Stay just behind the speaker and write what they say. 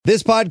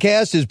This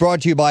podcast is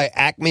brought to you by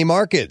Acme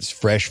Markets,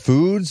 fresh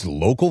foods,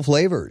 local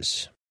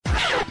flavors.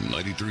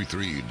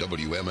 93.3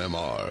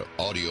 WMMR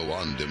Audio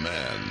on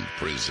Demand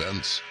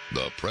presents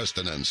the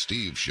Preston and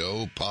Steve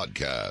Show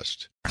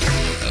podcast.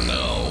 And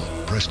now,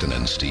 Preston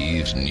and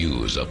Steve's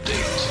News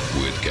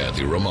Update with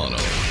Kathy Romano.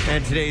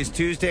 And today's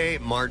Tuesday,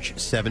 March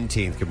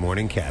 17th. Good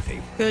morning,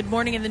 Kathy. Good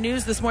morning. In the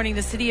news this morning,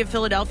 the city of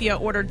Philadelphia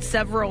ordered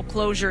several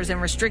closures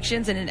and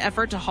restrictions in an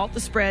effort to halt the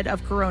spread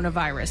of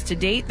coronavirus. To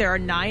date, there are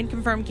 9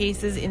 confirmed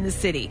cases in the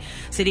city.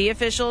 City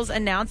officials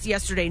announced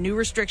yesterday new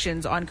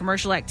restrictions on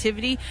commercial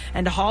activity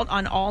and a halt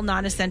on all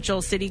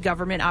non-essential city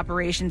government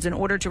operations in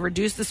order to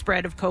reduce the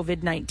spread of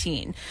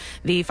COVID-19.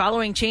 The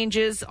following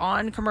changes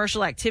on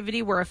commercial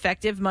activity were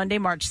effective Monday,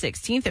 March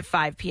 16th at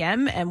 5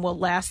 p.m. and will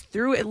last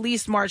through at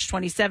least March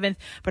 27th,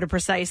 but a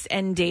precise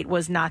end date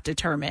was not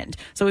determined.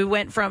 So we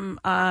went from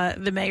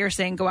the mayor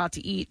saying go out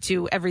to eat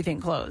to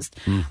everything closed.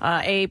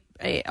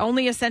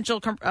 Only essential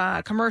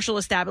commercial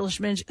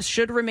establishments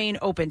should remain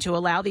open to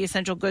allow the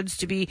essential goods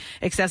to be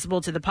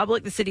accessible to the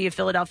public. The city of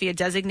Philadelphia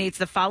designates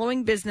the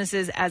following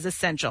businesses as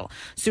essential: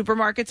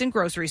 supermarkets and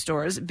grocery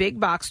stores, big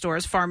box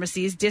stores,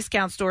 pharmacies,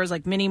 discount stores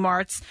like mini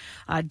marts,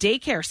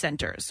 daycare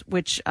centers,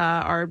 which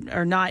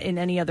are not in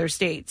any other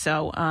state.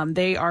 So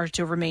they are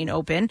to remain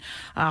open.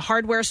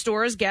 Hardware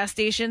stores, gas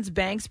stations,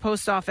 banks,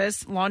 post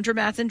office,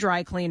 laundromats and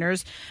dry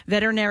cleaners,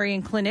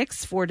 veterinarian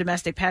clinics for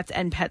domestic pets,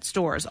 and pet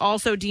stores.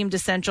 Also deemed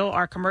essential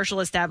are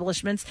commercial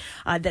establishments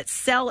that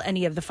sell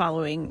any of the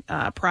following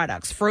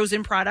products: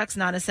 frozen products,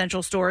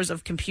 non-essential stores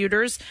of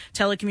computers,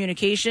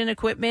 telecommunication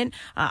equipment,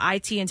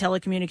 IT and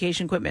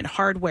telecommunication equipment,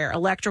 hardware,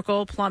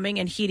 electrical, plumbing,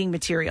 and heating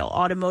material,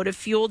 automotive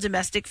fuel,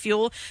 domestic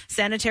fuel,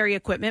 sanitary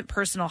equipment,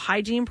 personal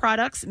hygiene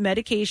products,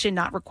 medication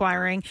not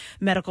requiring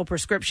medical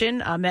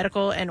prescription,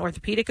 medical and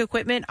orthopedic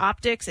equipment,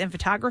 optics and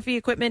photography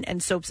equipment,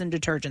 and soaps and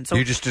detergents. So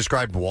you just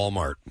described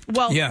Walmart.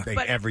 Well, yeah,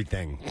 but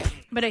everything.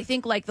 But I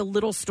think like the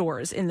little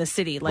stores in the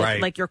city,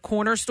 like your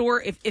corner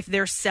store, if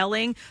they're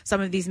selling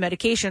some of these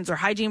medications or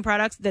hygiene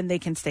products, then they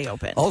can stay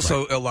open.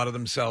 Also, a lot of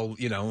them sell,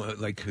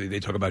 like they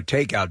talk about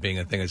takeout being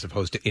a thing as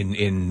opposed to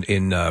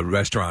in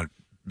restaurant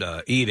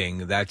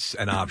eating. That's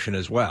an option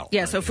as well.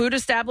 Yeah, so food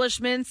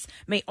establishments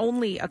may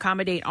only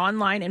accommodate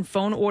online and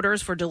phone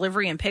orders for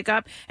delivery and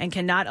pickup and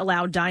cannot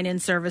allow dine-in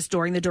service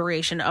during the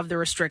duration of the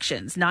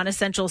restrictions.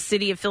 Non-essential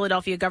City of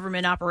Philadelphia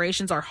government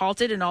operations are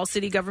halted and all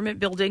city government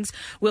buildings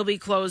will be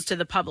closed to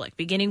the public.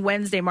 Beginning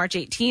Wednesday, March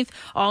 18th,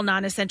 all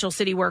non-essential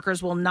city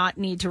workers will not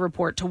need to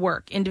report to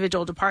work.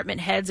 Individual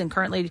department heads are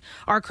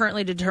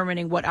currently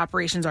determining what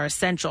operations are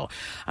essential.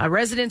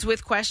 Residents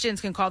with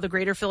questions can call the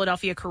Greater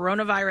Philadelphia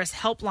Coronavirus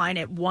Helpline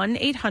at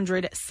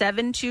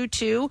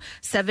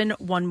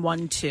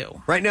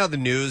 1-800-722-7112. Right now, the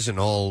news and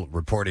all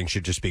reporting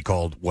should just be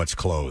called "What's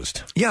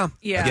Closed." Yeah.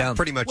 That's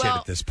pretty much it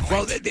at this point.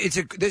 Well,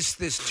 it's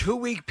this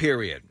 2-week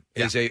period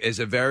is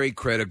a very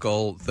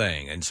critical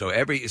thing, and so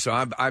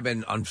I've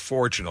been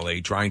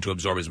unfortunately trying to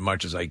absorb as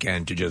much as I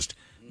can to just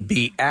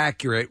be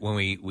accurate when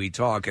we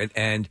talk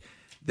and.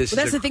 That's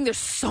the thing. There's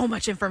so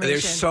much information.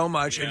 There's so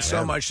much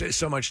so much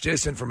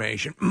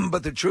disinformation.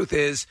 But the truth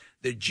is,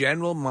 the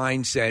general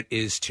mindset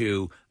is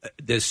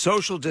the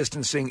social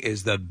distancing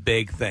is the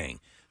big thing.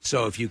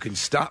 So if you can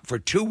stop for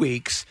 2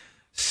 weeks,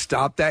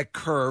 stop that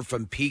curve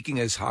from peaking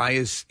as high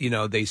as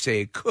they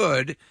say it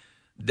could,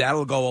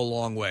 that'll go a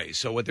long way.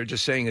 So what they're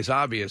just saying is,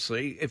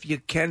 obviously, if you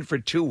can for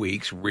 2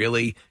 weeks,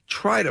 really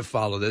try to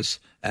follow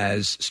this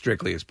as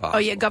strictly as possible. Oh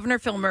yeah, Governor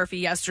Phil Murphy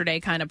yesterday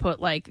kind of put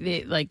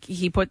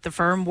he put the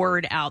firm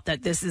word out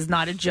that this is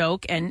not a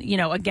joke, and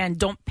again,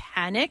 don't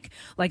panic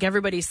like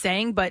everybody's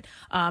saying, but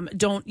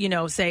don't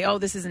say, oh,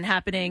 this isn't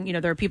happening.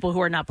 There are people who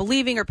are not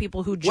believing, or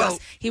people who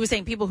he was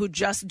saying people who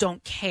just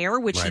don't care,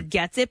 which he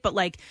gets it, but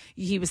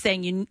he was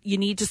saying you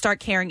need to start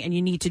caring and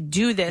you need to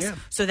do this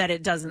so that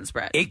it doesn't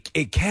spread.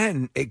 It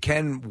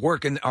can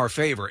work in our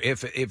favor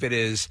if it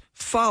is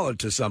followed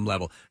to some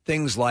level.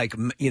 Things like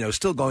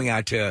still going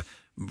out to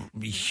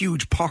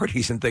huge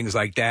parties and things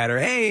like that, or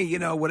hey,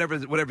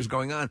 whatever's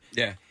going on.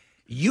 Yeah,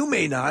 you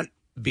may not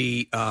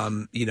be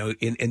in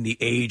the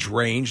age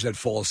range that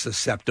falls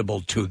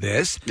susceptible to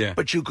this,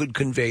 but you could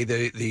convey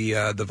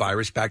the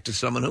virus back to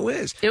someone who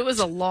is. It was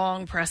a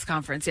long press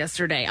conference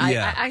yesterday.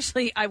 I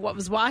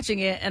was watching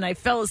it and I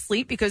fell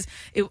asleep because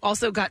it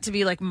also got to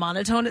be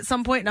monotone at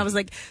some point, and I was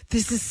like,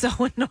 this is so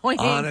annoying.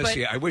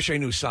 Honestly, I wish I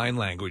knew sign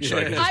language so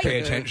I could just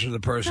pay attention to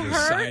the person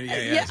who's signing.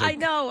 I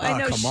know.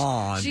 Come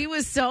on. She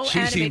was so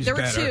animated. There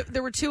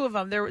were two of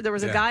them. There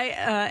was a guy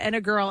and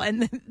a girl,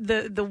 and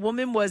the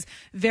woman was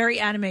very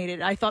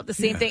animated. I thought the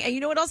same thing. And you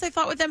know what else I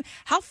thought with them?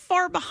 How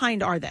far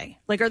behind are they?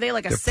 Are they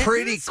a They're sentence?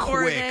 pretty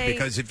quick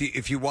because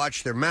if you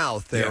watch their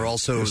mouth, they're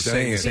also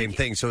saying the same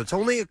thing. So it's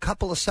only a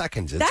couple of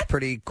seconds. It's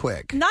pretty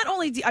quick. Not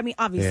only,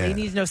 obviously you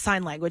need to know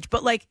sign language,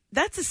 but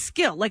that's a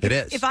skill. It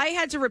is. If I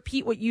had to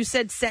repeat what you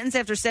said sentence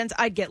after sentence,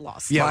 I'd get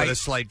lost. Yeah, with a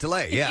slight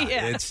delay.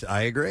 Yeah,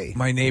 I agree.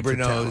 My neighbor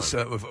knows,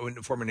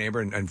 former neighbor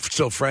and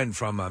still friend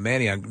from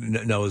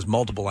Manioc knows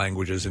multiple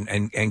languages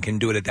and can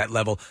do it at that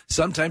level.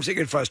 Sometimes they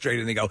get frustrated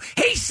and they go,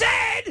 "He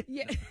said."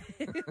 Yeah.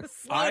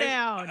 Slow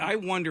down. I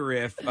wonder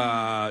if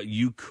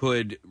you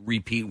could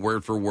repeat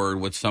word for word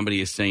what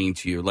somebody is saying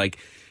to you. Like,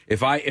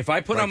 if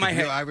I put on my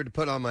head... I would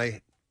put on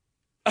my...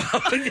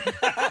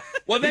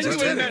 Well, then you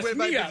would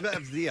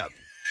mess me up.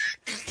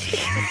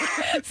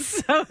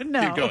 So,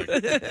 no. Keep going.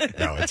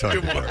 No, it's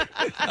hard to do.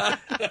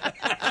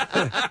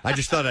 I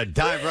just thought I'd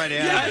dive right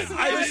in. Yes,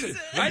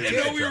 I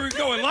didn't know we were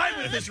going live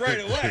with this right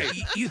away.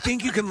 You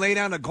think you can lay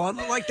down a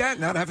gauntlet like that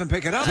and not have him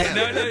pick it up?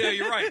 No,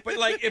 you're right. But,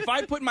 like, if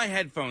I put my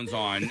headphones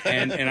on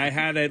and I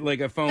had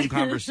a phone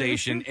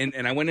conversation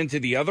and I went into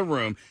the other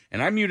room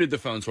and I muted the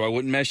phone so I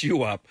wouldn't mess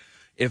you up,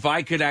 if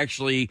I could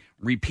actually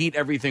repeat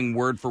everything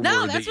word for word.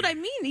 No, that's what I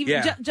mean.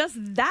 Even just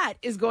that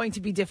is going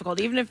to be difficult,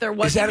 even if there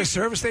wasn't. Is that a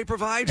service they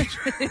provide?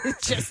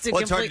 Just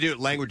it's hard to do.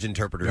 Language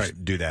interpreters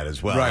do that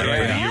as well. Right.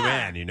 For the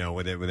UN,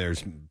 when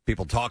there's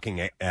people talking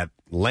at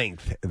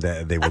length,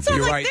 they will do.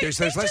 You're right. There's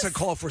less a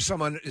call for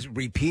someone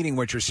repeating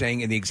what you're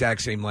saying in the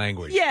exact same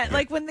language. Yeah,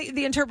 like when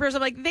the interpreters are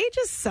like, they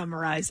just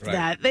summarized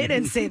that. They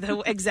didn't say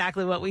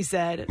exactly what we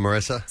said.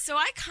 Marissa? So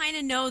I kind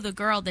of know the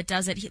girl that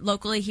does it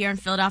locally here in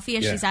Philadelphia.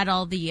 Yeah. She's at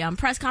all the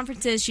press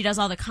conferences. She does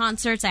all the concerts.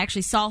 I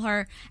actually saw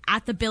her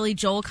at the Billy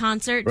Joel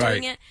concert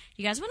doing it.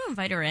 You guys want to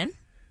invite her in?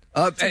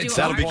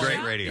 That'll be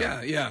great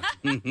radio. Yeah.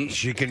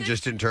 She can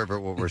just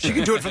interpret what we're saying. She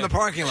can do it from the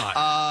parking lot.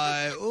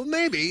 Well,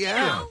 maybe,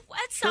 yeah.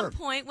 At some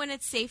point when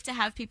it's safe to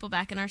have people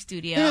back in our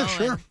studio. Yeah,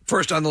 sure.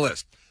 First on the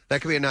list.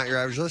 That could be a Not Your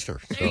Average Listener.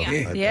 So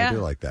I do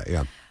like that,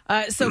 yeah.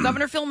 So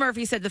Governor Phil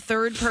Murphy said the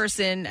third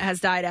person has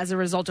died as a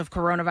result of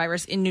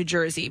coronavirus in New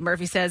Jersey.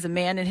 Murphy says a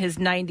man in his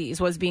 90s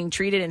was being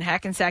treated in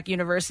Hackensack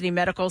University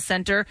Medical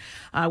Center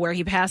where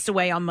he passed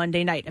away on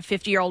Monday night. A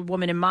 50-year-old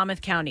woman in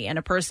Monmouth County and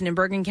a person in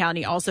Bergen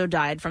County also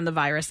died from the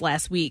virus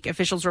last week.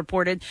 Officials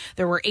reported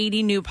there were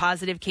 80 new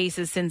positive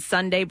cases since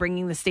Sunday,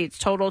 bringing the state's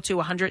total to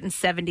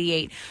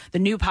 178. The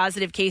new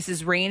positive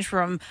cases range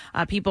from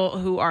people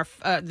who are,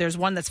 there's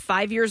one that's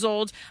 5 years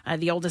old,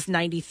 the oldest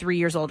 93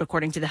 years old,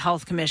 according to the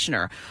health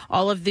commissioner.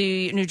 All of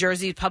the New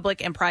Jersey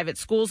public and private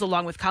schools,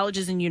 along with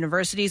colleges and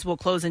universities, will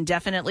close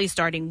indefinitely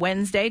starting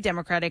Wednesday,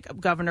 Democratic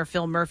Governor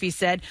Phil Murphy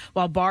said,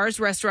 while bars,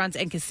 restaurants,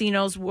 and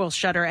casinos will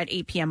shutter at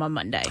 8 p.m. on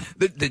Monday.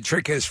 The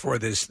trick is for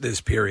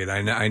this period,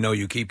 I know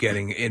you keep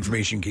getting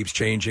information keeps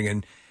changing,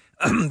 and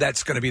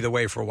that's going to be the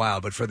way for a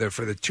while, but for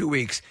the 2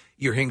 weeks,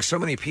 you're hearing so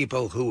many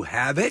people who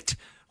have it,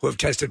 who have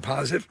tested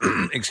positive,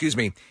 excuse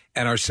me,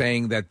 and are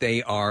saying that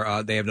they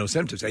have no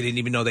symptoms. They didn't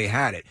even know they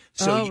had it.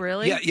 So,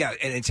 really? Yeah,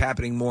 and it's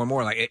happening more and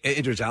more. Like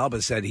Idris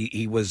Elba said,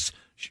 he was.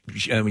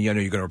 I mean, I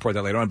know you're going to report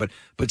that later on,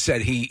 but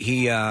said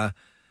he's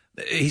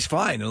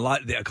fine.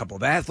 And a couple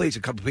of athletes,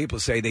 a couple of people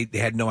say they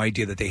had no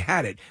idea that they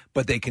had it,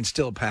 but they can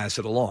still pass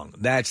it along.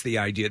 That's the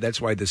idea.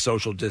 That's why the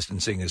social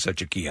distancing is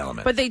such a key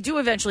element. But they do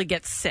eventually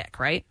get sick,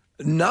 right?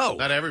 No,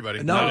 not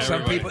everybody. No,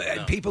 some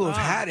people who've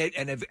had it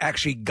and have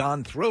actually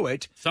gone through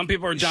it. Some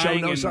people are dying,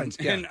 show no signs,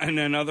 and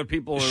then other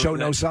people show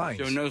no signs.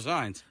 Show no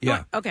signs.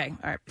 Yeah. Okay.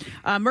 All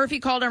right. Murphy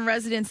called on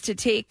residents to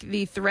take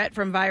the threat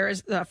from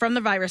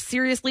the virus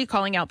seriously,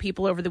 calling out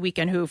people over the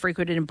weekend who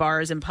frequented in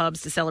bars and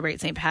pubs to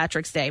celebrate St.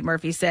 Patrick's Day.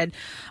 Murphy said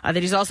that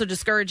he's also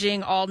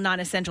discouraging all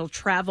non-essential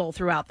travel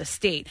throughout the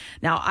state.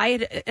 Now,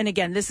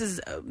 again, this is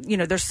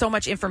there's so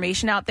much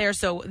information out there.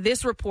 So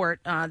this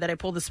report that I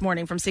pulled this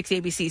morning from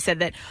 6ABC said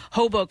that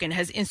Hoboken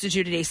has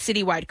instituted a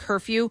citywide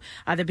curfew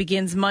that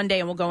begins Monday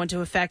and will go into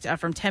effect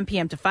from 10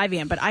 p.m. to 5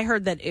 a.m. But I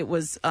heard that it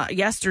was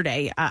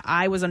yesterday.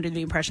 I was under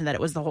the impression that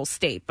it was the whole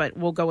state, but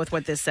we'll go with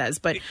what this says.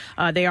 But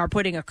they are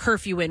putting a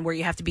curfew in where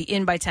you have to be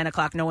in by 10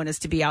 o'clock. No one is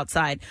to be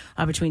outside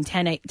between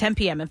 10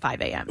 p.m. and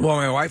 5 a.m. Well,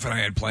 my wife and I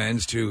had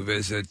plans to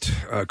visit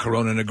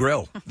Corona and a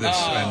Grill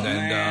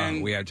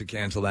and we had to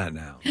cancel that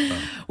now. So.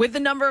 With the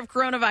number of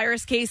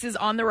coronavirus cases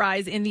on the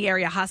rise in the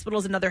area,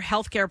 hospitals and other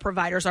healthcare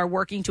providers are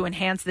working to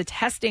enhance the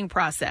testing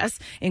process,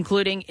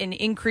 including an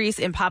increase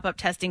in pop-up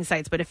testing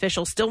sites, but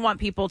officials still want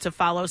people to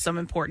follow some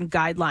important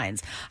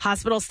guidelines.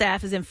 Hospital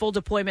staff is in full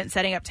deployment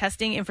setting up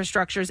testing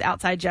infrastructures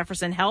outside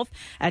Jefferson Health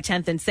at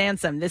 10th and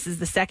Sansom. This is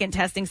the second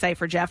testing site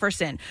for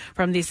Jefferson.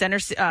 From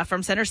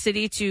Center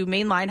City to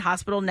mainline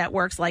hospital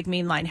networks like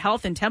Mainline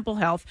Health and Temple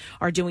Health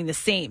are doing the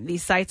same.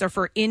 These sites are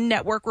for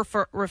in-network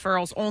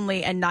referrals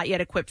only and not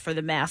yet equipped for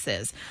the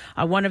masses.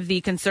 One of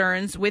the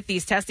concerns with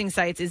these testing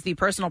sites is the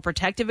personal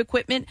protective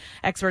equipment.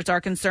 Experts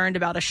are concerned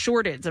about a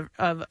shortage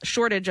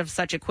of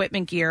such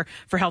equipment gear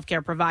for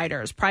healthcare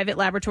providers. Private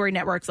laboratory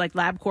networks like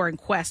LabCorp and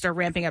Quest are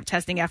ramping up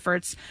testing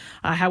efforts.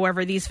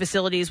 However, these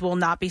facilities will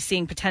not be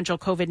seeing potential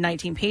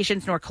COVID-19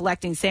 patients nor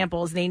collecting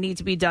samples. They need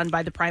to be done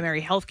by the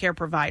primary healthcare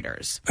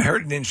providers. I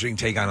heard an interesting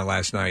take on it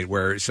last night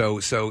where, so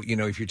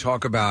if you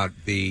talk about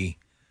the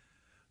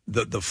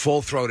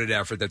full-throated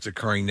effort that's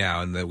occurring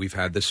now, and that we've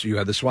had this, you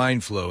had the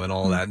swine flu and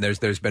all that, and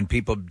there's been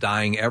people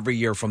dying every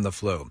year from the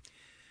flu.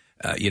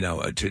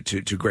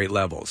 To great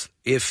levels.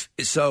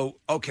 So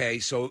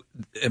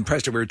in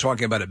Preston, we were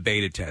talking about a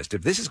beta test.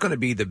 If this is going to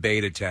be the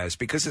beta test,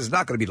 because it's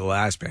not going to be the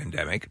last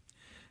pandemic,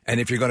 and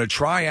if you're going to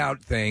try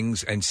out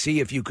things and see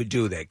if you could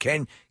do that,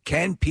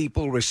 can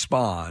people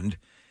respond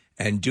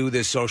and do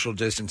this social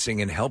distancing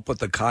and help with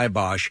the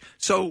kibosh?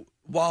 So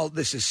while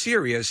this is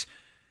serious,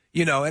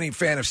 any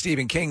fan of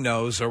Stephen King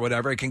knows or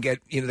whatever, it can get,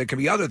 there can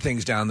be other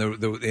things down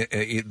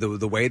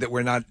the way that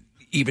we're not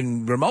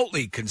even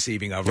remotely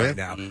conceiving of right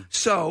now. Mm-hmm.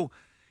 So,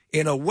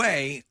 in a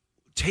way,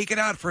 take it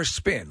out for a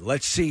spin.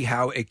 Let's see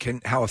how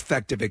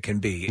effective it can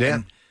be. Yeah.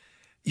 And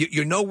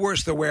you're no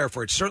worse the wearer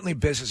for it. Certainly,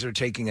 businesses are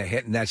taking a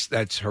hit, and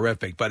that's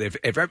horrific. But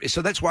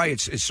so that's why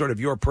it's sort of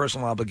your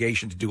personal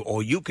obligation to do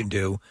all you can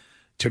do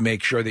to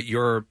make sure that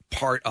you're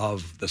part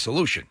of the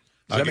solution.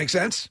 Does that make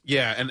sense?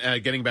 Yeah,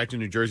 and getting back to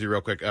New Jersey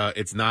real quick,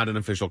 it's not an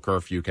official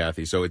curfew,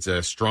 Kathy. So it's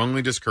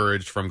strongly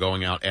discouraged from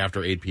going out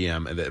after 8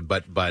 p.m.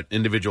 But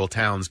individual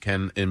towns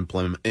can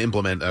implement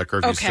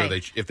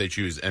curfews if they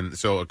choose. And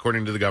so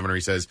according to the governor,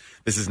 he says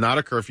this is not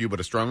a curfew, but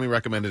a strongly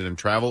recommended, and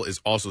travel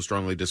is also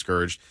strongly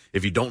discouraged.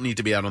 If you don't need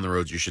to be out on the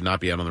roads, you should not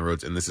be out on the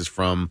roads. And this is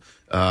from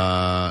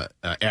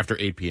after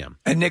 8 p.m.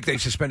 And Nick, they've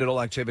suspended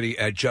all activity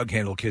at jug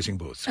handle kissing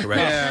booths,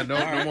 correct? Yeah,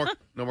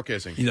 no more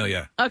kissing.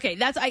 Yeah. Okay,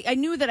 I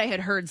knew that I had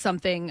heard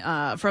something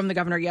from the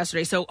governor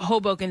yesterday. So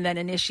Hoboken then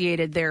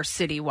initiated their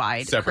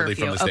citywide separately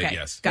curfew. from the state. Okay,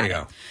 yes, got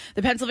it.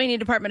 The Pennsylvania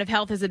Department of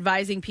Health is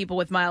advising people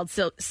with mild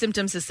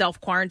symptoms to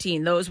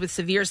self-quarantine. Those with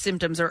severe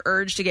symptoms are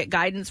urged to get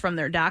guidance from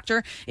their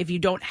doctor. If you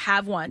don't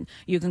have one,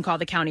 you can call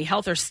the county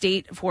health or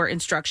state for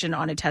instruction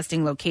on a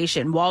testing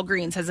location.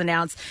 Walgreens has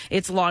announced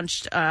it's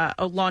launched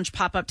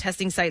pop-up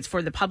testing sites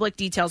for the public.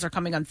 Details are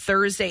coming on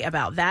Thursday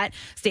about that.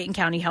 State and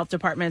county health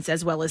departments,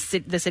 as well as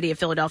the city of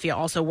Philadelphia,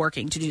 also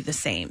working to do the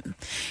same.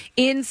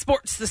 In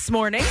sports this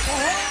morning. Ball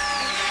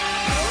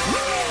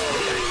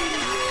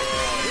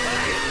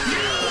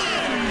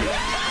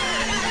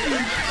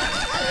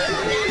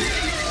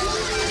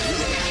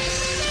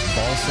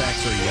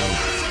sacks are yellow.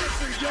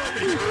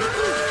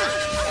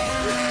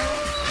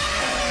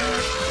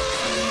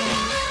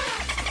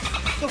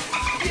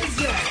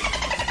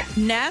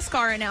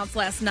 NASCAR announced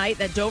last night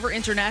that Dover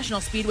International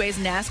Speedway's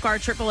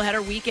NASCAR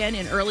triple-header weekend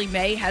in early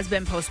May has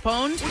been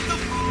postponed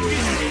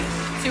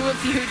to a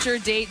future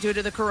date due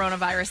to the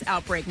coronavirus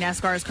outbreak.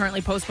 NASCAR is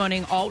currently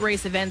postponing all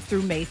race events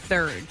through May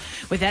 3rd.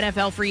 With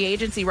NFL free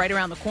agency right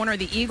around the corner,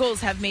 the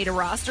Eagles have made a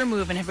roster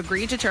move and have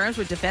agreed to terms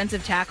with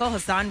defensive tackle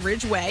Hassan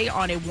Ridgeway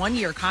on a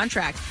one-year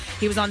contract.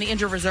 He was on the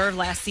injured reserve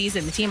last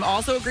season. The team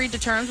also agreed to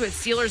terms with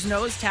Steelers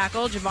nose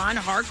tackle Javon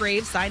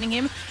Hargrave, signing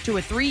him to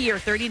a 3-year,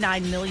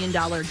 $39 million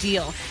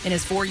deal. In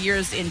his 4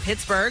 years in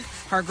Pittsburgh,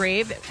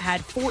 Hargrave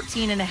had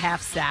 14 and a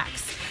half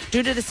sacks.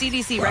 Due to the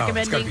CDC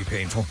recommending be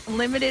painful.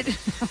 limited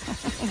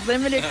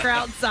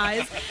crowd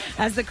size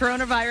as the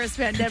coronavirus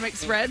pandemic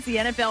spreads, the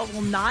NFL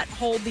will not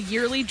hold the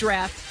yearly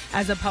draft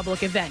as a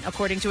public event.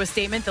 According to a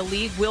statement, the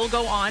league will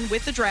go on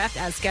with the draft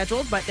as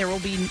scheduled, but they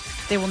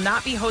will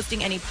not be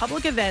hosting any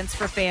public events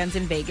for fans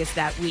in Vegas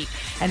that week.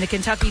 And the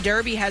Kentucky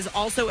Derby has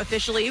also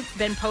officially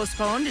been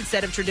postponed.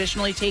 Instead of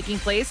traditionally taking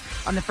place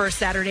on the first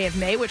Saturday of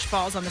May, which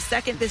falls on the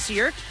 2nd this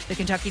year, the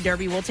Kentucky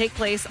Derby will take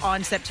place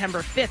on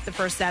September 5th, the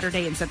first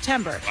Saturday in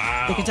September.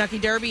 Wow. The Kentucky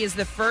Derby is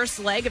the first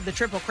leg of the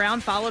Triple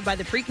Crown, followed by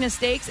the Preakness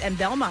Stakes and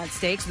Belmont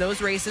Stakes.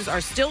 Those races are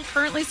still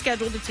currently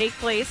scheduled to take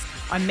place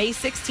on May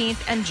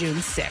 16th and June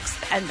 6th.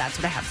 And that's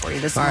what I have for you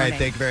this morning. All right,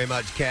 thank you very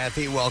much,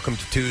 Kathy. Welcome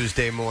to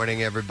Tuesday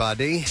morning,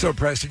 everybody. So,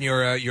 Preston,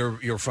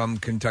 you're from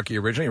Kentucky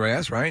originally,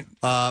 yes, right?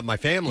 My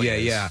family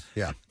is. Yeah.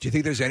 Do you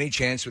think there's any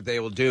chance what they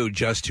will do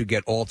just to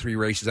get all three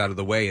races out of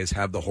the way is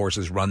have the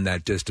horses run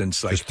that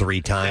distance, like just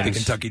 3 times, the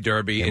Kentucky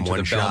Derby into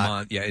the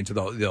shot. Belmont, into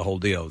the whole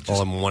deal, just,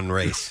 all in one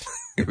race?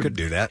 You could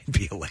do that. It'd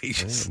be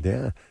hellacious.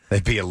 Yeah,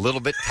 they'd be a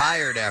little bit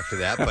tired after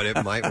that, but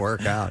it might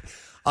work out.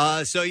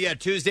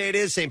 Tuesday it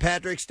is, St.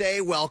 Patrick's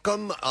Day.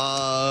 Welcome.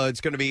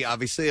 It's going to be,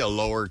 obviously, a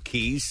lower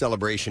key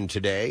celebration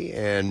today,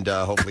 and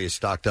hopefully it's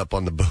stocked up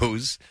on the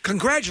booze.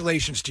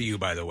 Congratulations to you,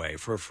 by the way.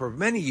 For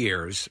many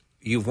years,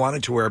 you've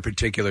wanted to wear a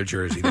particular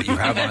jersey that you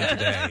have on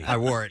today. I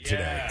wore it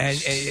today. And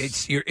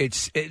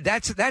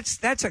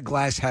that's a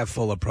glass half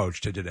full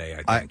approach to today,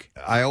 I think.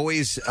 I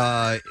always,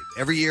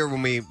 every year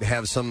when we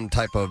have some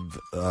type of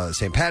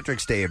St.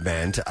 Patrick's Day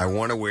event, I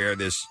want to wear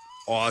this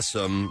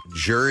awesome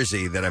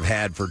jersey that I've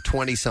had for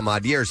 20 some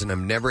odd years, and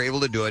I'm never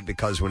able to do it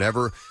because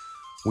whenever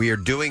we are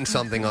doing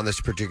something on this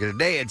particular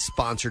day, it's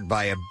sponsored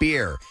by a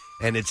beer,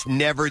 and it's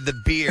never the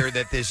beer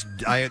that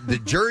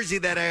the jersey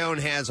that I own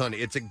has on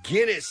it. It's a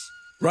Guinness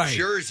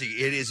jersey.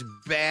 It is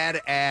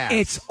badass.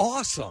 It's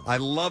awesome. I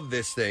love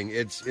this thing.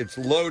 It's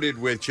loaded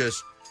with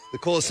just the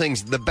coolest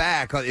things. The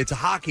back, it's a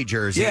hockey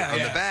jersey. On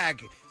the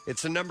back,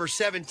 it's the number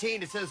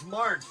 17. It says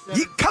March.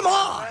 Come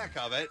on! The back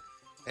of it.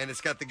 And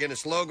it's got the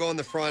Guinness logo on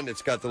the front.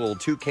 It's got the little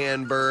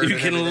toucan bird. You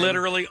can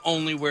literally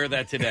only wear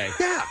that today.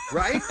 Yeah,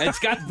 right? It's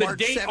got the March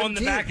date 17th. on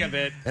the back of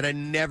it. And I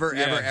never,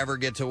 ever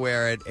get to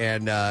wear it.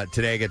 And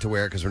today I get to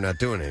wear it because we're not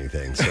doing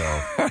anything.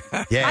 So,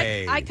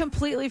 yay. I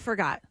completely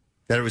forgot.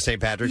 That it was St.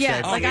 Patrick's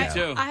Day? Me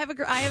too. I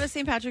have a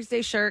St. Patrick's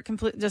Day shirt.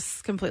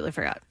 Just completely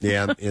forgot.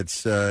 Yeah,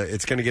 it's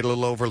going to get a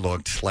little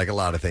overlooked, like a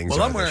lot of things.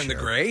 Well, I'm wearing the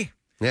gray.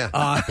 Yeah,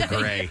 the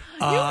gray.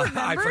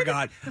 I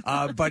forgot.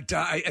 But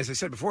as I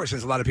said before,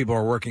 since a lot of people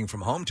are working from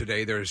home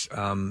today, there's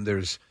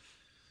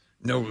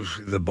no,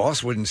 the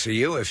boss wouldn't see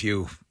you if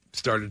you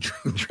started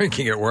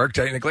drinking at work,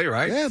 technically,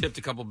 right? Yeah. Tipped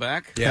a couple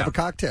back. Have a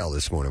cocktail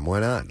this morning. Why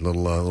not?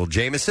 Little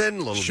Jameson,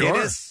 little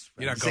Guinness.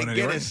 You're not Say going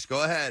anywhere. Guinness.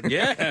 Go ahead.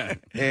 Yeah.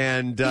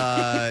 And,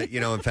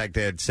 in fact,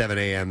 at 7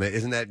 a.m.,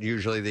 isn't that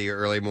usually the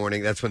early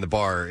morning? That's when the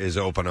bar is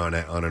open on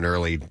an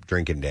early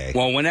drinking day.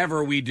 Well,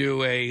 whenever we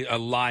do a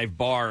live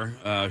bar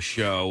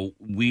show,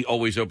 we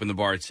always open the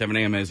bar at 7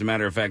 a.m. As a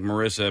matter of fact,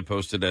 Marissa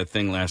posted a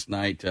thing last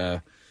night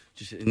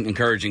just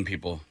encouraging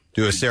people.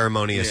 Do a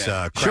ceremonious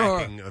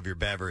cracking of your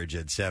beverage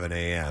at 7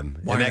 a.m.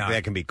 Why and not?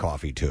 that can be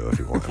coffee, too, if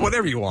you want.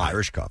 Whatever you want.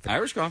 Irish coffee.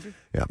 Irish coffee.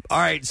 Yeah. All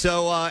right.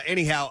 So,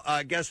 anyhow,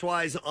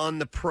 guest-wise on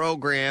the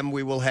program,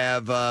 we will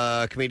have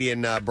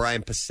comedian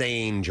Brian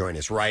Posehn join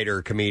us,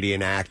 writer,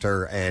 comedian,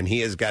 actor, and he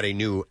has got a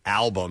new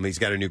album. He's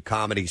got a new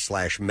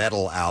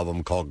comedy/metal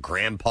album called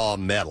Grandpa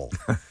Metal,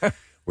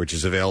 which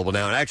is available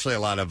now. And actually,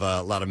 a lot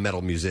of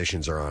metal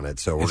musicians are on it.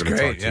 So we're going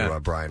to talk to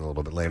Brian a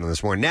little bit later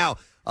this morning. Now,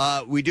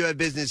 we do have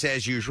business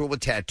as usual with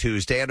Tattoo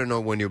Day. I don't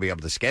know when you'll be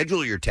able to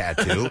schedule your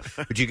tattoo,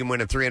 but you can win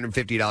a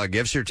 $350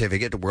 gift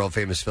certificate to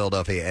world-famous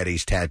Philadelphia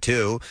Eddie's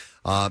Tattoo.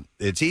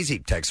 It's easy.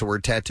 Text the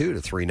word tattoo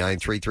to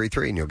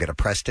 39333, and you'll get a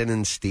Preston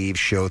and Steve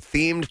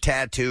Show-themed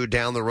tattoo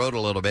down the road a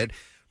little bit.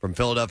 From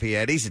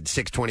Philadelphia Eddie's at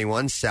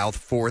 621 South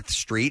 4th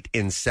Street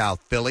in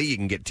South Philly. You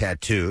can get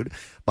tattooed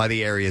by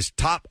the area's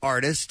top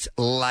artists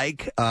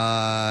like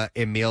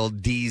Emil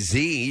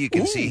DZ. You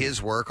can see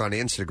his work on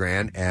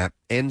Instagram at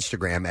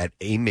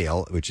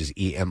Emil, which is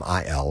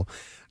EMIL.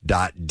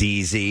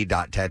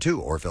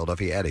 .dz.tattoo or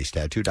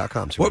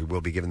PhiladelphiaEddiesTattoo.com. So we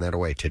will be giving that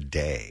away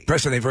today.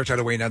 Preston, they've worked out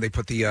a way now. They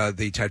put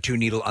the tattoo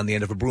needle on the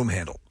end of a broom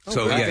handle.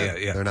 So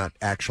yeah. They're not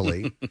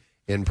actually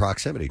in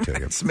proximity to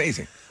you. It's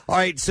amazing. All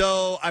right,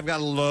 so I've got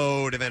a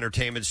load of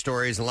entertainment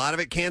stories, a lot of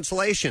it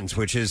cancellations,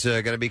 which is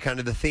going to be kind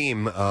of the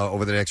theme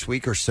over the next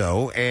week or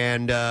so.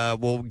 And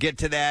we'll get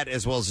to that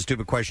as well as a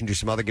stupid question, do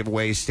some other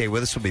giveaways. Stay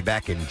with us. We'll be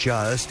back in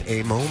just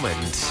a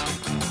moment.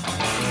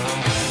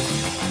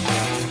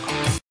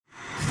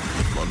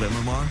 Love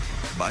MMR?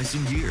 Buy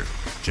some gear.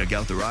 Check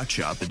out the rock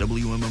shop at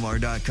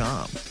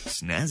WMMR.com.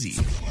 Snazzy.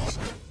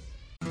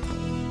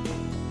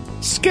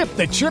 Skip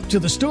the trip to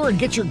the store and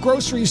get your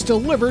groceries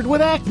delivered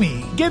with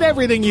Acme. Get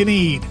everything you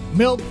need.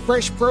 Milk,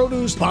 fresh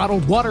produce,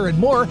 bottled water, and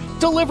more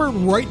delivered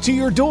right to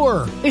your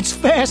door. It's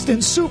fast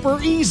and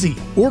super easy.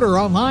 Order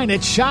online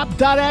at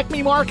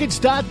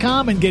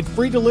shop.acmemarkets.com and get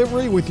free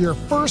delivery with your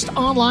first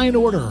online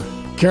order.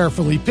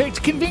 Carefully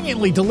picked,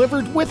 conveniently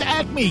delivered with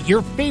Acme,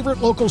 your favorite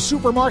local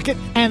supermarket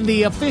and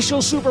the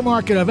official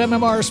supermarket of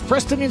MMR's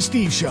Preston and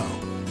Steve Show.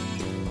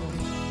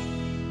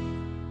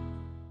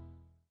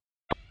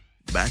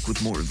 Back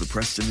with more of the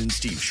Preston and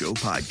Steve Show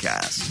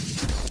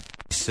podcast.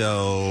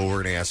 So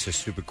we're going to ask a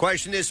stupid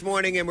question this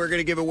morning, and we're going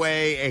to give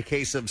away a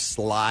case of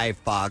Sly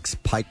Fox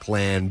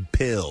Pikeland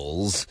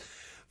Pills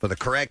for the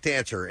correct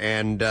answer.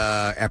 And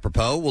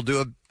apropos, we'll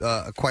do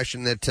a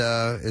question that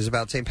is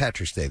about St.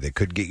 Patrick's Day that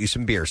could get you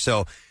some beer.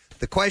 So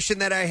the question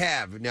that I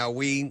have, now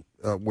we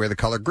wear the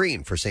color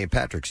green for St.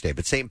 Patrick's Day,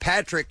 but St.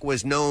 Patrick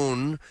was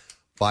known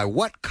by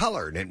what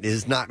color? And it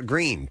is not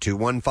green.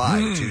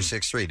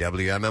 215-263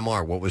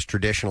 WMMR. What was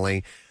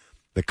traditionally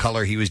the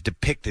color he was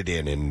depicted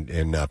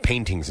in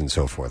paintings and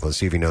so forth? Let's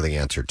see if you know the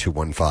answer.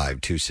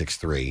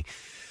 215-263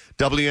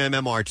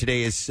 WMMR.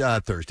 Today is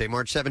Thursday,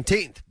 March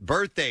 17th.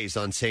 Birthdays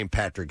on St.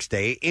 Patrick's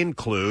Day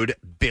include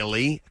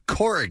Billy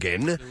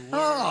Corrigan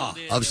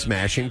of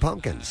Smashing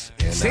Pumpkins.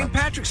 And, St.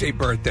 Patrick's Day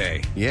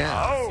birthday.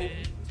 Yeah. Oh,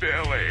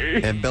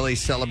 Billy. And Billy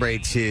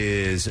celebrates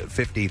his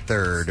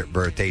 53rd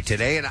birthday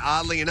today. And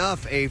oddly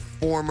enough, a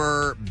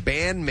former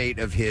bandmate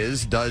of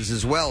his does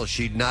as well.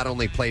 She not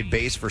only played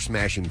bass for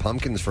Smashing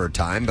Pumpkins for a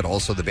time, but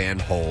also the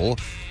band Hole.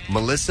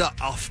 Melissa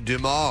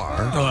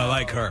Afdemar. Oh, I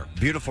like her.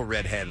 Beautiful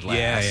redhead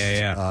lass.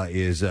 Yeah.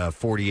 Is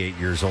 48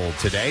 years old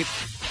today.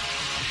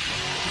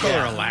 Call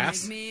her a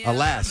lass? A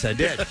lass, I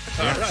did. All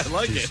right, I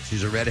like it.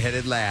 She's a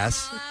redheaded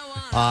lass.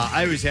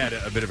 I always had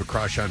a bit of a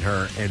crush on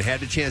her and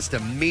had a chance to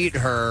meet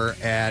her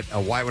at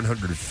a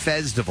Y100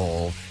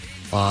 festival.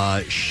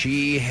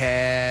 She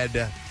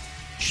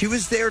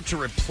was there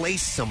to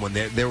replace someone.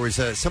 There was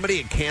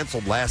somebody had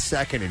canceled last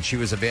second, and she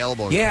was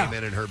available and came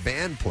in, and her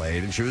band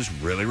played, and she was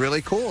really,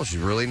 really cool.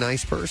 She's a really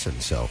nice person.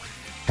 So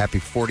happy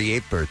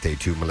 48th birthday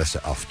to Melissa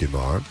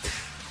Afdemar.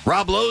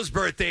 Rob Lowe's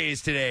birthday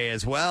is today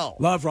as well.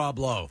 Love Rob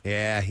Lowe.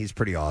 Yeah, he's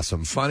pretty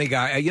awesome. Funny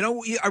guy. I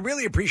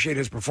really appreciate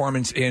his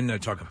performance in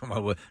talking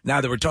about, now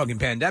that we're talking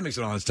pandemics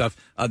and all that stuff,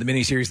 the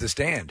miniseries The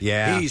Stand.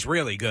 Yeah. He's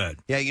really good.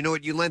 Yeah, you know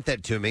what? You lent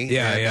that to me.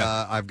 Yeah, and,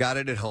 I've got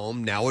it at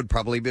home. Now would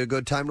probably be a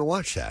good time to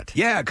watch that.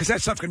 Yeah, because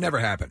that stuff could never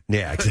happen.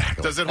 Yeah,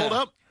 exactly. Does it hold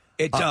up?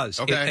 It does.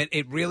 Okay.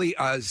 It really,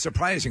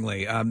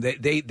 surprisingly,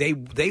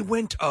 they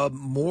went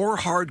more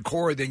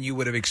hardcore than you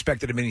would have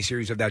expected a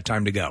miniseries of that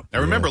time to go. I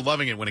remember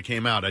loving it when it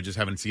came out. I just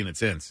haven't seen it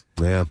since.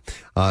 Yeah.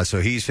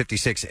 So he's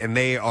 56, and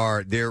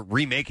they're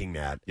remaking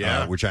that,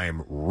 which I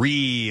am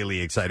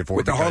really excited for.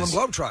 With the Harlem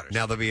Globetrotters.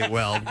 Now they'll be, they...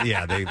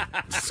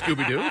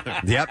 Scooby-Doo?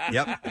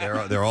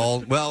 Yep. They're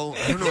all, well,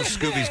 I don't know if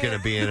Scooby's going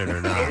to be in it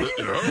or not.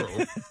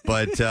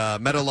 But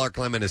Meadowlark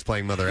Lemon is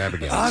playing Mother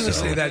Abigail.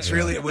 Honestly, that's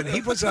really, when he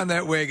puts on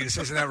that wig and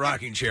sits in that rocking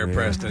rocking chair,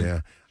 Preston.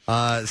 Yeah.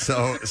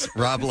 So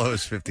Rob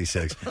Lowe's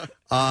 56.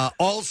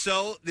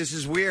 Also, this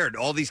is weird.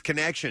 All these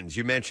connections.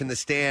 You mentioned the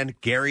stand.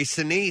 Gary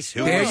Sinise.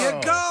 There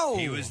you go.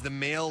 He was the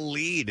male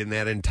lead in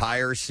that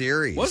entire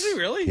series. Was he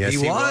really? Yes,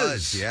 he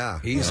was. Yeah.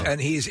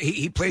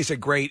 He plays a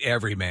great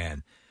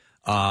everyman.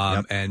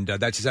 And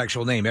that's his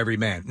actual name,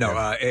 Everyman.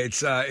 No,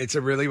 it's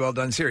a really well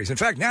done series. In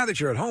fact, now that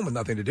you're at home with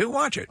nothing to do,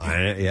 watch it.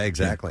 Yeah,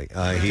 exactly.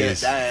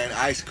 Lieutenant Dan,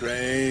 ice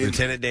cream.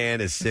 Lieutenant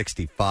Dan is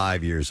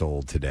 65 years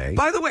old today.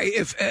 By the way,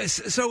 if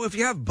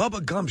you have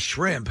Bubba Gump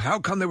shrimp, how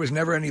come there was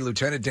never any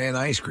Lieutenant Dan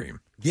ice cream?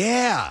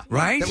 Yeah,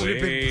 right. That would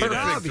have been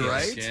perfect,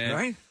 right? Yeah.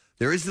 Right.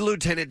 There is the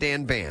Lieutenant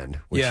Dan band,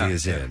 which he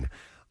is in.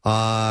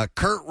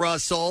 Kurt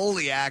Russell,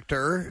 the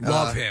actor,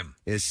 love him,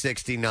 is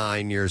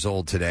 69 years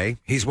old today.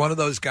 He's one of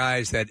those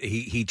guys that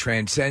he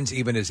transcends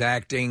even his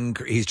acting.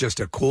 He's just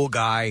a cool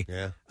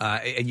guy,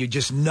 and you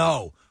just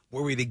know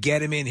were we to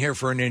get him in here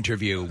for an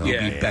interview, we'll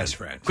be best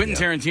friends. Quentin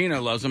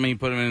Tarantino loves him. He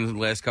put him in the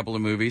last couple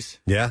of movies.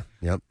 Yeah,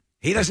 yep.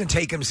 He doesn't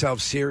take himself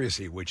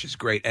seriously, which is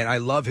great, and I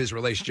love his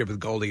relationship with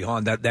Goldie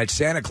Hawn. That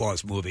Santa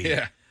Claus movie,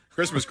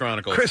 Christmas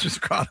Chronicles. Christmas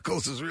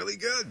Chronicles is really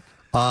good.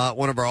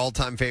 One of our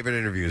all-time favorite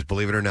interviews,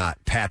 believe it or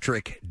not,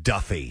 Patrick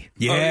Duffy.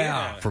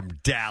 From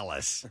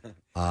Dallas.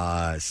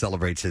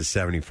 Celebrates his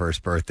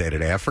 71st birthday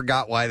today. I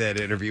forgot why that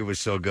interview was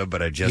so good,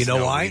 but I just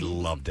know why? We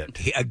loved it.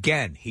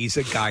 He's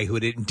a guy who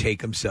didn't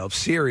take himself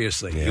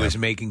seriously. He was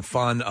making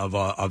fun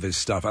of his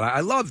stuff, and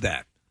I love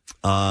that.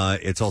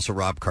 It's also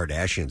Rob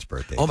Kardashian's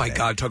birthday Oh, my today.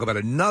 God, talk about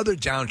another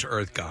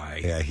down-to-earth guy.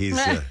 Yeah, he's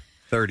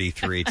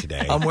 33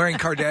 today. I'm wearing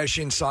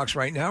Kardashian socks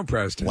right now,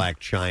 Preston. Black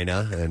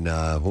China. And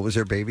what was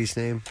her baby's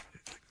name?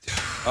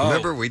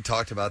 Remember, we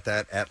talked about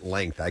that at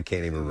length. I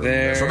can't even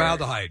remember.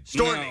 Formaldehyde.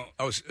 Stormy. No.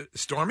 Oh,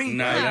 Stormy?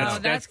 No,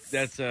 that's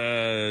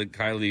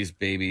Kylie's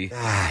baby.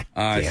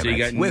 Damn so you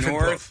got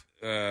North.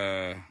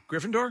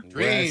 Gryffindor?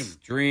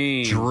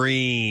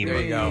 Dream.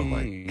 There you go. Oh,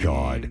 my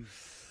God.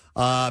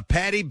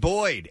 Patty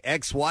Boyd,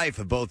 ex-wife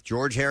of both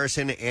George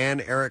Harrison and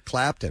Eric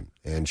Clapton.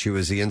 And she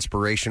was the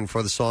inspiration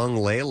for the song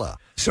Layla.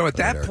 So at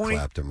that Eric point,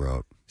 Clapton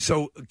wrote.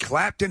 So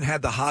Clapton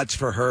had the hots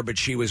for her, but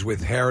she was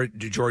with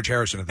George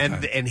Harrison at the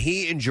time. And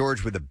he and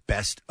George were the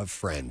best of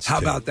friends.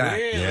 How too. about that?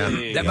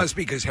 Really? That must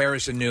be because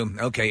Harrison knew.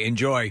 Okay,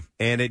 enjoy.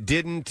 And it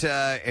didn't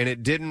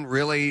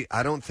really.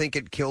 I don't think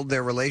it killed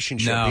their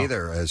relationship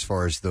either, as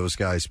far as those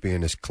guys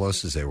being as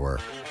close as they were.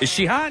 Is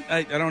she hot?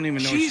 I don't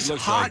even know. She's what she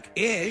looks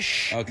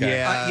hot-ish. Like. Okay.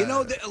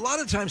 Yeah. A lot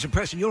of times in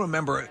Preston, you'll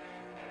remember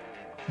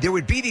there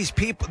would be these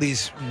people,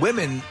 these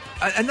women,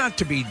 and not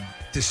to be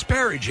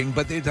disparaging,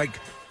 but they're like,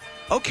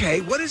 okay,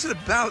 what is it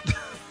about?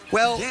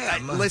 Well,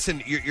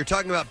 listen, you're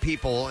talking about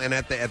people, and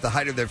at the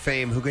height of their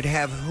fame, who could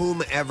have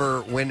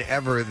whomever,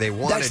 whenever they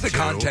wanted to. That's the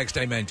context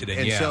I meant it in,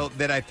 and so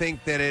that I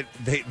think that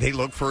they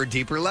look for a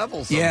deeper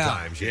level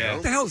sometimes. You know?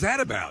 What the hell's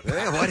that about?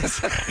 Yeah, what is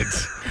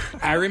that?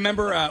 I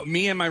remember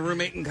me and my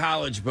roommate in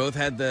college both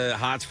had the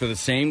hots for the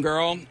same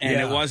girl,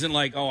 and it wasn't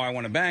like, oh, I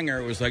want to bang her.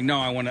 It was like, no,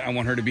 I want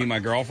her to be my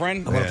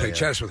girlfriend. I want to play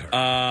chess with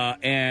her.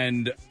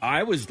 And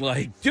I was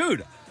like,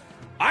 dude,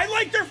 I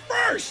liked her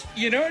first.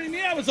 You know what I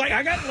mean? I was like,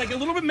 I got like a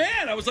little bit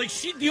mad. I was like,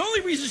 the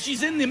only reason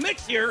she's in the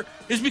mix here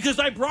is because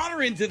I brought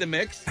her into the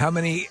mix. How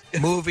many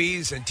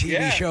movies and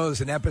TV shows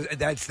and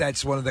episodes?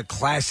 That's one of the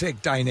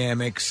classic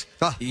dynamics.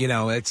 You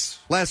know, it's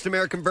Last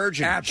American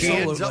Virgin.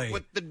 Absolutely. She ends up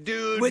with the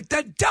dude, with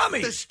the dummy,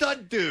 the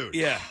stud dude.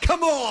 Yeah,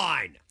 come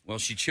on. Well,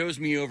 she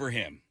chose me over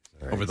him.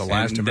 Over the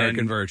Last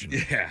American Virgin.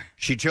 Yeah.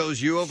 She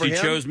chose you over him? She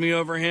chose me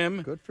over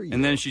him. Good for you.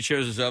 And then she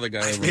chose this other guy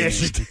over me.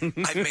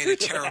 I made a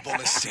terrible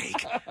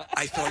mistake.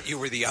 I thought you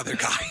were the other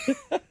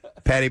guy.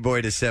 Patty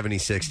Boyd is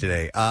 76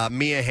 today.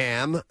 Mia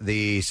Hamm,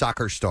 the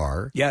soccer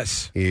star,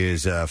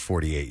 is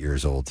 48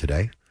 years old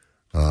today.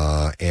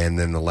 And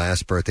then the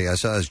last birthday I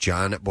saw is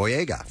John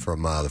Boyega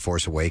from The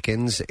Force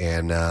Awakens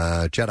and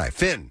Jedi.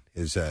 Finn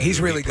is he's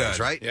really good,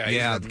 right? Yeah, Is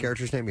that the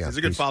character's name. Yeah, he's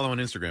a good follow on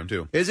Instagram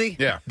too. Is he?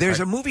 Yeah. There's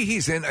a movie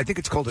he's in. I think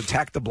it's called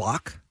Attack the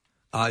Block.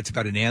 It's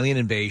about an alien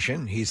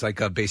invasion. He's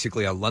like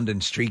basically a London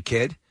street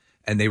kid,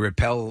 and they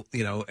repel,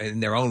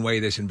 in their own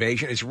way, this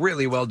invasion. It's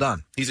really well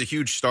done. He's a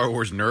huge Star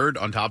Wars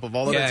nerd on top of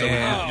all of it. So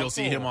you'll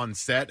see him on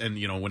set, and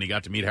when he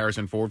got to meet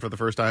Harrison Ford for the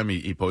first time,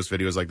 he posts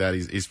videos like that.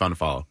 He's fun to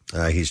follow.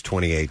 He's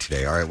 28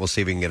 today. All right, we'll see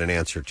if we can get an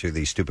answer to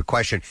the stupid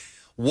question.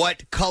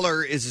 What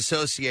color is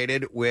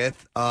associated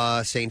with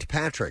St.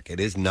 Patrick? It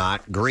is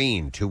not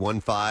green.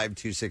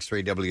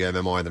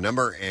 215-263-WMMR, the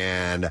number.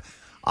 And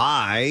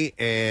I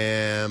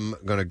am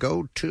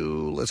going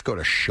to let's go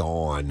to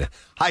Sean.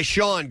 Hi,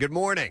 Sean. Good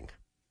morning.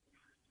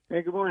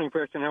 Hey, good morning,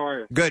 Preston. How are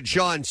you? Good,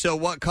 Sean. So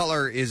what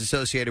color is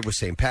associated with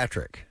St.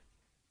 Patrick?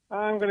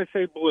 I'm going to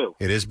say blue.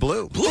 It is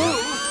blue. Blue?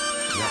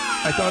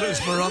 I thought it was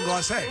marron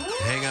glacé.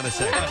 Hang on a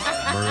second.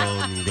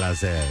 Marron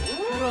glacé.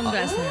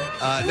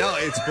 No,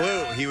 it's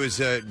blue. He was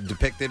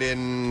depicted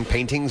in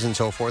paintings and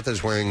so forth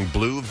as wearing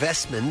blue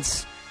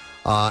vestments.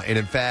 And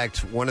in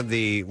fact, one of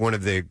the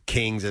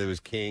kings, it was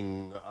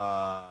King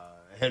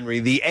Henry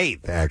VIII,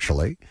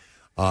 actually,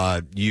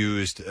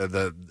 used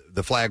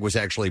the flag was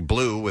actually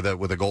blue with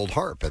a gold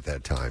harp at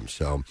that time.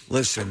 So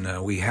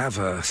listen, we have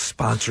a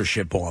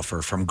sponsorship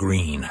offer from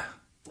Green.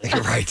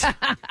 You're right.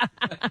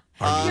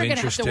 You're going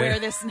to have to wear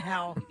this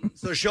now.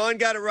 So Sean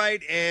got it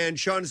right, and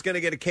Sean's going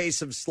to get a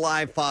case of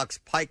Sly Fox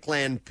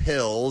Pikeland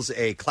Pils,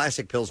 a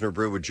classic Pilsner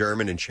brew with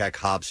German and Czech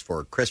hops for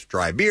a crisp,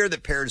 dry beer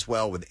that pairs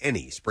well with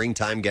any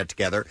springtime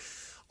get-together.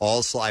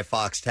 All Sly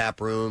Fox tap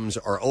rooms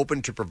are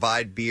open to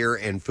provide beer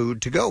and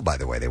food to go, by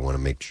the way. They want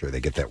to make sure they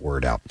get that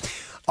word out.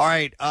 All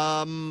right,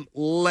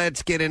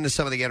 let's get into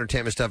some of the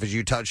entertainment stuff. As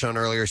you touched on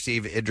earlier,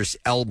 Steve, Idris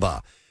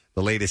Elba,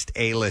 the latest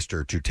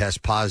A-lister to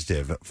test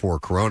positive for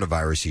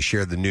coronavirus. He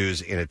shared the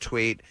news in a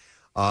tweet.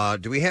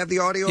 Do we have the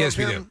audio? Yes,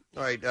 we do.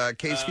 All right,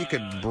 Case, if you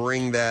could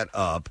bring that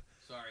up.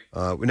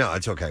 Sorry. No,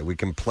 it's okay. We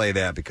can play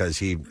that because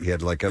he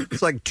had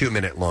it's like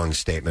 2-minute long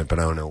statement, but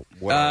I don't know.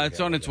 It's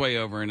on its way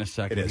over in a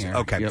second. It is. Here.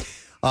 Okay. Yep.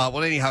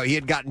 Well, anyhow, he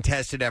had gotten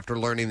tested after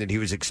learning that he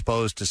was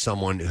exposed to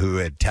someone who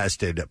had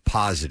tested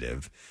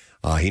positive.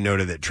 He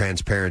noted that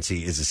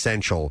transparency is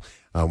essential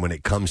when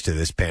it comes to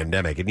this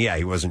pandemic. And, yeah,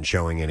 he wasn't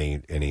showing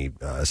any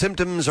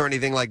symptoms or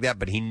anything like that,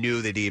 but he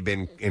knew that he had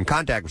been in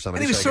contact with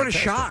somebody. And he was so sort of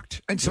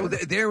shocked. And so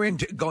therein,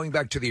 going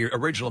back to the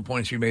original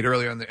points we made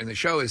earlier in the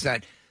show, is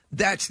that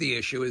that's the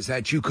issue, is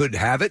that you could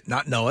have it,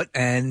 not know it,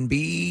 and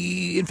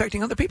be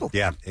infecting other people.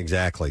 Yeah,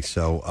 exactly.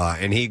 So,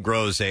 and he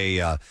grows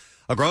a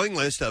growing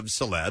list of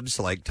celebs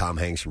like Tom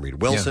Hanks and Rita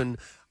Wilson,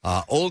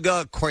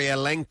 Olga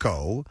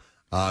Korylenko,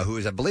 who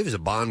is, I believe, is a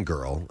Bond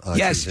girl.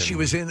 Yes, she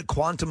was in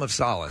Quantum of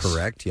Solace.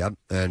 Correct, yep.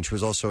 And she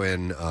was also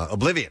in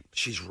Oblivion.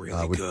 She's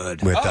really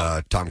good. With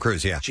Tom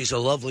Cruise, yeah. She's a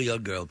lovely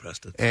young girl,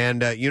 Preston.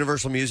 And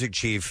Universal Music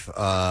chief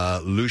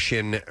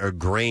Lucian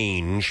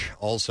Grange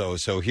also.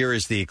 So here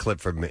is the clip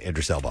from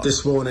Idris Elba.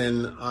 This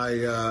morning,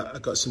 I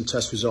got some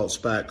test results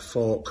back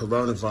for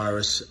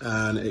coronavirus,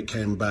 and it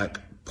came back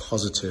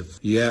positive.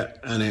 Yeah,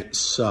 and it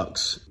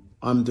sucks.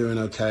 I'm doing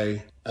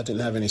okay. I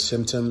didn't have any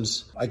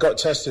symptoms. I got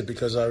tested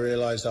because I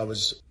realized I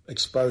was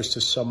exposed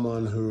to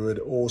someone who had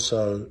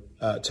also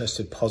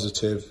tested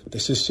positive.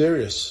 This is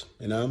serious,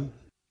 you know?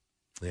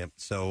 Yep.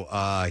 So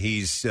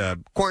he's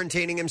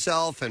quarantining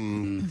himself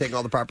and taking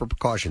all the proper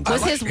precautions.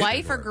 Was his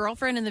wife or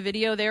girlfriend in the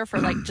video there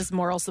for just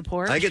moral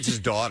support? I think it's his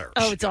daughter.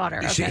 Oh, daughter.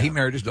 Okay. He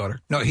married his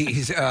daughter. No,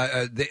 he's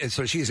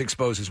so she's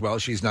exposed as well.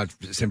 She's not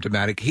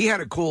symptomatic. He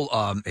had a cool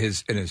in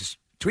his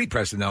tweet,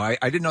 Preston, though. I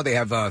didn't know they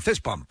have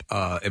fist bump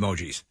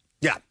emojis.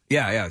 Yeah.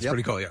 Yeah, it's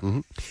pretty cool, yeah.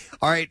 Mm-hmm.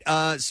 All right,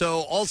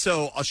 so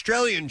also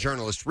Australian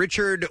journalist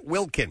Richard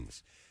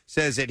Wilkins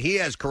says that he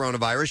has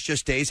coronavirus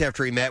just days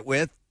after he met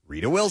with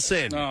Rita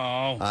Wilson.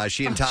 Oh.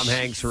 She and Tom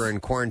Hanks were in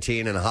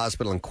quarantine in a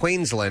hospital in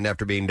Queensland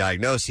after being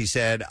diagnosed. He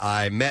said,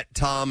 I bet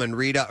Tom and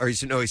Rita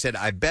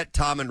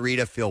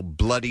feel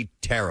bloody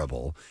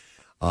terrible.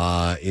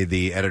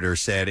 The editor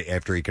said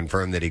after he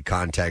confirmed that he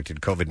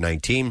contacted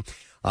COVID-19.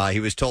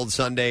 He was told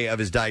Sunday of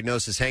his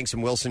diagnosis. Hanks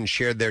and Wilson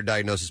shared their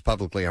diagnosis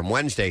publicly on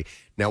Wednesday.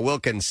 Now,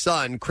 Wilkins'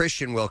 son,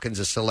 Christian Wilkins,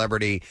 a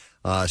celebrity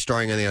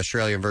starring in the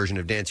Australian version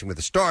of Dancing with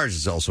the Stars,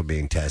 is also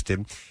being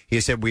tested. He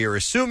said, we are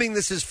assuming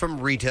this is from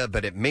Rita,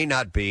 but it may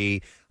not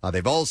be.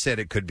 They've all said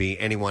it could be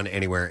anyone,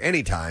 anywhere,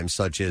 anytime,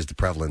 such is the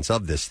prevalence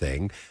of this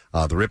thing.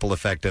 The ripple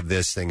effect of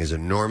this thing is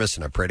enormous,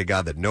 and I pray to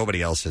God that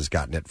nobody else has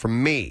gotten it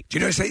from me. Do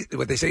you know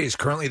what they say is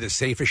currently the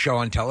safest show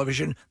on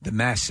television? The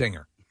Masked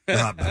Singer.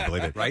 I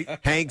believe it. Right?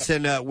 Hanks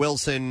and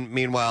Wilson,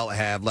 meanwhile,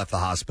 have left the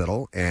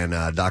hospital, and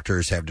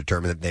doctors have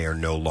determined that they are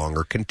no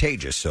longer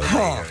contagious. So it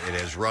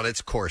has run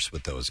its course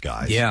with those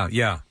guys.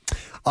 Yeah.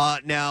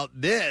 Now,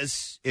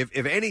 this,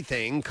 if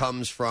anything,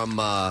 comes from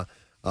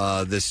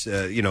this,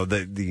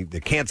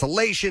 the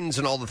cancellations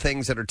and all the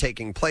things that are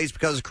taking place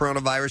because of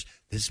coronavirus.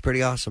 This is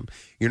pretty awesome.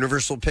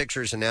 Universal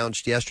Pictures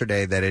announced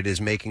yesterday that it is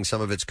making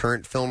some of its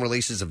current film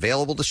releases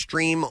available to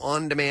stream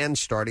on demand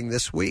starting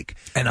this week.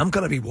 And I'm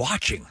going to be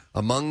watching.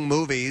 Among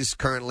movies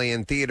currently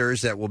in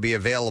theaters that will be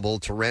available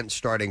to rent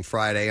starting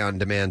Friday on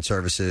demand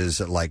services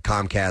like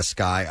Comcast,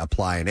 Sky,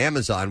 Apply, and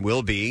Amazon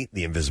will be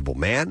The Invisible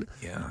Man,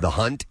 The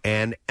Hunt,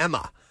 and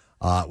Emma.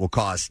 Will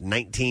cost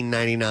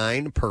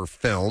 $19.99 per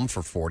film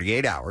for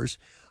 48 hours.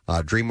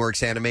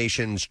 DreamWorks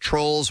Animation's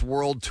Trolls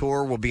World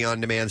Tour will be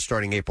on demand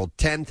starting April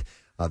 10th,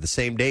 the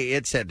same day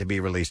it's set to be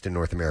released in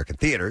North American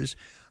theaters.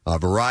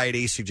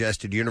 Variety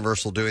suggested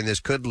Universal doing this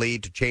could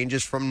lead to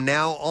changes from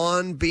now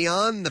on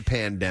beyond the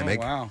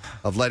pandemic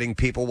of letting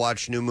people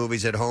watch new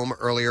movies at home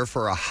earlier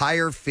for a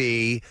higher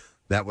fee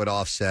that would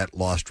offset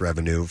lost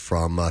revenue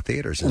from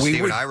theaters. And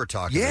Steve and I were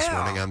talking this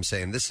morning. I'm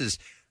saying this is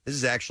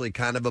actually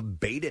kind of a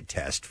beta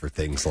test for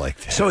things like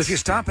this. So if you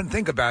stop and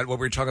think about what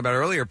we were talking about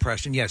earlier,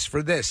 Preston, yes,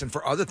 for this and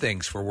for other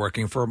things, for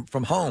working from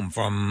home,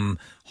 from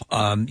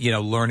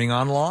learning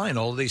online,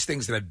 all of these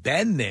things that have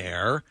been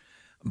there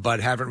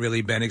but haven't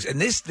really been. And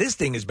this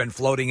thing has been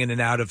floating in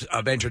and out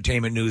of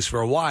entertainment news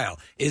for a while.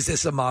 Is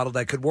this a model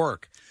that could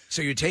work?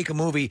 So you take a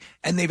movie,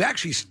 and they've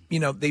actually,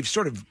 they've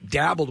sort of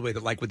dabbled with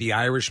it, like with The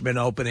Irishman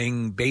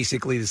opening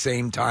basically the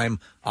same time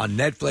on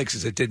Netflix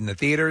as it did in the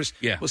theaters.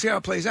 Yeah. We'll see how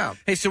it plays out.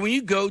 Hey, so when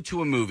you go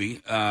to a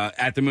movie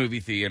at the movie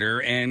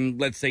theater,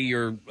 and let's say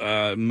your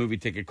movie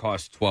ticket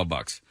costs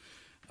 $12,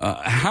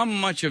 how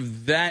much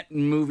of that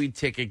movie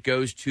ticket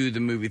goes to the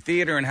movie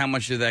theater, and how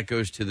much of that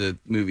goes to the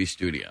movie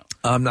studio?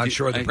 I'm not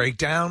sure the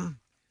breakdown.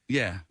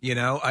 Yeah,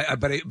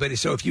 but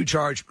so if you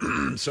charge,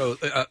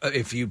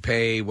 if you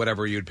pay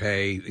whatever you'd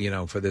pay,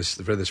 for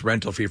this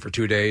rental fee for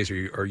 2 days,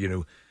 or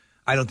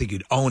I don't think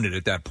you'd own it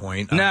at that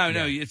point. No,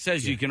 it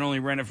says you can only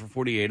rent it for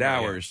 48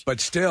 hours.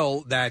 But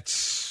still,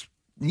 that's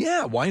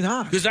why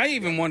not? Because I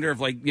even wonder if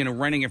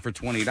renting it for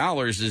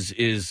 $20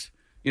 is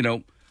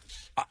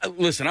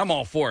listen, I'm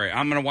all for it.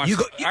 I'm going to watch.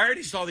 I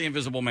already saw The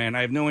Invisible Man.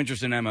 I have no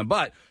interest in Emma,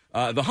 but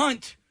The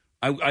Hunt.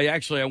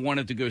 I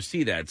wanted to go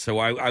see that, so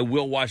I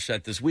will watch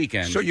that this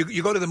weekend. So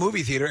you go to the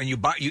movie theater and you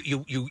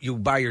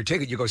buy your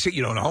ticket. You go see.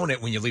 You don't own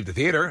it when you leave the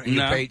theater. And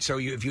no. You pay. So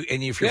if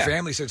your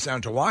family sits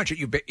down to watch it,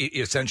 you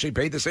essentially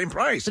pay the same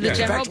price. So the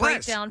general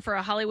breakdown for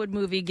a Hollywood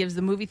movie gives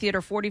the movie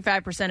theater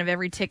 45% of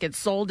every ticket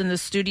sold, in the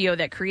studio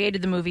that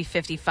created the movie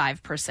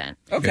 55%.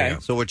 Okay. Yeah.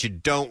 So what you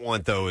don't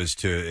want though is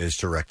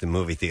to wreck the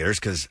movie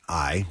theaters, because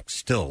I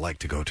still like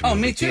to go to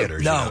movie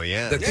theaters. No,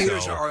 the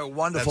theaters are a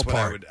wonderful that's what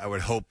part. I would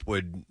hope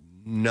would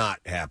not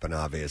happen,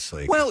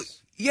 obviously. Well,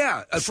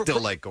 yeah. I still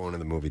like going to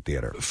the movie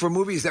theater. For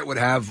movies that would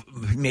have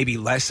maybe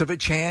less of a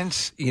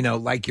chance,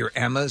 like your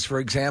Emmas, for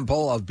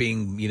example, of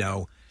being,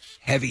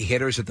 heavy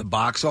hitters at the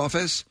box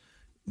office,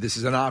 this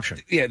is an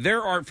option. Yeah,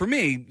 there are, for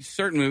me,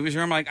 certain movies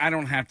where I'm like, I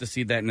don't have to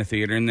see that in the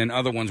theater. And then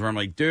other ones where I'm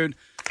like, dude,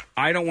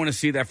 I don't want to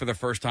see that for the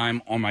first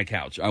time on my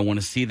couch. I want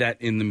to see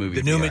that in the movie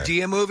theater. The new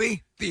Medea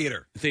movie?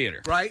 Theater.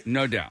 Right?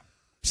 No doubt.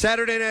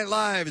 Saturday Night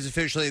Live is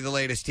officially the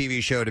latest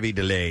TV show to be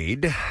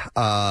delayed. It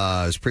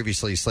was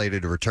previously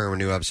slated to return with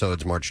new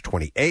episodes March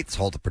 28th. It's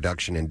halted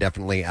production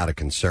indefinitely out of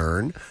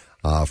concern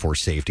for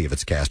safety of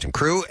its cast and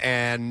crew.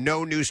 And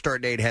no new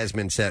start date has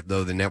been set,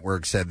 though the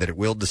network said that it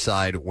will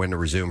decide when to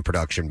resume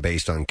production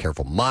based on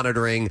careful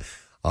monitoring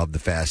of the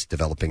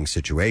fast-developing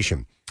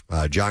situation.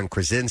 John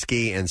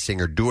Krasinski and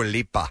singer Dua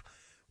Lipa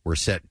were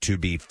set to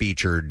be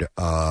featured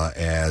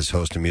as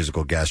host and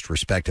musical guest,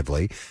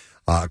 respectively.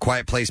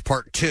 Quiet Place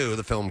Part 2,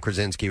 the film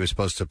Krasinski was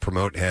supposed to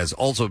promote, has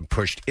also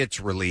pushed its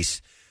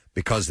release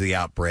because of the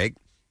outbreak.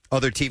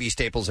 Other TV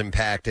staples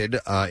impacted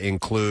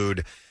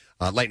include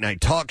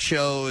late-night talk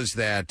shows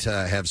that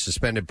have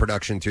suspended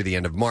production through the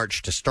end of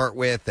March to start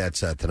with. That's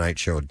Tonight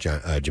Show with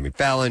Jimmy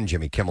Fallon,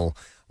 Jimmy Kimmel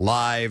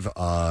Live.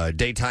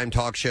 Daytime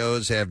talk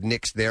shows have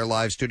nixed their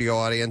live studio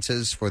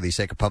audiences for the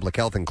sake of public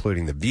health,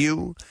 including The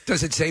View.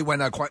 Does it say when?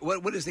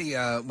 What is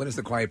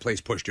the Quiet Place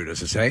push to?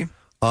 Does it say?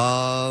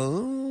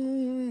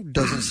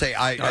 Doesn't say.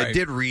 I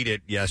did read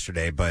it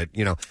yesterday, but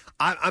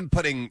I'm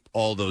putting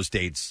all those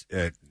dates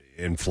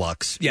in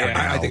flux. Yeah, right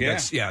I think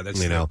now. that's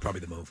probably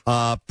the move.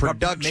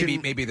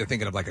 Production. Maybe they're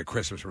thinking of like a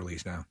Christmas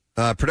release now.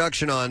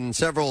 Production on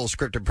several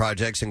scripted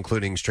projects,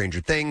 including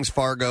Stranger Things,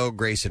 Fargo,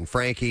 Grace and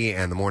Frankie,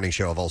 and The Morning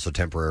Show, have also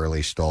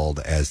temporarily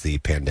stalled as the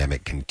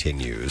pandemic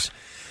continues.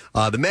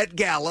 The Met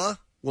Gala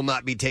will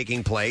not be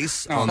taking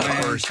place on the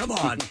first Come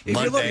on. If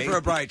Monday you're looking for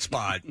a bright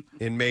spot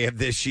in May of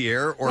this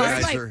year.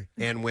 Organizer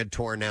Ann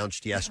Wintour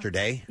announced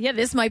yesterday. Yeah,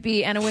 this might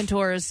be Anna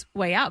Wintour's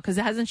way out, because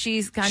hasn't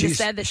she kind of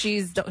said that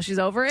she's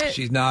over it?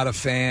 She's not a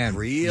fan.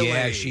 Really?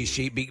 Yeah,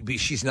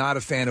 she's not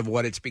a fan of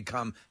what it's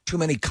become. Too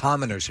many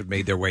commoners have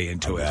made their way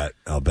into it.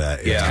 I'll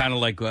bet. It's kind of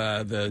like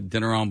the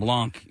Dinner on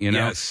Blanc,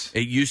 Yes.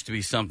 It used to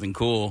be something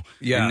cool,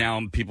 and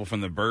now people from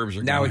the burbs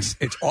are now going.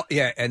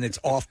 it's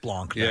off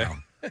Blanc now.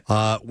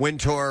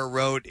 Wintour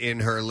wrote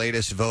in her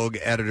latest Vogue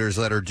editor's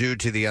letter, due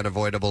to the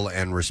unavoidable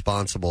and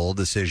responsible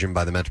decision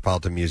by the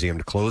Metropolitan Museum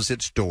to close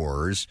its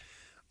doors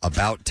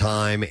about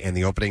time, and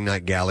the opening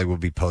night gala will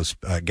be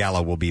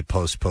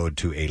postponed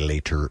to a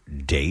later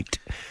date.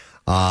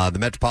 The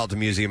Metropolitan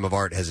Museum of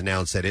Art has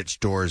announced that its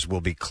doors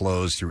will be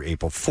closed through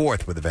April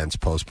 4th, with events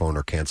postponed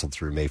or canceled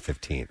through May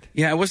 15th.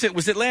 Yeah, was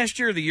it last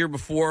year or the year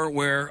before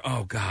where,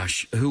 oh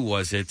gosh, who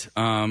was it?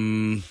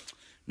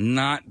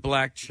 Not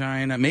Black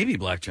China, maybe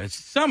Black China.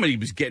 Somebody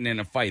was getting in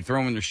a fight,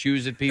 throwing their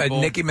shoes at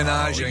people. Nicki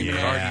Minaj and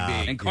Cardi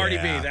B. And Cardi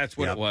B, that's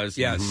what it was.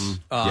 Yes.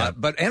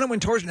 Mm-hmm. But Anna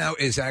Wintour now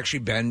is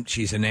actually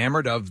she's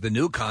enamored of the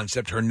new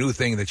concept. Her new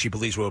thing that she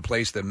believes will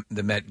replace the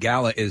Met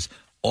Gala is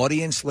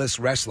audienceless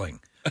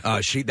wrestling.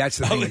 That's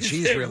the thing that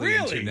she's really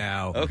into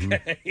now.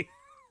 Okay.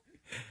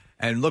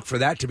 And look for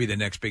that to be the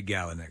next big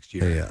gala next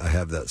year. Yeah, I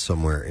have that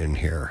somewhere in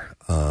here.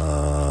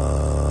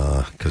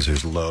 Because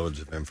there's loads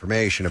of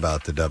information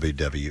about the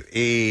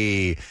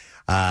WWE.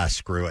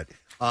 Screw it.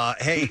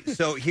 Hey,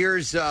 so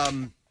here's a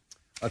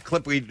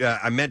clip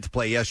I meant to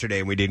play yesterday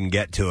and we didn't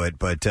get to it,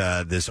 but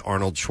this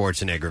Arnold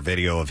Schwarzenegger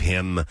video of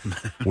him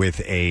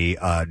with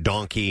a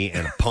donkey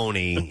and a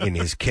pony in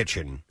his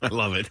kitchen. I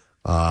love it.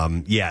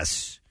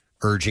 Yes,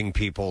 urging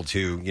people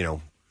to,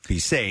 be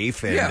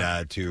safe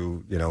and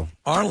to,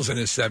 Arnold's in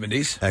his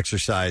 70s.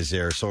 Exercise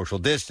their social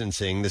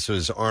distancing. This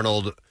was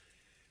Arnold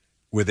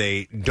with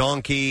a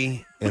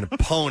donkey and a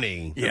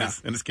pony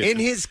in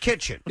his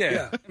kitchen.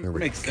 Yeah.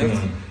 Makes sense.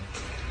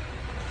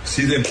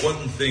 See, the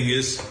important thing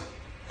is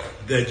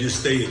that you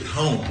stay at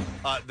home.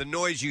 The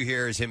noise you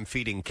hear is him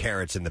feeding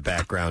carrots in the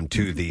background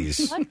to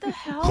these what the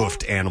hell?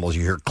 hoofed animals.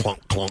 You hear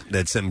clunk, clunk.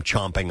 That's them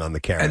chomping on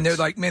the carrots. And they're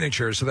like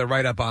miniatures, so they're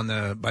right up on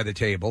by the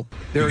table.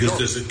 Because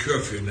there's a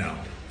curfew now.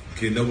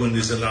 Okay, no one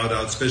is allowed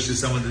out, especially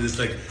someone that is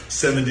like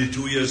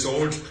 72 years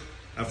old.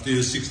 After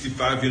you're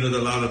 65, you're not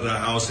allowed at the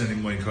house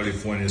anymore in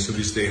California. So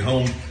we stay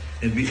home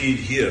and we eat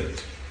here.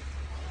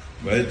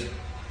 Right?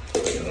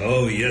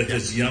 Oh, yeah,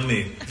 that's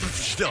yummy.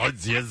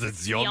 Yes,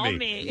 it's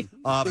yummy.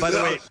 By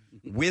the way,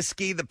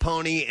 Whiskey the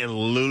pony and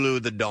Lulu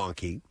the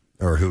donkey,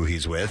 or who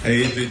he's with. I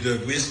ate with the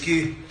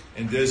Whiskey,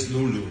 and there's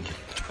Lulu.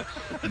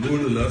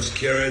 Lulu loves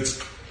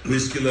carrots.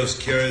 Whiskey loves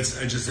carrots.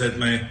 I just had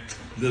my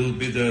little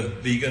bit of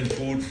vegan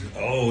food.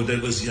 Oh,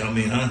 that was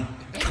yummy, huh?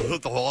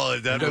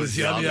 That was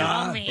yummy.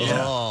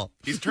 Yeah. Oh.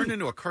 He's turned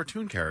into a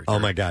cartoon character. Oh,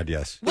 my God,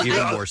 yes.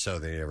 Even more so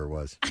than he ever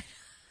was.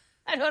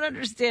 I don't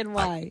understand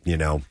why. He's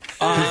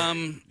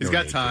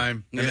got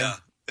time. Yeah.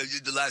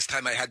 The last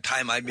time I had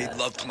time, I made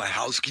love to my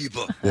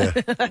housekeeper. Yeah.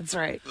 That's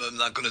right. I'm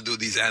not going to do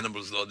these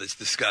animals, though. That's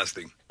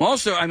disgusting.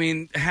 Also, I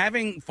mean,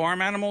 having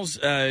farm animals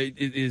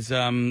is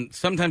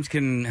sometimes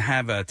can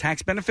have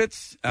tax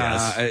benefits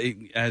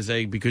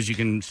because you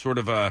can sort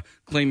of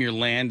claim your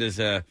land as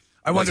a.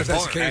 I wonder if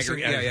that's the case.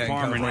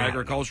 Farm and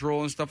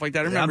agricultural and stuff like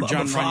that. I remember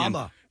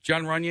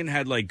John Runyon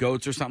had like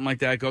goats or something like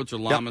that, goats or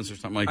llamas or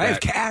something like that. I have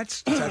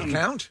cats. Does that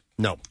count?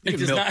 No. It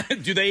does not,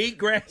 do they eat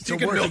grass? You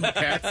can milk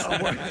cats.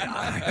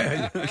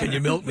 Can you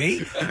milk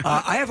me?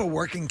 I have a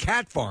working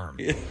cat farm.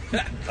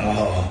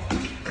 Oh,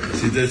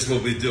 see, that's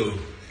what we do.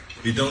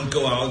 We don't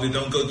go out. We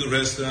don't go to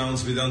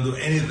restaurants. We don't do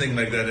anything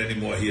like that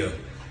anymore here.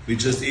 We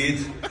just eat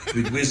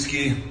with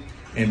Whiskey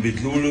and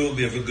with Lulu.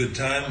 We have a good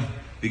time.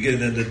 We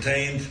get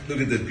entertained. Look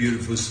at that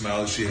beautiful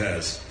smile she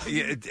has.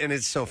 Yeah, and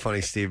it's so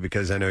funny, Steve,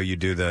 because I know you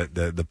do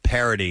the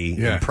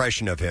parody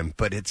impression of him,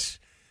 but it's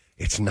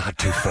not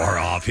too far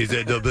off. He's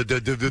the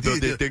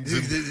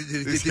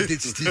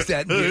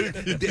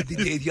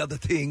other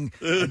thing,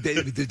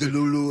 the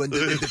Lulu and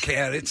the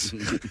carrots,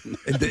 and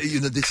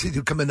they see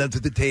you coming onto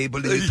the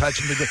table and you touch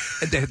them,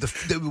 and they have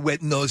the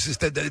wet noses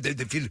that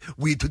they feel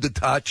weird to the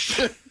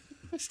touch.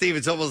 Steve,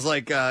 it's almost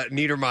like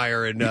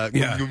Niedermeyer and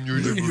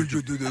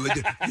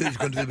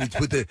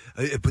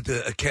put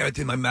a carrot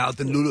in my mouth,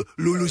 and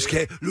Lulu's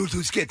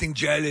getting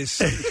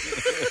jealous.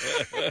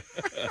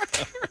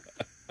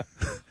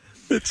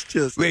 It's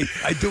just wait.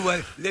 I do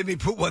want. Let me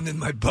put one in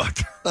my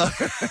butt.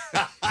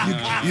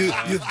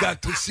 You've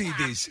got to see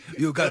this.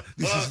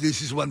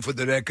 This is one for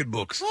the record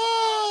books.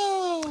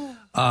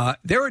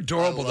 They're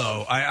adorable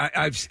though.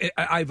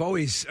 I've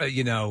always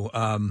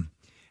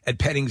at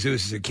petting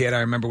zoos as a kid, I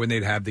remember when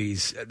they'd have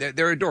these.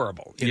 They're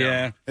adorable. You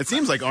know? It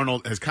seems like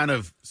Arnold has kind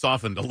of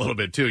softened a little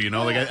bit too.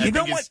 Like I think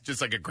he's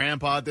just like a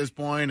grandpa at this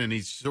point, and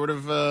he's sort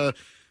of.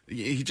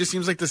 He just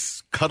seems like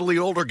this cuddly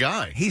older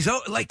guy. He's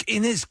like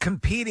in his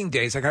competing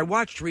days. Like I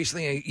watched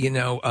recently,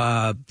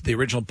 the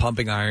original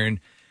Pumping Iron,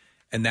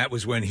 and that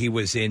was when he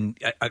was in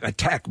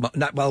attack,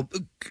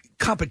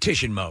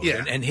 competition mode.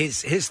 Yeah. And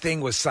his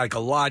thing was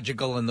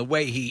psychological, and the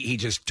way he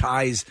just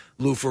ties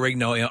Lou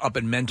Ferrigno up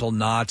in mental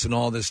knots and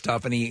all this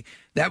stuff, and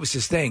that was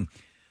his thing.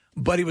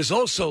 But he was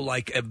also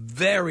like a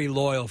very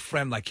loyal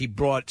friend. Like he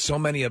brought so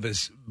many of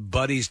his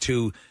buddies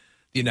to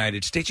the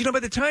United States. By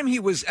the time he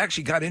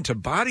got into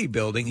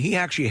bodybuilding, he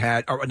actually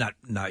had,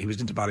 he was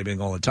into bodybuilding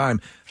all the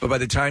time, but by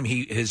the time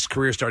his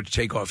career started to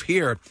take off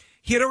here,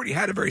 he had already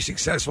had a very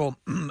successful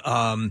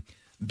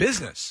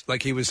business.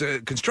 Like he was a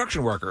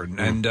construction worker.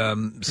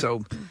 And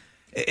so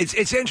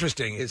it's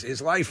interesting.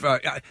 His life,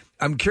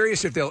 I'm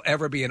curious if there'll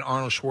ever be an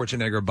Arnold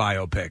Schwarzenegger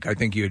biopic. I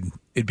think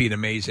it'd be an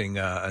amazing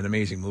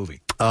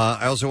movie.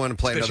 I also want to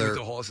play Especially another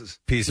with the horses.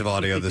 piece of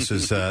audio. This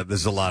is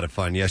a lot of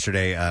fun.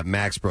 Yesterday,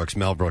 Max Brooks,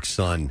 Mel Brooks'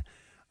 son,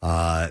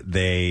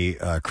 they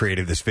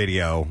created this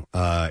video.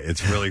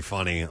 It's really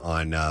funny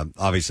on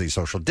obviously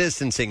social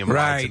distancing and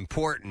why it's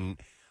important.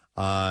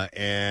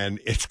 And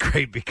it's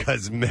great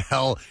because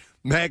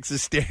Max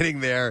is standing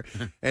there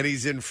and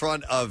he's in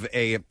front of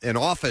an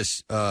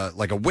office,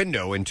 like a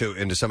window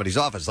into somebody's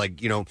office.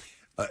 Like,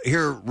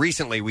 here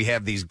recently we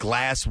have these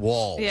glass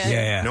walls.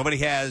 Yeah. Nobody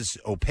has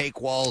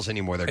opaque walls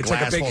anymore. They're It's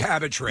glass like a big walls.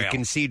 habit trail. You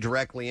can see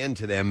directly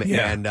into them.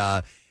 Yeah.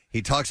 And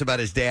he talks about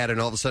his dad,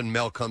 and all of a sudden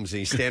Mel comes and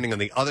he's standing on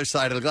the other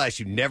side of the glass.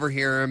 You never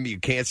hear him. You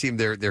can't see him.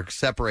 They're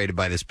separated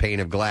by this pane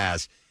of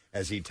glass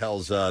as he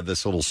tells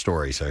this little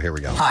story. So here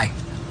we go. Hi,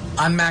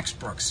 I'm Max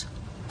Brooks.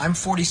 I'm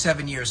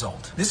 47 years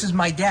old. This is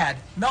my dad,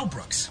 Mel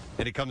Brooks.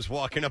 And he comes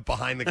walking up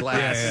behind the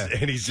glass,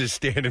 and he's just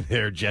standing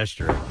there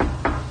gesturing.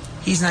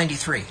 He's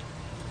 93.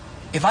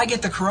 If I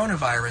get the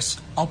coronavirus,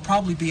 I'll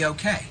probably be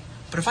okay.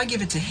 But if I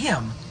give it to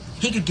him,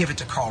 he could give it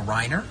to Carl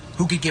Reiner,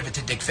 who could give it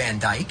to Dick Van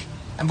Dyke.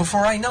 And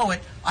before I know it,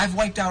 I've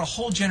wiped out a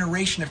whole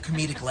generation of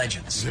comedic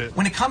legends.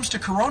 When it comes to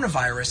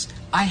coronavirus,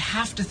 I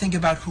have to think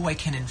about who I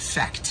can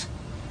infect.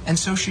 And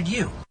so should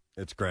you.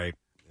 It's great.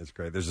 It's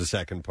great. There's a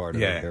second part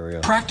of it. Here we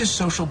go. Practice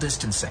social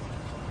distancing.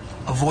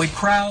 avoid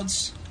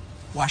crowds,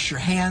 wash your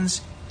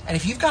hands, and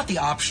if you've got the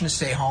option to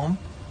stay home,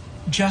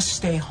 just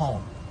stay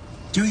home.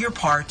 Do your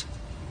part.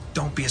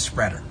 Don't be a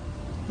spreader.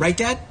 Right,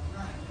 Dad?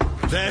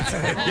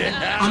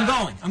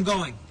 I'm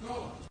going.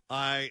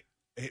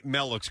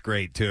 Mel looks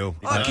great, too.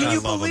 Can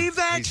you believe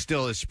that? He's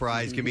still as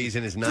spry as can be. He's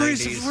in his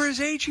 90s. For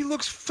his age, he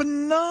looks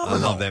phenomenal.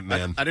 I love that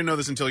man. I didn't know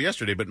this until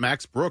yesterday, but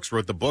Max Brooks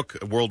wrote the book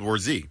World War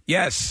Z.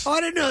 Yes. Oh,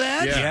 I didn't know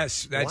that. Yeah.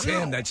 Yes, that's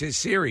him. That's his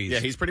series. Yeah,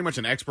 he's pretty much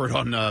an expert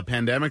on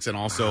pandemics and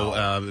also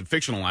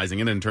fictionalizing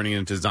it and turning it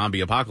into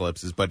zombie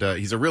apocalypses. But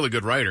he's a really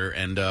good writer,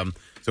 and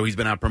so he's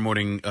been out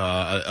promoting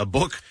a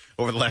book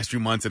over the last few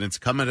months, and it's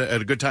come at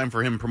a good time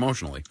for him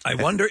promotionally. I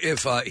wonder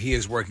if he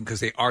is working, because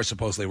they are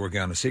supposedly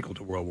working on a sequel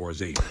to World War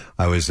Z.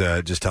 I was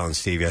just telling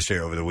Steve yesterday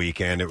over the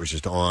weekend. It was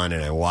just on,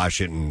 and I watched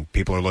it, and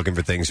people are looking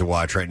for things to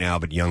watch right now,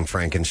 but Young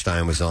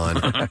Frankenstein was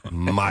on.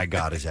 My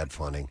God, is that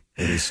funny.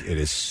 It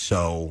is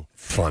so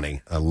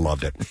funny. I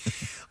loved it.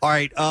 All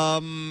right,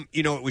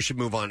 you know what? We should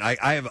move on.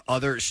 I have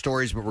other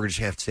stories, but we're just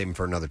going to have to save them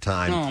for another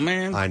time. Oh,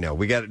 man. I know.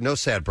 We got no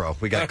sad, bro.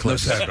 We got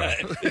clips. No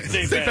sad, bro.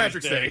 St.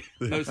 Patrick's Day.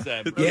 No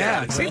sad, bro.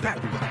 Yeah, St.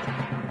 Patrick's Day.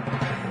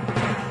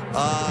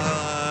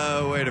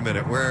 Wait a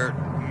minute. We're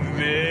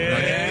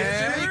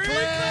mystery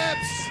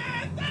clips.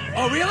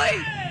 Oh, really?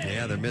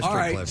 Yeah, they're mystery All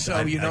right, clips.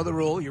 so you know the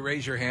rule. You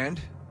raise your hand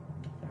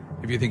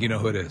if you think you know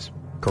who it is.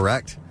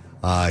 Correct.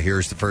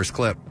 Here's the first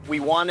clip. We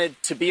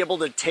wanted to be able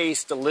to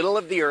taste a little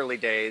of the early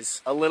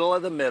days, a little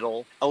of the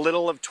middle, a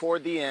little of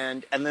toward the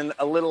end, and then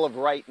a little of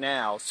right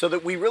now, so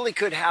that we really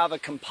could have a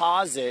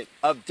composite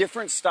of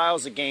different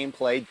styles of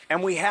gameplay,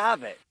 and we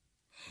have it.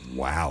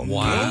 Wow.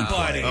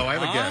 Nobody. Oh, I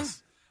have a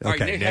guess. All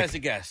right, Okay, Nick has a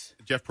guess.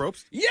 Jeff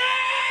Probst? Yeah!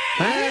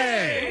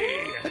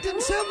 Hey! That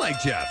didn't sound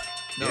like Jeff.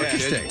 No,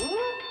 Interesting.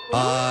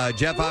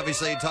 Jeff,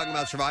 obviously, talking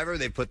about Survivor,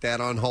 they put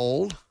that on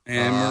hold.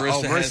 And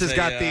Marissa Marissa's has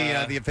got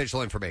a, the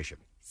official information.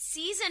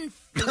 Season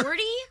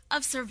 40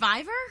 of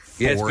Survivor?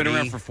 Yeah, it's 40? been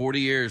around for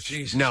 40 years.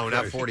 Jesus no,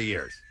 Christ. Not 40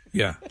 years.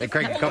 Yeah. They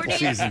crank a couple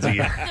seasons a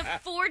year.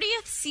 The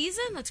 40th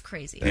season? That's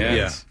crazy.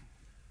 Yes.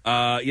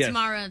 Yes.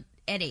 Tomorrow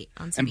at 8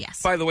 on And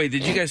CBS. by the way,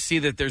 did you guys see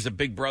that there's a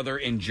Big Brother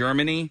in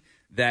Germany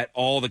that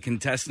all the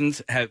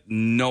contestants have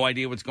no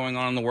idea what's going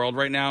on in the world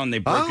right now, and they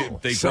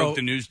broke broke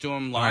the news to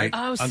them live?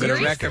 Oh, I'm going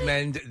to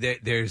recommend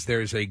that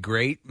there's a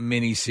great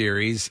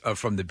miniseries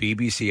from the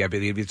BBC. I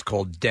believe it's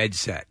called Dead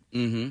Set.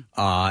 Mm-hmm.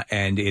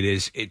 And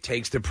it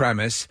takes the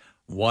premise,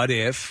 what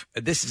if,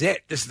 this is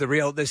it, this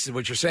is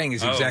what you're saying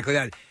is exactly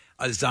that.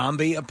 A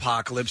zombie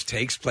apocalypse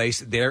takes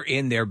place. They're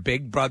in their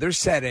Big Brother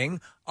setting,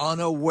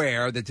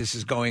 unaware that this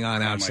is going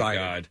on outside.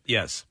 Oh, my God.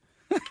 Yes.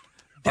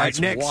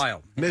 That's Next,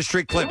 wild.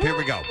 Mystery clip. Here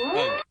we go.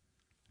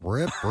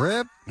 Rip.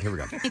 Here we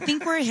go. I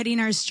think we're hitting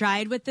our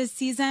stride with this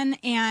season,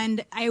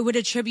 and I would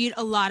attribute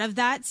a lot of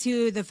that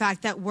to the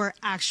fact that we're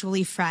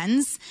actually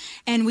friends,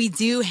 and we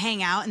do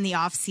hang out in the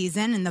off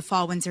season, in the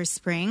fall, winter,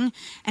 spring,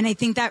 and I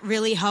think that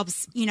really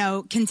helps,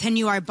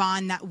 continue our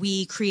bond that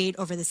we create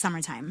over the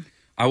summertime.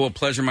 I will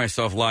pleasure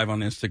myself live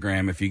on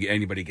Instagram if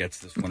anybody gets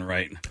this one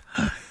right.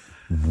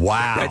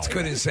 Wow. That's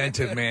good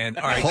incentive, man.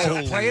 All right,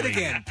 so play it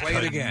again.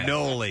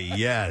 Cannoli,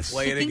 yes.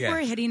 Play it I think again.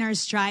 we're hitting our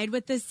stride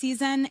with this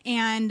season,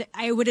 and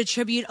I would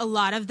attribute a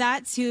lot of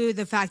that to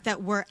the fact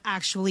that we're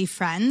actually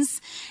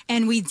friends,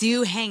 and we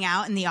do hang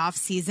out in the off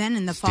season,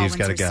 in the fall, Steve's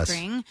got a winter, guess.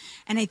 spring,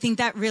 and I think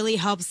that really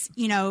helps,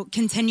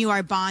 continue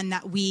our bond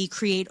that we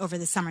create over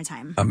the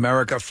summertime.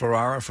 America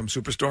Ferrara from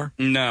Superstore?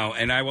 No,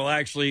 and I will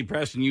actually,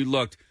 Preston, you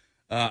looked.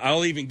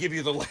 I'll even give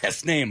you the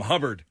last name,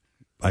 Hubbard.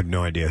 I have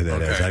no idea who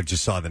that is. I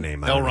just saw the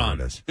name. I don't know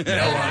who it is.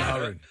 L. Ron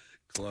Hubbard.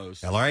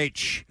 Close.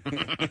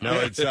 LRH. No,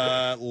 it's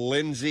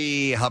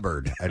Lindsay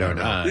Hubbard. I don't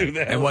know.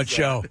 And what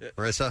show?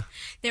 Marissa?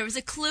 There was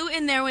a clue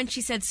in there when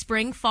she said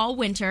spring, fall,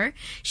 winter.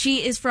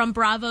 She is from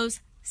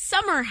Bravo's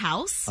Summer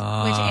House,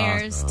 which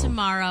airs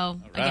tomorrow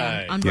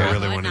again on Bravo. I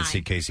really at wanted 9. to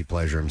see Casey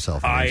pleasure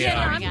himself. On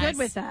I'm good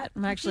with that.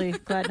 I'm actually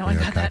glad no one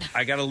got that.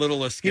 I got a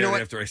little scared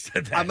what? after I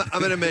said that. I'm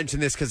going to mention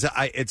this because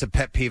it's a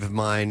pet peeve of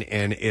mine,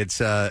 and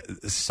it's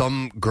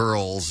some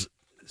girls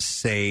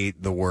say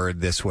the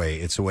word this way.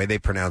 It's the way they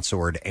pronounce the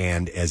word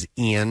 "and" as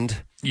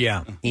 "and."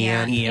 Yeah.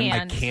 And. I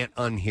And. can't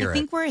unhear I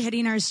think we're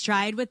hitting our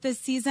stride with this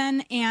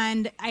season,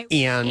 and I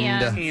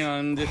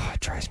And it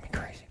drives me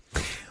crazy.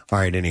 All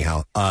right,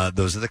 anyhow,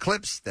 those are the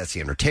clips. That's the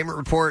entertainment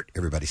report.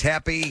 Everybody's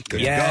happy. Good to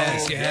go.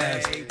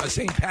 Yes. A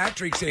St.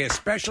 Patrick's Day, a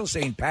special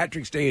St.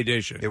 Patrick's Day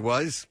edition. It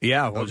was?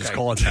 Yeah, we'll just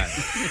call it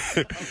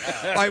that.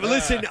 All right, well,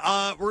 listen,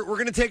 we're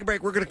going to take a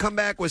break. We're going to come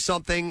back with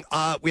something.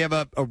 We have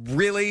a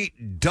really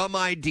dumb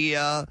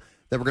idea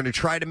that we're going to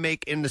try to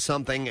make into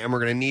something, and we're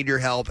going to need your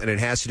help, and it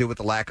has to do with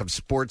the lack of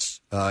sports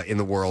in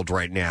the world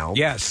right now.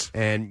 Yes.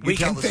 And we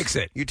can fix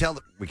it. We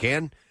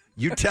can?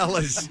 You tell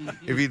us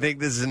if you think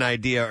this is an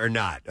idea or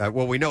not.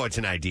 Well, we know it's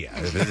an idea.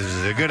 If this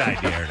is a good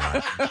idea or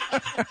not.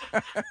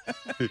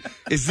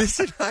 Is this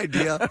an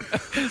idea?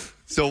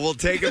 So we'll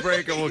take a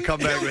break and we'll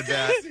come back with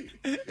that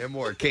and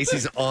more.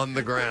 Casey's on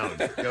the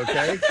ground.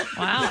 Okay?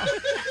 Wow.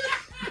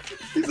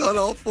 He's on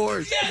all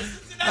fours.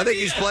 I think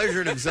he's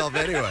pleasuring himself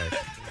anyway.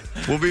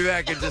 We'll be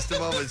back in just a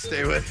moment.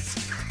 Stay with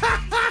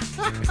us.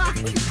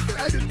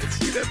 I didn't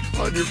see that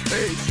on your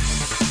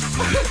face.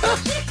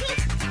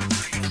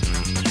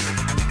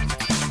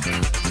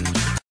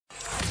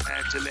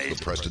 The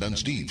Preston and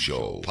Steve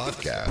Show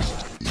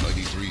podcast.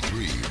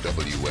 93.3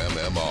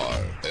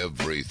 WMMR.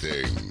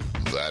 Everything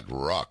that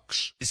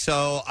rocks.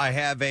 So I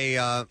have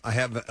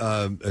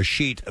a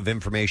sheet of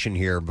information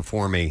here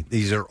before me.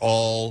 These are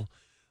all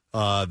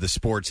the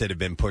sports that have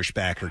been pushed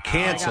back or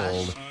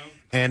canceled.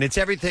 And it's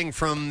everything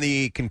from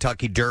the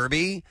Kentucky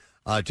Derby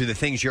to the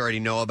things you already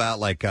know about,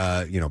 like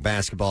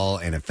basketball,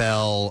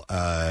 NFL,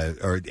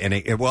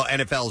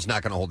 NFL is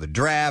not going to hold the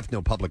draft.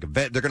 No public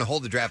event. They're going to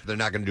hold the draft, but they're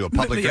not going to do a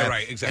public draft.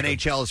 Right, exactly.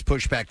 NHL has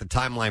pushed back the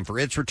timeline for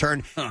its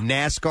return.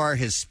 NASCAR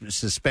has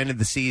suspended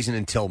the season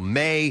until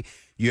May.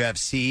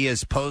 UFC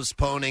is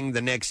postponing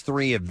the next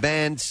 3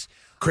 events.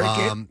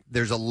 Cricket.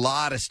 There's a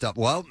lot of stuff.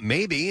 Well,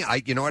 maybe. I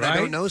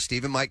don't know,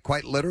 Steve. It might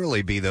quite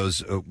literally be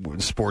those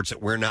sports that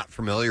we're not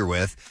familiar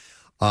with.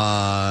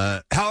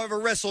 However,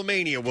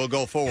 WrestleMania will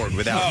go forward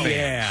without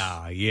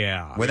fans.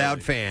 Yeah.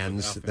 Without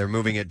fans. They're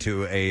moving it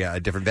to a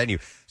different venue.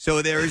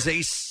 So there's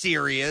a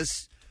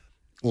serious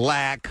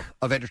lack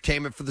of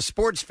entertainment for the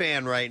sports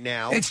fan right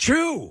now. It's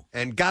true.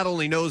 And God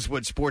only knows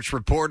what sports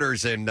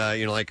reporters and,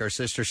 like our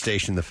sister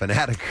station, The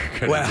Fanatic,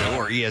 are going to do,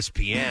 or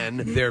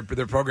ESPN. Their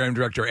program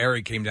director,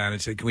 Eric, came down and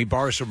said, can we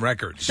borrow some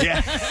records?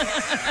 Yeah.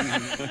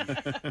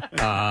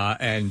 Yeah.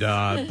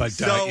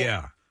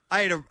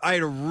 I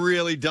had a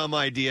really dumb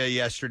idea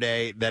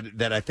yesterday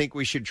that I think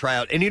we should try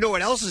out. And you know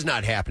what else is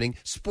not happening?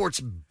 Sports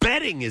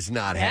betting is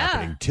not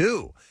happening,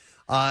 too.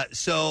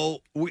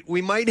 So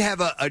we might have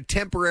a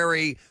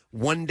temporary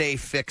one-day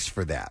fix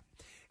for that.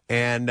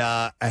 And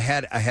I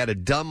had a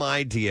dumb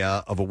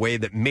idea of a way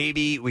that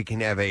maybe we can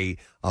have a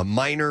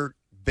minor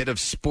bit of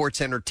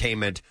sports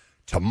entertainment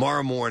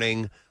tomorrow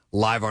morning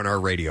live on our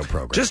radio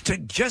program. Just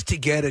to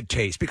get a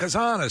taste. Because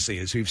honestly,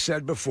 as we've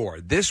said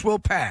before, this will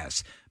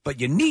pass. But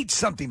you need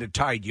something to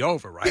tide you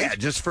over, right? Yeah,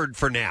 just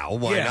for now.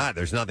 Why not?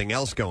 There's nothing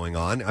else going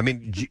on. I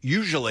mean,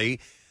 usually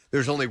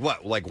there's only,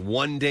 like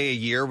 1 day a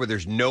year where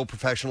there's no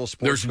professional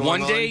sports going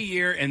on? There's 1 day a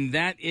year, and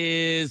that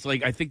is,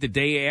 I think the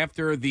day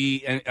after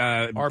the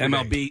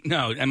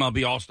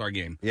MLB All-Star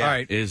game. Yeah. All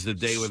right. Is the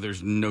day where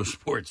there's no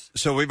sports.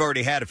 So we've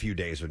already had a few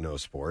days with no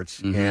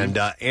sports.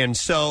 And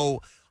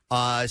so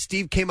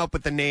Steve came up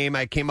with the name.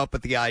 I came up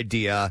with the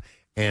idea.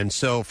 And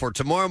so for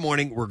tomorrow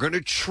morning, we're going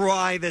to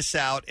try this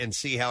out and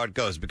see how it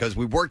goes, because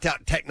we worked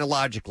out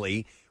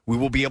technologically we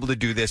will be able to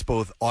do this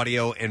both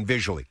audio and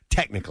visually.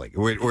 Technically,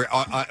 we're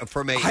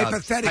from a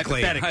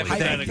hypothetically,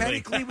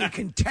 we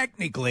can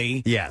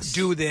technically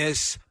do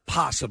this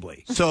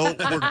possibly. So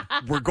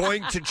we're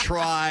going to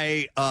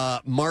try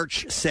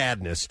March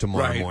Sadness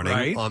tomorrow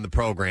morning on the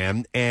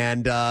program,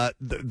 and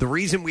the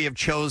reason we have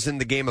chosen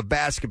the game of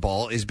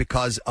basketball is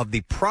because of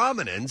the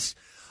prominence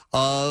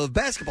of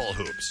basketball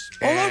hoops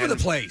all over the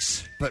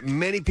place. But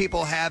many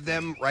people have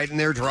them right in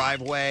their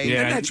driveway.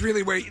 Yeah. And that's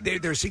really where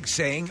they're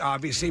saying,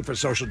 obviously, for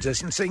social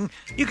distancing,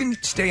 you can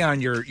stay on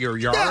your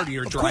yard or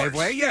your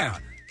driveway. Course. Yeah.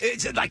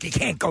 It's like you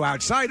can't go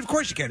outside. Of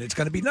course you can. It's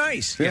going to be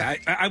nice. Yeah,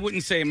 I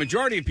wouldn't say a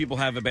majority of people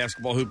have a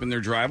basketball hoop in their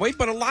driveway,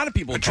 but a lot of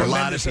people do.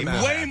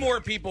 Way more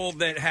people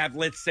that have,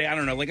 let's say, I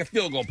don't know, like a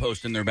field goal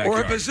post in their backyard.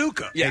 Or a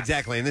bazooka. Yeah.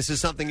 Exactly. And this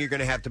is something you're going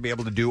to have to be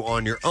able to do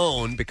on your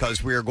own,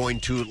 because we are going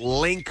to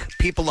link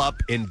people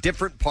up in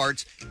different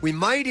parts. We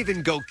might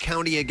even go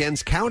county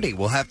against county.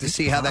 We'll have to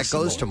see how that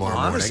goes tomorrow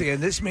morning. Honestly,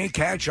 and this may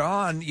catch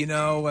on,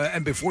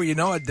 and before you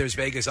know it, there's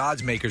Vegas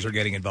odds makers are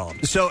getting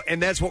involved. So,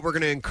 and that's what we're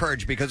going to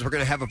encourage, because we're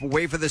going to have a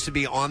way for this to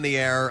be on the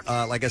air,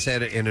 like I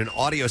said, in an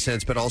audio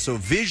sense, but also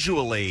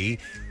visually.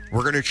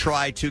 We're going to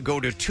try to go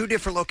to 2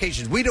 different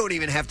locations. We don't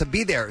even have to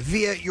be there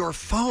via your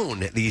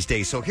phone these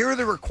days. So here are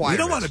the requirements.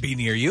 We don't want to be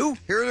near you.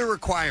 Here are the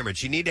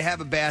requirements. You need to have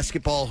a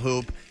basketball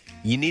hoop.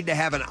 You need to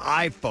have an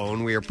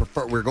iPhone. We're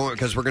going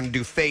because we're going to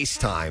do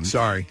FaceTime.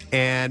 Sorry.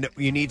 And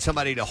you need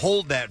somebody to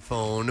hold that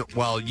phone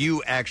while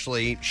you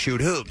actually shoot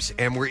hoops.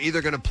 And we're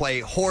either going to play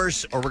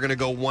horse or we're going to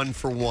go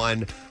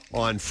 1-for-1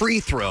 on free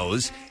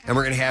throws, and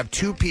we're going to have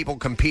 2 people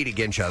compete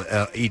against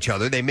each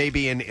other. They may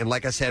be in,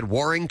 like I said,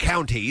 warring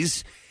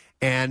counties.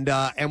 And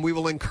we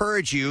will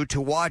encourage you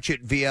to watch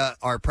it via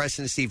our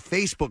Preston and Steve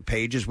Facebook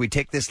page as we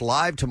take this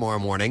live tomorrow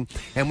morning.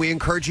 And we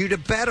encourage you to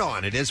bet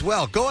on it as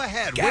well. Go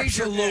ahead.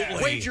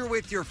 Absolutely. Wager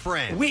with your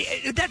friend.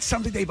 That's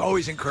something they've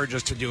always encouraged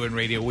us to do in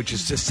radio, which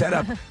is to set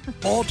up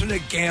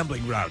alternate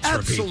gambling routes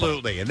for people.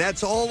 Absolutely. And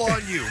that's all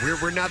on you.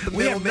 We're not the middleman.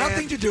 We have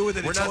nothing to do with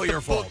it. It's all your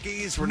fault.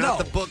 We're not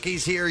the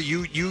bookies here.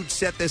 You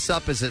set this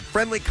up as a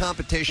friendly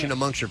competition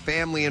amongst your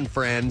family and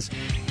friends.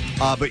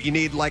 But you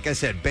need, like I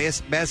said,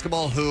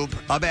 basketball hoop,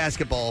 a basketball,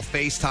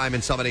 FaceTime,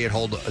 and somebody at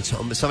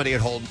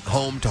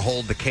home to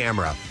hold the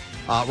camera.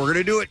 We're going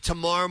to do it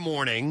tomorrow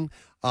morning.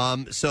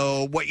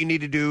 So what you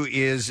need to do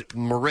is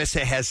Marissa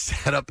has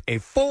set up a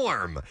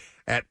form.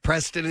 at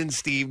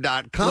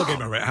PrestonandSteve.com. Look at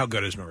Marissa. How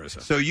good is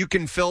Marissa? So you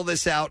can fill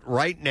this out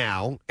right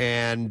now,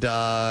 and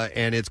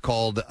it's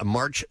called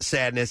March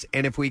Sadness.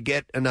 And if we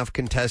get enough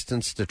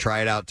contestants to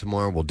try it out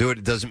tomorrow, we'll do it.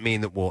 It doesn't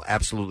mean that we'll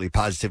absolutely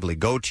positively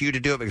go to you to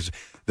do it, because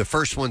the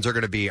first ones are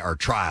going to be our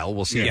trial.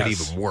 We'll see if it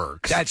even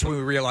works. That's when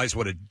we realize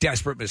what a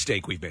desperate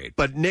mistake we've made.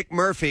 But Nick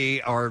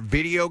Murphy, our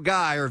video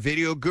guy, our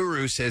video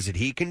guru, says that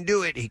he can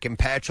do it. He can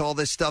patch all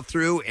this stuff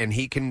through, and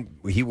he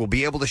will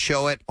be able to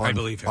show it on, I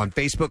believe him. On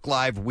Facebook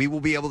Live. We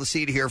will be able to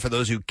see it here. For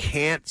those who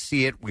can't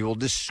see it, we will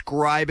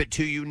describe it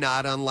to you,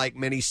 not unlike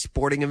many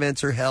sporting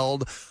events are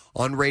held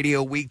on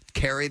radio. We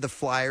carry the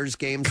Flyers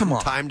games from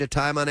time to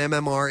time on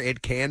MMR.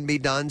 It can be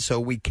done,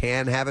 so we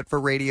can have it for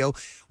radio.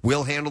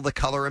 We'll handle the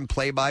color and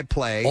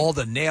play-by-play. All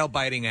the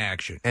nail-biting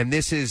action. And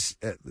this is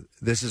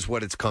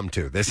what it's come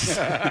to. This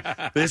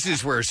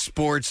is where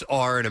sports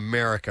are in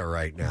America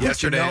right now.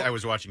 Yesterday, I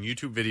was watching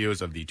YouTube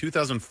videos of the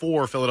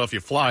 2004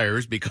 Philadelphia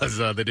Flyers because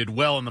they did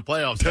well in the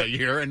playoffs that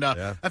year, and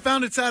I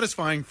found it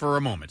satisfying for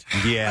a moment.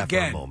 Yeah,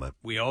 Again, for a moment.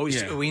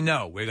 we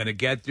know we're going to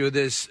get through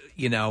this,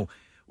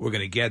 We're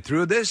going to get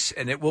through this,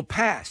 and it will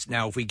pass.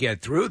 Now, if we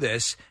get through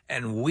this,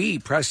 and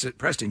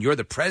Preston, you're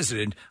the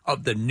president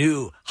of the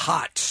new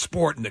hot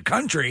sport in the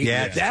country,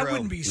 that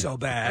wouldn't be so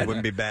bad. It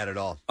wouldn't be bad at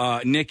all.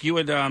 Nick, you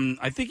had,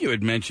 I think you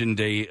had mentioned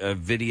a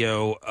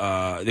video.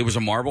 There was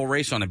a marble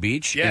race on a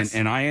beach,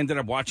 and I ended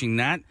up watching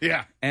that.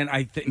 Yeah. And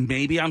I think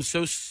maybe I'm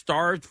so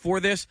starved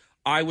for this.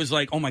 I was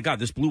like, oh, my God,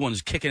 this blue one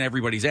is kicking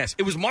everybody's ass.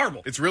 It was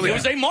marble. It's really It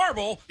was a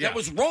marble that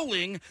was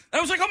rolling. And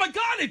I was like, oh, my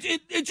God,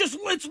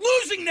 it's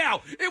losing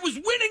now. It was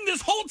winning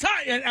this whole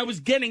time. And I was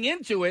getting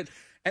into it.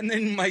 And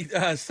then my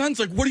son's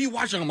like, what are you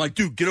watching? I'm like,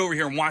 dude, get over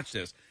here and watch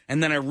this.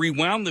 And then I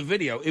rewound the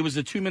video. It was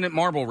a 2-minute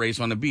marble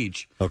race on the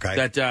beach.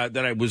 Okay. That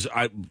I was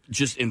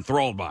just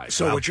enthralled by.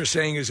 So what you're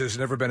saying is there's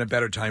never been a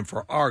better time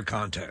for our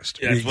contest.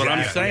 That's what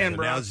I'm saying,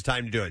 bro. Now's the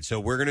time to do it. So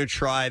we're going to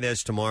try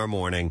this tomorrow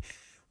morning.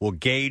 We'll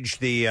gauge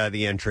the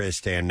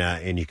interest,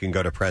 and you can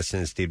go to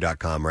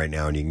PrestonandSteve.com right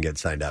now, and you can get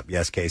signed up.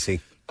 Yes, Casey?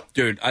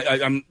 Dude,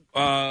 I'm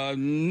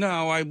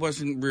no, I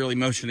wasn't really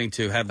motioning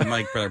to have the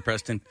mic, Brother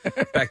Preston.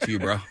 Back to you,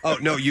 bro. Oh,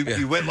 no,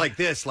 you went like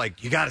this,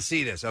 like, you got to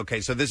see this.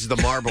 Okay, so this is the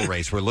marble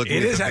race. We're looking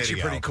at It is the actually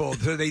video. pretty cool.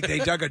 So they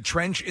dug a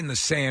trench in the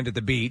sand at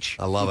the beach.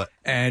 I love it.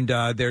 And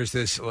there's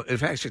this, in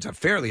fact, it's a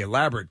fairly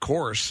elaborate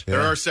course.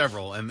 There are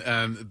several,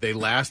 and they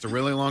last a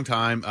really long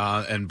time.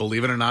 And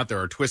believe it or not, there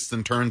are twists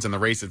and turns in the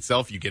race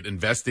itself. You get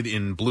invested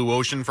in Blue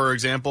Ocean, for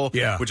example,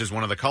 which is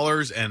one of the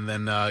colors, and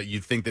then you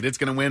think that it's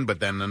going to win, but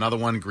then another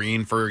one,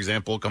 green, for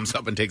example, comes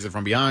up and takes it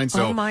from behind.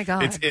 So oh my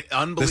God. It's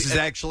unbelievable. This is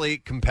actually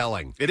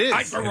compelling. It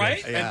is.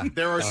 Right? And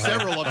there are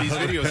several of these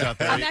videos out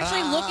there. I'm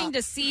actually looking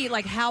to see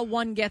how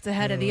one gets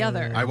ahead of the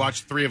other. I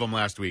watched 3 of them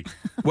last week.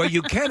 Well,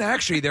 you can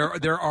actually. There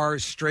are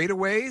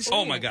straightaways.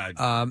 Oh my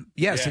God!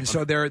 Yes, and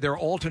so there are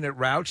alternate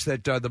routes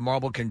that the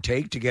marble can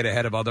take to get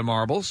ahead of other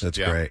marbles. That's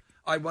great.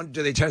 I wonder,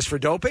 do they test for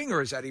doping,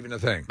 or is that even a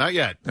thing? Not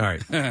yet. All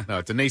right. No,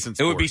 it's a nascent It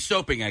sport. would be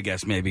soaping, I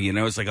guess, maybe.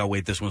 It's like, oh,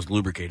 wait, this one's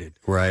lubricated.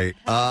 Right.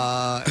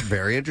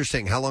 Very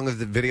interesting. How long have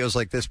the videos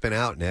like this been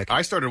out, Nick?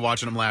 I started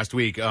watching them last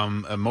week,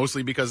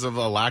 mostly because of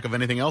a lack of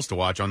anything else to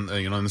watch on,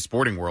 in the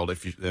sporting world.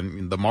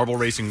 The marble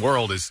racing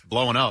world is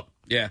blowing up.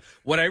 Yeah.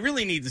 What I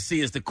really need to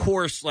see is the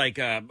course, like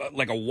a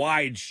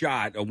wide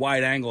shot, a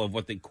wide angle of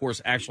what the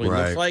course actually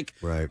looks like.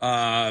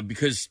 Right.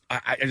 Because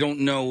I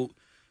don't know,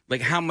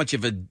 how much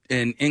of an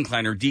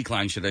incline or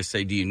decline, should I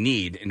say, do you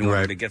need in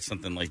order to get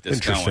something like this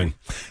going?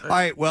 All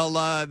right. Well,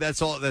 that's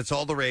all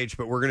the rage,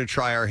 but we're going to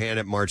try our hand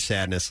at March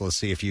Sadness. Let's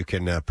see if you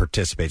can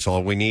participate. So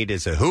all we need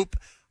is a hoop,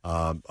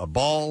 a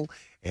ball,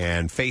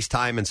 and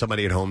FaceTime and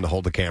somebody at home to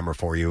hold the camera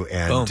for you.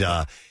 And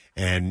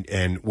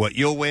And what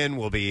you'll win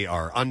will be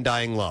our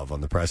undying love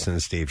on the Preston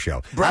and Steve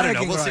show. I don't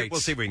know. We'll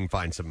see if we can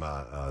find some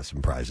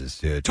prizes.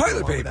 To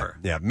toilet paper.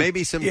 Yeah,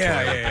 maybe some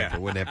toilet paper.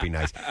 Wouldn't that be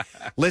nice?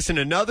 Listen,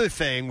 another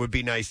thing would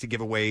be nice to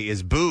give away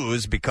is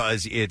booze,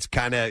 because it's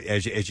kind of,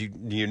 as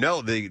you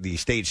know, the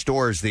state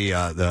stores,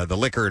 the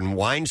liquor and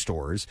wine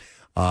stores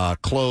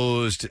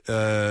closed.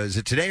 Is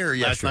it today or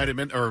yesterday?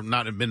 Last night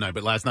not at midnight,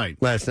 but last night.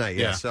 Last night,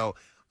 yeah. So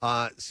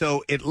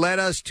it led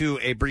us to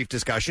a brief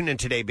discussion, and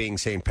today being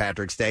St.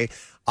 Patrick's Day,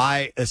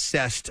 I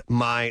assessed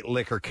my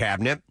liquor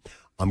cabinet.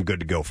 I'm good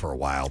to go for a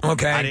while.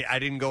 Okay. I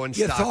didn't go and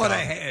you stock thought up.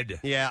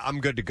 ahead. Yeah,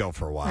 I'm good to go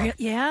for a while.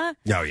 Yeah?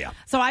 Oh, yeah.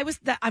 So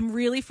I'm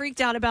really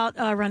freaked out about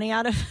running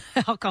out of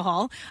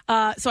alcohol.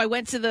 So I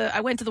went to the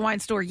wine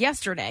store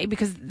yesterday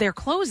because they're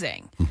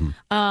closing.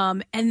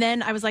 Mm-hmm. And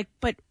then I was like,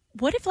 but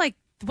what if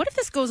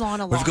this goes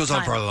on a long time? What if it goes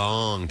on for a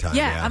long time?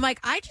 Yeah. I'm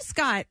like, I just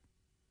got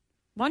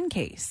one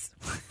case.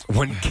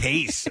 One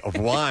case of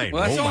wine.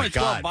 Well, that's oh, only my 12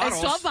 God. bottles.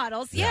 It's 12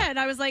 bottles. Yeah. And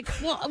I was like,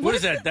 well, what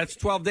is that? That's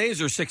 12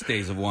 days or 6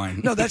 days of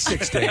wine? No, that's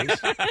 6 days.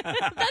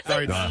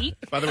 Sorry,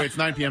 by the way, it's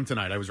 9 p.m.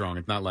 tonight. I was wrong.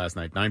 It's not last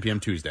night. 9 p.m.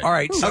 Tuesday. All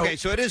right. Okay,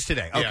 so it is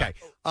today. Okay.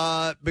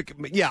 I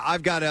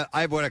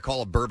have what I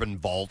call a bourbon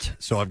vault.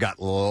 So I've got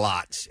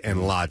lots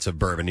and lots of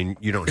bourbon, and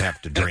you don't have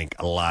to drink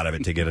a lot of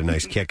it to get a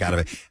nice kick out of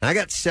it. And I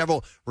got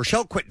several.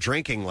 Rochelle quit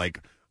drinking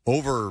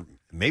over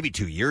maybe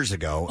 2 years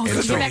ago. Oh, and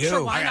so some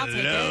extra wine, I I'll got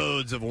take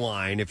loads of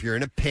wine. If you're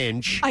in a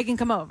pinch, I can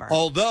come over.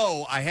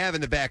 Although I have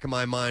in the back of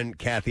my mind,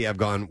 Kathy, I've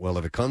gone, well,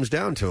 if it comes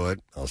down to it,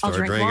 I'll start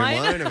drink drinking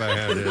wine. if I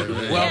have to.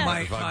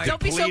 Well, if I've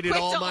Don't be so depleted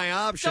quick all to- my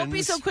options. Don't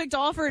be so quick to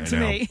offer it to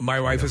me. My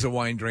wife is a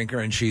wine drinker,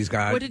 and she's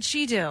got. What did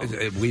she do?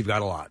 We've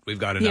got a lot. We've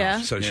got enough.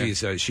 Yeah. So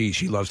she's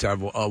she loves to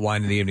have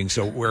wine in the evening.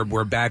 So we're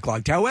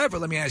backlogged. However,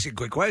 let me ask you a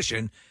quick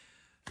question.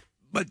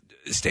 But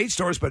state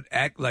stores, but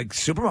act like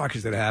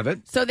supermarkets that have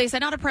it. So they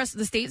sent out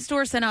the state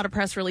store sent out a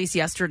press release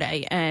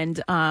yesterday,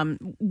 and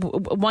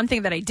one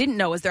thing that I didn't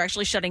know is they're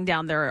actually shutting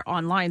down their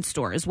online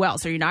store as well.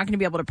 So you're not going to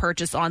be able to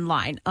purchase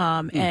online.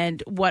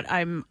 And what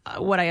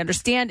I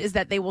understand is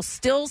that they will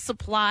still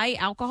supply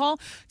alcohol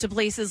to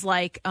places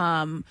like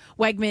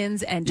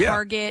Wegmans and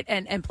Target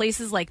and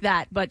places like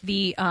that. But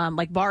the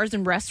like bars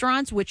and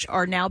restaurants, which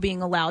are now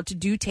being allowed to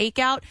do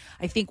takeout,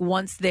 I think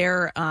once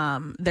their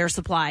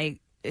supply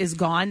is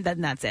gone,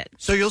 then that's it.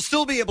 So you'll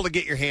still be able to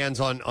get your hands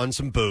on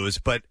some booze,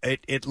 but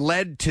it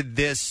led to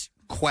this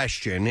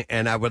question,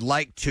 and I would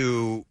like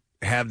to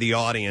have the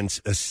audience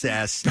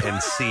assess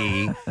and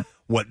see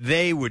what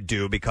they would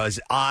do, because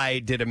I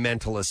did a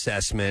mental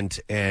assessment.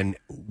 And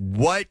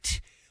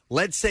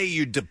let's say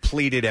you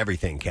depleted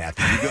everything,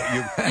 Kathy.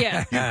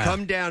 You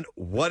come down,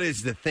 what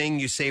is the thing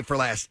you save for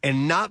last?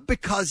 And not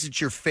because it's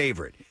your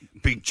favorite,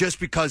 just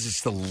because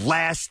it's the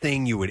last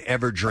thing you would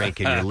ever drink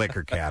in your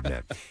liquor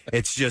cabinet.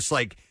 It's just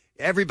like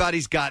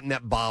everybody's gotten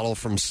that bottle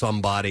from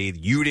somebody.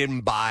 You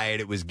didn't buy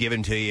it. It was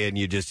given to you, and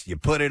you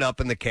put it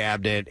up in the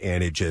cabinet,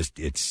 and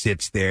it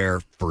sits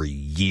there for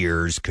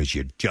years because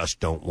you just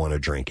don't want to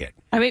drink it.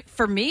 I mean,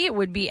 for me, it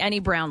would be any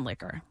brown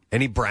liquor.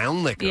 Any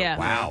brown liquor? Yeah.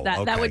 Wow.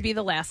 That would be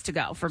the last to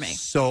go for me.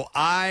 So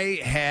I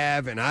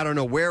have, and I don't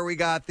know where we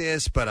got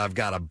this, but I've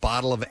got a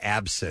bottle of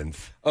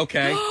absinthe.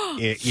 Okay.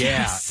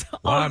 Yes.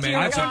 Wow, man,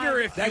 I wonder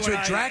if that's you what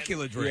and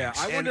Dracula drinks.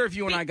 Yeah, I wonder if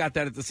you and I got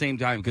that at the same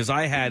time, because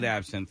I had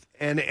absinthe.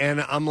 And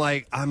I'm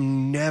like,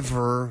 I'm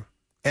never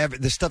ever.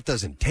 This stuff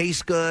doesn't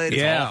taste good.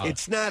 Yeah.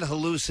 It's not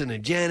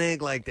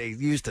hallucinogenic like they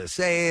used to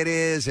say it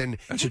is. And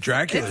that's what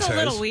Dracula says. It's a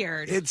little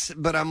weird.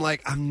 But I'm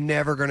like, I'm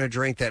never going to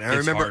drink that. And I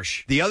It's remember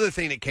harsh. the other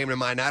thing that came to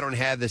mind. I don't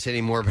have this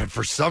anymore, but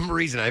for some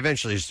reason, I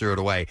eventually just threw it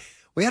away.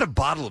 We had a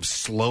bottle of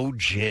slow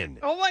gin.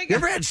 Oh my god! You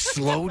ever had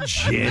slow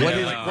gin?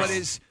 What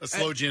is a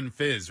slow gin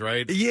fizz,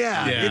 right?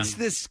 Yeah, it's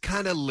this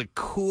kind of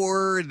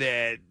liqueur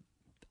that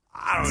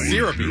I don't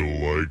syrupy.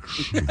 Like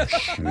some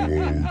slow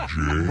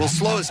gin. Well,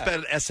 slow is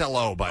spelled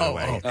SLO, by the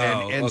way.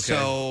 And okay.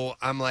 so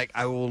I'm like,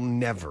 I will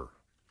never,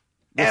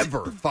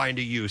 ever find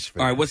a use for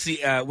All right,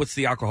 that. what's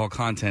the alcohol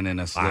content in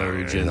a I slow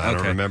don't, gin? I don't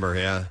Okay. remember,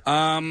 yeah.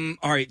 All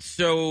right,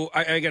 so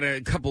I got a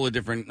couple of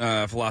different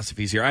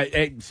philosophies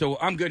here. So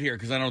I'm good here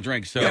because I don't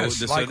drink. So, Yes,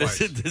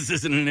 this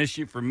isn't an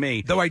issue for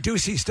me. Though I do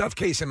see stuff,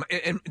 Case,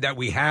 that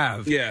we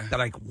have. Yeah. That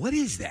like, what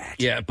is that?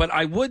 Yeah, but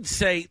I would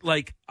say,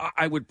 like,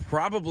 I would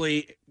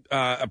probably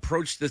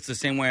approach this the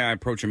same way I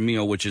approach a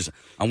meal, which is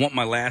I want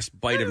my last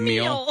bite of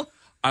meal.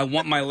 I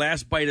want my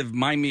last bite of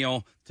my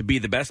meal to be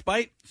the best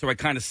bite, so I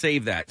kind of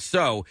save that.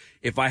 So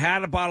if I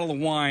had a bottle of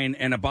wine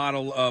and a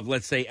bottle of,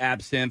 let's say,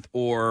 absinthe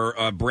or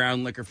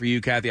brown liquor for you,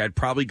 Kathy, I'd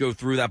probably go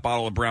through that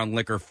bottle of brown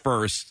liquor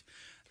first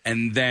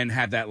and then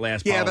have that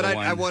last bottle Yeah, but of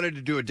wine. I wanted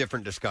to do a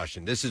different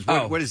discussion. This is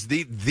what is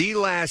the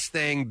last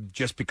thing,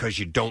 just because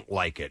you don't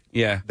like it,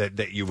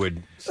 that you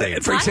would say.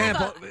 For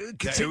example,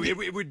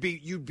 it would be,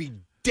 you'd be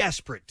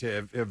desperate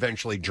to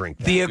eventually drink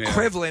that. The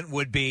equivalent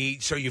would be,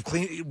 so you've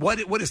cleaned.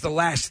 What is the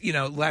last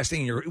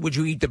thing in your? Would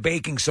you eat the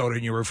baking soda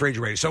in your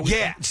refrigerator? So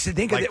so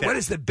think like of it. that. What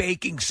is the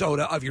baking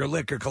soda of your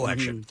liquor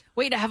collection?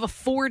 Wait, I have a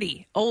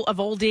 40 of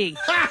Old E.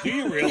 Do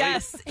you really?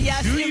 Yes. Do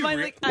you in my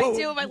re- I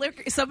do in my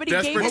liquor. Somebody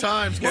Desperate came.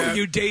 times, What, Kev. were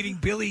you dating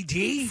Billy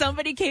D?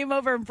 Somebody came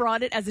over and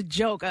brought it as a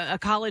joke. A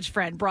college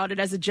friend brought it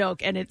as a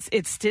joke, and it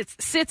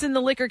sits in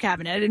the liquor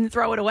cabinet. I didn't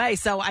throw it away,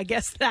 so I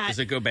guess that Does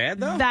it go bad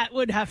though? that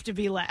would have to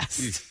be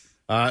last.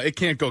 It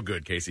can't go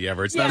good, Casey,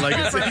 ever. It's not like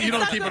you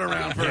don't keep it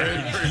around for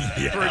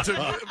it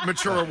to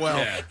mature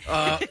well.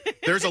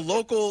 There's a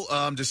local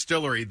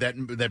distillery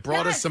that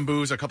brought us some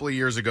booze a couple of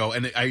years ago,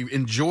 and I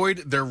enjoyed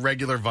their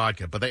regular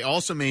vodka, but they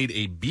also made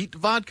a beet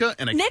vodka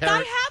and a Nick,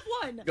 carrot.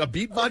 I have one. A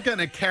beet vodka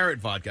and a carrot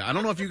vodka. I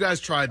don't know if you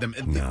guys tried them.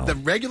 No. The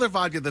regular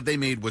vodka that they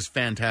made was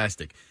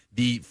fantastic.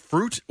 The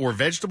fruit or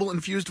vegetable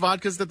infused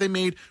vodkas that they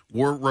made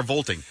were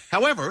revolting.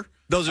 However,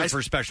 those are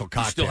for special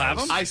cocktails. still have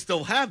 'em? I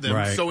still have them.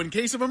 Right. So in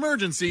case of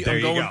emergency, There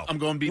you go. I'm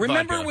going beet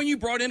Remember vodka. when you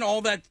brought in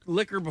all that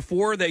liquor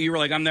before that you were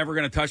like, I'm never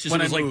going to touch this?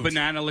 When It was I like moved.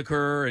 banana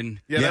liqueur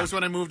and Yeah, that was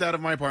when I moved out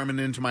of my apartment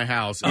into my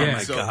house. Oh my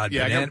So, God!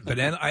 Yeah,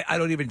 banana. I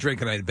don't even drink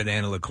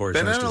banana liqueur.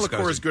 banana Sounds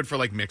liqueur is disgusting. good for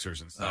like mixers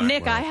and stuff.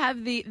 Nick, I have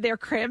their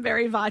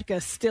cranberry vodka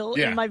still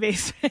Yeah. in my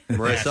basement.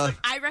 Marissa?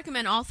 I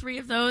recommend all three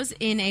of those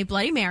in a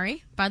Bloody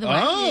Mary. By the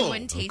way, Oh, you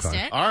wouldn't taste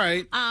okay. it. All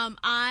right.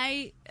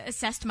 I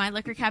assessed my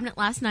liquor cabinet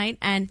last night,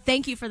 and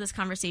thank you for this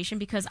conversation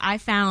because I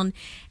found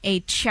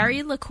a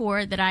cherry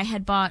liqueur that I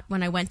had bought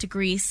when I went to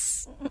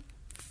Greece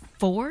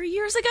 4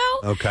 years ago.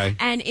 Okay.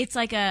 And it's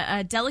like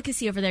a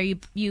delicacy over there.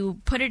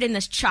 You put it in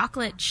this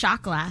chocolate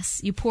shot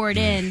glass. You pour it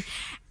in.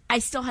 I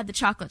still had the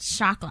chocolate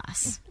shot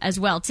glass as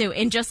well, too,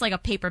 in just like a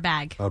paper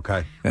bag.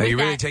 Okay. Yeah, you're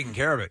really taking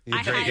care of it.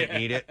 You drink it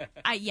and eat it?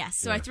 Yes.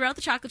 So I threw out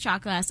the chocolate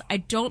shot glass. I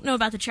don't know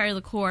about the cherry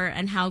liqueur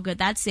and how good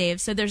that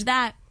saves. So there's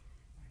that.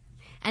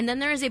 And then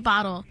there is a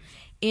bottle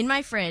in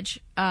my fridge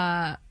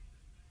of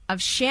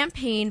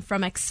champagne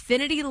from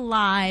Xfinity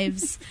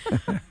Live's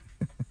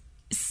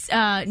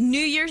New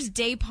Year's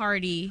Day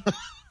party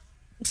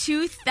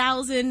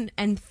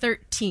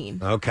 2013.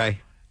 Okay.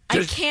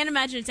 I can't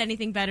imagine it's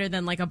anything better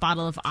than like a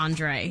bottle of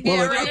Andre.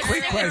 Well, a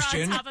quick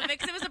question. On top of it,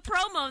 'cause it was a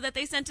promo that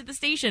they sent to the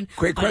station.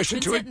 Quick But question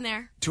it's been to sitting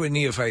there. a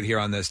neophyte here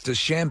on this. Does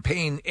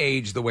champagne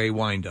age the way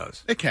wine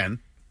does? It can.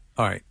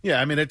 All right. Yeah,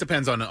 I mean, it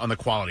depends on the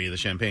quality of the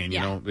champagne.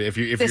 Yeah. You know, if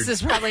This you're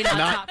is probably not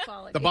top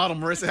quality. the bottle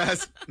Marissa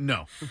has,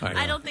 no.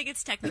 I don't think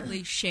it's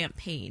technically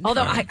champagne.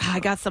 Although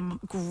I got some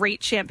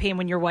great champagne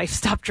when your wife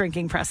stopped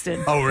drinking,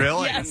 Preston. Oh,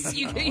 really? Yes,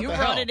 you What the brought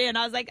hell? it in.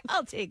 I was like,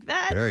 I'll take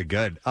that. Very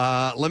good.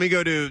 Let me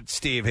go to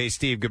Steve. Hey,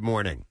 Steve, good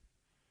morning.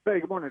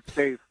 Hey, good morning, it's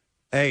Dave.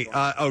 Hey,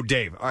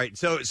 Dave. All right.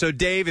 So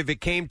Dave, if it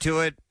came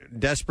to it,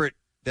 desperate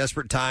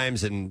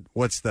times, and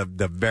what's the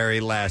very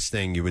last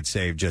thing you would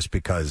save just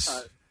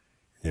because,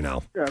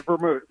 vermouth. No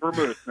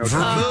vermouth.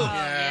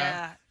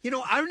 Yeah. You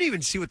know, I don't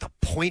even see what the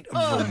point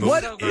of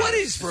vermouth What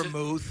is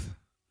vermouth?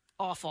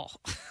 Awful.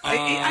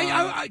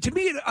 To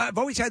me, I've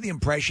always had the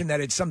impression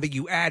that it's something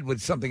you add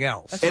with something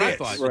else. That's what I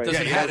thought. Right. Does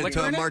it you have add it liquor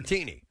to a in it?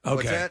 martini. Okay.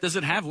 What's that? Does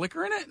it have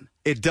liquor in it?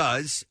 It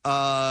does,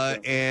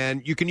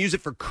 and you can use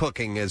it for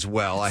cooking as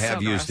well. I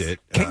have used it.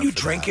 Can you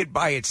drink it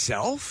by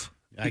itself?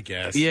 I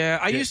guess. Yeah,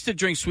 I used to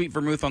drink sweet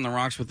vermouth on the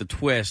rocks with a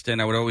twist,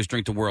 and I would always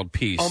drink the world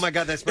peace. Oh, my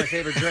God, that's my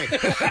favorite drink.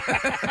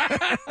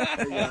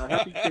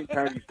 Happy St.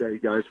 Patty's Day,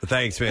 guys.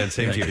 Thanks, man.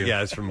 Same to you.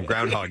 Yeah, it's from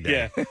Groundhog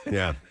Day.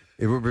 Yeah.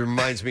 It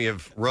reminds me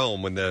of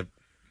Rome when the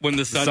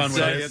sun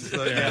hits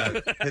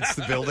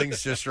the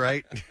buildings just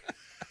right.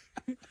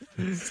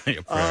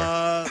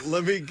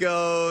 Let me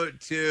go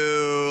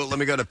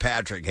to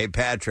Patrick. Hey,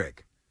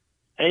 Patrick.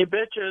 Hey,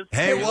 bitches.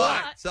 Hey,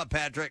 what's up,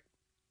 Patrick?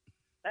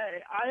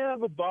 Hey, I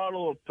have a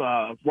bottle of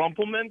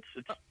Rumplemans.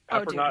 It's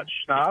peppermint dear.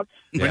 schnapps.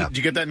 Yeah. Did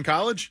you get that in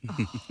college?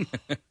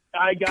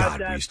 I got God,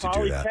 we that used to do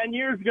probably that. 10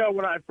 years ago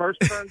when I first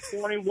turned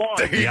 21.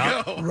 There you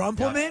go.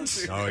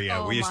 Rumplemans? Oh,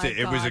 yeah. We used to.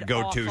 It was a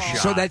go-to shot.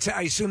 So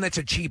I assume that's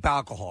a cheap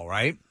alcohol,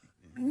 right?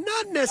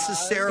 Not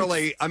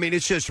necessarily. I mean,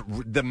 it's just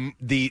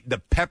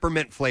the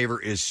peppermint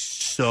flavor is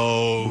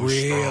so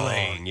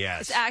strong.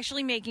 Yes. It's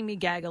actually making me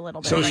gag a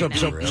little bit. So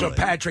now.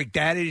 Patrick,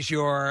 that is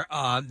your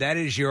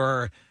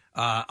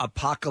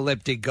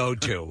apocalyptic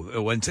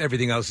go-to once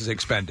everything else is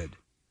expended.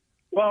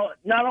 Well,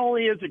 not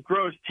only is it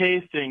gross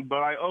tasting,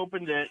 but I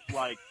opened it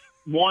like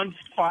once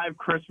 5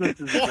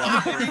 Christmases ago.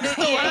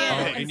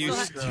 And you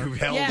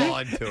held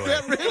on to it.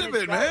 Get rid of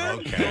it, man.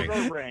 Okay.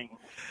 Sugar ring.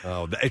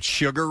 Oh, it's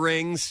sugar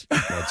rings.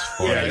 That's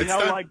funny. Yeah, You know,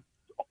 like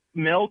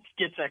milk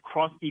gets that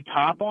crusty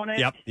top on it.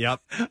 Yep.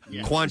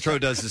 Cointreau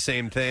does the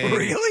same thing.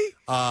 Really?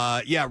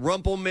 Yeah,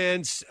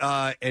 Rumpelmints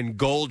and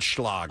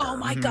Goldschlager. Oh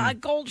my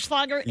God,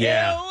 Goldschlager!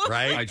 Yeah, Ew.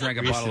 right. I drank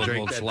a We used bottle to of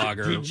drink that.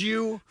 Goldschlager. Did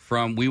you?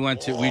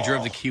 We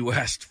drove to Key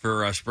West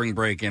for spring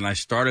break, and I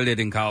started it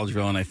in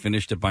Collegeville, and I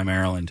finished it by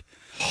Maryland.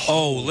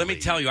 Oh, let me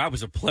tell you, I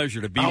was a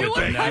pleasure to be with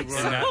in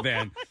that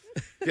van.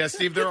 Yeah,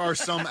 Steve, there are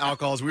some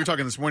alcohols. We were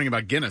talking this morning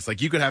about Guinness.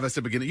 Like, you could have a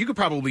sip of Guinness. You could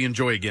probably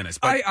enjoy a Guinness.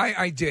 But,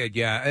 I did,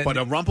 yeah. but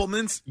a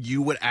Rumpelmans,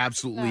 you would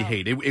absolutely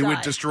hate. It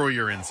would destroy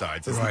your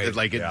insides. It's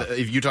like,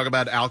 if you talk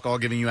about alcohol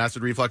giving you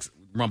acid reflux,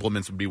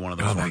 Rumpelmans would be one of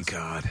those Oh, my ones.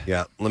 God.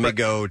 Yeah, let me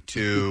go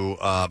to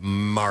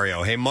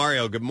Mario. Hey,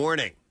 Mario, good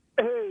morning.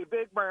 Hey,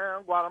 big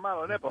brown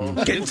Guatemala nipple.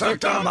 Getting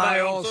sucked on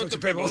by all sorts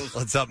of people.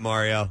 What's up,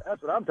 Mario?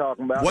 That's what I'm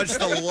talking about. What's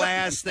the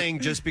last thing,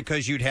 just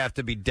because you'd have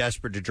to be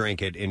desperate to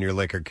drink it, in your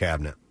liquor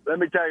cabinet? Let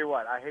me tell you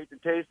what. I hate the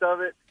taste of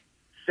it.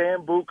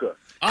 Sambuca.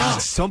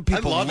 Some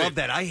people love love it.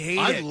 that. I hate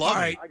I it.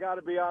 love it. I got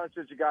to be honest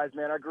with you guys,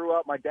 man. I grew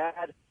up, my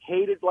dad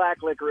hated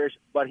black licorice,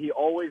 but he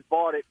always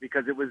bought it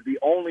because it was the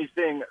only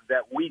thing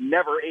that we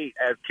never ate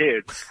as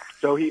kids.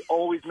 So he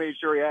always made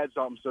sure he had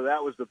something. So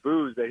that was the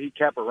booze that he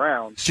kept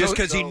around. Just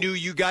because he knew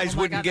you guys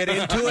wouldn't get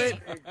into it?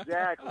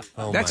 Exactly.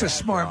 Oh, That's my a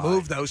smart God.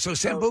 move, though. So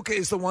Sambuca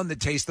is the one that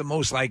tastes the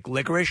most like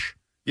licorice?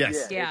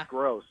 Yes. Yeah. It's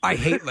gross. I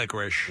hate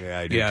licorice. Yeah,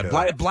 I do too.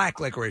 Black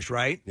licorice,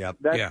 right? Yep.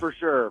 That's for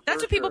sure.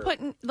 That's for what people sure. put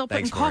in. They'll put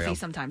Thanks, in coffee Mario.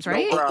 sometimes,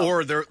 right?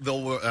 Or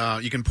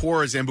they'll you can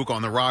pour a Zambuca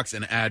on the rocks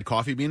and add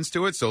coffee beans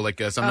to it. So like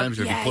sometimes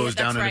if you close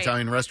down an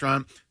Italian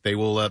restaurant,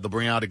 they'll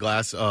bring out a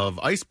glass of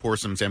ice, pour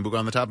some Zambuca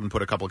on the top, and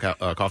put a couple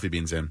coffee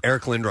beans in.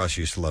 Eric Lindros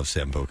used to love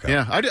Sambuca.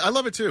 Yeah, I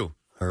love it too.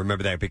 I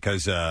remember that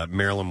because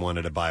Marilyn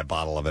wanted to buy a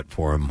bottle of it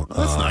for him.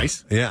 That's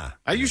nice. Yeah.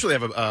 I usually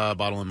have a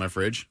bottle in my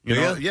fridge. You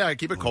Do know? ya? Yeah, I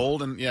keep it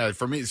cold, and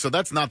for me, so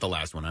that's not the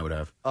last one I would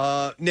have.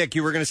 Nick,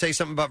 you were going to say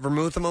something about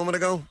vermouth a moment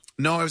ago?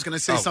 No, I was going to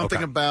say something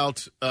okay.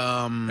 about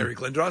Eric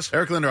Lindros?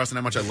 Eric Lindros and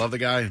how much I love the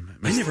guy.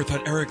 I never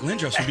thought Eric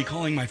Lindros would be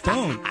calling my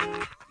phone.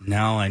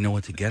 Now I know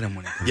what to get him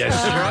when it comes. Yes,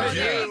 right.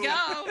 There you go.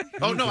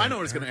 Oh no, I know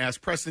what I was going to ask,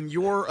 Preston.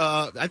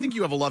 I think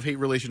you have a love-hate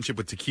relationship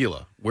with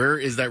tequila. Where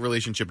is that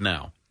relationship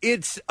now?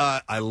 It's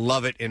I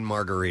love it in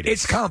margaritas.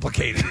 It's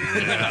complicated.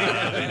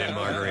 I love it in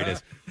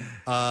margaritas.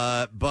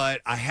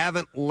 But I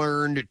haven't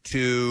learned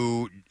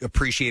to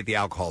appreciate the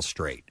alcohol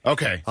straight.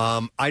 Okay.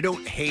 I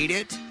don't hate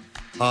it.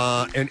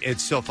 And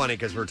it's so funny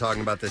because we're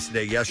talking about this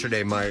today.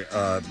 Yesterday, my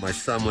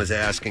son was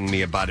asking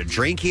me about a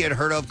drink he had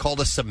heard of called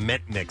a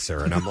cement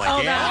mixer, and I'm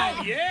like,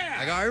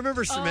 I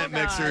remember cement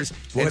mixers.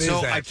 What and is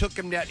so that? I took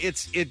him down.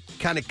 It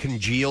kind of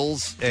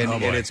congeals,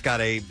 and it's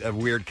got a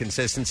weird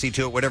consistency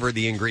to it. Whatever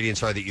the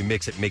ingredients are that you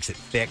mix, it makes it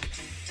thick.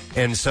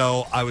 And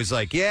so I was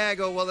like,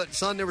 well,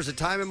 son, there was a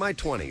time in my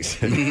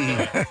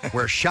 20s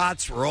where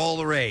shots were all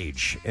the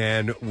rage.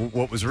 And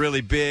what was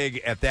really big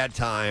at that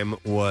time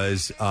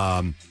was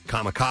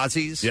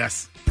kamikazes.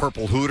 Yes.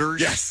 Purple Hooters.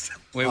 Yes.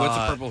 Wait, what's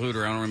a Purple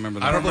Hooter? I don't remember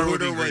that. Purple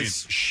Hooter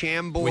was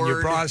Chambord. When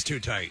your bra's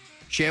too tight.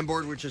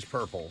 Chambord, which is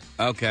purple.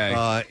 Okay.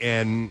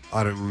 And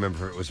I don't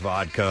remember if it was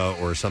vodka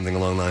or something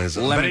along the lines.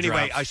 Lemon but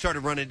anyway, drops. I started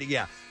running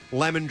to,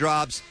 lemon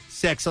drops,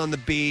 sex on the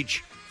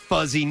beach,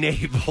 fuzzy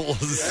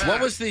navels.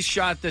 What was the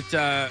shot that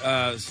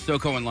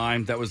Stoco and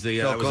Lime? That was the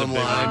that was a Stoco big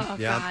and Lime.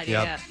 one. Yep,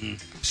 yep.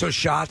 So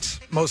shots,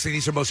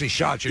 these are mostly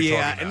shots you're talking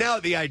about. And now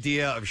the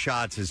idea of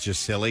shots is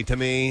just silly to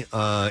me.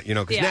 Because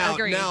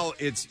agreed. now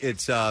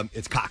it's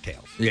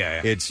cocktails.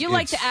 Yeah. It's You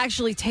like to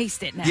actually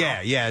taste it now.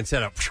 Yeah.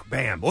 Instead of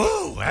bam,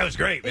 whoa, that was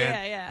great,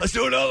 man. Yeah. Let's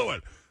do another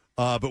one.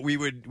 But we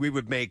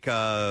would make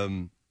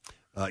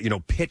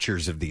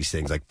pictures of these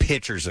things, like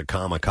pictures of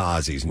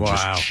kamikazes, and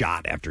just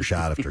shot after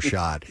shot after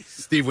shot.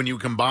 Steve, when you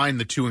combine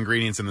the two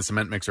ingredients in the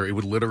cement mixer, it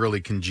would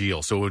literally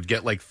congeal. So it would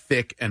get like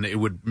thick and it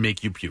would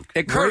make you puke.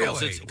 It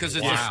curdles because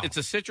it's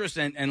a citrus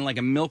and like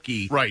a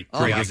milky right.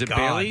 drink. Is it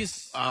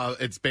Bailey's?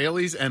 It's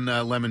Bailey's and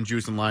lemon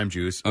juice and lime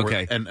juice.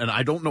 Okay. And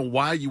I don't know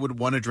why you would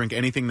want to drink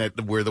anything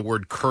where the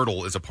word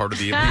curdle is a part of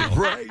the appeal.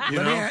 Right.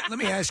 Let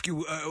me ask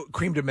you,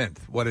 cream de menthe,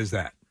 what is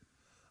that?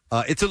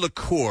 It's a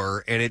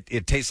liqueur, and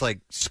it tastes like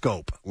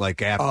scope, like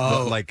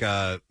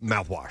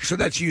mouthwash. So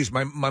that's used.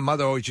 My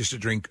mother always used to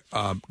drink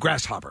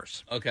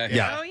grasshoppers. Okay.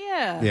 Yeah. Oh,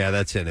 yeah. Yeah,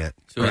 that's in it.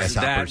 So is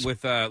that Grasshoppers,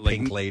 with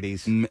pink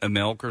ladies,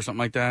 milk or something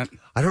like that?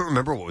 I don't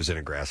remember what was in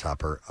a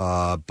grasshopper,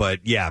 but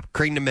yeah,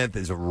 cream de menthe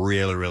is a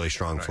really, really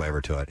strong flavor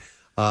to it.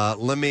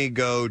 Let me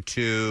go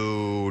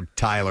to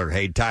Tyler.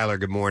 Hey, Tyler.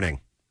 Good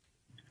morning.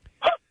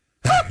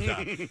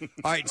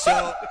 All right,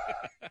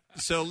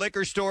 so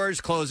liquor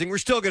stores closing. We're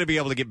still going to be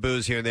able to get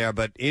booze here and there,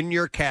 but in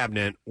your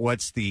cabinet,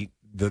 what's the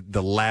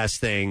last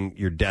thing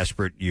you're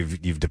desperate?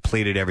 You've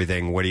depleted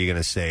everything. What are you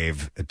going to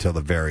save until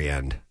the very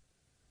end?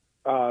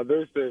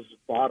 There's this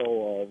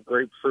bottle of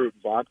grapefruit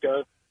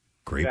vodka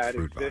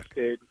Grapefruit that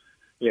existed.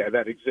 Yeah,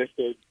 that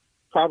existed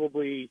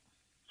probably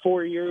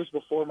 4 years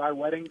before my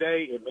wedding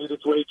day. It made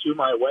its way to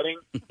my wedding.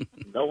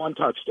 No one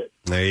touched it.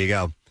 There you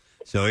go.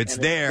 So it's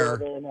And there,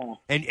 it's still there now.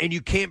 and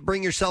you can't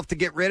bring yourself to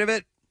get rid of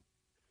it?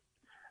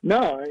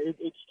 No, it's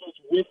just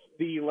with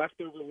the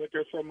leftover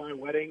liquor from my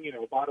wedding,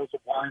 bottles of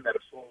wine that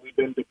have slowly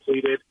been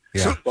depleted.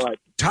 Yeah. But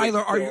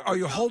Tyler, are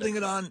you holding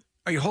it on?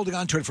 Are you holding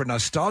on to it for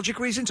nostalgic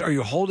reasons? Or are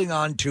you holding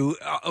on to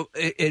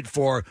it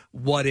for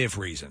what if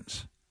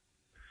reasons?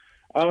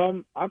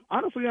 I'm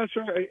honestly not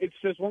sure. It's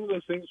just one of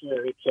those things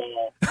where it's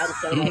out of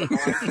sight, out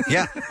of mind.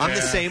 Yeah, I'm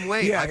the same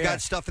way. Yeah, I've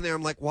got stuff in there.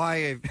 I'm like,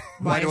 why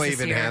do I is this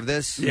even here? have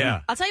this?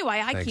 Yeah. I'll tell you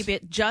why I Thanks. keep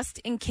it, just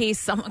in case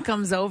someone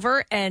comes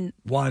over and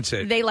Wants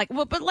it. they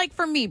but like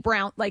for me,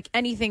 brown, like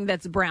anything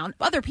that's brown,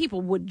 other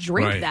people would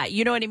drink Right. that.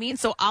 You know what I mean?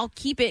 So I'll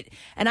keep it,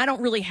 and I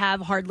don't really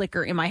have hard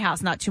liquor in my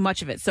house, not too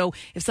much of it. So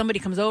if somebody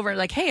comes over and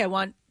like, hey, I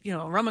want,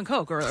 rum and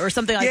Coke or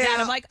something like that,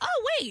 I'm like,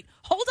 oh, wait,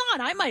 hold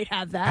on, I might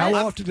have that. How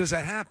often does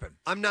that happen?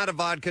 I'm not a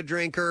vodka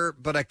drinker,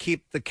 but I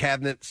keep the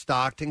cabinet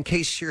stocked in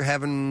case you're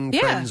having Yeah.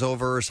 friends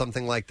over or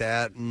something like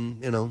that,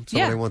 and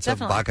somebody wants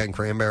definitely. a vodka and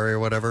cranberry or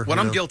whatever. What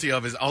you I'm know? guilty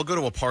of is I'll go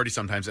to a party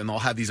sometimes and they'll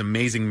have these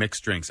amazing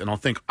mixed drinks, and I'll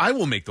think I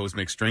will make those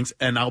mixed drinks,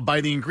 and I'll buy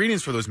the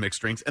ingredients for those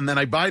mixed drinks, and then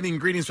I buy the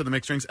ingredients for the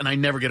mixed drinks, and I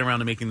never get around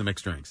to making the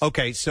mixed drinks.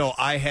 Okay, so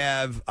I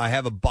have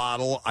a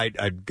bottle.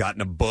 I've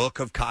gotten a book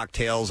of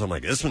cocktails. I'm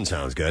like, this one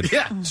sounds good.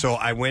 Yeah. So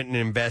I went and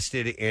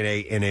invested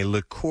in a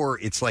liqueur.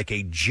 It's like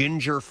a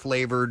ginger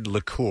flavored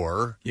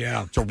liqueur.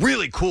 Yeah. It's a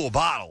really cool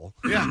bottle.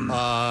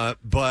 Yeah.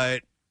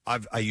 But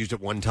I used it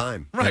one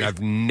time, Right. and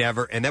I've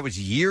never, and that was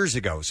years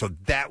ago. So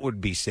that would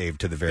be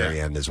saved to the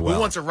very end as well. Who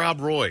wants a Rob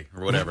Roy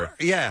or whatever?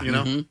 Yeah, You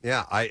know?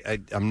 Yeah,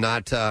 I'm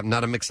not a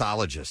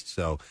mixologist.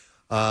 So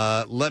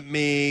let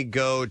me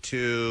go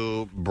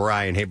to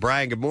Brian. Hey,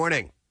 Brian. Good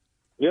morning.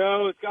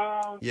 Yo, it's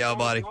gone. Yo,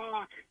 buddy.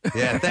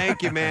 Yeah,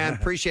 thank you, man.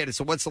 Appreciate it.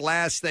 So what's the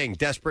last thing?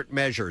 Desperate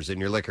measures in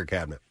your liquor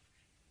cabinet.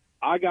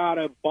 I got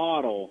a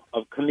bottle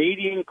of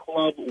Canadian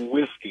Club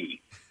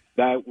whiskey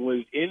that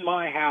was in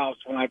my house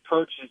when I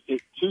purchased it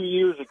 2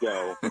 years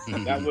ago.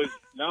 That was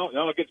no,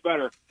 it gets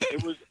better.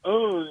 It was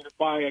owned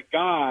by a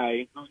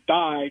guy who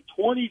died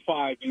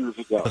 25 years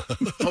ago.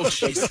 Oh,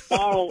 So this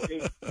bottle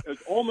is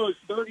almost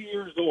 30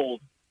 years old.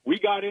 We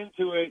got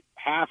into it,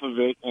 half of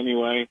it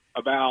anyway,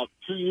 about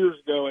 2 years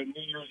ago at New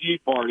Year's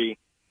Eve party,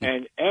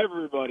 and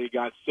everybody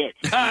got sick.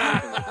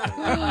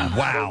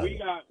 Wow. So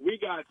we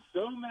got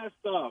so messed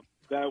up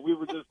that we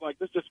were just like,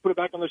 let's just put it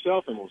back on the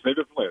shelf and we'll save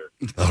it for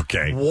later.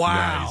 Okay.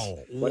 Wow.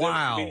 But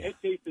Wow. it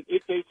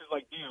tasted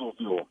like diesel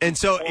And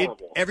so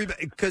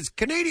everybody, because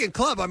Canadian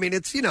Club, I mean,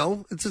 it's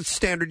it's a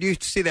standard. You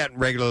see that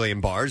regularly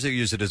in bars. They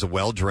use it as a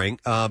well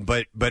drink,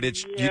 but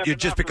it's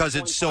just because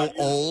it's so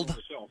old.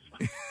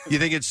 You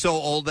think it's so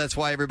old that's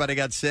why everybody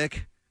got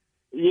sick?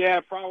 Yeah,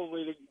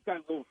 probably. They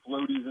got little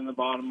floaties in the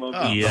bottom of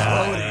it.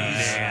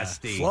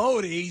 Nasty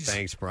floaties.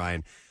 Thanks,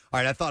 Brian. All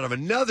right, I thought of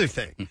another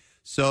thing.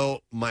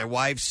 So my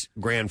wife's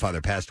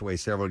grandfather passed away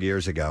several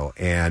years ago,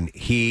 and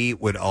he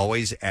would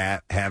always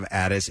have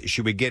at us.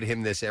 She would get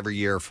him this every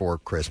year for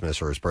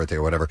Christmas or his birthday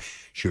or whatever.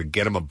 She would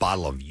get him a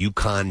bottle of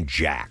Yukon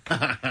Jack.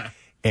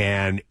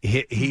 And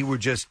he would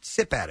just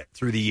sip at it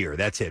through the year.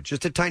 That's it.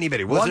 Just a tiny bit.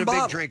 He wasn't a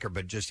big drinker,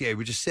 but he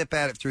would just sip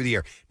at it through the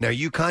year. Now,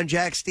 Yukon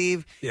Jack,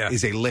 Steve,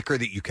 is a liquor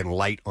that you can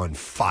light on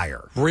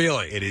fire.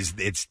 Really? It is.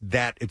 It's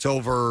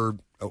over,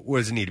 what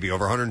does it need to be?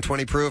 Over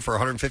 120 proof or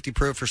 150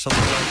 proof or something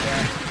like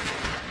that?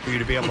 For you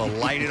to be able to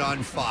light it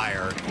on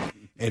fire.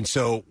 And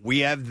so we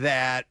have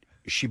that.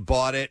 She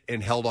bought it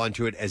and held on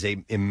to it as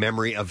in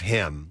memory of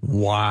him.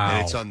 Wow.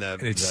 And it's on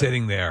the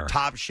sitting there.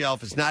 Top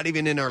shelf. It's not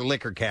even in our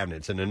liquor cabinet.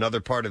 It's in another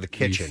part of the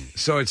kitchen.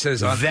 So it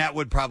says that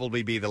would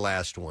probably be the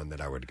last one that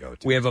I would go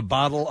to. We have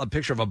a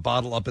picture of a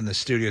bottle up in the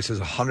studio. It says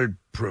 100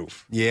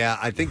 proof. Yeah,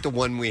 I think the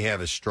one we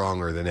have is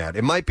stronger than that.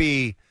 It might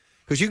be,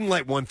 because you can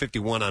light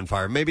 151 on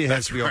fire. Maybe it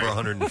has to be over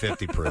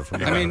 150 proof.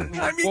 I mean,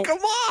 come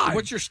on.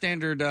 What's your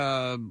standard,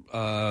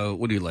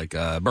 what do you like,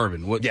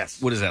 bourbon? What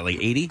is that, like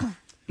 80?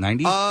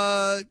 90?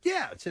 Yeah,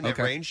 it's in that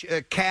range.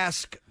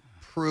 Cask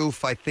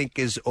proof, I think,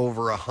 is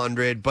over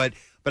 100, but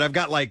I've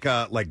got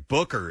like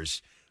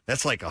Booker's.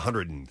 That's like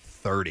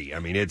 130. I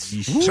mean,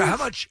 it's so how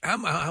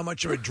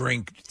much of a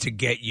drink to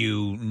get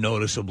you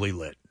noticeably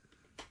lit?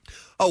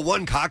 Oh,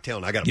 one cocktail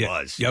and I got a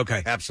buzz. Yeah,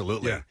 okay,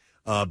 absolutely.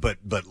 Yeah.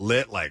 But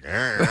lit like.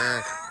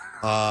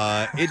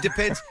 It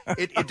depends.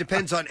 It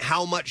depends on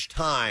how much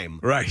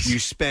time you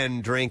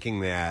spend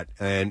drinking that,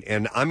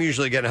 and I'm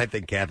usually good. I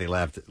think Kathy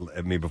laughed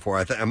at me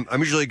before. I'm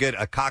usually good.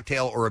 A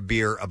cocktail or a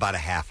beer about a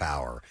half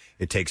hour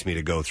it takes me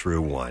to go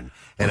through one,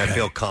 and I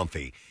feel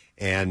comfy.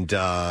 And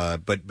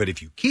but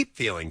if you keep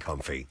feeling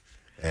comfy,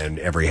 and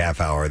every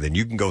half hour, then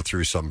you can go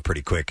through some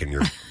pretty quick, and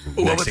you're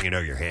next thing you know,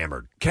 you're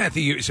hammered.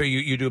 Kathy,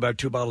 you do about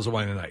 2 bottles of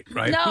wine a night,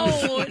 right?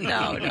 No.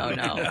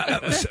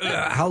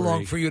 How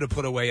long for you to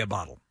put away a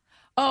bottle?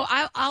 Oh,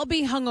 I'll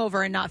be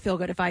hungover and not feel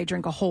good if I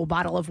drink a whole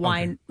bottle of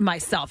wine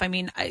myself. I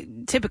mean,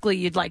 typically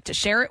you'd like to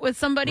share it with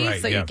somebody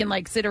so you can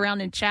like sit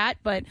around and chat.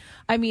 But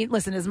I mean,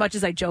 listen, as much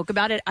as I joke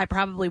about it, I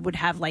probably would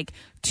have like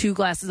 2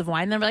 glasses of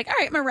wine. And then I'm like, all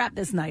right, I'm going to wrap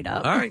this night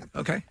up. All right.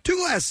 Okay. 2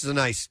 glasses is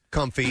nice,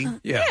 comfy.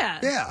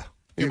 Yeah.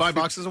 You buy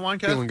boxes of wine,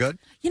 Kat? Feeling good?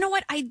 You know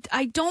what?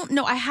 I don't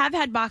know. I have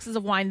had boxes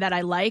of wine that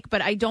I like,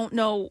 but I don't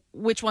know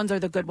which ones are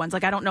the good ones.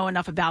 Like, I don't know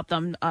enough about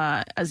them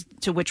as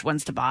to which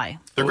ones to buy.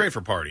 They're great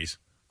for parties.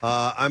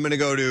 I'm going to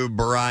go to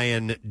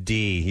Brian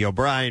D. Yo,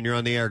 Brian, you're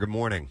on the air. Good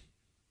morning.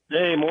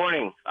 Hey,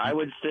 morning. I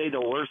would say the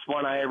worst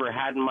one I ever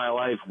had in my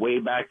life way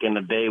back in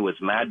the day was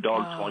Mad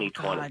Dog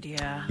 2020. God,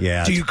 yeah.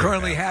 Yeah. Do you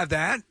currently have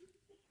that?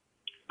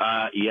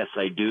 Yes,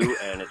 I do,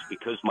 and it's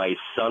because my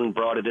son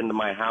brought it into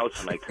my house,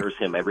 and I curse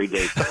him every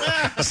day.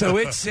 So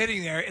it's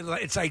sitting there.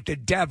 It's like the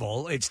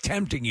devil. It's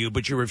tempting you,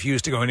 but you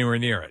refuse to go anywhere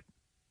near it.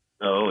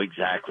 Oh,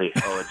 exactly.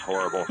 Oh, it's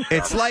horrible.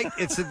 It's like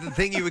it's the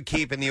thing you would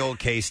keep in the old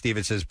case, Steve.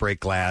 It says break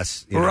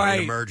glass,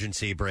 an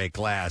emergency break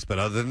glass. But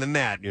other than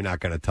that, you're not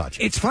going to touch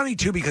it. It's funny,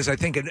 too, because I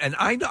think, and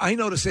I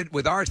notice it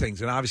with our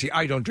things, and obviously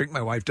I don't drink,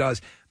 my wife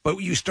does, but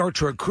you start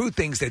to accrue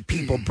things that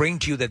people bring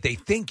to you that they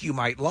think you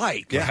might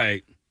like. Yeah.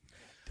 Right.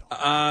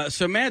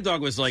 So Mad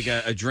Dog was like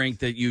a drink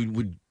that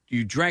you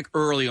drank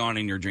early on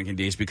in your drinking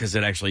days because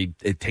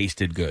it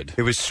tasted good.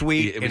 It was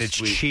sweet and it's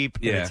sweet. cheap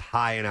and it's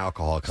high in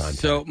alcohol content.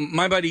 So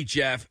my buddy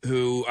Jeff,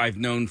 who I've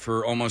known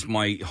for almost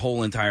my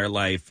whole entire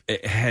life,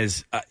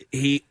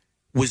 he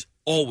was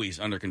always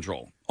under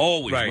control.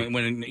 Always. Right.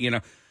 When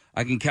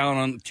I can count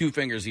on 2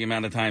 fingers the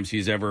amount of times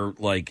he's ever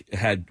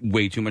had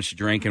way too much to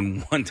drink.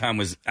 And one time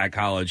was at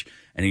college,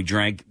 and he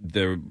drank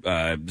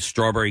the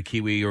strawberry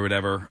kiwi or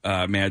whatever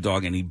Mad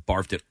Dog, and he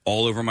barfed it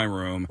all over my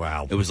room.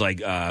 Wow! It was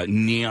like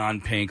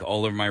neon pink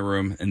all over my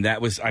room, and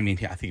that was, I think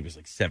he was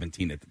like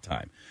 17 at the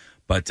time.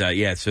 But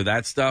so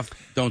that stuff,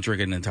 don't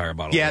drink an entire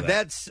bottle. Yeah, of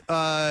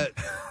that.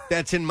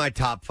 that's in my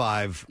top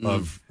 5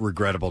 of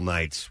regrettable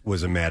nights.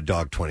 Was a Mad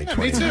Dog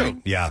 2020. Yeah, me too.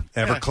 Night. Yeah,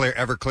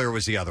 Everclear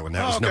was the other one.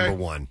 That was number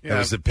 1. Yeah. That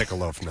was the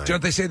Pickaloaf night.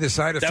 Don't they say the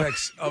side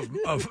effects of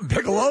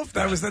Pickaloaf?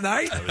 That was the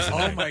night?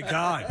 Oh, my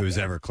God. It was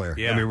Everclear.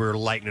 Yeah. I mean, we were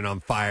lighting it on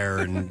fire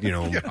and,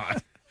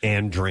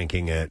 and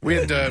drinking it. We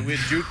had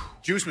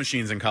juice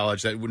machines in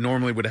college that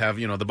normally would have,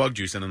 the bug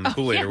juice in the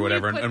Kool-Aid or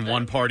whatever. And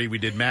one party we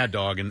did Mad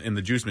Dog in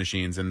the juice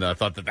machines and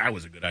thought that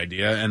was a good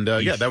idea. And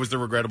that was the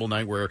regrettable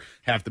night where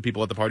half the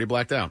people at the party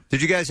blacked out.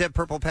 Did you guys have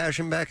Purple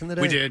Passion back in the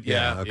day? We did,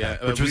 yeah. Okay.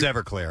 Yeah. Which was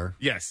Everclear.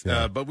 Yes.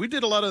 Yeah. But we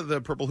did a lot of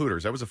the Purple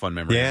Hooters. That was a fun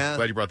memory. Yeah.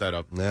 Glad you brought that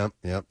up.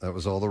 Yeah, that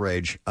was all the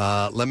rage.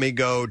 Let me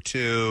go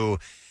to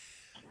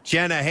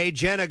Jenna. Hey,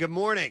 Jenna, good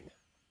morning.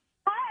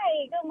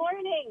 Hi, good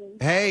morning.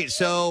 Hey,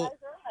 so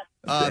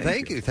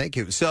Thank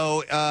you.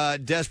 So,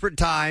 desperate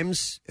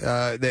times.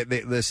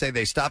 They say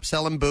they stopped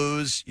selling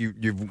booze.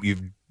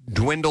 You've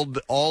dwindled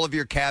all of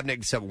your cabinet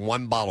except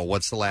one bottle.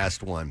 What's the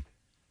last one?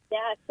 Yeah,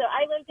 so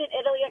I lived in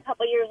Italy a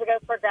couple years ago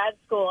for grad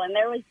school, and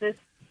there was this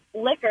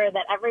liquor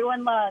that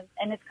everyone loves,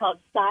 and it's called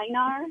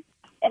Cynar.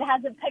 It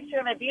has a picture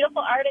of a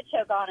beautiful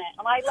artichoke on it.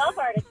 And I love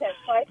artichokes,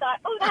 so I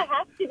thought, that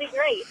has to be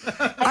great.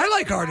 I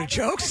like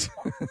artichokes.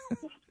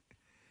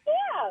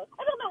 Yeah,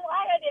 I don't know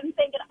why I didn't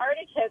think an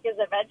artichoke is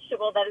a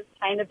vegetable that is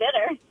kind of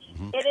bitter.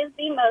 It is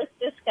the most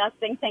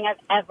disgusting thing I've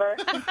ever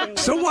consumed.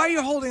 So why are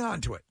you holding on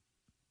to it?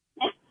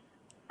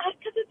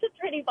 Because it's a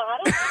pretty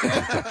bottle.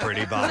 It's a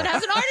pretty bottle. It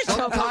has an artichoke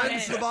on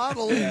Sometimes it. the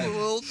bottle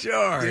will...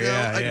 Sure,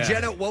 yeah.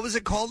 Jenna, what was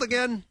it called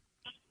again?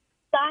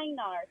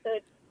 Cynar. So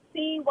it's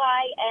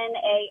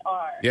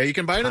Cynar. Yeah, you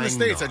can buy it in the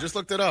States. I just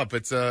looked it up.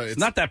 It's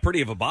not that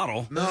pretty of a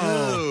bottle.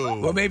 No.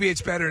 Well, maybe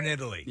it's better in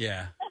Italy.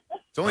 Yeah.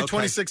 It's only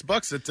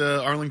 $26 at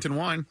Arlington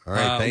Wine. All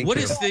right, What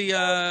is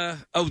the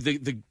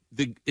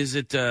is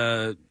it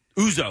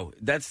ouzo?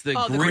 That's the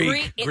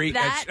Greek.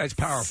 That's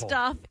powerful.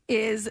 Stuff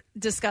is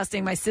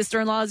disgusting. My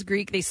sister-in-law is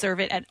Greek. They serve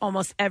it at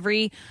almost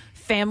every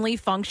family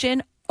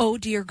function. Oh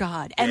dear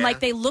God! And Yeah.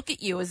 they look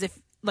at you as if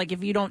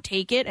if you don't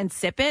take it and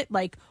sip it,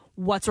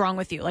 what's wrong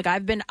with you?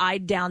 I've been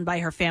eyed down by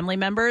her family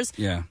members.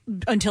 Yeah.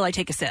 Until I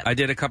take a sip. I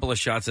did a couple of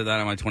shots of that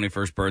on my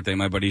 21st birthday.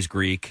 My buddy's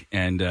Greek,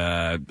 and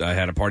I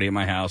had a party at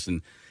my house,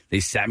 and they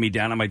sat me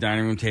down at my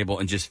dining room table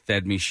and just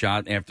fed me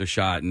shot after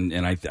shot,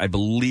 and I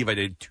believe I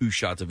did 2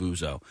 shots of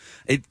ouzo.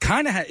 It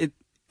kind of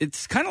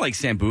it's kind of like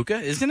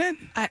Sambuca, isn't it?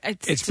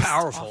 It's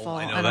powerful. awful.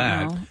 I know don't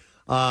that. know.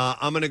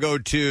 I'm going to go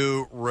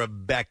to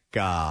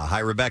Rebecca. Hi,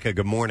 Rebecca.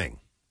 Good morning.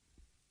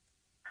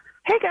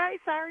 Hey, guys.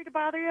 Sorry to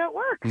bother you at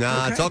work.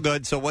 Nah, it's all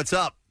good. So what's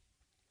up?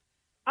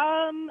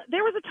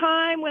 There was a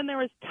time when there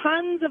was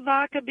tons of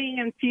vodka being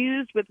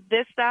infused with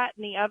this, that,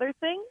 and the other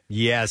thing.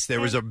 Yes,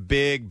 there was a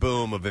big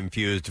boom of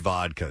infused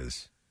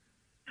vodkas.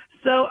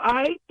 So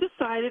I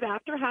decided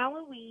after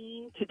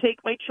Halloween to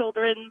take my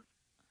children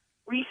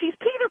Reese's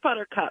peanut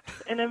butter cups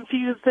and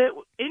infuse it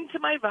into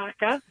my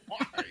vodka.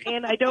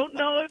 And I don't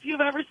know if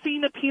you've ever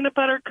seen a peanut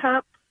butter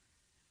cup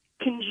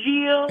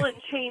congeal and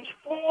change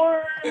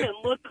form and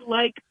look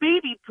like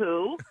baby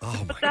poo.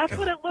 But that's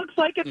what it looks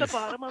like at the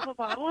bottom of a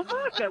bottle of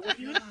vodka when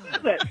you infuse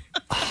it.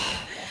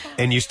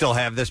 And you still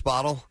have this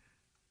bottle?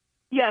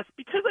 Yes,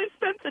 because I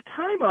spent the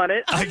time on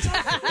it.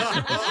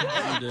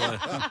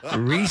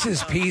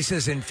 Reese's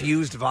Pieces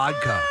infused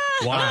vodka.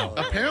 Wow.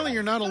 Apparently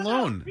you're not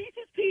alone.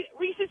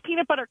 Reese's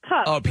peanut butter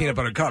cups. Oh, peanut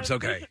butter cups.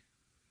 Okay.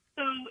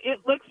 So it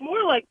looks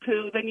more like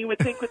poo than you would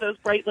think with those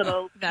bright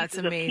little That's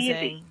pieces of candy.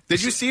 amazing.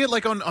 Did you see it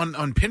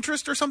on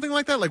Pinterest or something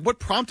like that? What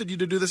prompted you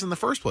to do this in the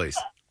first place?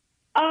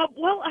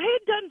 Well, I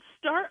had done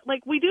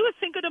we do a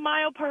Cinco de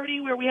Mayo party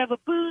where we have a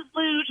booze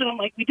luge, and I'm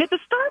like, we did the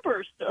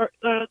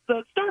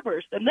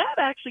Starburst, and that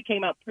actually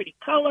came out pretty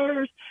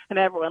colors, and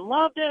everyone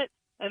loved it.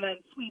 And then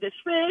Swedish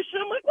Fish,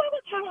 and I'm like, well,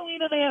 it's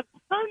Halloween, and they have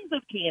tons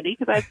of candy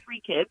because I have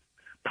 3 kids,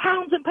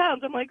 pounds and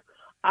pounds. I'm like,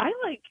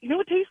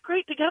 what tastes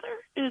great together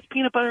is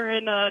peanut butter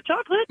and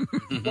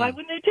chocolate. Why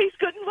wouldn't it taste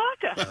good in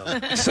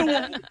vodka?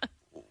 So,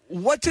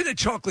 what's in a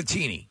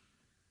chocolatini?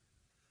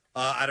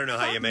 I don't know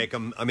how you make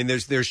them. I mean,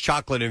 there's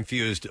chocolate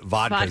infused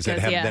vodkas that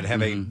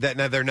have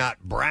now they're not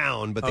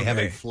brown, but they have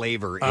a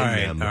flavor in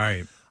them. All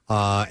right.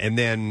 And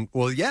then,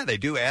 they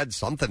do add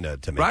something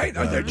to make right. it.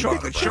 Are there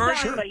chocolate? Sure.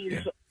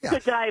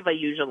 Godiva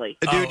usually.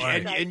 Dude,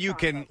 and you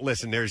can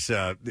listen. There's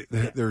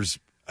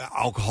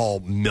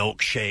alcohol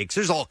milkshakes.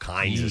 There's all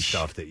kinds of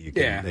stuff that you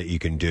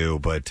can do.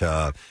 But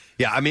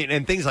I mean,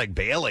 and things like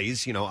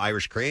Bailey's,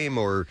 Irish cream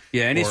or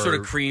any sort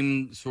of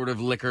cream, sort of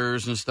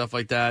liquors and stuff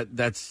like that.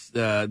 That's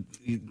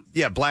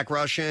Black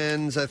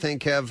Russians I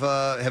think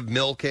have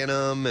milk in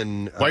them,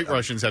 and White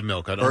Russians have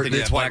milk. I don't think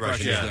it's White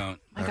Russians Russians. don't.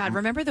 Oh my God,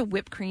 remember the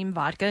whipped cream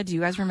vodka? Do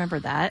you guys remember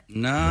that?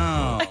 No.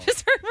 I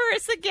just heard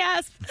Marissa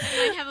gasp.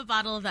 I have a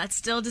bottle of that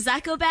still. Does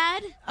that go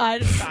bad?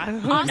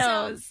 Who Also,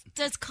 knows?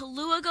 does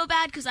Kahlua go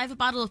bad? Because I have a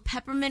bottle of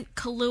peppermint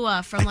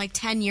Kahlua from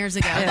 10 years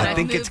ago. that I I've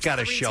think it's moved got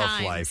a 3 shelf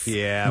times. life.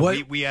 Yeah,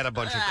 What- we had a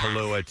bunch of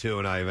Kahlua too,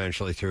 and I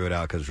eventually threw it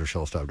out because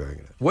Rochelle stopped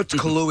drinking it. What's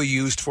Kahlua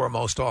used for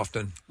most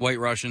often? White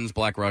Russians,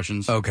 Black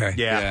Russians. Okay.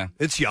 Yeah.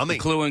 It's yummy.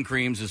 Kahlua and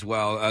creams as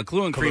well.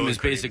 Kahlua and cream is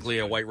basically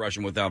a White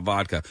Russian without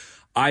vodka.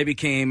 I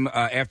became,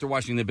 after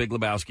watching The Big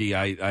Lebowski,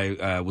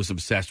 I was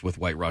obsessed with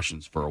White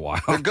Russians for a while.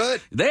 They're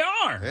good. They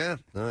are. Yeah,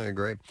 I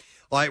agree.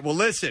 All right, well,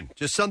 listen,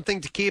 just something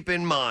to keep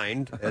in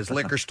mind as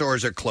liquor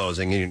stores are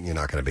closing. You're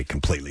not going to be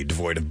completely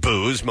devoid of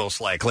booze,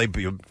 most likely,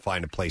 but you'll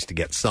find a place to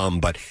get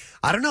some. But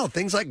I don't know,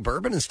 things like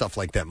bourbon and stuff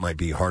like that might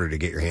be harder to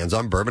get your hands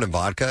on. Bourbon and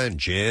vodka and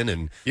gin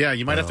and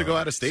you might have to go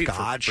out of state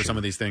scotch for some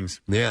of these things.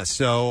 Yeah,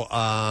 so,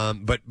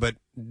 but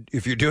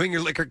if you're doing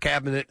your liquor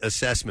cabinet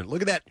assessment,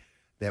 look at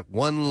that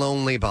one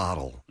lonely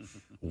bottle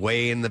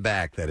way in the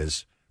back that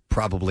is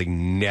probably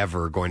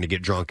never going to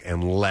get drunk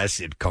unless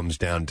it comes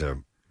down to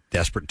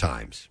desperate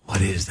times.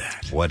 What is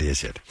that? What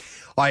is it?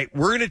 All right,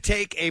 we're going to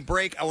take a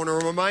break. I want to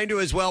remind you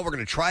as well, we're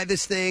going to try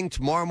this thing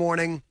tomorrow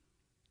morning.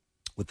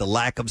 with the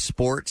lack of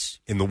sports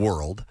in the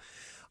world,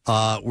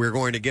 we're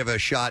going to give a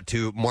shot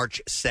to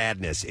March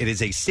Sadness. It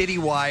is a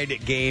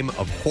citywide game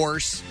of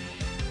horse,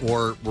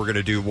 or we're going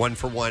to do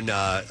one-for-one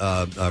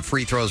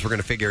free throws. We're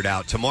going to figure it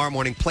out tomorrow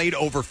morning, played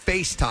over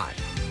FaceTime.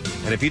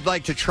 And if you'd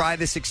like to try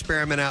this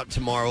experiment out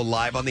tomorrow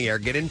live on the air,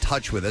 get in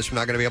touch with us. We're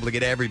not going to be able to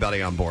get everybody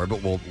on board,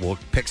 but we'll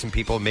pick some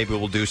people. Maybe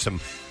we'll do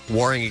some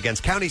warring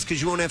against counties because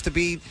you won't have to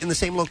be in the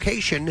same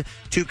location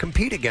to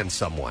compete against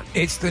someone.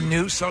 It's the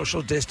new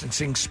social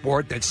distancing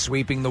sport that's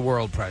sweeping the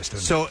world, Preston.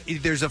 So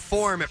there's a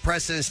form at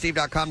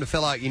PrestonandSteve.com to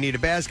fill out. You need a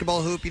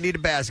basketball hoop, you need a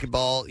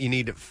basketball, you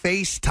need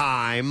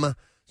FaceTime.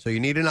 So you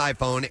need an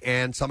iPhone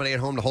and somebody at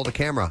home to hold a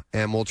camera,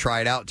 and we'll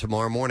try it out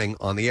tomorrow morning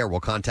on the air.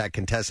 We'll contact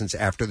contestants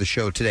after the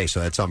show today,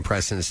 so that's on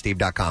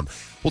PrestonandSteve.com.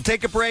 We'll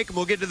take a break, and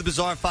we'll get to the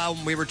Bizarre File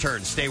when we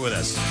return. Stay with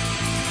us.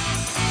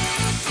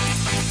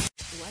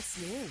 What's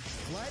new?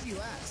 Glad you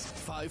asked.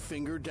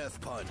 Five-finger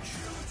death punch.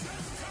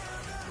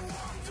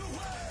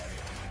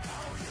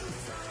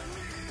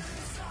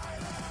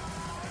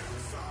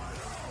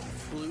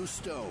 Blue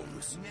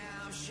Stones.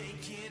 Now I'm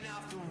shaking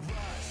off the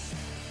rush.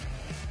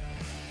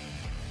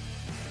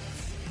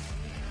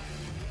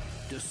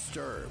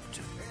 Disturbed.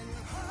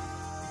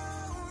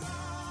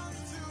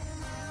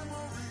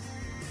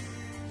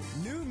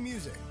 New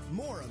music.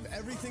 More of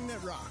everything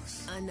that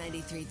rocks. On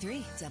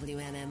 93.3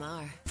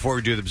 WMMR. Before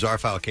we do the Bizarre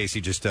File,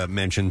 Casey just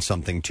mentioned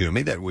something to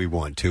me that we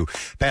want to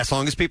pass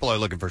along, as people are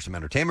looking for some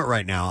entertainment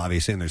right now,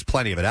 obviously, and there's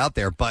plenty of it out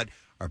there, but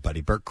our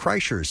buddy Bert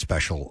Kreischer's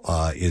special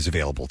is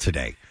available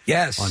today.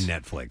 Yes. On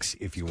Netflix.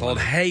 If you Called want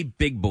Hey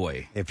Big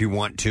Boy. If you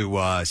want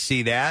to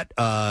see that,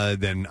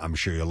 then I'm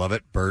sure you'll love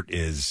it. Bert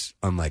is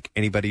unlike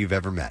anybody you've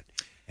ever met,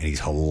 and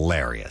he's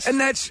hilarious. And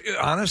that's,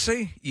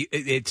 honestly,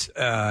 it's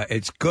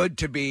good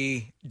to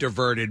be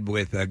diverted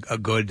with a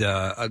good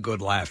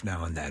laugh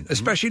now and then,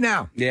 especially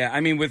now. Yeah,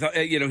 I mean, with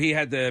he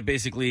had to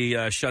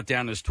basically shut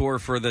down his tour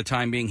for the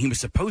time being. He was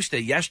supposed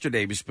to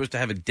yesterday. He was supposed to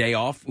have a day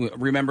off.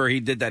 Remember, he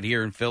did that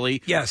here in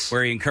Philly. Yes,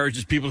 where he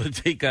encourages people to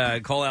take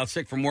call out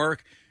sick from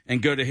work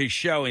and go to his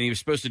show. And he was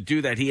supposed to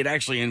do that. He had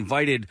actually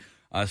invited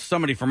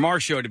somebody from our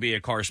show to be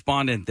a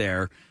correspondent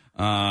there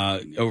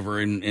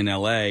over in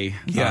L.A.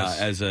 Yes.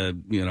 As a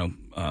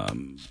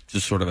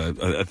just sort of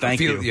a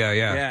thank you.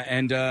 Yeah.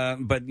 And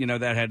but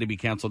that had to be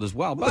canceled as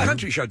well. But the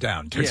country shut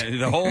down. Yeah,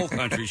 the whole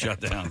country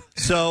shut down.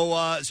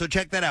 So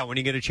check that out when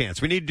you get a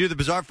chance. We need to do the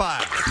Bizarre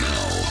File.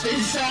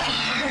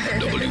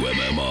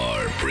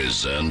 WMMR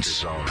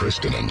presents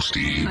Preston and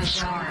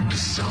Steve's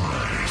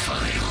Bizarre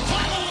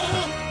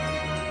File.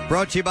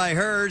 Brought to you by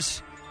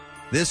Hers.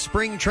 This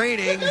spring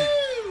training,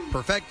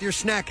 perfect your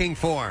snacking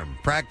form.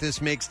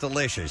 Practice makes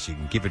delicious. You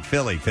can keep it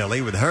Philly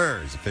with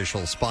Hers,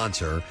 official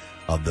sponsor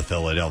of the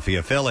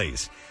Philadelphia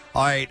Phillies.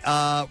 All right,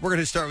 we're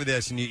going to start with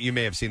this, and you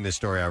may have seen this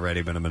story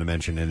already, but I'm going to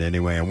mention it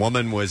anyway. A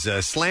woman was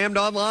slammed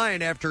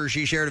online after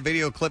she shared a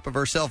video clip of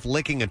herself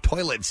licking a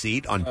toilet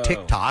seat on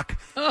TikTok.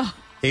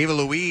 Ava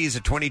Louise,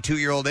 a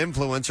 22-year-old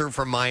influencer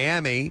from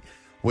Miami,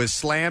 was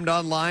slammed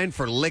online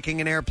for licking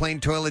an airplane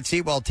toilet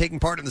seat while taking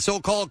part in the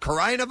so-called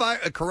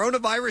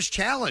coronavirus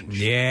challenge.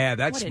 Yeah,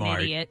 that's what smart.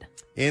 An idiot.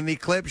 In the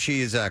clip,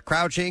 she's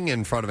crouching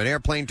in front of an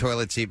airplane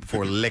toilet seat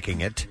before licking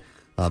it.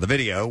 The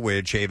video,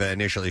 which Ava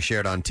initially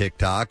shared on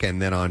TikTok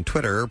and then on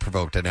Twitter,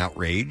 provoked an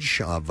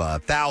outrage of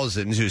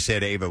thousands who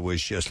said Ava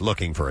was just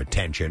looking for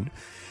attention.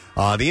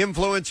 The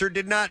influencer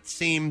did not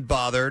seem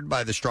bothered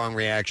by the strong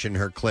reaction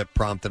her clip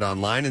prompted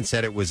online and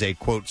said it was a,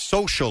 quote,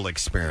 social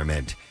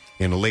experiment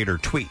in a later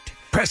tweet.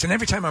 Preston,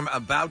 every time I'm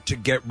about to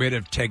get rid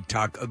of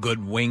TikTok, a good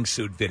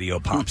wingsuit video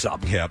pops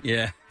up. Yep.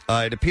 Yeah.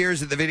 It appears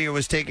that the video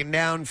was taken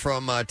down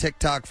from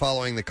TikTok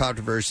following the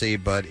controversy,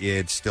 but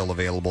it's still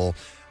available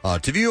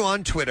to view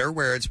on Twitter,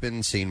 where it's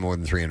been seen more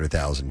than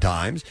 300,000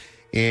 times.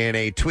 In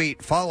a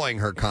tweet following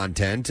her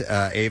content,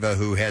 Ava,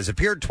 who has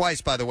appeared twice,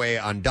 by the way,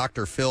 on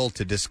Dr. Phil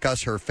to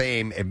discuss her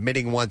fame,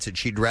 admitting once that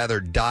she'd rather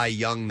die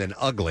young than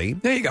ugly.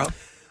 There you go.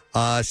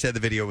 Said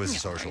the video was a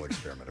social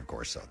experiment, of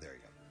course, so there you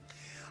go.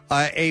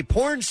 A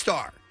porn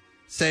star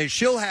says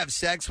she'll have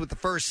sex with the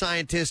first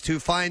scientist who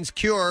finds a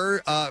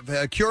cure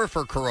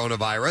for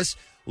coronavirus,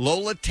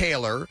 Lola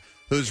Taylor,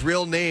 whose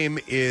real name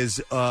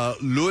is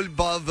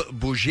Lyubov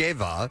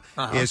Buzheva,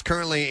 is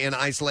currently in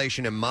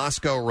isolation in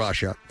Moscow,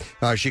 Russia.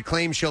 She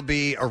claims she'll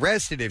be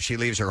arrested if she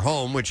leaves her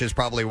home, which is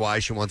probably why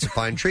she wants to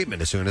find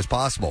treatment as soon as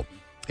possible.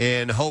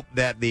 In hope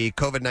that the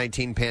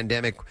COVID-19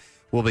 pandemic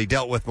will be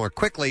dealt with more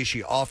quickly,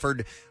 she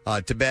offered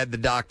to bed the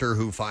doctor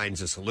who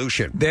finds a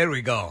solution. There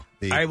we go.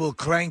 I will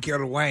crank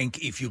your wank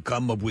if you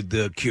come up with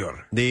the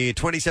cure. The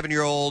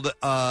 27-year-old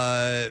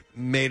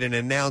made an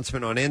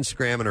announcement on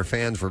Instagram, and her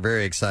fans were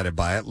very excited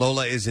by it.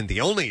 Lola isn't the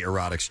only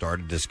erotic star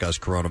to discuss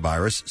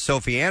coronavirus.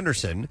 Sophie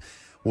Anderson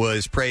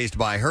was praised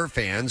by her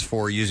fans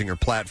for using her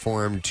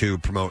platform to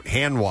promote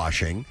hand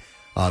washing.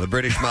 The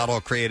British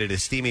model created a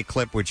steamy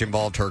clip which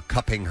involved her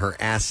cupping her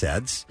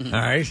assets. All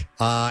right.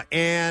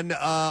 And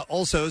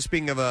also,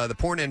 speaking of the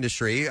porn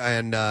industry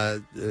and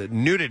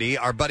nudity,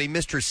 our buddy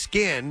Mr.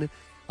 Skin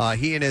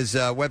He and his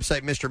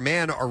website, Mr.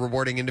 Man, are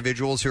rewarding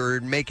individuals who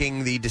are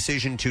making the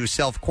decision to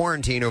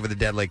self-quarantine over the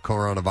deadly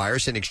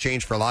coronavirus in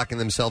exchange for locking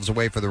themselves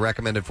away for the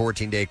recommended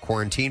 14-day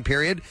quarantine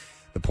period.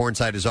 The porn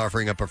site is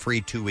offering up a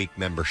free 2-week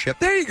membership.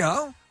 There you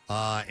go.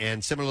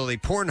 And similarly,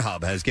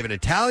 Pornhub has given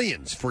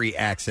Italians free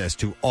access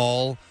to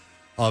all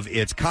of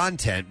its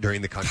content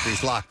during the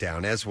country's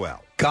lockdown as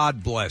well.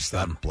 God bless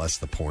them. God bless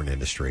the porn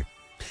industry.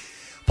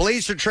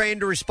 Police are trained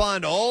to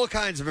respond to all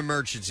kinds of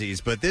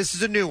emergencies, but this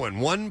is a new one.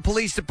 One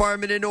police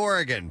department in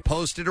Oregon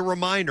posted a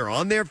reminder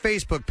on their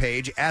Facebook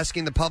page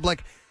asking the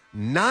public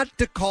not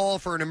to call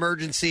for an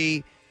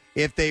emergency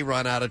if they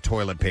run out of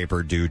toilet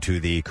paper due to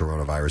the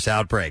coronavirus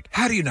outbreak.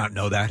 How do you not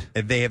know that?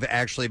 They have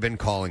actually been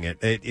calling it.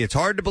 It's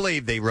hard to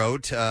believe, they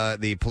wrote,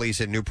 the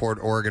police in Newport,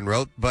 Oregon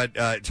wrote, but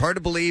it's hard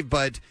to believe,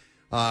 but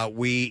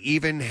we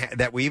even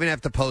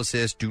have to post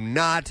this. Do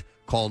not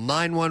call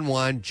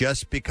 911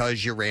 just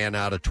because you ran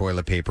out of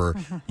toilet paper.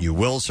 You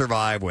will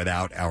survive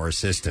without our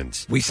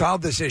assistance. We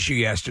solved this issue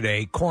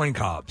yesterday, corn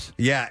cobs.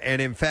 Yeah,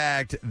 and in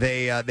fact,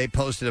 they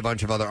posted a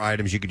bunch of other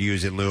items you could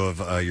use in lieu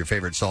of your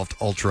favorite Soft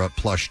Ultra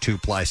Plush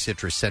 2-ply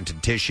citrus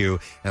scented tissue,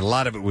 and a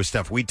lot of it was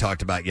stuff we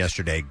talked about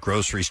yesterday.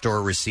 Grocery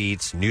store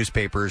receipts,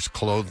 newspapers,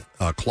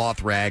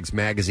 cloth rags,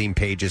 magazine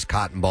pages,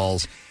 cotton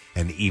balls,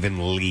 and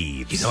even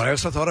leaves. You know what I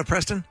also thought of,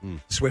 Preston?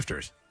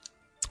 Swifters.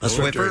 A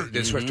Swiffer?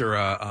 The Swifter.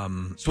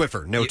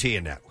 Swiffer, no T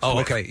in that. Oh,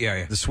 Swiffer. okay.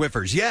 Yeah. The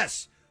Swiffers,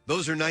 yes.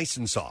 Those are nice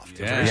and soft.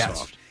 Yeah. Very Yes.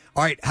 soft.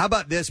 All right, how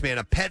about this, man?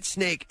 A pet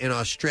snake in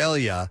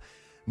Australia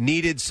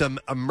needed some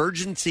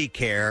emergency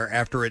care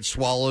after it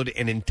swallowed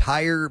an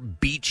entire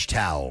beach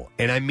towel.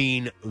 And I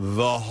mean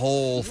the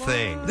whole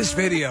thing. This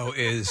video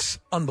is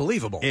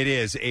unbelievable. It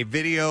is. A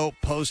video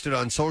posted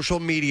on social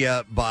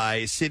media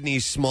by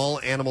Sydney's Small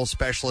Animal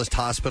Specialist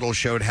Hospital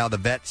showed how the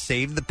vet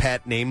saved the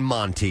pet named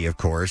Monty, of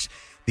course.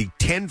 The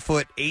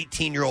 10-foot,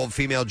 18-year-old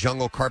female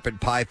jungle carpet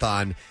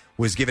python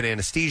was given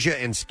anesthesia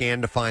and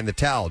scanned to find the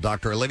towel.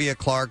 Dr. Olivia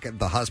Clark at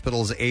the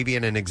hospital's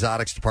avian and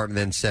exotics department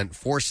then sent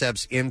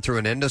forceps in through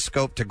an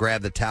endoscope to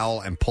grab the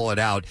towel and pull it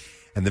out.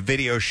 And the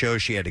video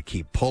shows she had to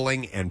keep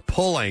pulling and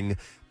pulling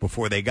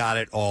before they got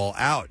it all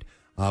out.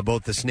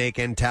 Both the snake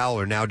and towel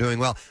are now doing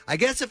well. I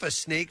guess if a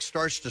snake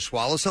starts to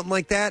swallow something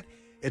like that,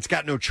 it's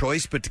got no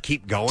choice but to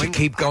keep going.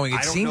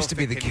 It seems to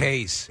be the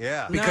case.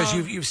 Yeah. Because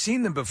you've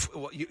seen them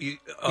before.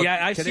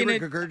 I've Can seen they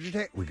it.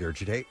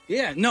 regurgitate?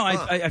 Yeah, no,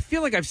 I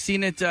feel like I've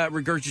seen it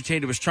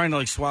regurgitate. It was trying to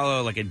like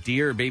swallow like a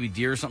baby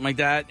deer or something like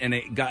that, and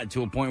it got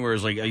to a point where it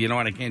was like, you know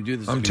what, I can't do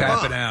this I'm anymore.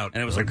 tapping out.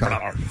 And it was like,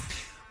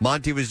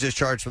 Monty was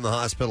discharged from the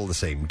hospital the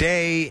same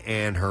day,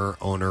 and her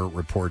owner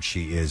reports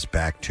she is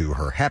back to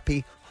her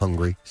happy,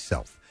 hungry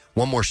self.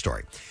 One more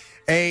story.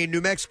 A New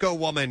Mexico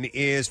woman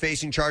is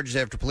facing charges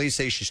after police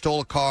say she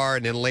stole a car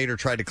and then later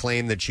tried to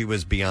claim that she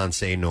was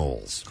Beyonce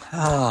Knowles.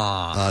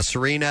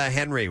 Serena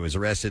Henry was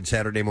arrested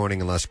Saturday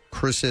morning in Las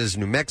Cruces,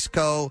 New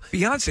Mexico.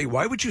 Beyonce,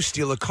 why would you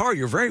steal a car?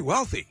 You're very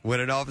wealthy. When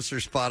an officer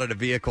spotted a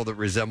vehicle that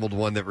resembled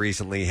one that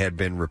recently had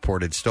been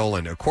reported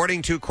stolen.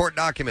 According to court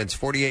documents,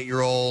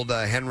 48-year-old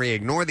Henry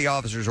ignored the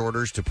officer's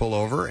orders to pull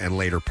over and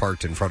later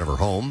parked in front of her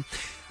home.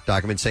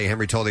 Documents say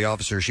Henry told the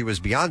officer she was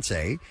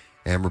Beyonce,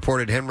 and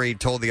reported Henry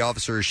told the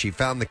officer she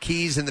found the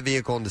keys in the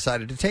vehicle and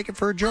decided to take it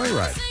for a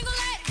joyride.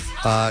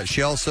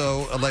 She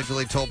also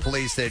allegedly told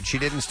police that she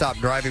didn't stop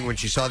driving when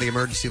she saw the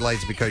emergency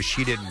lights because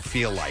she didn't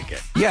feel like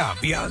it. Yeah,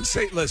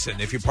 Beyonce, listen,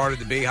 if you're part of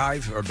the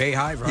Beehive,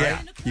 right?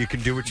 Yeah, you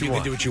can do what you want.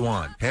 You can do what you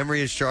want.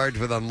 Henry is charged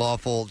with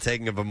unlawful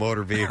taking of a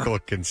motor vehicle,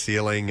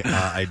 concealing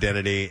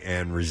identity,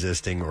 and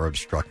resisting or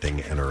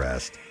obstructing an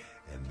arrest.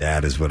 And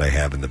that is what I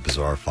have in the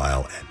bizarre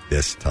file at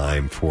this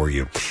time for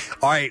you.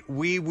 All right,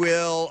 we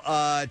will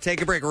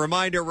take a break. A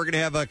reminder, we're going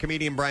to have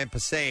comedian Brian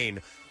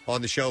Posehn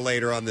on the show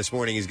later on this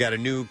morning. He's got a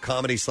new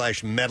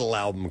comedy/metal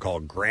album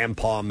called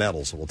Grandpa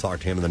Metal, so we'll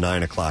talk to him in the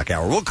 9 o'clock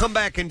hour. We'll come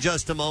back in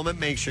just a moment.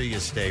 Make sure you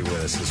stay with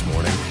us this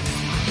morning.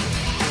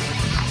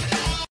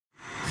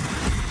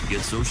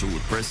 Get social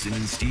with Preston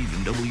and Steve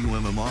and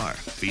WMMR.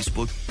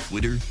 Facebook,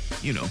 Twitter,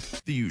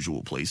 the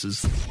usual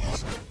places.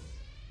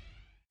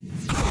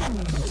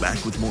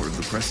 Back with more of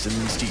the Preston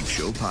and Steve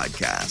Show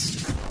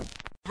podcast.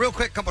 Real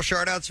quick, couple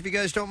shout-outs if you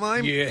guys don't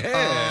mind.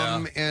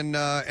 Yeah.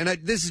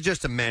 This is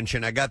just a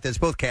mention. I got this,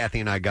 both Kathy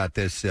and I got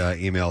this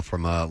email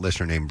from a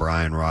listener named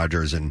Brian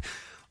Rogers, and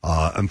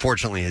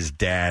unfortunately his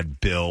dad,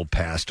 Bill,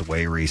 passed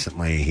away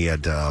recently. He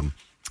had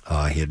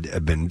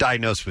been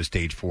diagnosed with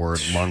stage 4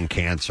 lung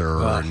cancer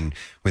and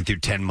went through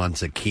 10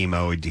 months of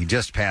chemo. He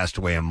just passed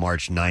away on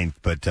March 9th,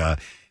 but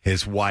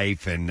his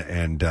wife and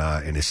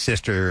his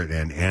sister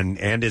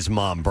and his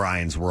mom,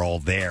 Brian's, were all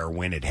there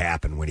when it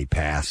happened, when he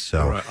passed.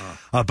 So,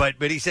 but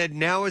he said,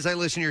 now as I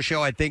listen to your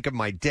show, I think of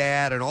my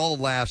dad and all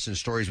the laughs and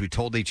stories we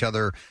told each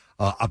other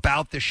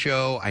about the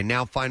show. I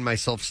now find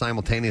myself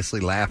simultaneously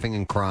laughing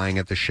and crying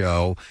at the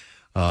show.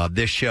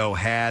 This show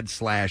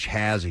has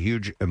a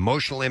huge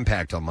emotional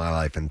impact on my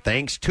life, and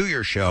thanks to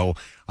your show,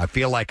 I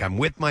feel like I'm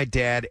with my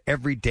dad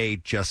every day,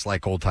 just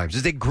like old times.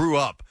 As they grew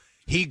up.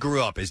 He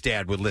grew up, his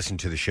dad would listen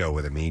to the show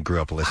with him. He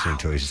grew up listening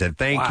to it. He said,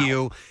 thank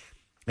you.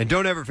 And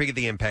don't ever forget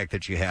the impact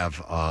that you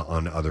have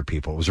on other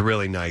people. It was a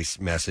really nice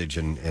message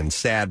and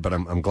sad, but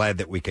I'm glad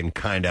that we can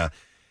kind of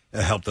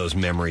help those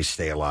memories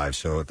stay alive.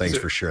 So thanks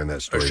for sharing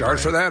that story. A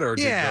shard Brian. for that? Or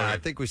I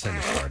think we sent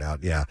a shard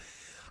out, yeah.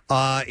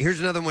 Here's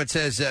another one. It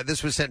says,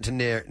 this was sent to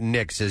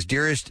Nick. It says,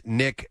 Dearest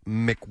Nick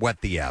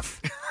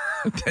McWetTheF.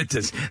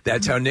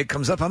 That's how Nick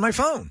comes up on my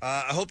phone.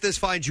 I hope this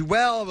finds you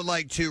well. I would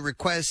like to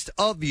request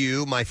of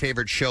you, my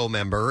favorite show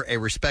member, a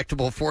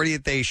respectable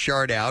 40th day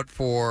shard out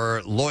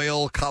for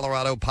loyal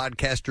Colorado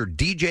podcaster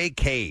DJ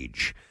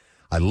Cage.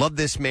 I love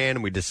this man,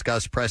 and we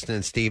discuss Preston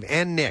and Steve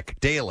and Nick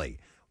daily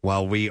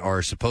while we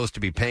are supposed to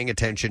be paying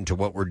attention to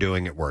what we're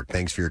doing at work.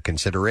 Thanks for your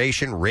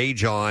consideration.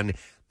 Rage on.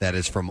 That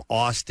is from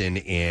Austin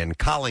and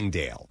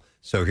Collingdale.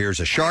 So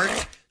here's a shard.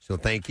 So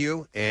thank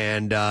you.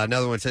 And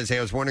another one says, hey,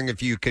 I was wondering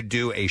if you could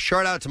do a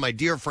shout out to my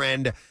dear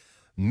friend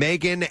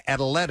Megan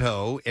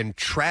Adeletto in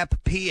Trap,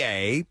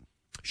 PA.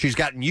 She's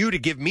gotten you to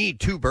give me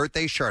 2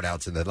 birthday shout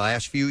outs in the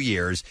last few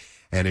years,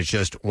 and it's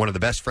just one of the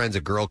best friends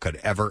a girl could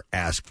ever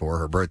ask for.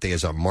 Her birthday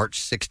is on March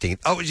 16th.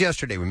 Oh, it was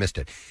yesterday. We missed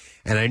it.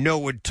 And I know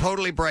it would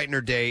totally brighten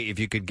her day if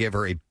you could give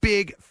her a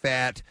big,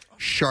 fat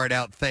shout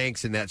out.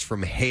 Thanks. And that's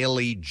from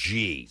Haley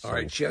G. All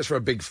right. She asked for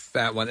a big,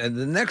 fat one. And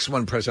the next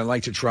one, President, I'd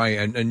like to try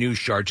a new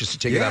shard just to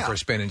take it out for a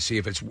spin and see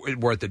if it's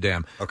worth the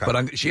damn. Okay.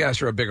 But she asked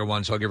for a bigger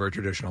one, so I'll give her a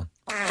traditional.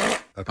 Okay.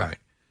 All right.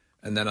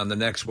 And then on the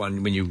next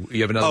one, when you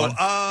have another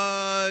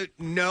one?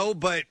 No,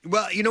 but,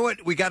 well, you know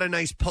what? We got a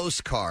nice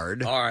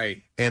postcard. All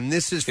right. And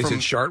this is from... Is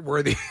it shart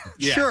worthy?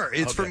 Sure.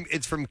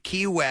 It's from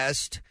Key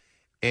West.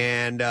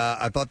 And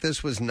I thought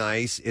this was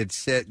nice. It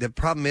said the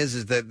problem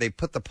is that they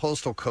put the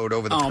postal code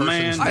over the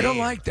person's name. I don't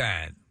like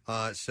that.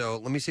 So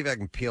let me see if I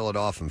can peel it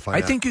off and find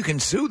out. I think you can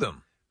sue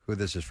them. Who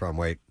this is from.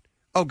 Wait.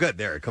 Oh, good.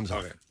 There, it comes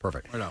off.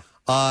 Perfect. Right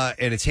off.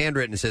 And it's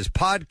handwritten. It says,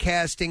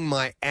 podcasting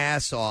my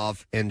ass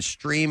off and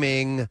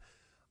streaming.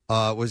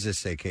 What does this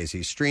say,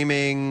 Casey?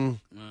 Streaming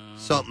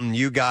something.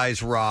 You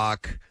guys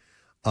rock.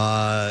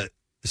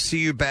 See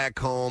you back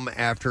home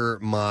after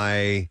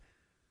my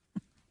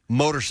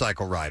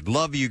motorcycle ride.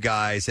 Love you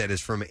guys. That is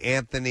from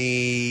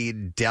Anthony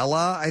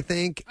Della, I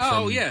think.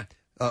 Oh, From- yeah.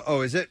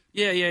 Is it?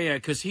 Yeah.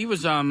 Because he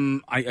was,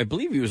 I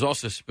believe he was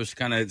also supposed to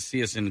kind of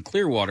see us in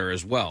Clearwater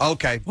as well.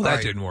 Okay. Well, All that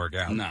right. didn't work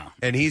out. No.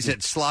 And he's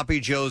at Sloppy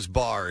Joe's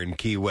Bar in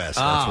Key West.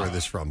 That's where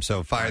this is from.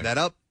 So fire that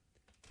up.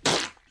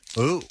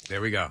 Ooh.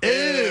 There we go.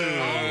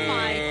 Oh,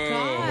 my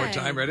God. One more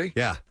time. Ready?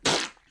 Yeah.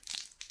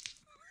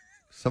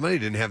 Somebody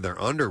didn't have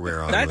their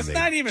underwear on. That's when they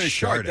not even a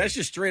shard. sharded. That's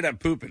just straight up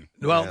pooping.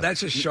 Well,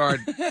 that's a shard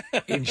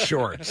in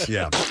shorts.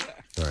 Yeah.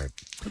 All right.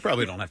 We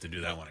probably don't have to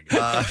do that one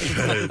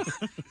again.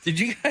 Did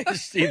you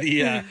guys see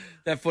the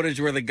that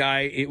footage where the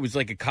guy? It was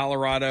like a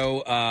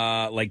Colorado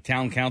like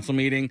town council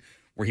meeting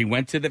where he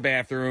went to the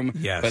bathroom,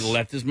 but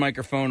left his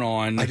microphone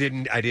on. I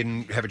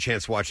didn't have a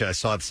chance to watch it. I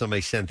saw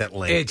somebody sent that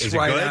link. It's Is it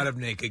right good? out of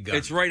Naked Gun.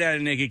 It's right out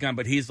of Naked Gun,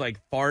 but he's like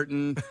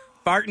farting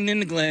in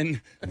the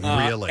Glen.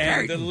 Really?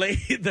 And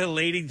the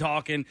lady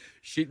talking,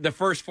 the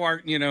first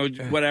fart,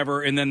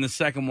 whatever, and then the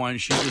second one,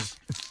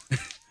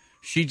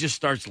 she just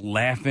starts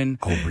laughing.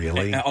 Oh,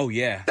 really? Oh,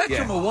 yeah. That's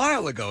from a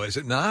while ago, is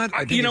it not? I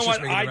think You know it's what?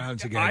 just making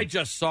rounds again. I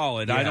just saw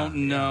it. I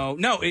don't know.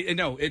 No,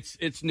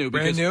 it's new.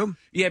 Brand new?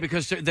 Yeah,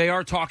 because they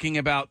are talking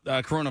about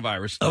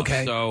coronavirus stuff.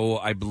 Okay. So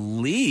I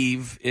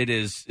believe it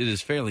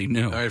is fairly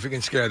new. All right, if we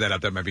can scare that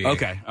up, that might be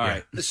Okay, all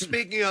right.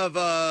 Speaking of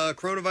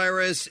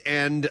coronavirus,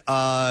 and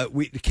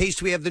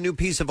Case, we have the new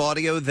piece of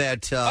audio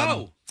that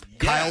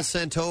Kyle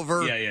sent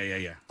over.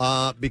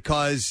 Yeah.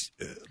 Because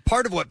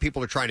part of what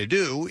people are trying to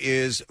do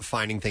is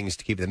finding things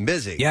to keep them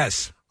busy.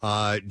 Yes.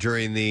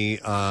 During the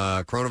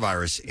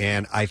coronavirus.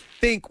 And I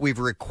think we've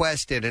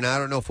requested, and I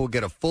don't know if we'll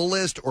get a full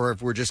list or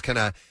if we're just kind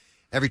of,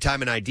 every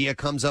time an idea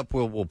comes up,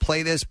 we'll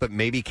play this, but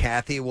maybe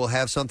Kathy will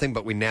have something,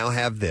 but we now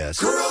have this.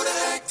 Corona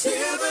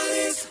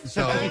activities.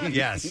 So,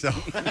 yes. So.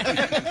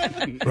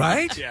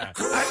 Right? Yeah.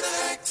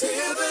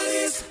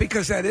 Activities.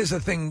 Because that is a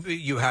thing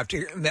you have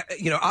to,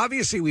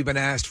 obviously we've been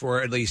asked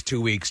for at least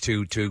 2 weeks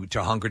to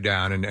hunker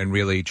down and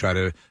really try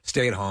to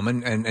stay at home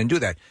and do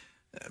that.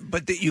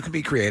 But you can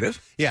be creative.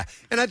 Yeah,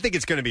 and I think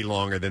it's going to be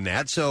longer than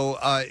that. So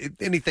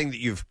anything that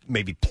you've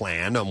maybe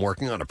planned on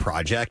working on a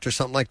project or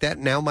something like that,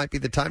 now might be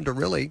the time to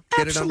really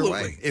get it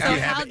underway.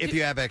 If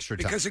you have extra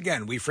time. Because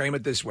again, we frame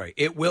it this way: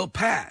 it will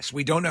pass.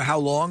 We don't know how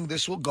long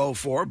this will go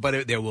for,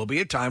 but there will be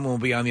a time when we'll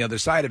be on the other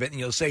side of it, and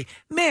you'll say,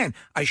 "Man,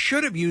 I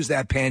should have used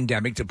that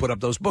pandemic to put up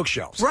those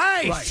bookshelves."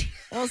 Right.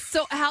 Well,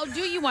 so how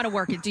do you want to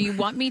work it? Do you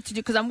want me to do?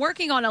 Because I'm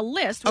working on a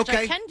list, which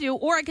I can do,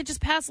 or I could just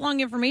pass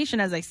along information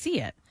as I see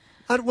it.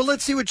 Well,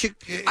 let's see what you...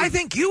 I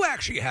think you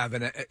actually have,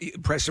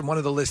 Preston, one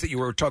of the lists that you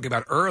were talking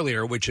about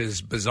earlier, which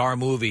is bizarre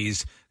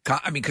movies.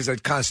 Because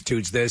it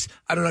constitutes this.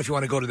 I don't know if you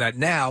want to go to that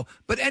now,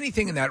 but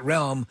anything in that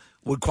realm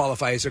would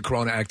qualify as a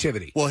corona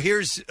activity. Well,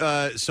 here's...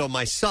 so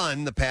my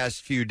son, the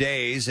past few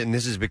days, and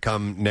this has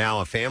become now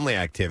a family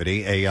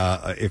activity,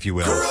 if you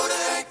will. Corona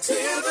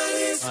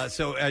activities.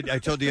 So I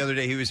told you the other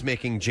day he was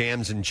making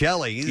jams and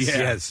jellies.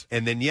 Yes.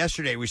 And then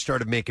yesterday we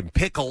started making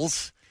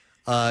pickles.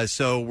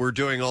 So we're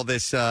doing all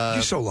this.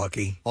 You're so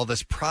lucky. All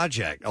these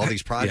projects.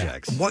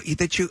 Yeah. What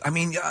that you? I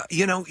mean,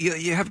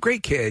 you have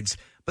great kids,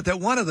 but that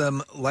one of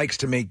them likes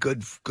to make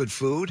good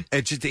food.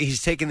 It's just,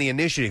 he's taking the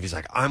initiative. He's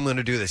like, I'm going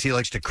to do this. He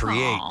likes to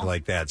create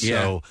like that.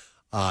 So,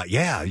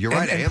 you're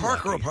right. And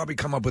Parker will probably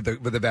come up with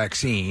a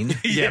vaccine.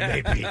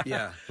 Maybe.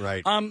 Yeah,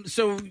 right.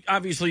 So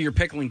obviously you're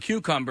pickling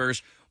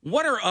cucumbers.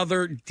 What are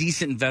other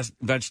decent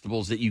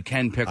vegetables that you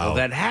can pickle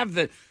that have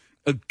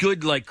a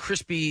good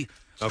crispy?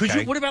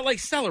 Okay. What about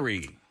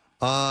celery?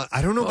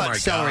 I don't know about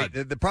celery.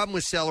 God. The problem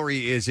with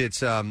celery is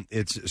it's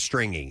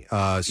stringy.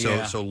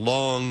 So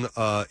long.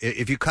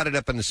 If you cut it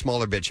up into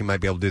smaller bits, you might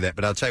be able to do that.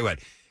 But I'll tell you what,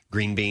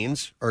 green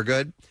beans are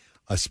good.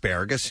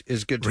 Asparagus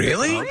is good. To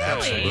Really? pickle.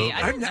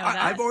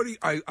 Absolutely.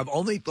 I've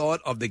only thought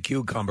of the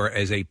cucumber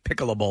as a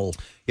pickleable.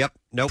 Yep.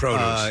 Nope.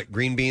 Produce.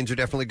 Green beans are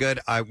definitely good.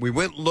 We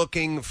went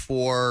looking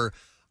for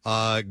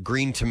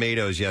green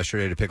tomatoes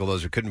yesterday to pickle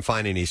those. We couldn't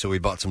find any, so we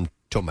bought some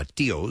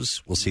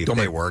tomatillos. We'll see if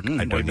they work.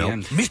 I don't know.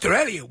 Mr.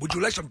 Elliot, would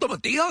you like some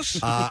tomatillos?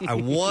 I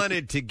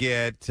wanted to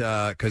get,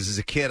 because as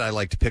a kid I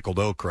liked pickled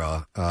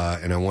okra,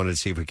 and I wanted to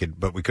see if we could,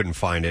 but we couldn't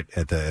find it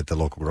at the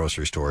local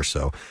grocery store.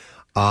 So,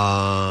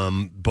 there's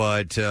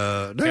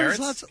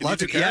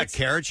lots of carrots.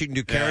 Carrots. You can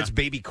do carrots,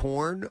 baby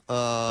corn.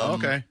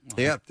 Okay.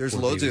 Yeah, there's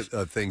loads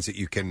of things that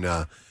you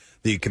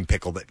can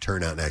pickle that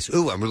turn out nice.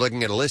 Ooh, I'm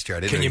looking at a list here.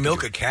 Can you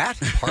milk a cat?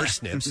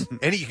 Parsnips.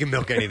 You can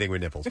milk anything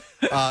with nipples.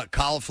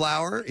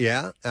 Cauliflower.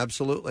 Yeah,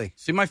 absolutely.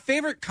 See, my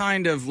favorite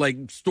kind of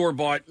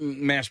store-bought,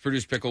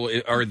 mass-produced pickle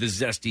are the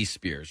zesty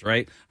spears,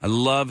 right? I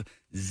love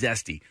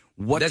zesty.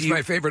 That's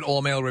my favorite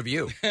all-mail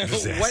review. How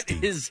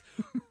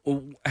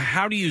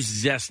do you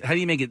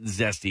make it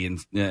zesty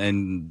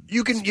and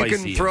you can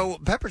spicy throw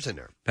peppers in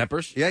there.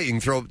 Peppers? Yeah, you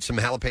can throw some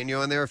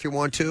jalapeno in there if you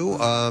want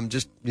to.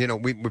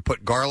 We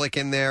put garlic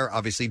in there,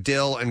 obviously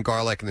dill and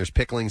garlic, and there's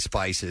pickling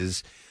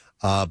spices.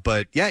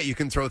 But yeah, you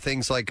can throw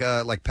things like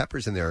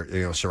peppers in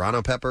there.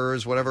 Serrano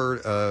peppers,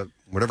 whatever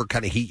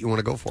kind of heat you want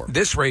to go for.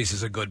 This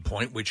raises a good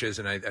point, which is,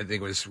 and I think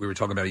it was we were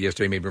talking about it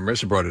yesterday. Maybe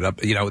Marissa brought it up.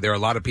 There are a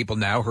lot of people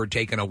now who are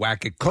taking a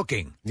whack at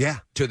cooking. Yeah.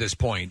 To this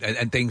point,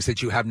 and things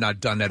that you have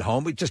not done at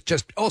home.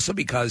 Just also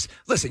because,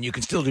 listen, you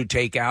can still do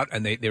takeout,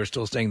 and they're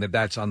still saying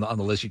that's on the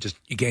list.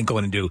 You can't go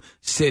in and do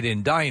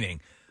sit-in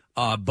dining.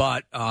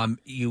 But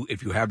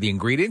if you have the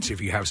ingredients,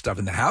 if you have stuff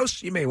in the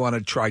house, you may want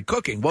to try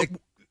cooking. Well.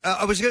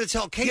 I was going to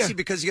tell Casey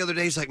because the other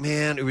day he's like,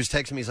 man, it was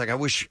texting me. He's like, I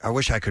wish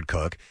I could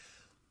cook.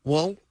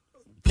 Well,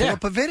 pull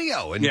up a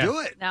video and do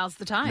it. Now's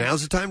the time.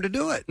 Now's the time to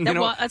do it.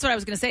 Well, that's what I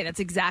was going to say. That's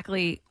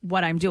exactly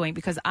what I'm doing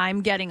because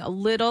I'm getting a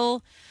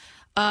little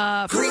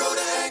I'm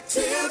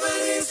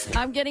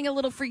getting a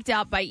little freaked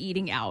out by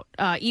eating out,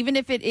 even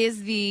if it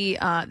is the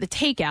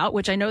takeout,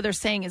 which I know they're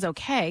saying is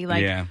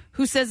okay.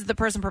 Who says the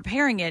person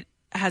preparing it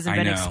hasn't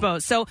been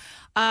exposed? So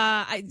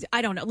I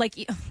don't know.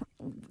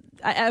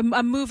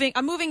 I'm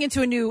moving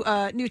into a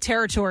new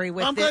territory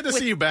with. I'm glad to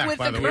see you back.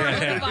 By the way,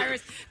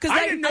 coronavirus because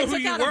I didn't know I who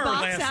took you out were a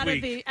box last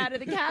week. out of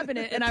the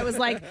cabinet and I was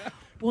like,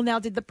 well, now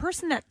did the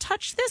person that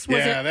touched this was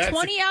Yeah, it that's-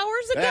 20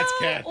 hours ago that's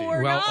Kathy.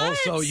 or Well, not?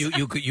 also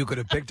you could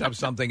have picked up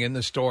something in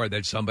the store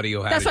that somebody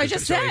who had. That's it. what I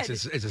just So said.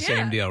 It's the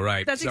same deal,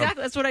 right? That's what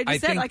I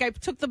just said. think- I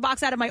took the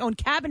box out of my own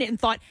cabinet and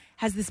thought,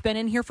 has this been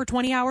in here for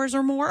 20 hours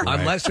or more?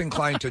 I'm less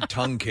inclined to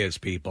tongue kiss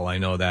people. I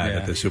know that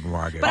at the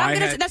supermarket. But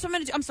that's what I'm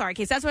going to do. I'm sorry,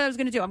 Case. That's what I was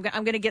going to do. I'm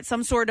going to get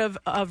some sort of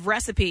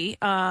recipe,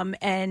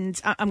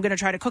 and I'm going to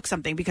try to cook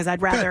something because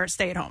I'd rather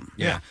stay at home.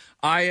 Yeah.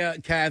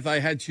 Kath, I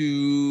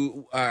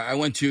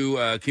went to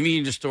a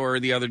convenience store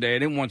the other day. I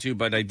didn't want to,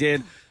 but I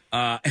did.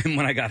 And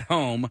when I got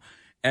home,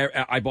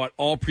 I bought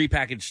all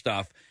prepackaged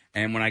stuff.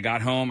 And when I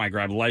got home, I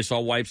grabbed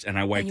Lysol wipes and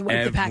I wiped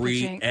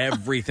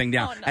everything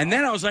down. Oh, no. And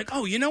then I was like,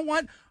 oh, you know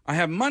what? I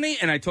have money,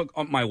 and I took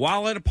my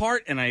wallet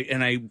apart, and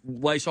I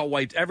Lysol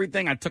wiped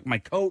everything. I took my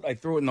coat, I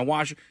threw it in the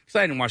washer because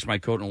I hadn't washed my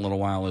coat in a little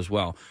while as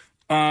well.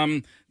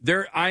 I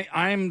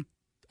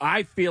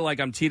feel like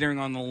I'm teetering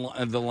on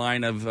the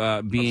line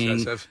of being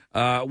obsessive.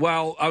 I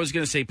was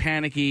going to say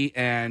panicky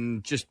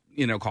and just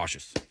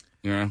cautious.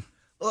 Yeah,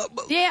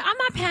 I'm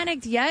not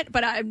panicked yet,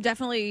 but I'm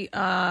definitely,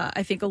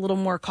 I think, a little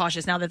more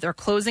cautious now that they're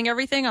closing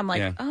everything. I'm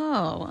like,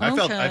 oh,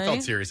 okay. I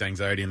felt serious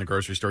anxiety in the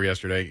grocery store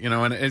yesterday.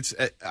 And it's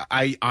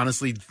I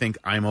honestly think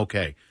I'm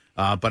okay.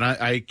 But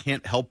I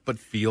can't help but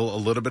feel a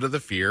little bit of the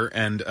fear,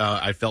 and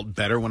I felt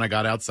better when I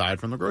got outside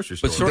from the grocery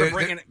store. But sort of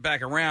bringing it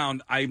back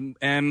around, I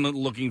am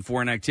looking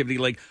for an activity.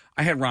 Like,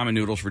 I had ramen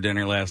noodles for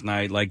dinner last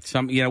night. Like,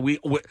 we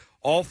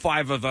all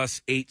five of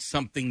us ate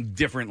something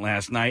different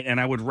last night, and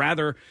I would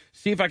rather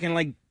see if I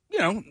can,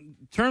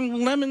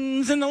 turn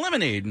lemons into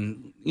lemonade,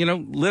 and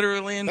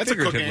literally and That's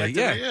figuratively. A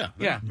cooking activity,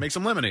 yeah. Make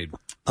some lemonade.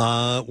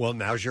 Well,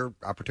 now's your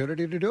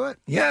opportunity to do it.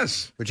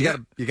 Yes, but you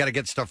got to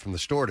get stuff from the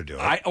store to do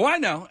it. I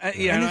know. And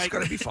it's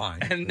going to be fine,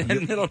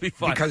 and it'll be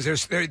fun because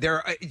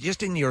there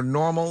just in your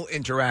normal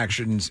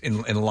interactions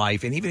in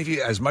life, and even if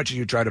you, as much as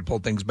you try to pull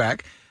things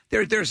back,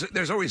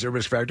 there's always a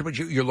risk factor, but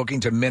you're looking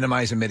to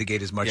minimize and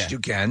mitigate as much as you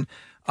can.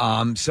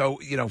 So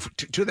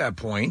to that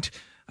point,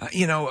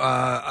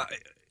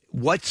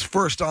 what's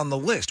first on the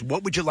list?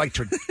 What would you like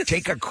to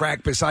take a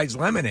crack besides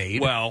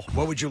lemonade? Well,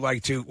 what would you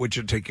like to? Would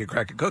you take a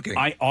crack at cooking?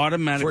 I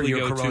automatically for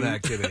your go Corona to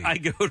activity. I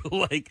go to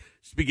like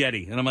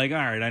spaghetti, and I'm like, all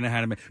right, I know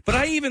how to make. But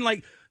I even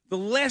like the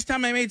last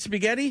time I made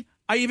spaghetti,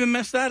 I even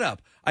messed that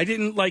up. I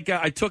didn't like.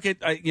 I took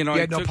it. You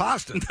had no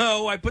pasta.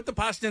 No, I put the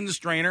pasta in the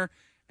strainer,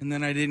 and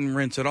then I didn't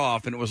rinse it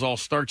off, and it was all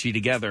starchy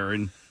together.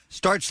 And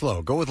start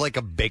slow. Go with like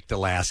a baked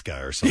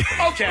Alaska or something.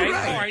 Okay, all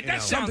right,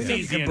 that sounds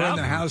easy you can burn enough.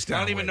 the house down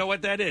I don't even know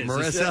what that is.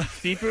 Marissa? Is that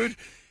seafood?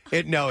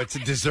 No, it's a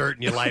dessert,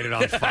 and you light it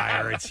on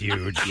fire. It's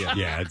huge.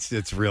 Yeah,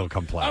 it's real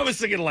complex. I was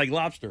thinking like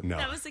lobster. No.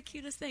 That was the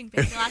cutest thing,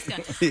 baked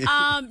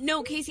Alaska.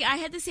 No, Casey, I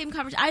had the same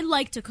conversation. I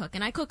like to cook,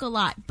 and I cook a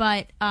lot,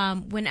 but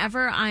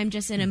whenever I'm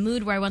just in a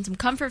mood where I want some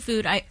comfort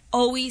food, I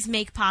always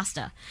make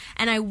pasta.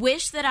 And I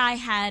wish that I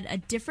had a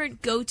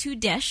different go-to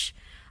dish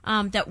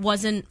that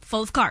wasn't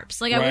full of carbs.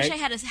 Like, I wish I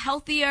had a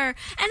healthier, and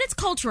it's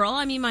cultural.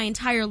 I mean, my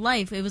entire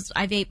life,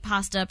 I've ate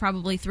pasta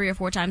probably 3 or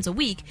 4 times a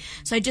week.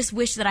 So I just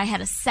wish that I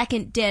had a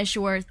second dish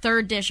or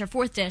third dish or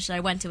fourth dish that I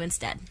went to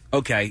instead.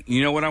 Okay,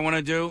 you know what I want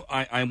to do?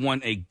 I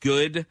want a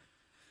good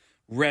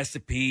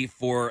recipe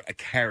for a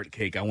carrot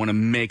cake. I want to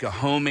make a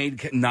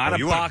homemade, not a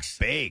you box. Want to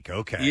bake,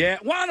 okay. Yeah,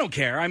 well, I don't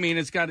care. I mean,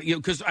 it's got,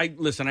 because I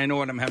know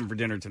what I'm having for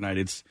dinner tonight.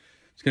 It's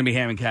going to be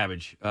ham and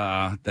cabbage.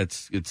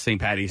 It's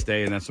St. Patty's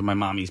Day, and that's what my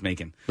mommy's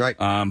making. Right.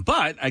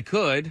 But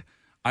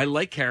I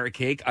like carrot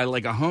cake. I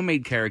like a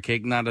homemade carrot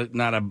cake, not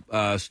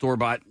a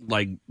store-bought,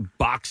 like,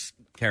 box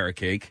carrot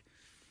cake.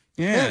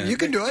 Yeah, you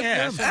can do it.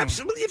 Yeah,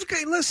 absolutely.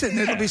 Listen,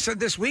 it'll be said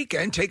this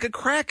weekend. Take a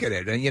crack at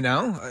it,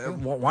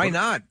 and why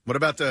not? What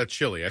about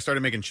chili? I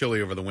started making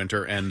chili over the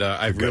winter, and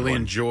I've really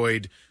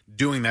enjoyed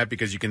doing that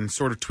because you can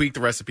sort of tweak the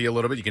recipe a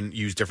little bit. You can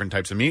use different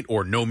types of meat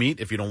or no meat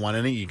if you don't want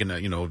any. You can,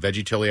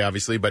 veggie chili,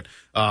 obviously, but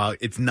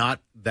it's not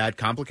that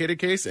complicated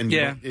case. And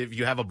if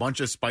you have a bunch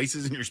of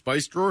spices in your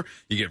spice drawer,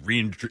 you get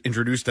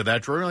reintroduced to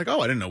that drawer. You're like, oh,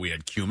 I didn't know we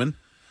had cumin.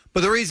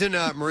 But the reason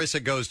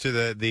Marissa goes to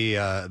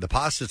the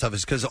pasta stuff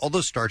is because all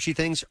those starchy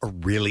things are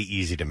really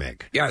easy to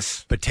make.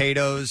 Yes,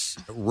 potatoes,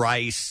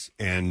 rice,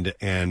 and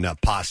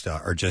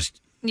pasta are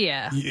just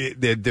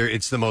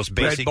it's the most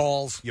basic. Bread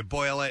balls. You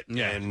boil it,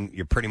 and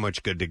you're pretty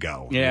much good to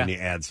go. Yeah, and then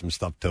you add some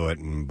stuff to it,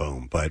 and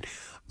boom. But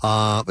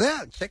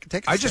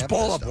take. I just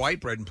boil up white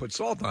bread and put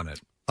salt on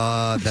it.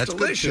 That's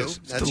delicious.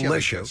 Good too. That's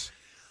delicious.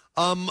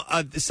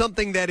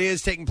 Something that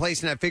is taking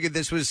place, and I figured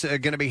this was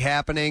going to be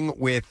happening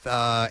with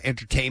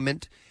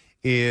entertainment.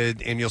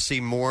 And you'll see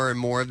more and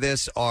more of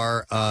this,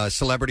 are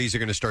celebrities are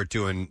going to start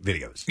doing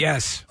videos.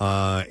 Yes.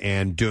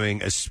 And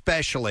doing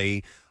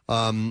especially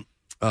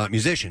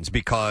musicians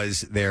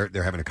because they're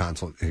having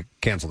to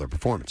cancel their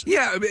performances.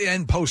 Yeah,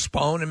 and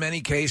postpone in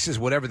many cases,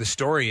 whatever the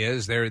story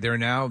is. They're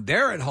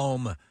at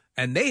home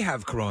and they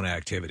have Corona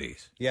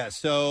activities. Yeah,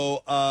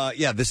 so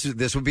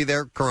this would be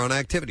their Corona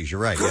activities. You're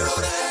right.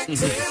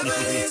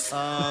 Yes.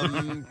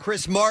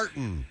 Chris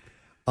Martin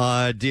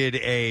did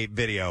a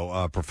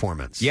video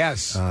performance.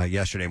 Yes.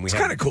 Yesterday. And it's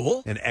kind of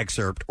cool. An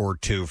excerpt or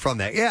two from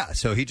that. Yeah.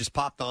 So he just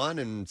popped on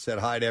and said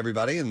hi to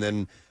everybody. And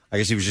then I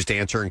guess he was just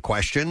answering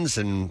questions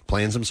and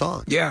playing some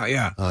songs. Yeah,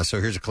 yeah.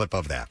 So here's a clip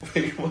of that.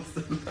 I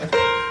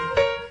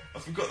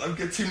forgot. I'm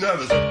getting too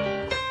nervous.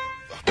 Oh,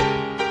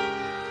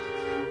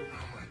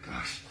 my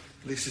gosh.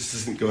 At least this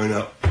isn't going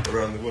up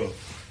around the world.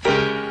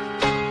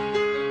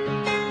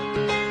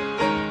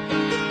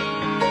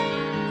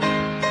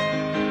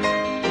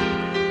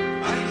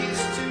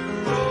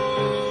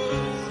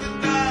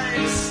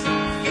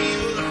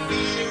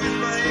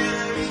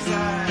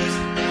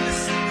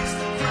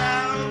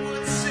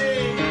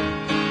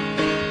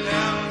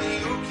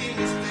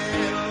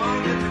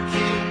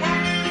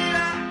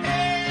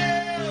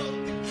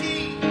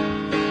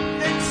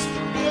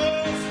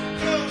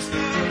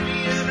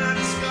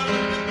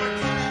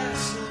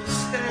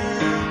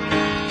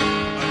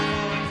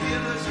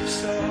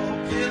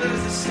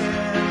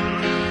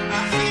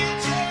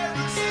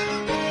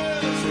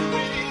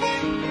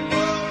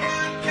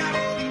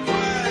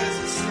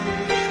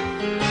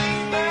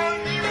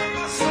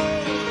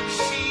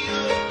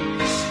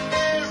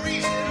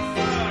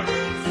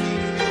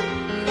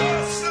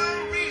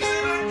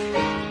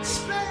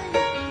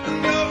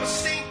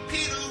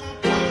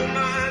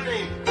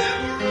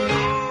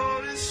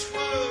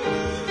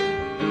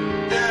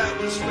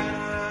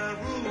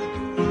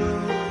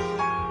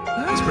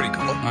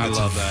 I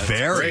love that.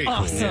 Very cool,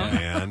 awesome.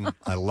 man.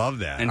 I love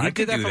that. And he I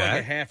could do that for like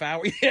a half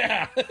hour.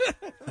 Yeah.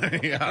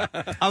 Yeah.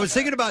 I was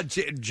thinking about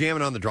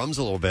jamming on the drums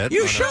a little bit.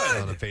 You on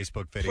should. on a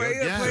Facebook video.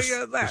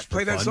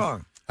 Play that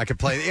song. I could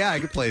play. Yeah, I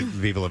could play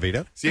Viva La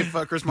Vida. See if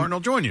Chris Martin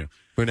will join you.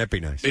 Wouldn't that be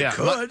nice? Yeah,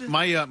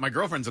 my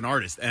girlfriend's an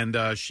artist, and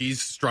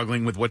she's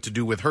struggling with what to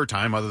do with her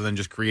time other than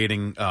just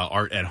creating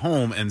art at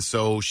home. And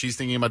so she's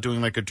thinking about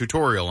doing like a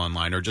tutorial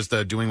online or just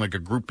doing like a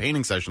group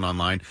painting session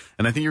online.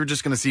 And I think you're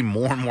just going to see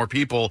more and more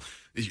people,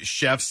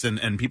 chefs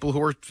and people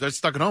who are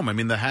stuck at home. I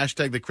mean, the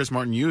hashtag that Chris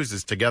Martin used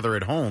is together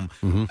at home.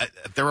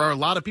 There are a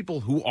lot of people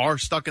who are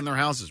stuck in their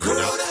houses right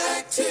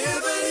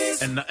now.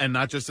 and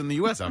not just in the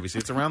U.S. Obviously,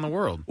 it's around the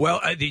world. Well,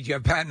 did you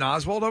have Patton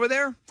Oswalt over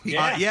there?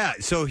 Yeah.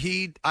 So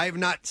I have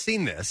not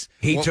seen this.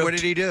 What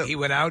did he do? He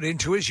went out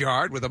into his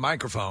yard with a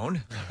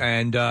microphone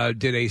and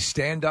did a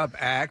stand-up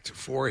act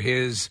for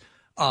his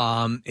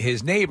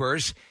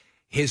neighbors.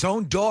 His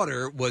own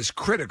daughter was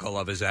critical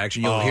of his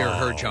action. You'll hear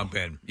her jump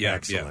in. Yeah,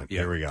 excellent. Yeah.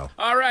 Here we go.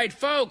 All right,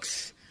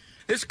 folks.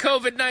 This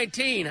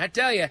COVID-19, I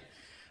tell you,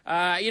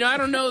 I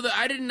don't know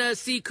I didn't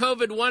see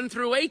COVID 1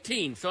 through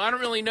 18, so I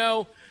don't really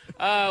know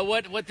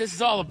what this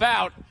is all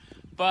about.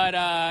 But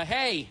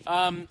hey,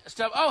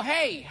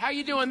 hey, how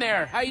you doing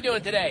there? How you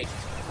doing today?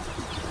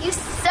 You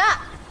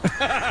suck.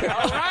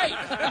 All right.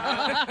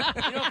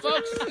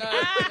 Folks,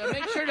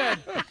 make sure to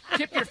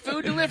tip your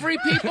food delivery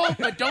people,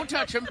 but don't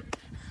touch them.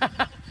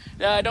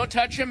 Don't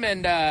touch them,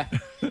 and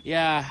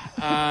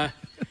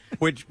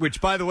Which,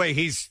 by the way,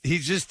 he's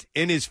just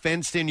in his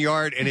fenced-in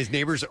yard, and his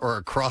neighbors are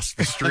across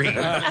the street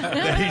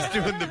that he's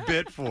doing the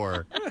bit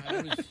for.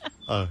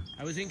 I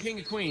was in King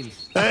of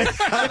Queens. There's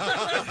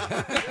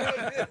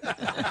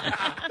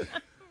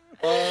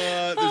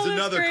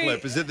another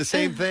clip. Is it the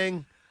same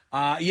thing?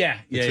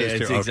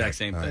 It's the exact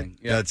same thing.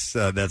 Yeah.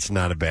 That's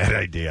not a bad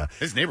idea.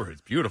 His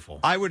neighborhood's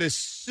beautiful. I would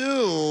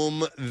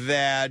assume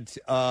that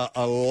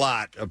a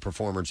lot of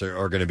performers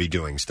are going to be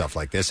doing stuff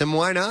like this, and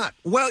why not?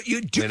 Well, you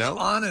do,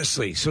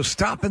 honestly. So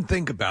stop and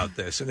think about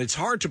this, and it's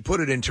hard to put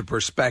it into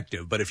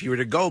perspective. But if you were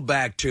to go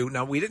back to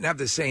now, we didn't have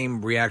the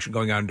same reaction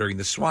going on during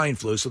the swine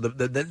flu. So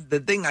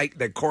the thing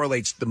that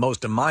correlates the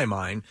most in my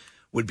mind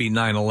would be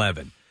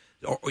 9/11,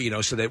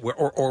 so that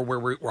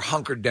we're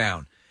hunkered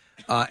down.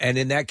 And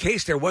in that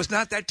case, there was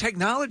not that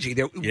technology.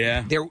 There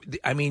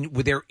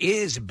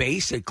is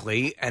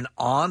basically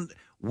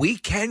we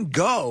can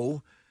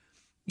go,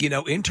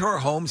 into our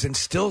homes and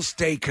still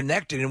stay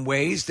connected in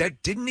ways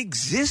that didn't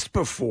exist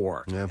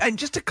before. Yeah. And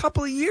just a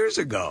couple of years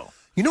ago.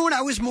 You know what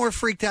I was more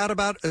freaked out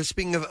about,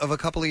 speaking of a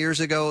couple of years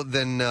ago,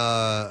 than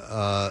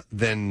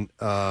swine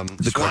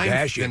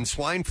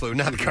flu.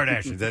 Not the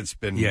Kardashians. That's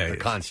been a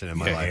constant in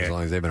my life as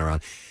long as they've been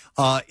around.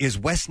 Is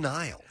West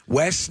Nile.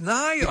 West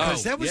Nile.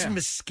 Because that was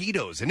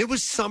mosquitoes, and it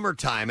was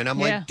summertime, and I'm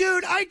like,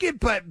 dude, I get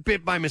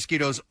bit by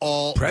mosquitoes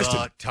all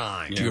the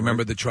time. Do you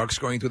remember the trucks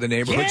going through the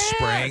neighborhood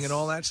spraying and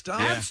all that stuff?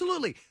 Yeah.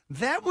 Absolutely.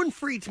 That one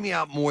freaked me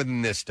out more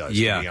than this does,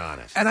 to be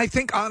honest. And I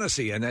think,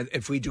 honestly, and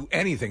if we do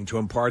anything to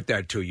impart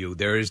that to you,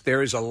 there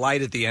is a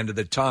light at the end of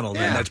the tunnel,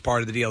 and that's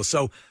part of the deal.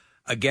 So,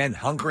 again,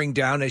 hunkering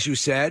down, as you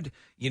said,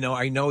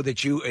 I know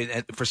that you,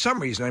 and for some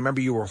reason, I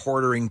remember you were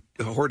hoarding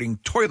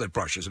toilet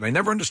brushes, and I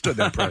never understood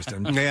that,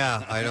 Preston.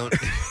 Yeah, I don't.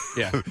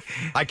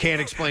 I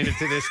can't explain it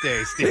to this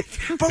day,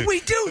 Steve. But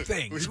we do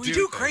things. We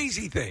do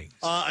crazy things.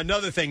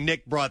 Another thing,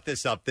 Nick brought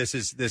this up. This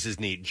is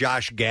neat.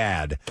 Josh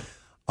Gad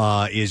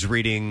is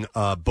reading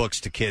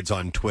books to kids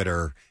on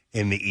Twitter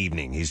in the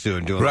evening. He's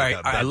doing right.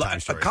 Like bedtime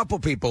stories. A couple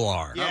people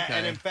are. Yeah,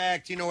 and in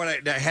fact, you know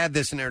what? I had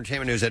this in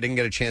entertainment news. I didn't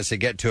get a chance to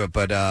get to it,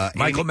 but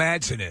Michael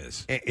Madsen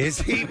is.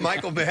 Is he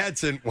Michael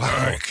Madsen? Wow.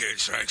 All right,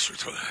 kids, thanks for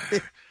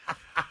today.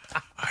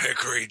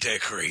 Hickory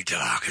dickory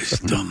dock is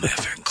dumb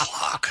effing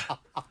clock.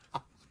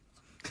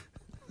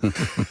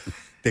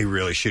 They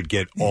really should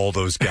get all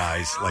those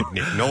guys like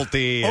Nick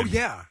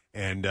Nolte.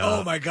 And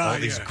oh my God,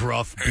 all these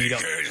gruff beat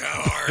up,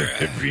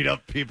 beat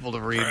up people to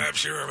read.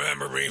 Perhaps you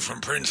remember me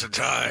from Prince of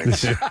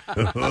Tides. I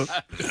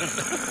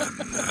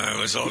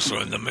was also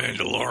in The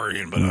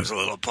Mandalorian, but I was a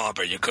little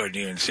puppet. You couldn't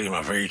even see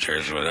my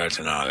features, but that's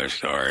another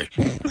story.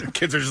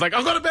 Kids are just like,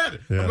 I'll go to bed.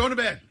 I'm going to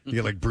bed. You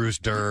get like Bruce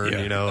Dern,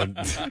 And...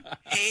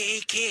 Hey,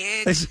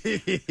 kids.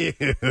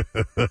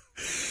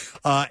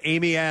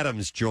 Amy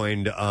Adams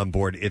joined on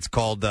board. It's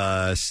called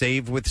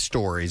Save with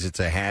Stories.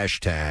 It's a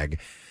hashtag.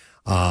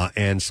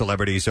 And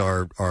celebrities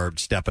are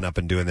stepping up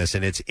and doing this,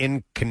 and it's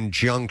in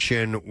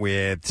conjunction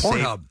with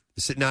Pornhub.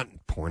 Not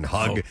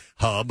Pornhub,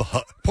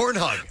 Pornhub.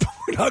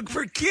 Pornhug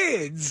for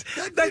kids.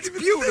 That's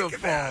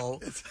beautiful.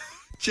 It's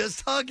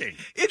just hugging.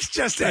 It's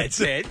just that's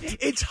it.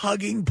 It's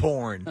hugging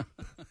porn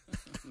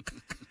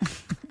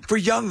for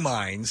young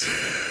minds.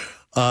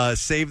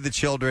 Save the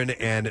Children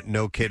and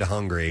No Kid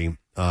Hungry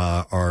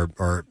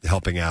are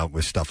helping out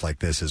with stuff like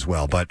this as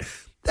well, but.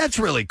 That's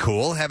really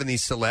cool, having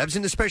these celebs,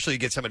 and especially you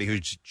get somebody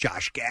who's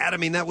Josh Gad. I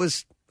mean, that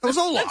was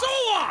all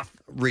off.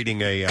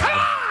 Reading a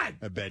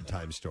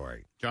bedtime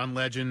story. John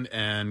Legend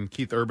and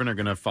Keith Urban are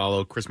going to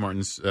follow Chris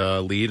Martin's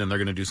lead, and they're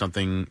going to do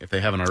something if they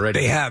haven't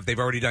already. They have. They've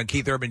already done.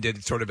 Keith Urban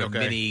did sort of a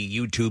mini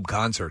YouTube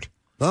concert.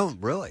 Oh,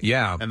 really?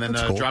 Yeah. And then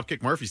cool.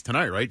 Dropkick Murphys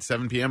tonight, right?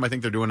 7 p.m. I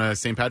think they're doing a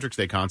St. Patrick's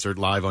Day concert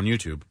live on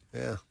YouTube.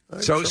 Yeah.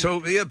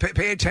 So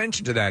pay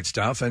attention to that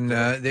stuff, and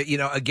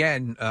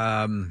again.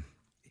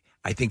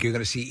 I think you're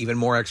going to see even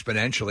more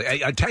exponentially.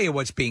 I tell you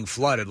what's being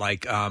flooded,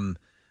 like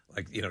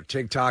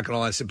TikTok and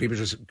all that stuff. People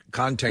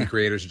content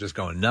creators are just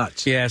going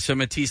nuts. Yeah, so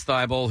Matisse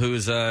Thybulle,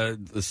 who's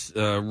this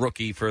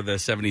rookie for the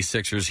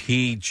 76ers,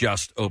 he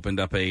just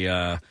opened up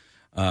a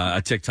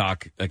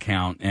TikTok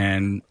account,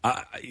 and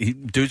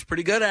dude's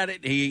pretty good at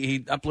it.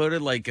 He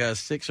uploaded like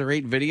 6 or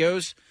 8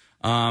 videos.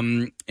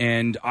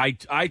 And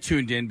I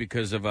tuned in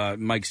because of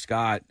Mike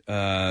Scott. He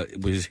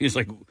was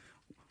like,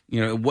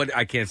 what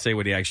I can't say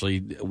what he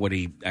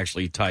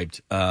actually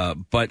typed.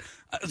 But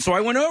so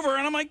I went over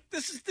and I'm like,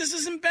 this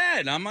isn't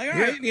bad. I'm like, all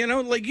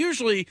right, like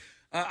usually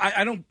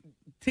I don't.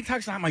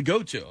 TikTok's not my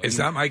go-to. It's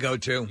not my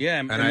go-to. Yeah,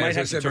 and I might as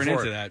have I said to turn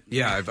before, into that.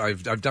 Yeah,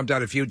 I've dumped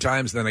out a few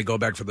times, then I go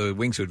back for the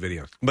wingsuit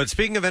videos. But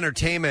speaking of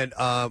entertainment,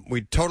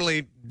 we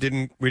totally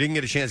didn't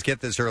get a chance to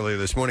get this earlier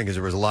this morning because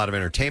there was a lot of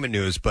entertainment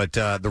news. But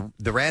the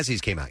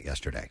Razzies came out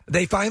yesterday.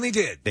 They finally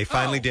did. They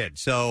finally did.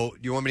 So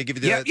you want me to give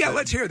you the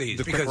let's hear these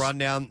the quick because-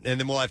 rundown, and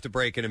then we'll have to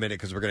break in a minute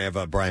because we're going to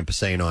have Brian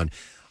Posehn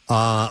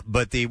on.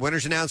 But the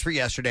winners announced for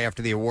yesterday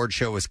after the award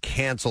show was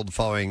canceled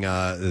following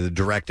the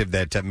directive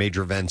that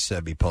major events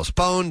be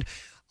postponed.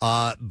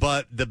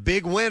 But the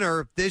big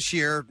winner this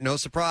year, no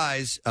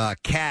surprise,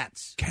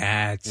 Cats.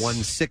 Cats won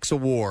 6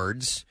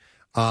 awards.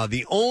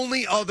 The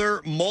only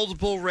other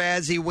multiple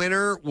Razzie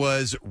winner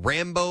was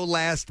Rambo: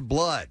 Last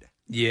Blood.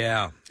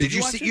 Yeah. Did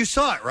you see? You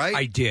saw it, right?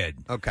 I did.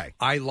 Okay.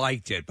 I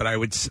liked it, but I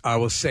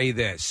will say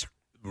this.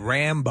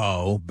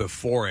 Rambo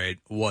before it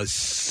was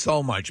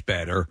so much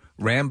better.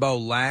 Rambo: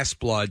 Last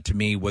Blood to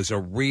me was a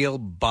real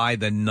by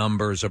the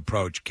numbers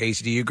approach.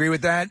 Casey, do you agree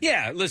with that?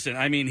 Yeah, listen,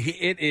 I mean,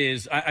 it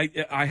is.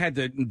 I had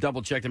to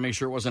double check to make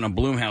sure it wasn't a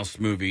Blumhouse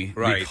movie,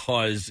 right?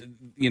 Because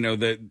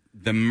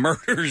the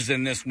murders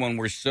in this one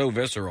were so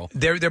visceral.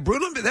 They're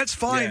brutal. That's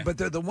fine, but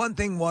the one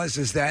thing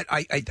is that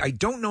I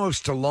don't know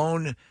if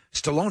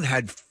Stallone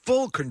had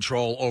full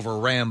control over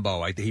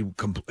Rambo.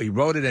 He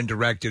wrote it and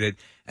directed it,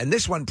 and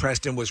this one,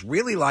 Preston, was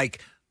really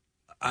like.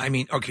 I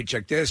mean, okay,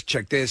 check this.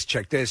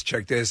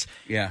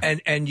 Yeah.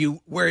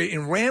 And where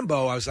in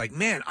Rambo, I was like,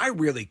 man, I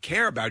really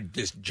care about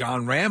this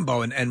John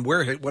Rambo and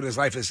what his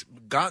life has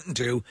gotten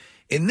to.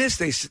 In this,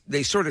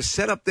 they sort of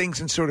set up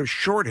things and sort of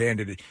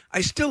shorthanded it.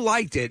 I still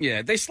liked it.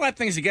 Yeah, they slapped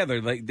things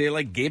together. Like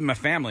they gave him a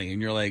family,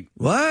 and you're like,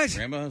 what?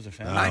 Rambo has a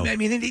family. I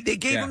mean, they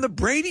gave him the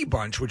Brady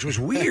Bunch, which was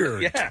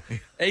weird. Yeah,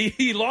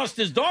 he lost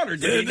his daughter,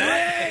 did he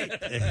not?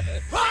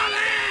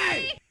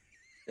 Bobby!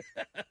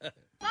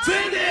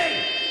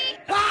 Cindy!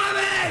 Bobby!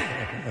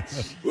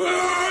 Where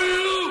are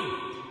you?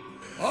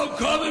 I'm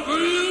coming for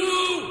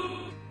you!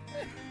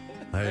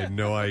 I had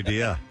no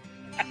idea.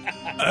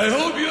 I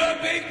hope you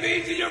have baked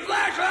beans in your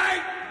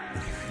flashlight!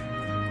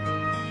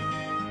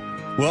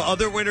 Well,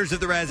 other winners of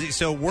the Razzie.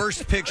 So,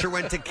 worst picture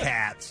went to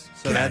Cats.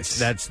 So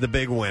that's the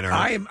big winner.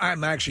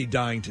 I'm actually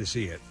dying to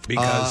see it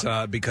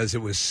because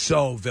it was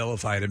so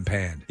vilified and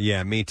panned.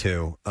 Yeah, me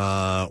too.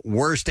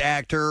 Worst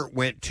actor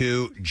went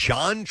to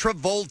John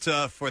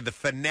Travolta for The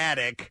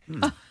Fanatic,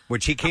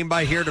 which he came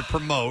by here to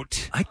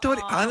promote. I thought,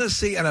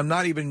 honestly, and I'm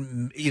not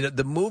even,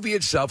 the movie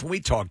itself, and we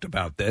talked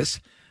about this,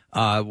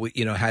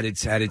 had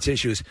its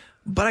issues,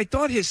 but I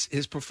thought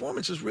his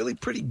performance was really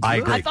pretty good. I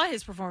agree. I thought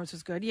his performance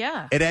was good,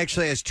 yeah. It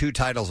actually has 2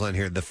 titles on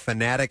here, The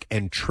Fanatic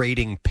and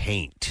Trading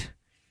Paint.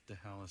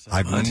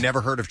 I've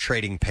never heard of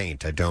Trading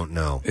Paint. I don't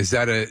know. Is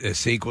that a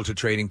sequel to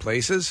Trading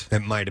Places?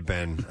 It might have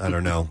been. I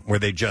don't know. Where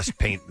they just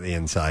paint the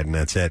inside and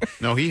that's it.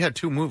 No, he had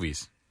 2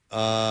 movies. He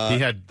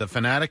had The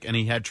Fanatic and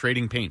he had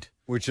Trading Paint.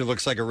 Which it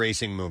looks like a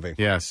racing movie.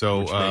 Yeah,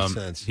 so Which makes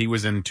sense. He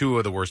was in 2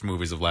 of the worst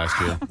movies of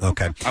last year.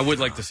 Okay. I would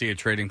like to see a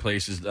Trading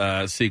Places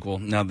sequel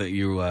now that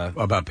you...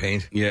 about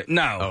paint? Yeah,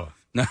 no.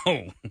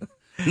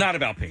 Not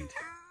about paint.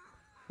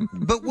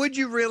 But would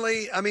you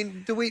really? I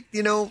mean, do we?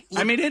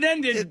 I mean, it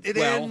ended. It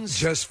well. ends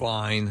just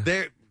fine.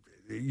 There,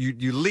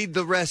 you lead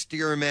the rest of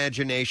your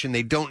imagination.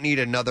 They don't need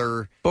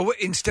another. But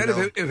instead of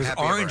it was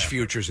happy orange ever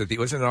futures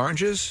wasn't it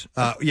oranges?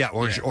 Yeah,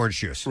 orange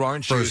juice.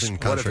 Orange Frozen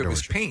juice. What if it concentrated was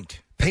orange juice.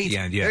 paint? Paint.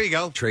 Yeah. There you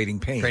go. Trading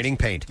paint. Trading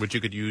paint. Which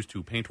you could use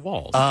to paint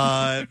walls.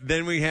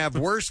 Then we have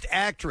worst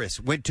actress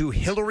went to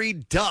Hilary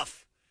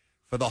Duff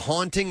for The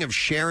Haunting of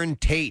Sharon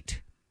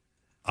Tate.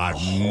 I've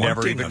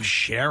never even of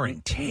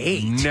Sharon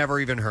Tate. Never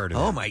even heard of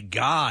it. Oh my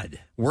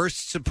God!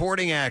 Worst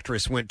supporting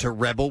actress went to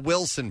Rebel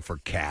Wilson for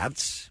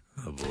Cats.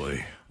 Oh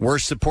boy!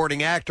 Worst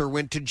supporting actor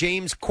went to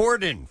James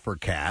Corden for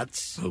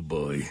Cats. Oh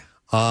boy!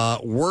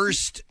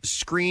 Worst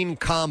screen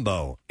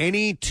combo: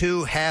 any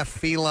 2 half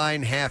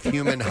feline, half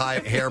human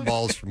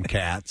hairballs from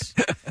Cats.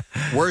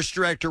 Worst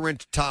director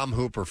went to Tom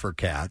Hooper for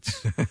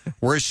Cats.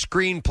 Worst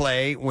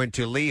screenplay went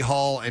to Lee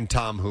Hall and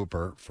Tom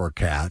Hooper for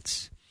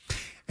Cats.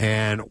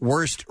 And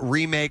worst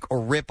remake or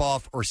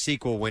ripoff or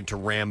sequel went to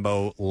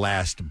Rambo: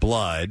 Last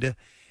Blood.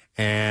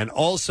 And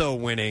also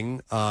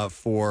winning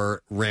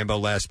for Rambo: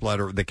 Last Blood,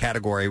 or the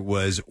category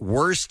was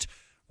worst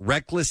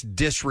reckless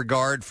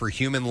disregard for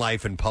human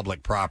life and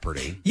public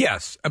property.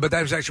 Yes, but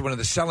that was actually one of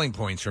the selling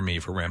points for me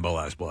for Rambo: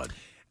 Last Blood.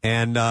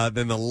 And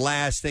then the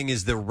last thing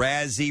is the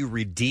Razzie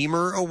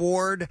Redeemer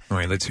Award. All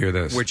right, let's hear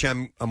this. Which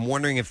I'm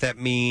wondering if that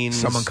means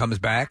someone comes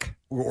back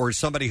or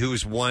somebody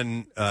who's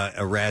won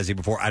a Razzie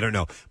before. I don't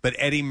know. But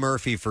Eddie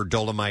Murphy for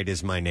Dolomite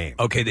Is My Name.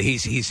 Okay,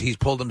 he's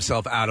pulled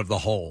himself out of the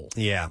hole.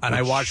 Yeah, and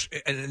I watched,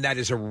 and that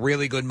is a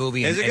really good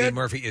movie. And Eddie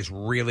Murphy is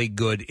really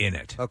good in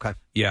it. Okay,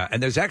 yeah,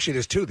 and there's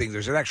 2 things.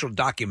 There's an actual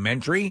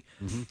documentary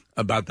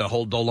about the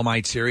whole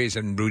Dolomite series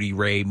and Rudy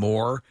Ray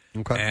Moore.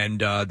 Okay, and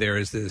there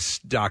is this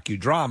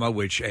docudrama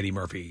which Eddie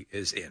Murphy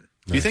is in.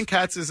 Do you think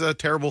Cats is a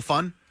terrible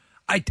fun?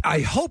 I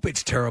hope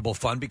it's terrible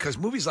fun because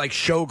movies like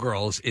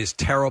Showgirls is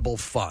terrible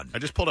fun. I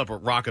just pulled up a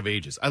Rock of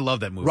Ages. I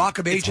love that movie. Rock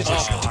of Ages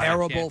is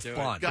terrible fun.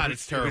 fun. God,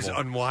 it's terrible. It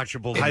was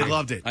unwatchable. I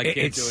loved it. I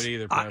can't do it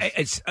either.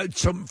 It's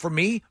so for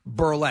me,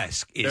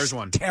 Burlesque is There's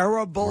one.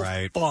 terrible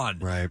fun.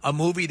 Right. A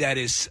movie that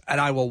is, and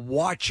I will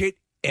watch it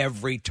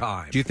every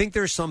time. Do you think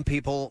there's some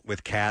people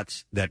with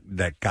cats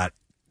that got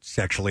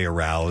sexually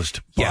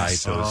aroused by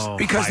those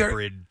because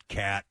hybrid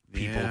cat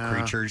people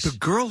creatures? The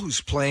girl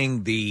who's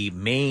playing the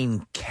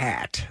main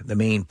cat, the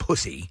main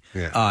pussy,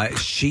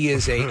 she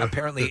is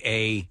apparently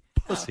a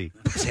pussy.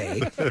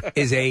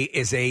 is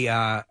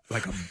a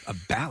like a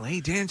ballet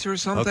dancer or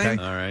something.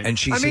 Okay. All right. And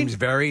she seems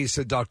very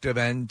seductive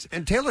and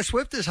Taylor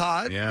Swift is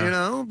hot.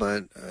 Yeah.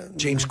 But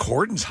James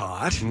Corden's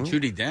hot.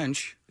 Judi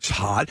Dench is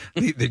hot.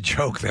 The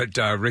joke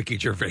that Ricky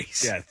Gervais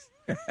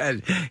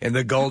had in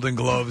the Golden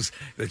Globes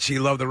that she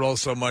loved the role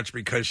so much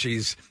because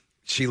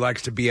she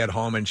likes to be at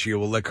home and she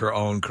will lick her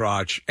own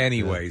crotch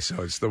anyway.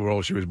 So it's the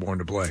role she was born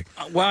to play.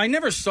 Well, I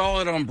never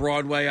saw it on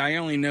Broadway. I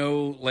only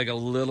know like a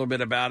little bit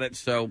about it.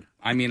 So,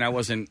 I mean, I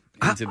wasn't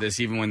into this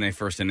even when they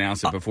first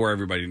announced it before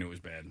everybody knew it was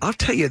bad. I'll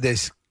tell you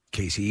this,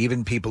 Casey,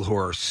 even people who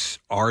are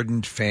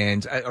ardent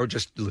fans or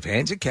just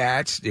fans of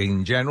cats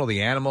in general,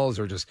 the animals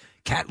or just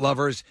cat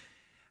lovers,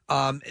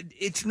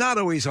 it's not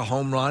always a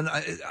home run.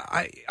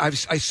 I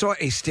saw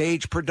a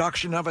stage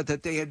production of it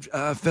that they had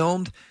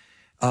filmed.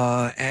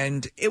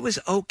 And it was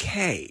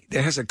okay.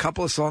 There has a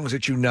couple of songs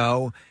that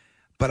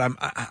but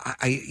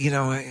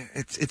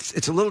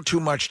it's a little too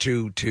much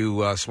to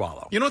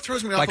swallow. You know what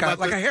throws me off like about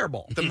a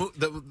hairball.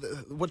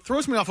 What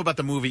throws me off about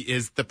the movie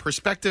is the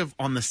perspective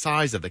on the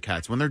size of the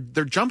cats. When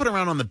they're jumping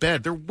around on the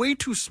bed, they're way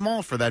too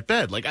small for that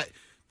bed.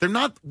 They're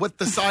not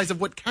the size of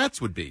what cats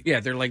would be. Yeah,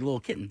 they're like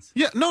little kittens.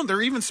 Yeah, no,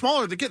 they're even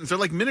smaller than kittens. They're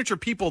like miniature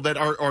people that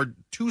are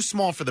too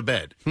small for the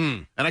bed.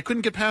 And I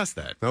couldn't get past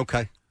that.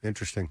 Okay,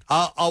 interesting.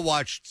 I'll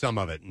watch some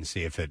of it and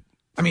see if it.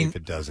 If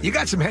it doesn't. You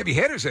got some heavy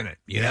hitters in it.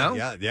 You know.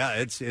 Yeah.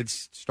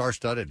 It's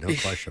star-studded, no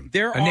question.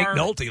 Nick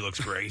Nolte looks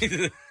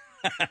great.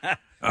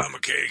 I'm a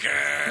kitty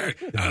cat.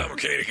 I'm a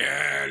kitty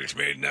cat. It's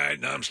midnight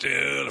and I'm still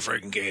a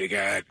freaking kitty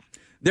cat.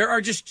 There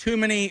are just too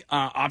many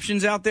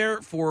options out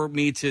there for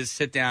me to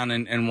sit down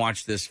and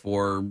watch this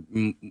for.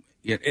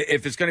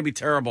 If it's going to be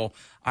terrible,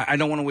 I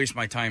don't want to waste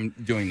my time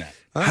doing that.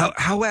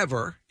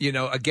 However,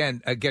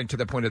 again, to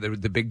the point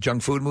of the big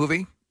junk food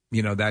movie,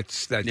 that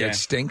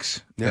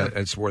stinks. Yeah.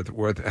 It's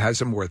has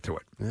some worth to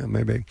it. Yeah,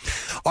 maybe.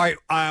 All right,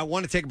 I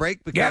want to take a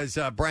break because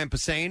Brian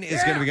Posehn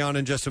is going to be on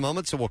in just a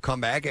moment, so we'll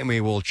come back and we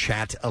will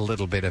chat a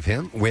little bit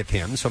with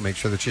him. So make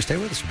sure that you stay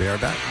with us. We'll be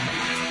right back.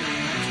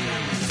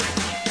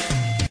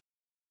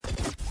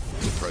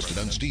 Preston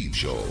and Steve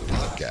Show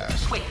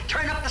podcast. Wait,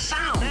 turn up the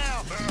sound.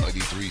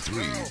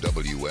 93.3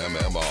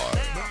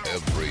 WMMR.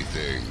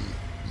 Everything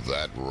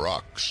that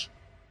rocks.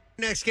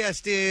 Next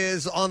guest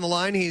is on the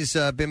line. He's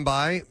been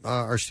by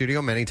our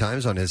studio many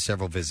times on his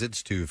several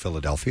visits to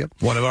Philadelphia.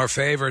 One of our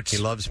favorites. He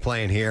loves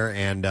playing here,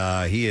 and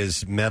he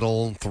is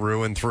metal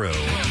through and through.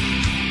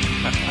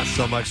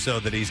 So much so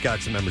that he's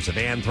got some members of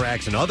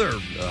Anthrax and other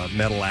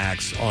metal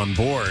acts on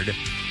board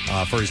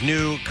for his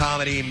new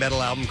comedy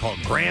metal album called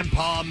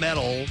Grandpa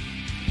Metal.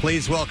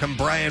 Please welcome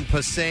Brian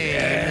Posehn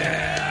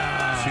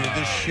to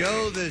the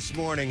show this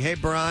morning. Hey,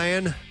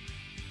 Brian.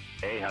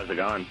 Hey, how's it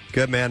going?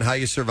 Good, man. How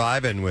you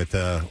surviving with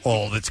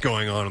all that's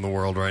going on in the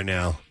world right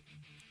now?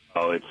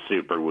 Oh, it's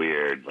super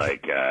weird.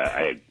 Like,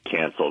 I had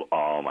canceled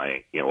all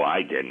my,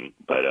 I didn't,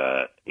 but,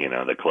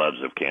 the clubs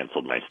have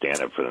canceled my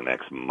stand-up for the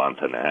next month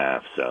and a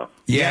half, so.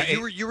 Yeah,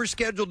 you were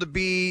scheduled to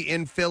be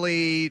in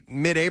Philly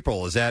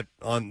mid-April. Is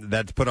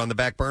that's put on the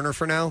back burner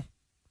for now?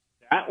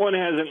 That one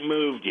hasn't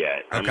moved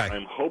yet. Okay.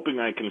 I'm hoping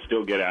I can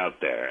still get out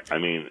there. I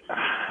mean,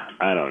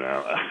 I don't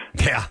know.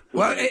 Yeah.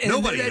 Well,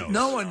 nobody knows.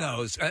 No one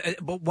knows.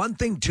 But one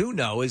thing to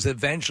know is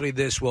eventually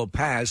this will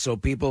pass. So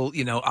people,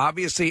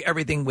 obviously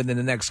everything within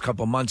the next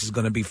couple of months is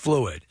going to be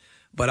fluid.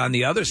 But on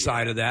the other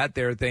side of that,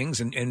 there are things,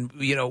 and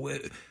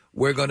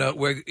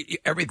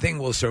everything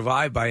will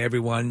survive by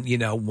everyone.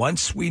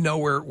 Once we know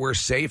we're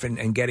safe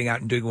and getting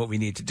out and doing what we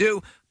need to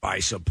do by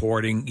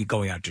supporting,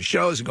 going out to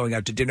shows and going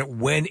out to dinner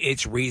when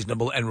it's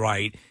reasonable and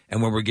right,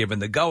 and when we're given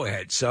the go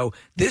ahead. So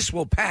this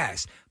will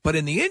pass. But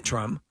in the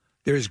interim,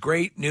 there's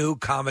great new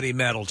comedy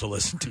metal to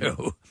listen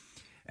to.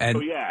 And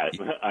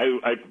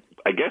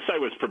I guess I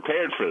was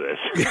prepared for this.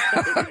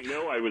 I didn't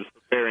know I was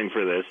preparing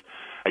for this.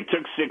 I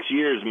took 6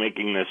 years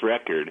making this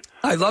record.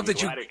 I love it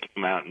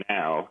came out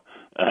now.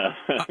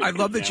 I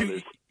love that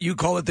you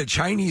call it the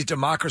Chinese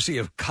democracy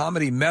of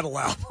comedy metal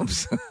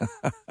albums.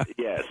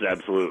 Yes,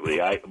 absolutely.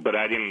 But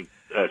I didn't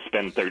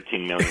spend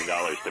 $13 million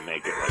to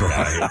make it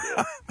like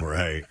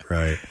that.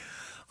 Right.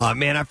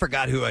 Man, I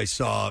forgot who I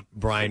saw,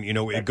 Brian.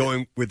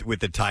 Going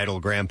with the title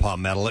Grandpa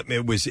Metal.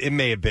 It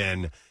may have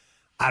been,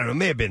 I don't know, it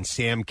may have been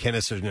Sam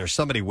Kinison or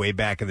somebody way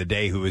back in the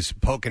day who was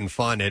poking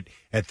fun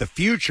at the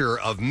future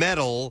of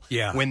metal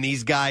when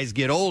these guys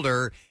get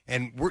older.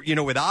 And we're,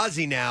 with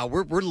Ozzy now,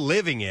 we're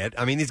living it.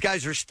 I mean, these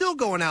guys are still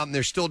going out and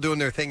they're still doing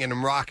their thing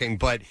and rocking.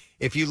 But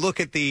if you look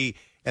at the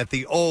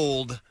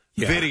old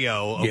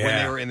video of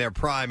when they were in their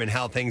prime and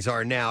how things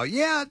are now.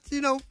 Yeah,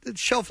 the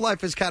shelf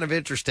life is kind of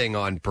interesting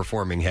on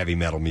performing heavy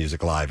metal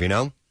music live,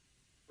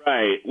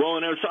 Right. Well,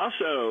 and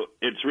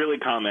it's really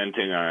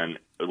commenting on,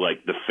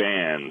 like, the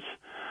fans,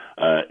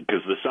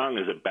 because the song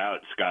is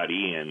about Scott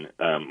Ian,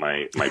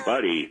 my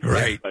buddy.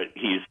 Right. But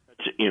he's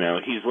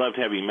loved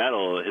heavy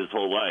metal his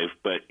whole life,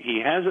 but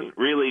he hasn't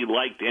really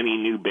liked any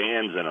new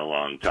bands in a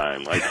long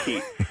time. Like,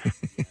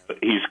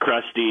 he's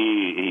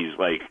crusty. He's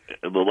like,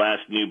 the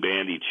last new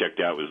band he checked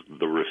out was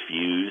The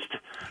Refused,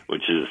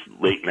 which is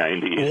late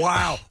 90s.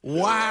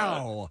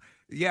 Wow.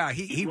 Yeah,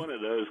 he's one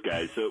of those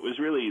guys. So it was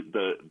really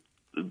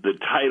the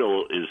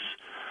title is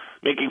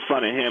making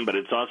fun of him, but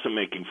it's also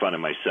making fun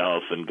of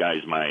myself and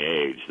guys my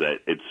age. That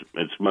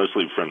it's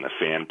mostly from the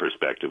fan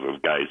perspective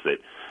of guys that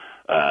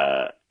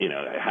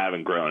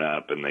haven't grown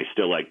up and they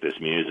still like this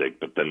music,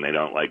 but then they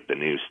don't like the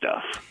new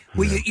stuff.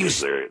 Well,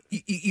 they're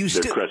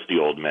crusty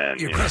old men.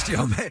 You're crusty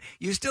old man.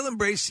 You still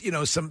embrace,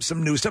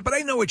 some new stuff, but I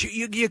know what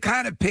you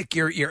kind of pick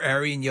your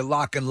area and you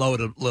lock and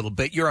load a little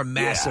bit. You're a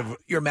massive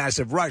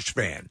Rush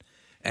fan.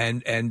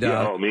 And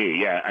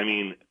me, yeah. I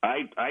mean,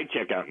 I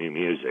check out new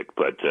music,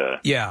 but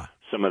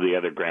some of the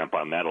other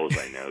grandpa metals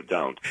I know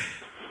don't.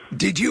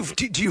 Do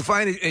you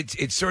find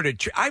it's sort of?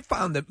 I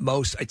found that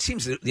it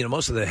seems that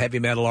most of the heavy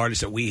metal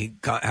artists that we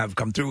have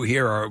come through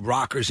here are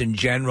rockers in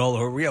general,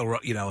 or real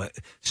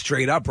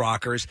straight up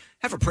rockers,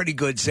 have a pretty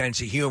good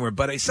sense of humor.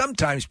 But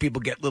sometimes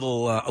people get a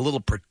little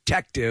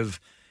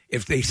protective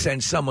if they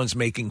sense someone's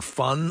making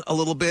fun a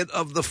little bit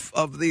of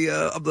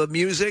the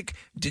music.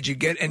 Did you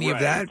get any of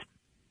that?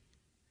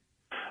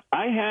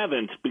 I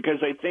haven't, because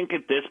I think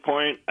at this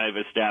point I've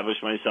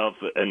established myself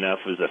enough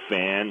as a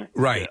fan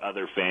to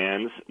other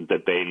fans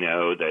that they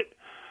know that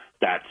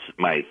that's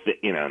my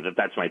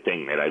that's my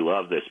thing, that I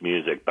love this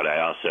music. But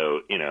I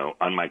also,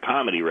 on my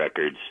comedy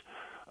records,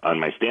 on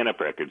my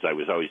stand-up records, I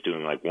was always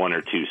doing like one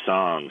or two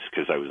songs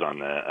because I was on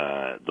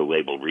the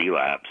label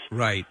Relapse.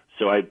 Right.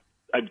 So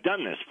I've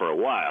done this for a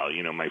while.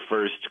 My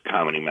first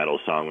comedy metal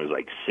song was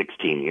like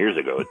 16 years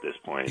ago at this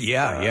point.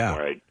 Yeah.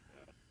 Where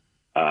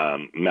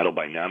Metal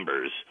by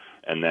Numbers.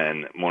 And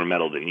then More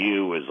Metal Than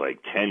You was like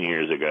 10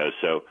 years ago.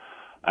 So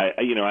I've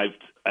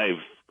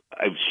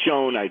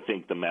shown, I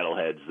think, the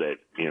metalheads that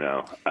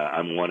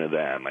I'm one of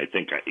them. I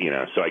think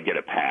so I get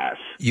a pass.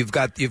 You've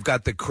got the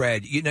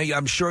cred.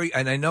 I'm sure,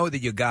 and I know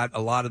that you got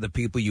a lot of the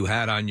people you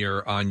had on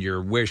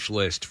your wish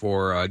list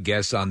for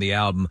guests on the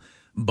album.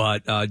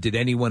 But did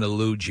anyone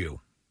elude you?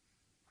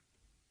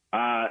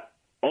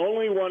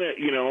 Only one.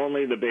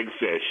 Only the big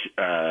fish.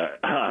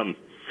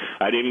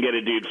 I didn't get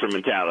a dude from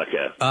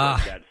Metallica.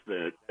 That's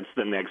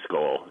the next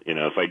goal.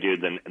 If I do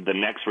the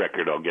next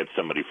record, I'll get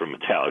somebody from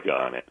Metallica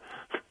on it.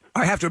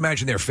 I have to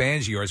imagine they're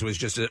fans of yours. Was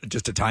just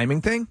a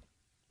timing thing?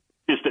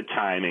 Just a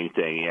timing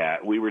thing, yeah.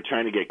 We were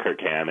trying to get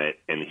Kirk Hammett,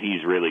 and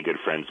he's really good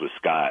friends with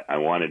Scott. I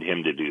wanted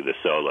him to do the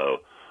solo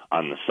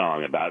on the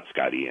song about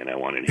Scott Ian. I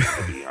wanted him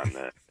to be on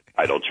the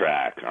title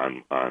track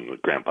on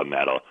Grandpa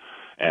Metal.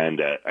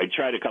 And I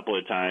tried a couple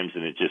of times,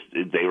 and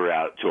they were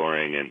out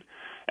touring,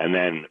 and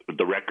then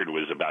the record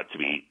was about to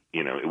be,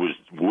 it was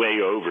way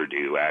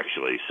overdue,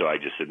 actually. So I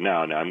just said, no,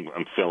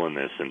 I'm filling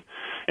this.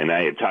 And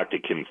I had talked to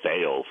Kim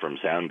Thale from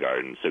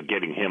Soundgarden. So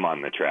getting him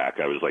on the track,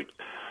 I was like,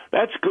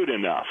 that's good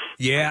enough.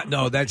 Yeah,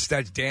 no, that's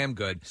damn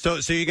good. So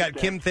you got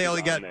Kim Thale,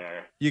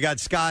 you got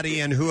Scotty,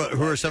 and who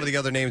are some of the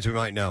other names we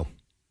might know?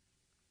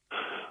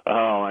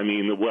 Oh, I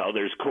mean, well,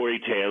 there's Corey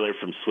Taylor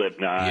from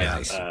Slipknot.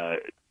 Yes.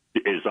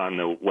 Is on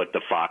the What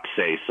the Fox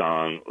Say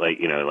song, like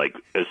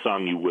a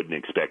song you wouldn't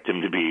expect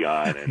him to be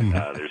on. And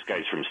there's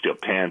guys from Steel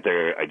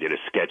Panther. I did a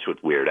sketch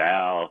with Weird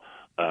Al.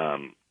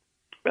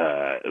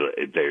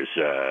 There's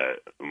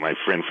my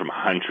friend from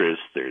Huntress.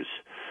 There's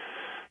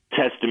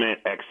Testament,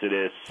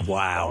 Exodus.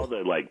 Wow. All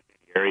the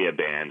area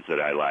bands that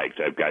I liked.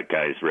 I've got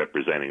guys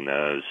representing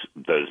those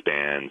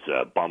bands.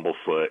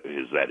 Bumblefoot,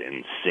 who's that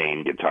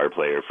insane guitar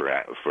player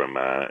from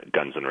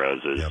Guns N'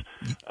 Roses. Yep.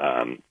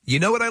 You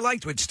know what I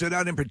liked? What stood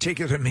out in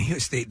particular to me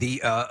is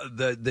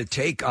the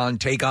take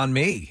on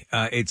Me.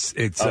 It's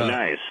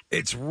nice.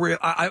 It's real.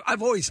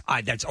 I've always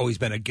that's always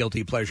been a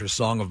guilty pleasure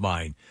song of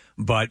mine.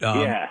 But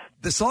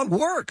the song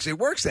works. It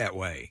works that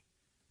way.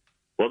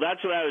 Well,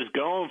 that's what I was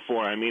going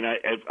for. I mean,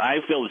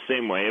 I feel the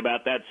same way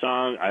about that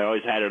song. I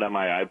always had it on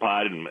my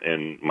iPod,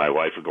 and my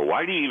wife would go,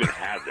 "Why do you even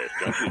have this?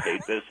 Don't you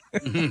hate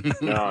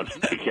this?" No, it's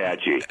pretty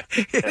catchy.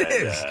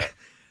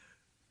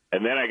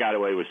 And then I got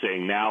away with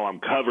saying, now I'm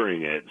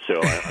covering it, so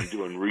I'm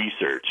doing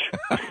research.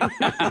 And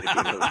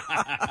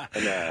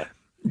then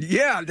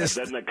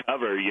the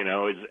cover,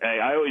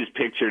 I always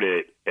pictured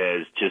it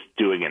as just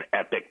doing an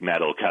epic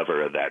metal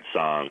cover of that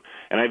song.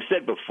 And I've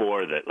said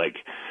before that,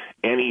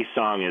 any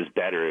song is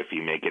better if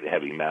you make it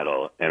heavy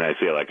metal, and I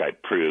feel like I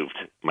proved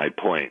my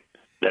point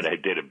that I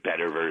did a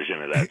better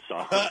version of that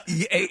song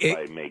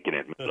by making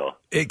it metal.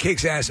 It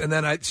kicks ass. And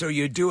then so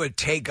you do a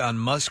take on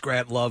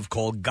Muskrat Love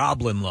called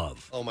Goblin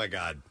Love. Oh, my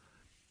God.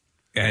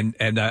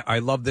 And I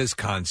love this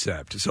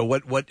concept. So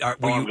what are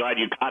I'm glad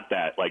you caught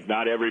that. Like,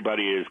 not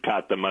everybody has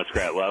caught the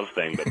Muskrat Love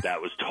thing, but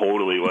that was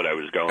totally what I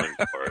was going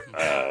for.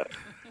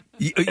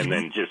 And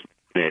then just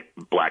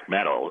black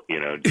metal,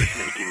 just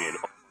making it.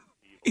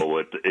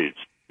 It's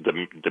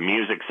the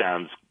music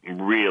sounds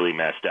really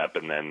messed up,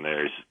 and then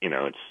there's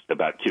it's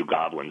about two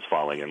goblins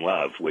falling in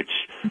love, which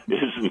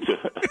isn't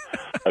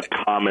a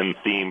common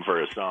theme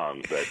for a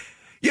song, but.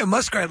 Yeah,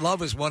 Muskrat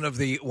Love is one of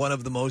the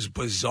most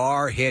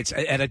bizarre hits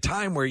at a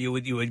time where you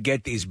would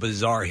get these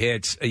bizarre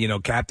hits.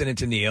 Captain and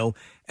Tennille,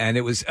 and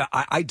it was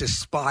I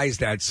despise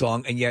that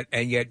song, and yet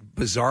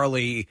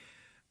bizarrely,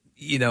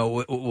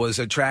 was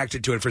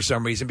attracted to it for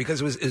some reason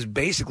because it was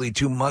basically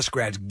two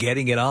muskrats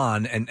getting it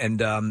on, and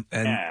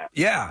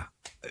yeah.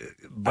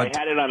 But I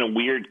had it on a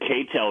weird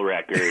K-Tel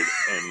record, and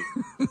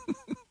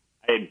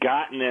I had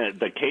gotten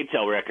the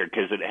K-Tel record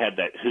because it had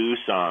that Who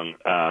song,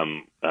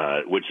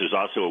 which is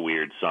also a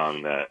weird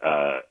song,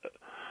 the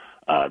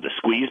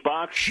Squeeze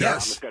Box.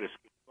 Yes. Got a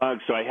Squeeze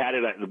Box, so I had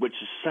it,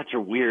 which is such a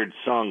weird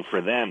song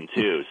for them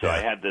too. So I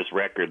had this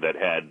record that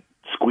had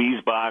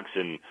Squeeze Box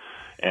and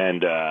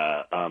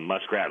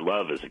Muskrat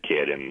Love as a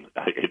kid, and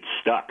it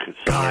stuck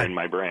somewhere in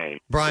my brain.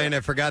 Brian, I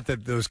forgot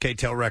that those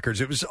K-Tel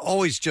records, it was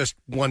always just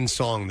one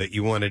song that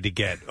you wanted to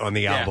get on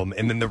the album,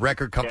 and then the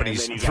record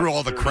companies threw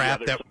all the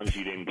crap that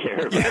you didn't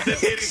care about.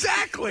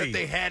 Exactly. That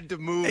they had to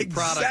move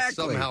product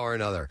somehow or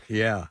another.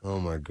 Yeah. Oh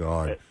my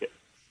God.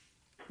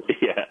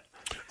 Yeah.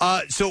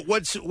 So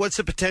what's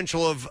the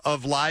potential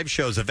of live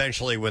shows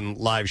eventually when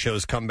live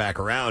shows come back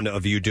around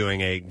of you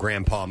doing a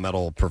grandpa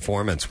metal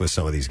performance with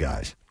some of these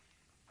guys?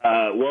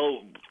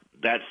 Well,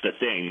 that's the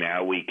thing.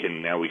 Now we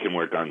can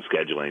work on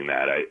scheduling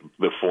that.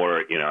 Before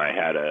I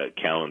had a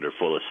calendar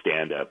full of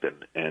stand up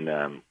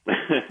and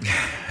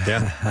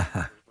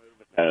yeah.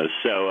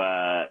 So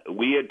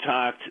we had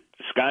talked.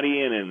 Scott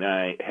Ian and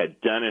I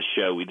had done a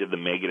show. We did the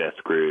Megadeth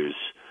cruise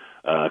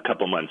a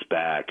couple months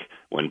back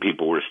when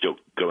people were still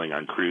going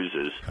on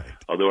cruises. Right.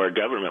 Although our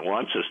government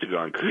wants us to go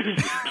on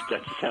cruises,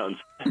 that sounds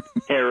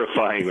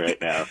terrifying right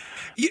now.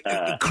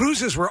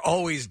 Cruises were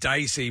always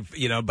dicey,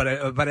 but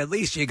at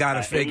least you got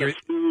to figure and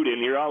the food,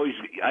 and you're always.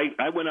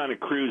 I went on a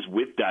cruise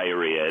with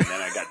diarrhea, and then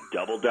I got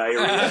double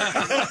diarrhea.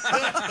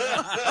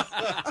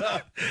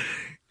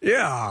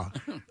 Yeah,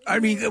 I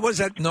mean, was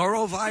that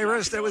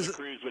norovirus? That was a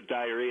cruise with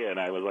diarrhea, and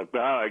I was like, "Oh,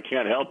 I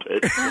can't help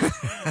it."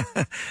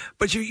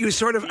 But you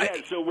sort of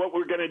So what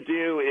we're gonna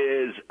do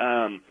is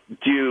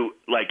do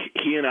like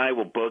he and I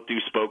will both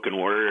do spoken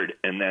word,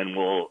 and then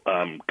we'll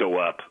go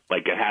up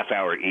like a half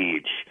hour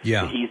each.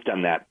 Yeah, he's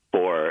done that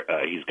before.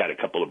 He's got a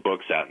couple of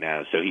books out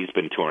now, so he's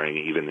been touring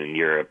even in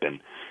Europe and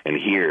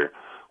here,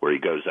 where he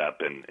goes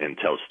up and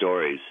tells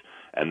stories.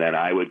 And then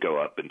I would go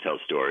up and tell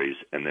stories,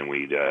 and then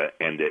we'd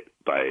end it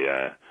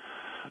by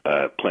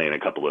playing a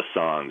couple of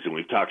songs. And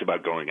we've talked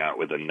about going out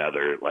with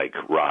another like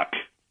rock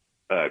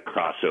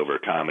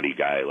crossover comedy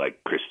guy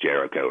like Chris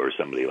Jericho or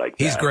somebody like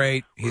that. He's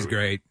great. He's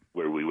great.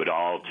 Where we would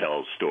all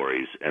tell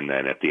stories, and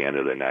then at the end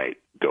of the night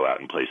go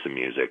out and play some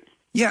music.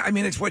 Yeah, I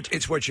mean it's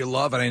what you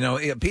love, and I know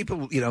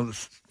people,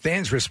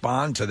 fans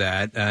respond to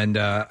that, and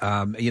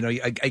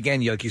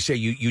again, like you say,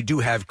 you do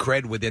have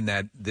cred within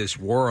this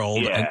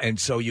world, and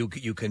so you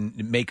can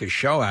make a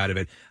show out of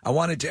it. I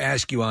wanted to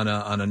ask you on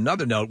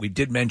another note. We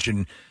did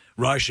mention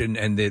Rush and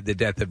the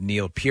death of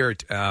Neil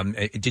Peart.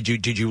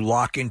 Did you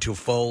lock into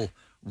full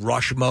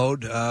Rush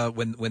mode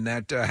when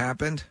that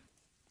happened?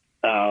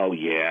 Oh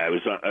yeah,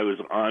 I was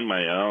on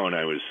my own.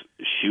 I was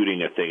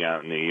shooting a thing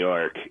out in New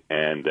York,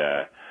 and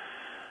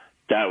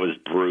that was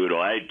brutal.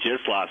 I had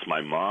just lost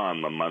my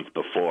mom a month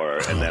before,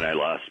 and then I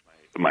lost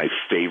my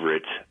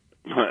favorite,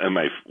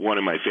 one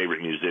of my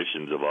favorite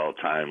musicians of all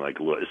time. Like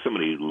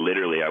somebody,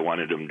 literally, I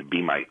wanted him to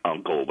be my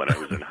uncle when I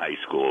was in high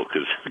school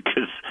because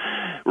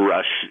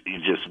Rush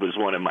just was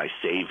one of my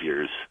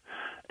saviors,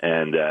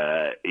 and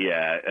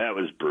that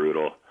was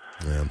brutal.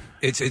 Yeah.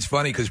 It's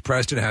funny because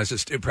Preston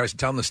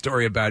tell him the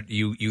story about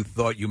you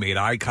thought you made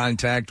eye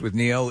contact with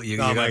Neil.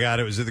 My God,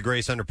 it was at the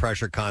Grace Under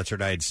Pressure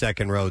concert. I had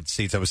second row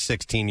seats. I was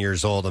 16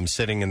 years old. I'm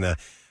sitting in the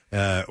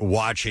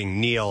watching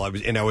Neil. I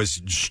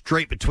was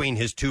straight between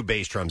his two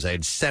bass drums. I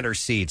had center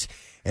seats.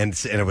 And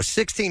I was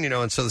 16,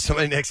 and so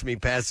somebody next to me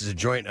passes a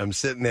joint. I'm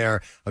sitting there.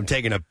 I'm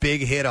taking a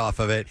big hit off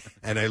of it,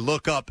 and I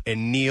look up,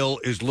 and Neil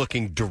is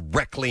looking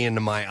directly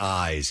into my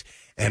eyes,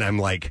 and I'm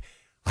like,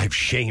 I've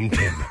shamed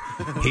him.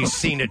 He's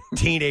seen a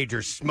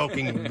teenager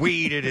smoking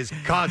weed at his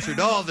concert.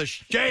 Oh, the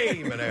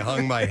shame! And I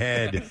hung my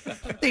head.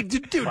 The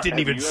dude didn't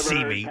even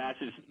see me.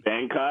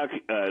 Bangkok,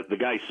 the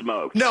guy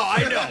smoked. No,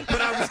 I know,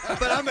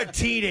 but I'm a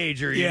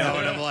teenager, you know,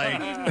 and I'm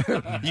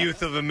like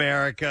Youth of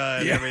America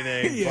and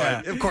everything.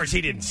 Yeah. But of course,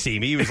 he didn't see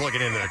me. He was looking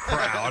into the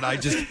crowd.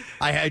 I've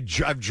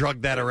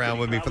drugged that around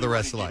with me for the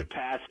rest of life.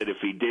 Pass it if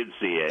he did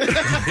see it.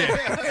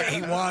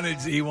 He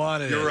wanted.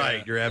 You're it.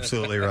 right. You're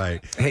absolutely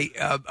right. Hey,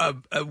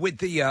 with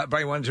the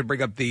Brian wanted to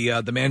bring up the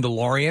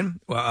Mandalorian.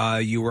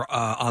 You were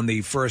on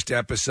the first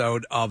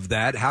episode of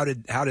that. How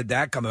did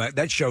that come about?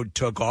 That show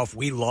took off.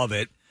 We love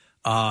it.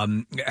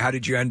 How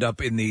did you end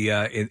up in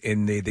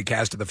the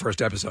cast of the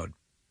first episode?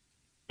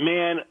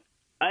 Man,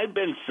 I've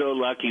been so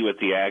lucky with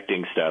the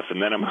acting stuff,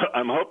 and then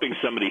I'm hoping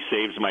somebody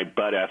saves my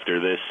butt after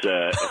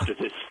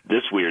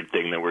this weird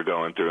thing that we're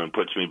going through and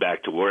puts me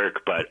back to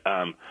work. But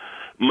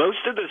most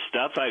of the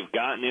stuff I've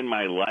gotten in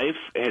my life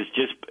has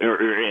just, or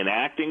in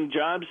acting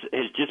jobs,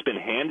 has just been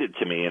handed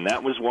to me, and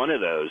that was one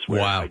of those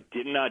where I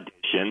didn't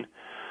audition.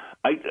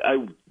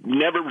 I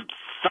never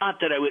thought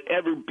that I would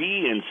ever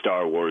be in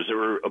Star Wars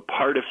or a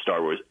part of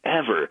Star Wars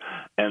ever,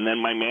 and then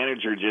my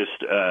manager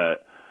just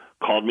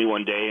called me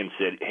one day and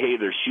said, hey,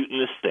 they're shooting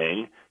this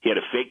thing. He had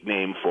a fake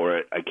name for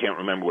it. I can't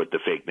remember what the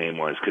fake name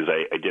was because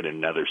I did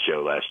another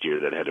show last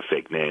year that had a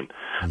fake name.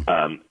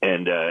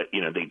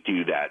 They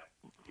do that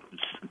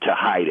to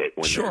hide it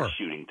when they're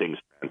shooting things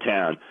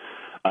around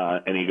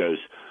town. And he goes,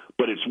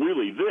 but it's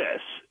really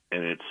this.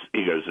 And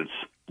he goes, it's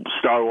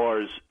Star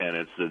Wars, and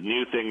it's the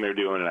new thing they're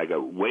doing. And I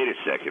go, wait a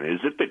second, is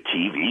it the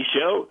TV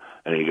show?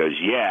 And he goes,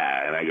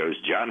 yeah. And I goes,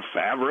 Jon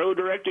Favreau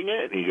directing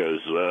it? And he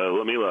goes,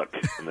 let me look.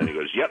 And then he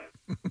goes, yep.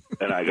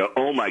 And I go,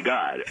 oh, my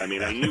God. I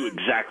mean, I knew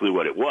exactly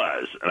what it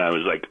was. And I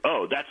was like,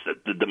 oh, that's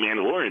the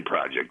Mandalorian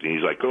project. And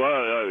he's like,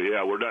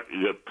 yeah, we're not.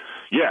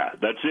 Yeah,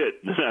 that's it.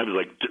 And I was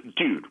like,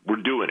 dude,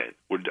 we're doing it.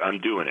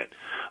 I'm doing it.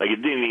 Like, it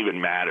didn't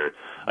even matter.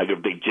 Like,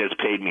 if they just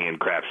paid me in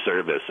craft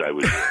service, I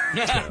would.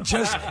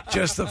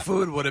 just the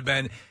food would have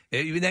been.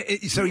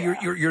 So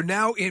you're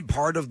now in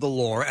part of the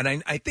lore, and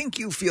I think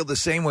you feel the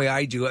same way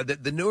I do.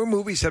 The newer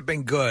movies have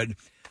been good.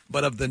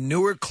 But of the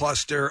newer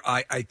cluster,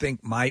 I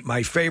think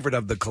my favorite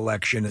of the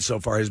collection so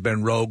far has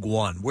been Rogue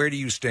One. Where do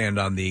you stand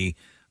on this?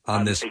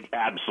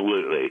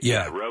 Absolutely.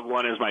 Yeah. Rogue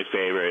One is my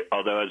favorite,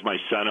 although as my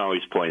son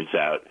always points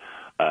out,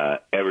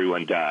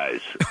 everyone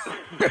dies.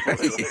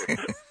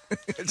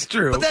 It's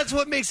true. But that's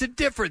what makes it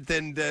different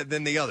than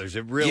the others.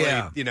 It really,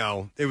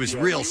 it was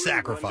real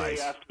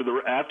sacrifice.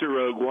 After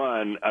Rogue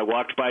One, I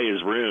walked by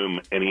his room,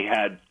 and he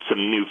had some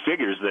new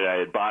figures that I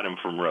had bought him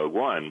from Rogue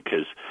One.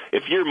 Because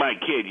if you're my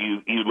kid,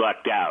 you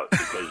lucked out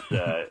because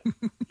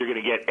you're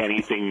going to get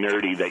anything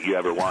nerdy that you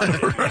ever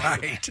wanted.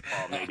 Right.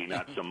 Well, maybe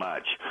not so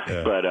much,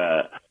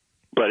 Yeah.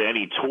 But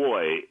any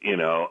toy,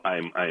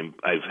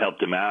 I've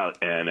helped him out,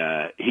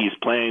 and he's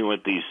playing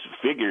with these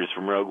figures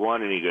from Rogue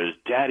One, and he goes,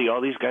 "Daddy, all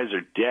these guys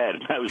are dead."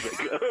 And I was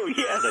like, "Oh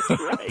yeah, that's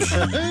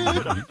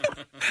right."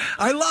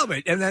 I love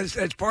it, and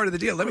that's part of the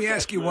deal. Let me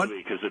ask you one,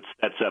 because it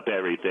sets up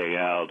everything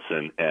else,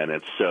 and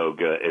it's so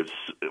good. It's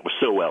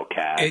so well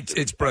cast.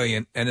 It's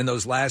brilliant, and in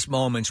those last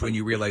moments when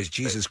you realize,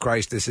 Jesus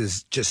Christ, this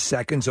is just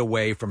seconds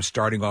away from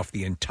starting off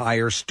the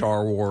entire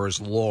Star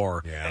Wars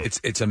lore. Yeah.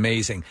 It's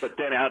amazing. But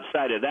then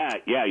outside of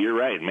that, yeah, you're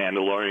right.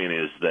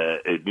 Mandalorian is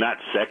not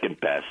second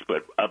best,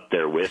 but up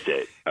there with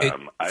it. I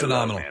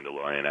phenomenal. love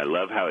Mandalorian. I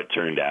love how it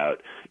turned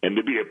out, and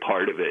to be a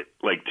part of it,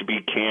 like to be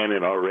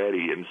canon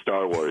already in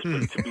Star Wars,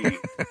 but to be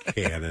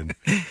canon.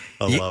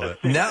 I love it.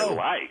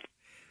 No.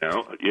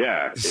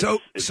 Yeah.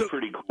 It's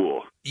pretty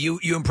cool. You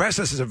impress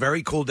us as a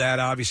very cool dad,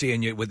 obviously,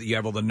 and you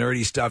have all the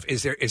nerdy stuff.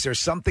 Is there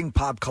something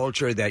pop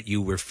culture that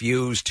you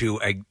refuse to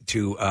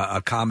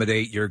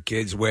accommodate your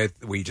kids with?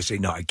 Where you just say,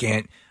 no, I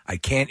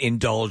can't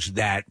indulge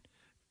that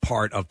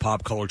part of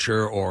pop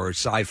culture or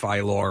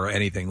sci-fi lore or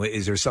anything?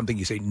 Is there something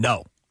you say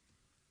no?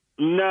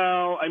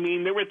 No, I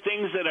mean, there were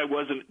things that I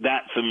wasn't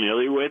that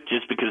familiar with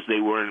just because they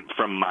weren't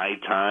from my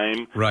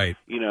time. Right.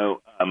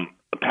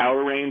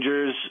 Power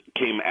Rangers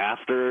came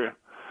after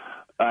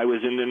I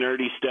was into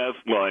nerdy stuff.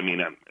 Well, I mean,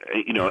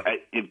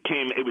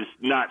 it was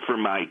not for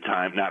my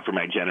time, not for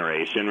my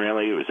generation,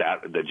 really. It was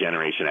the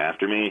generation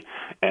after me.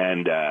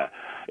 And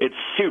it's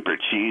super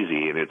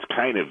cheesy, and it's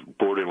kind of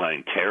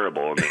borderline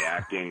terrible, and the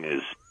acting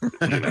is,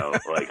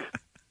 like...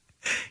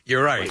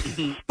 You're right.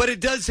 But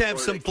it does have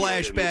some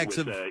flashbacks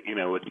with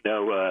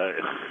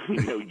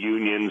no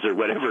unions or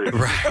whatever.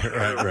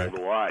 Right.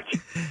 To watch.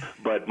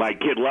 But my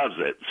kid loves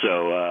it,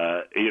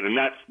 so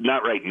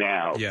not right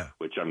now. Yeah.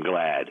 Which I'm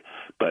glad.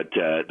 But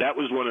that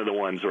was one of the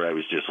ones where I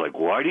was just like,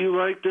 why do you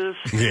like this?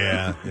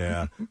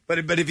 Yeah. But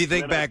if you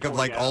think back of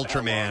like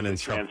Ultraman and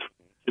stuff,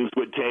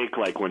 would take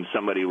like when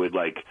somebody would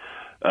like.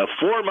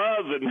 Form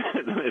of, and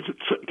it's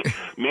like,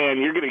 man,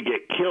 you're going to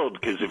get killed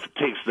because if it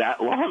takes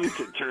that long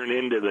to turn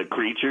into the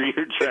creature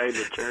you're trying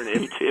to turn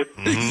into,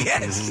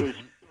 yes, it was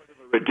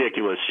a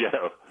ridiculous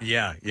show.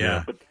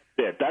 Yeah. But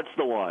that's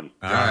the one.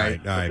 All right.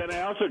 But then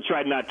I also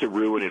tried not to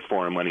ruin it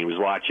for him when he was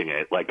watching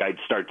it. Like I'd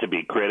start to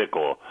be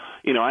critical.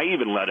 I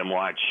even let him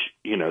watch,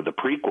 the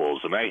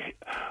prequels, and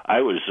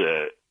I was,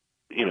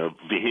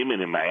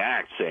 vehement in my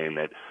act saying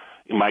that.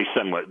 My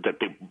son that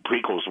the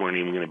prequels weren't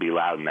even going to be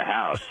allowed in the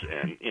house,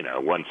 and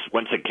once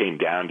it came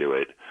down to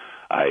it,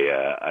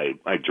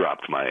 I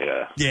dropped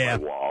my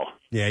wall.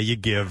 Yeah, you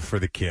give for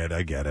the kid.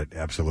 I get it.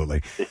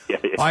 Absolutely. Yeah.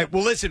 All right.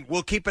 Well, listen,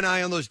 we'll keep an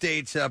eye on those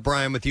dates,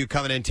 Brian, with you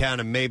coming in town,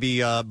 and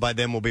maybe by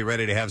then we'll be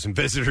ready to have some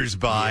visitors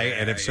by.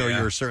 And if so,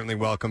 you're certainly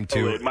welcome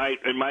to. It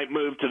might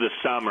move to the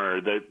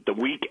summer. The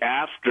week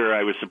after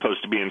I was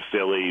supposed to be in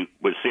Philly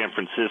was San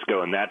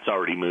Francisco, and that's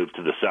already moved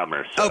to the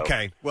summer. So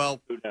okay.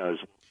 Well, who knows?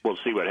 We'll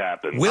see what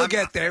happens. We'll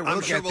get there. I'm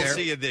sure we'll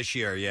see you this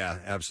year. Yeah,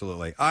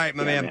 absolutely. All right,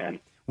 my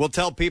man. We'll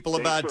tell people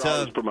Thanks about for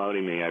always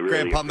promoting me. I really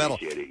Grandpa Metal.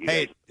 appreciate it. You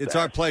Hey, guys are it's the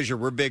our best. pleasure.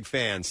 We're big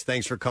fans.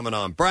 Thanks for coming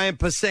on. Brian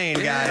Posehn,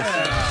 guys.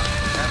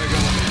 Have a good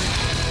one, man.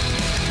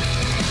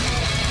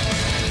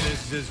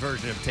 This is his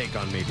version of Take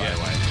On Me, by the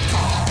way.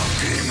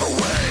 Talking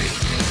away.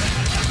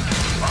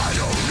 I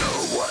don't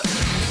know what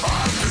I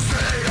have to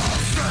say.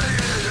 I'll say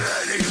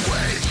it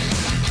anyway.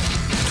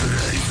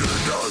 Today's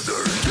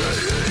another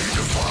day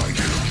to find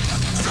you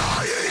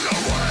flying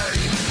away.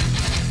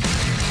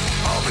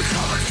 I'll be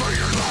coming for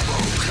your love,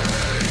 okay?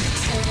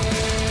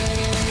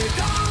 Take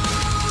on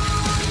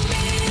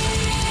me.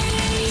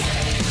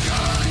 Take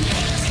on me.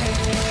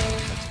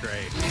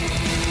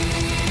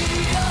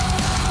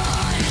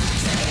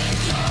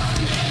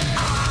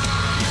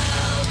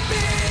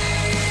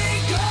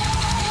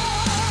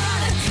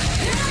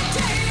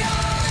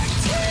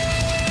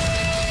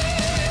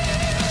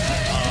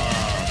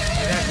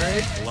 That's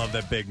great. Love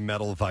that big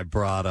metal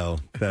vibrato.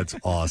 That's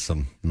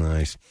awesome.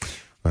 Nice.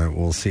 All right,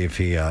 we'll see if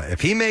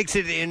he makes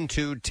it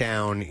into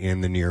town in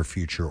the near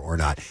future or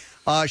not.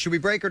 Should we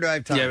break or do I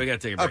have time? Yeah, we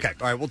got to take a break. Okay,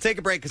 all right, we'll take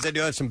a break because I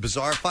do have some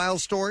bizarre file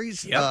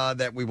stories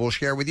that we will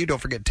share with you.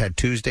 Don't forget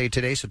Tattoos Day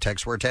today, so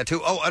text word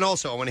tattoo. Oh, and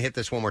also I want to hit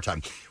this one more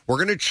time. We're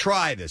going to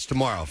try this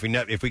tomorrow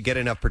if we get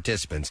enough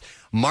participants.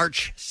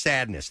 March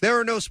Sadness. There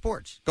are no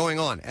sports going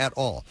on at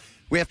all.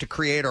 We have to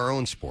create our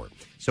own sport.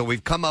 So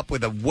we've come up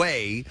with a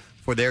way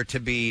for there to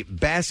be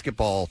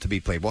basketball to be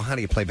played. Well, how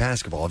do you play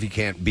basketball if you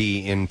can't be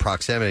in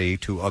proximity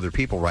to other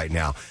people right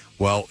now?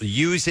 Well,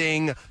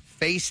 using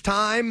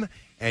FaceTime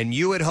and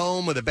you at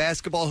home with a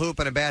basketball hoop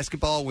and a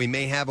basketball, we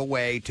may have a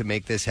way to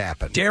make this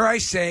happen. Dare I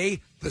say,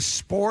 the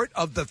sport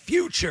of the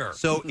future.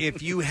 So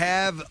if you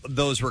have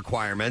those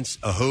requirements,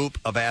 a hoop,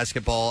 a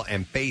basketball,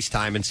 and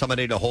FaceTime, and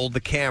somebody to hold the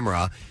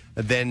camera,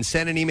 then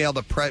send an email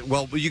to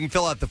you can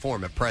fill out the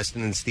form at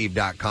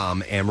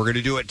PrestonandSteve.com, and we're going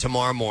to do it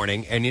tomorrow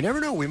morning. And you never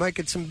know, we might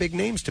get some big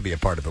names to be a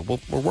part of it.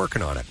 We're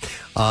working on it.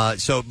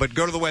 But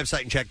go to the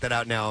website and check that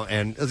out now,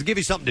 and it'll give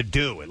you something to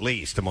do at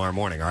least tomorrow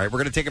morning. All right, we're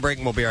going to take a break,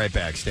 and we'll be right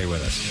back. Stay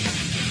with us.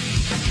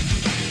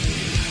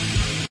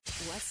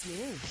 What's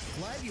new?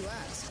 Glad you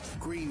asked.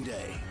 Green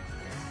Day.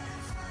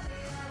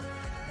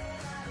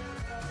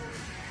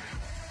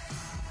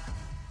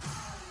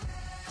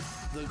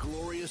 The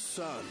Glorious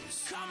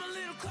Sons. Come a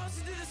little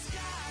closer to the sky.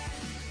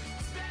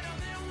 It's better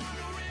than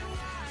wondering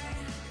why.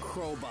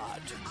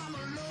 Crowbot. I'm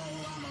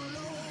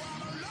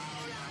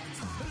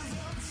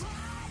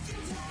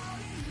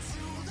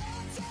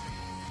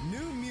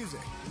New music,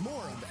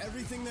 more of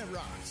everything that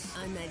rocks.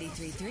 On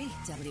 93.3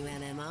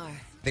 WMMR.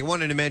 They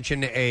wanted to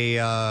mention a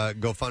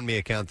GoFundMe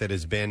account that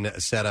has been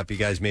set up. You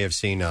guys may have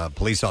seen a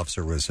police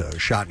officer was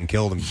shot and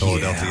killed in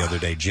Philadelphia the other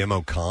day. Jim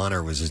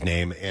O'Connor was his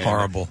name. And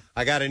horrible.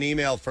 I got an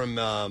email from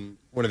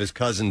one of his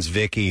cousins,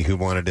 Vicky, who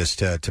wanted us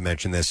to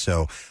mention this.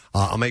 So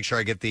I'll make sure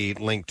I get the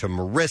link to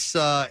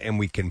Marissa, and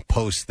we can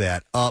post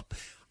that up.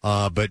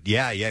 But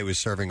yeah, he was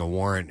serving a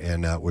warrant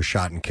and was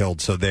shot and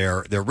killed. So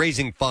they're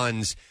raising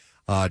funds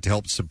to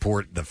help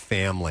support the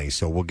family.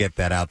 So we'll get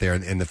that out there.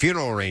 And the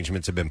funeral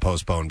arrangements have been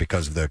postponed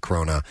because of the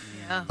corona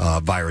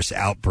virus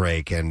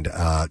outbreak, and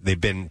they've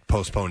been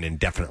postponed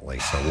indefinitely.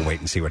 So we'll wait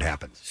and see what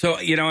happens. So,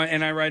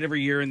 and I write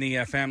every year in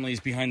the Families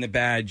Behind the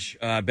Badge,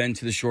 Bend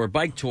to the Shore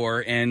bike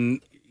tour,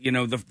 and,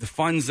 the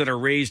funds that are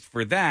raised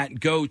for that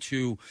go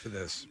to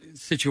this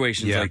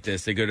situations like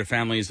this. They go to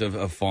families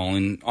of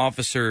fallen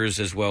officers,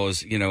 as well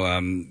as,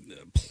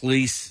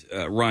 police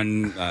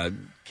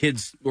run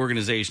kids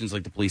organizations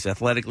like the Police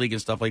Athletic League and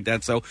stuff like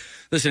that. So,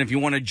 listen, if you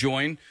want to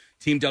join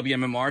Team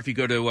WMMR, if you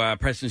go to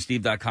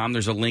PrestonandSteve.com,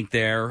 there's a link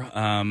there,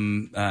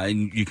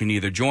 and you can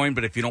either join,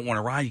 but if you don't want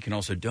to ride, you can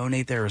also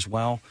donate there as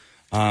well.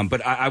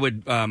 But I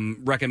would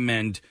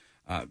recommend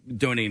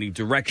donating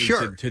directly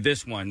to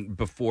this one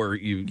before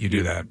you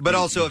do that. But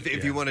also,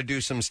 if you want to do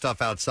some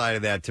stuff outside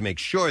of that to make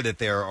sure that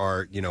there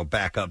are,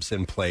 backups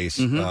in place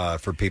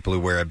for people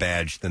who wear a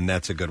badge, then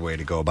that's a good way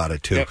to go about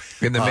it, too. Yep.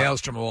 In the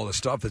maelstrom of all the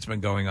stuff that's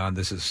been going on,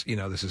 this is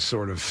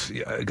sort of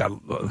got,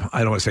 I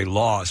don't want to say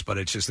lost, but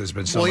it's just there's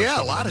been so much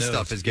stuff a lot of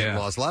stuff is getting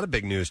lost. A lot of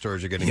big news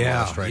stories are getting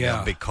lost right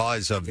now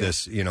because of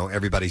this,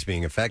 everybody's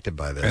being affected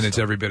by this. And it's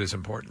every bit as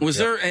important. Was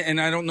there,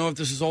 and I don't know if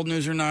this is old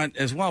news or not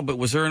as well, but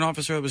was there an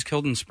officer that was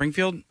killed in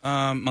Springfield?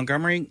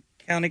 Montgomery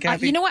County,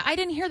 Kathy? You know what? I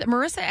didn't hear that.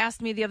 Marissa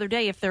asked me the other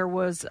day if there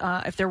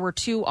were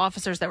two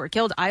officers that were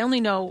killed. I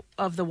only know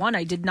of the one.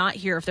 I did not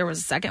hear if there was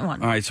a second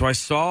one. All right, so I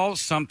saw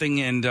something,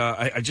 and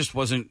I just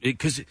wasn't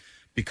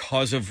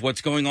because of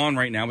what's going on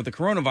right now with the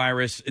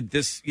coronavirus.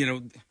 This,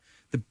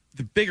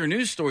 the bigger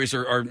news stories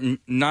are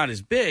not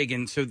as big,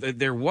 and so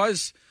there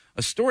was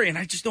a story, and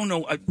I just don't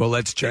know. Well,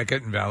 let's check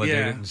it and validate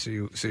it and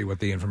see what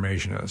the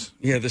information is.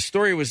 Yeah, the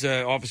story was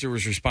officer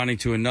was responding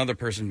to another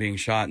person being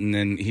shot, and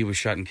then he was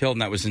shot and killed,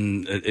 and that was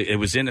it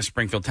was in a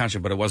Springfield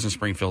Township, but it wasn't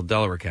Springfield,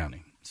 Delaware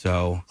County.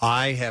 So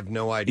I have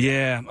no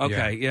idea. Yeah.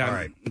 Okay. Yeah. All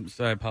right.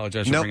 So I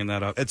apologize for bringing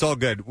that up. It's all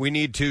good. We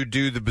need to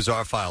do the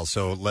bizarre file,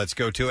 so let's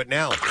go to it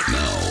now.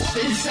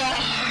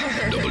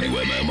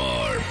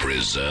 WMMR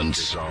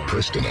presents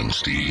Preston and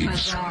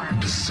Steve's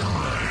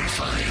Bizarre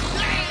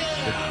File.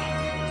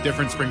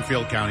 Different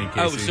Springfield County,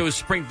 Casey. Oh, so it's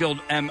Springfield,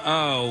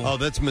 M.O. Oh,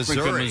 that's Missouri.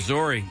 Springfield,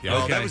 Missouri. Yeah.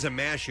 Okay. Oh, that was a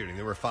mass shooting.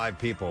 There were 5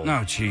 people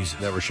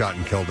that were shot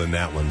and killed in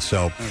that one.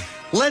 So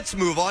let's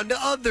move on to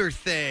other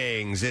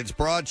things. It's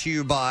brought to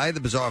you by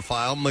the Bizarre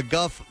File,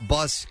 McGuff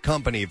Bus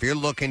Company. If you're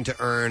looking to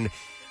earn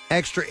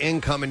extra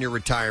income in your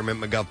retirement,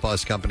 McGuff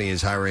Bus Company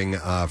is hiring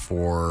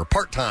for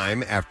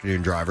part-time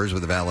afternoon drivers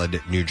with a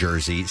valid New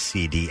Jersey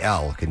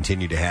CDL.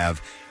 Continue to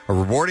have a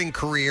rewarding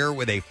career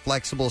with a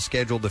flexible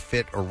schedule to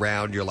fit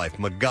around your life.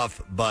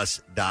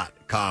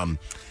 McGuffBus.com.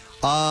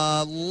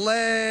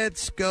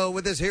 Let's go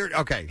with this here.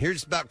 Okay,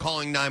 here's about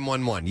calling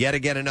 911. Yet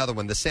again, another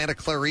one. The Santa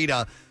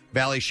Clarita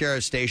Valley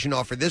Sheriff's Station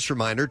offered this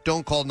reminder: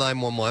 don't call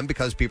 911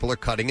 because people are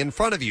cutting in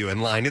front of you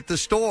in line at the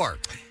store.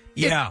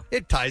 Yeah.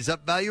 It ties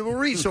up valuable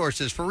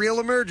resources for real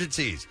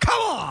emergencies.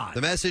 Come on! The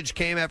message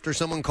came after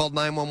someone called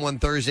 911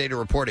 Thursday to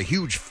report a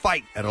huge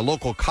fight at a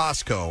local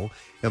Costco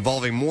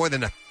involving more than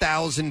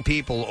 1,000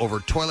 people over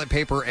toilet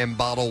paper and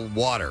bottled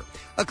water.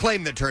 A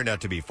claim that turned out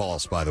to be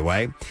false, by the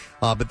way.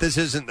 But this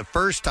isn't the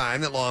first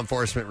time that law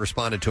enforcement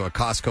responded to a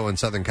Costco in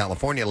Southern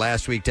California.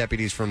 Last week,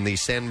 deputies from the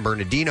San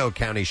Bernardino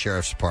County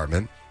Sheriff's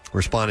Department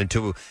responded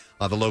to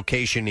the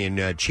location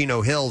in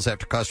Chino Hills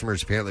after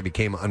customers apparently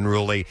became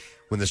unruly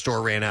when the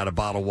store ran out of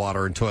bottled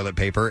water and toilet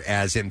paper.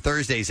 As in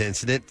Thursday's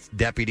incident,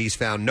 deputies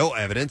found no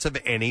evidence of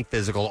any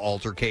physical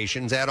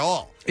altercations at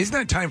all. Isn't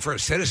that time for a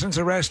citizen's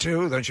arrest,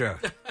 too? Don't you?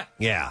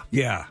 Yeah.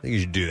 Yeah. I think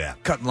you should do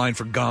that. Cut in line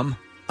for gum.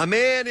 A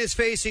man is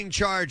facing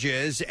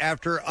charges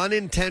after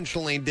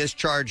unintentionally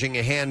discharging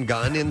a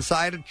handgun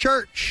inside a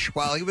church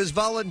while he was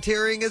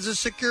volunteering as a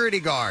security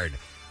guard.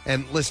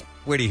 And listen,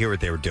 where do you hear what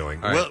they were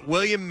doing? Right.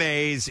 William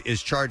Mays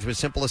is charged with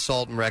simple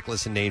assault and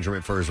reckless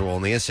endangerment for his role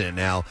in the incident.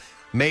 Now,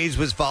 Mays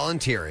was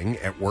volunteering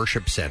at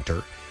Worship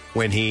Center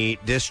when he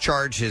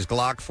discharged his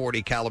Glock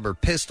 40 caliber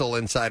pistol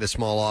inside a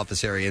small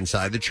office area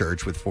inside the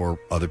church with 4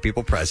 other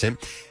people present.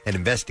 An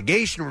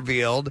investigation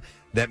revealed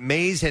that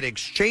Mays had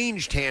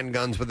exchanged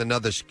handguns with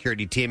another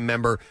security team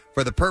member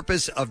for the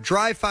purpose of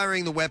dry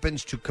firing the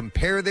weapons to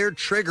compare their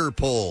trigger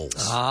pulls.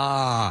 Do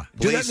that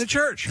in the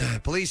church.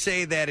 Police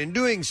say that in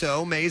doing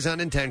so, Mays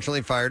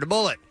unintentionally fired a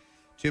bullet.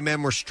 2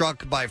 men were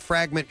struck by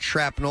fragment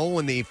shrapnel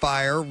when the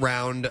fired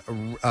round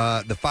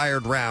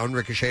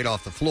ricocheted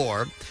off the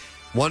floor.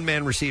 1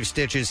 man received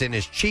stitches in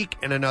his cheek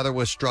and another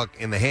was struck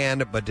in the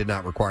hand but did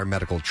not require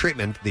medical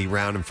treatment. The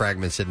round and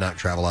fragments did not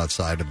travel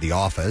outside of the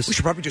office. We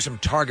should probably do some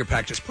target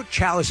practice. Put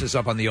chalices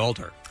up on the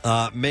altar.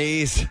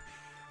 Mays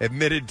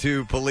admitted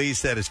to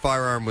police that his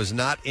firearm was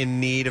not in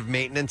need of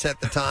maintenance at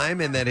the time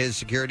and that his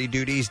security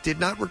duties did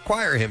not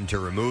require him to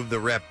remove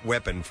the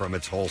weapon from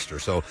its holster.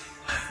 So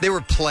they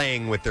were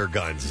playing with their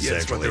guns, essentially.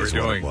 That's what they were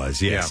doing. It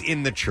was, yes,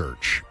 in the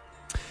church.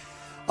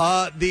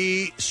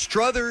 The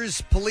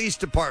Struthers Police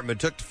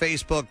Department took to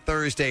Facebook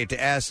Thursday to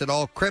ask that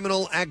all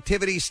criminal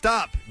activity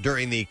stop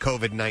during the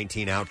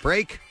COVID-19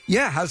 outbreak.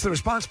 Yeah, how's the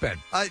response been?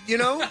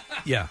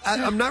 Yeah.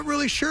 I'm not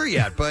really sure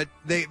yet, but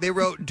they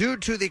wrote, due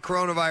to the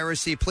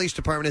coronavirus, the police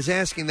department is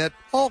asking that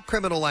all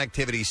criminal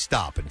activities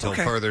stop until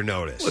further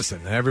notice.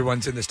 Listen,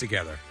 everyone's in this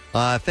together.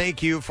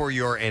 Thank you for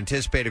your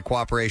anticipated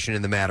cooperation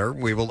in the matter.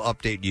 We will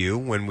update you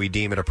when we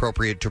deem it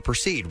appropriate to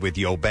proceed with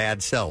your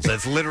bad selves.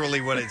 That's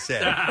literally what it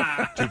said.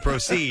 To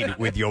proceed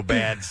with your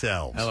bad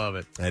selves. I love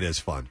it. That is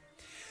fun.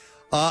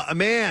 A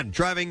man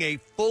driving a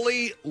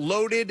fully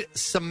loaded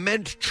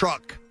cement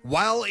truck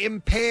while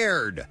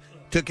impaired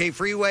took a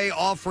freeway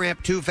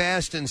off-ramp too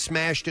fast and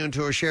smashed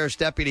into a sheriff's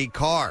deputy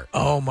car.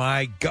 Oh,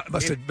 my God.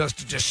 Must have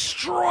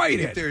destroyed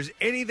it. If there's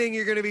anything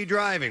you're going to be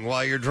driving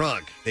while you're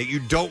drunk that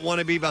you don't want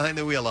to be behind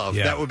the wheel of,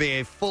 that would be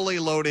a fully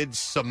loaded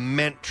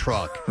cement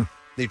truck.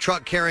 The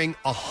truck carrying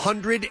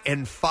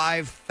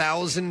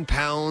 105,000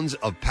 pounds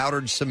of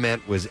powdered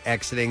cement was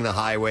exiting the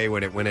highway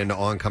when it went into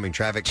oncoming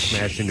traffic,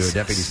 smashed into a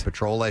deputy's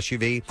patrol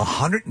SUV.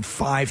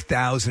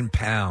 105,000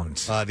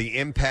 pounds. The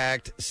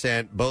impact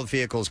sent both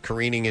vehicles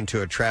careening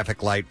into a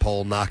traffic light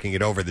pole, knocking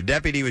it over. The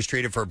deputy was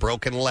treated for a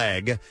broken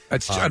leg.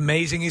 That's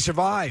amazing he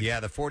survived. Yeah,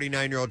 the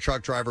 49-year-old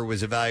truck driver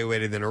was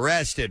evaluated and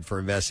arrested for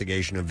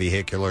investigation of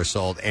vehicular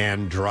assault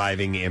and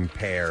driving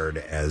impaired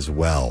as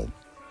well.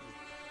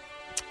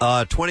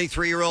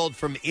 23-year-old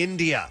from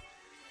India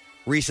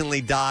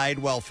recently died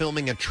while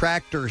filming a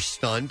tractor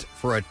stunt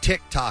for a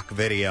TikTok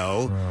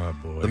video. Oh,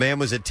 boy. The man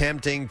was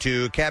attempting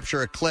to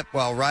capture a clip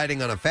while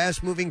riding on a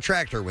fast-moving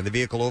tractor when the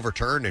vehicle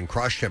overturned and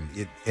crushed him.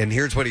 And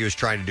here's what he was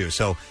trying to do.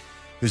 So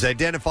he was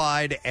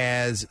identified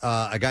as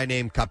a guy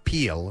named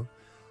Kapil.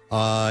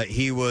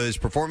 He was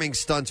performing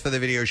stunts for the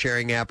video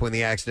sharing app when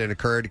the accident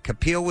occurred.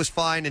 Kapil was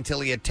fine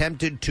until he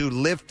attempted to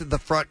lift the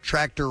front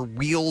tractor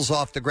wheels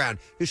off the ground.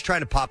 He was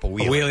trying to pop a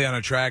wheel. A wheelie on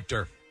a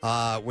tractor.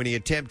 When he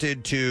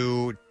attempted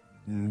to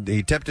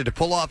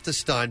pull off the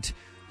stunt,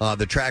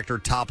 the tractor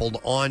toppled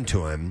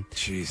onto him.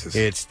 Jesus.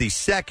 It's the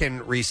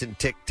second recent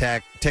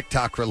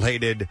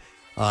TikTok-related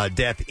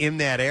death in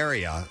that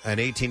area. An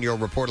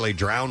 18-year-old reportedly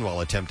drowned while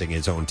attempting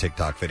his own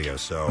TikTok video.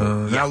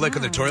 So now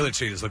licking the toilet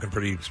seat is looking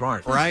pretty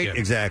smart. Right? Yeah.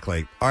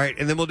 Exactly. All right,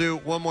 and then we'll do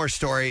one more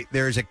story.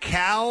 There's a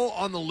cow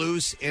on the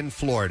loose in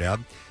Florida.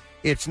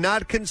 It's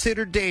not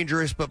considered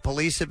dangerous, but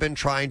police have been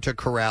trying to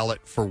corral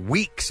it for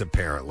weeks,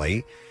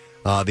 apparently.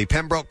 The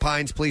Pembroke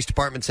Pines Police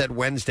Department said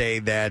Wednesday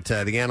that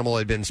the animal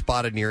had been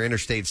spotted near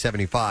Interstate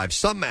 75.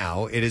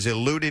 Somehow, it has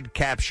eluded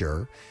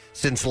capture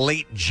since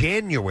late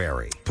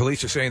January.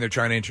 Police are saying they're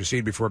trying to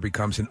intercede before it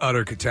becomes an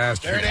utter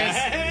catastrophe. There it is.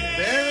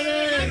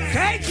 There it is.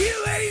 Thank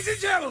you, ladies and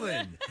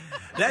gentlemen.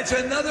 That's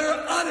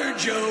another utter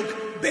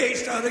joke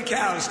based on the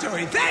cow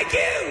story. Thank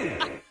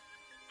you.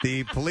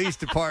 The police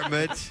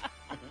department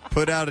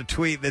put out a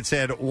tweet that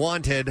said,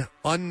 wanted,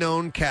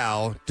 unknown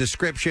cow,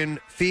 description,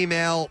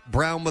 female,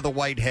 brown with a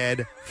white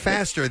head,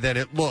 faster than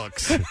it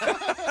looks.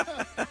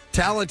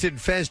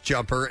 Talented fence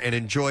jumper and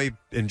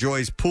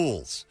enjoys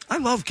pools. I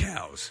love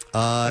cows.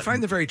 I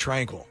find them very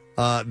tranquil.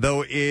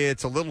 Though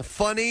it's a little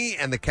funny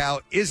and the cow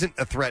isn't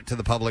a threat to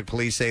the public,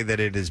 police say that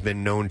it has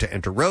been known to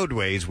enter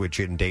roadways, which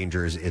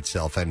endangers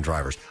itself and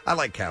drivers. I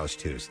like cows,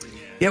 too, Steve.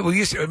 Yeah, we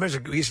used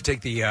to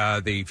take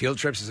the field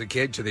trips as a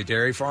kid to the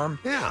dairy farm.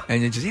 Yeah.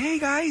 And then just, hey,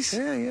 guys.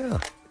 Yeah.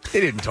 They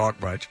didn't talk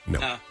much.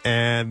 No.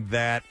 And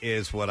that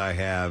is what I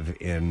have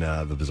in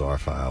the Bizarre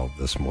File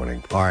this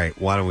morning. All right,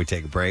 why don't we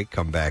take a break,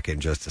 come back in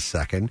just a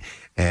second,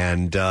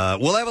 and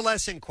we'll have a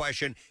lesson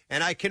question,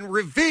 and I can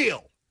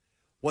reveal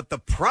what the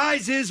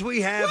prizes we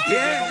have to give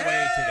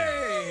away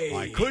today.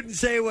 Well, I couldn't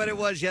say what it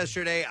was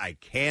yesterday. I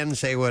can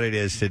say what it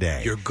is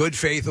today. Your good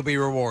faith will be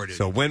rewarded.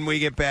 So when we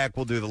get back,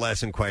 we'll do the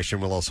lesson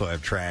question. We'll also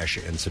have trash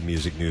and some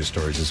music news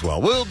stories as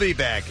well. We'll be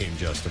back in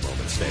just a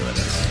moment. Stay with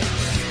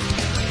us.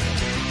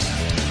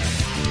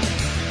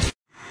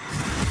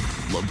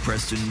 Love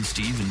Preston and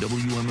Steve and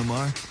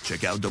WMMR?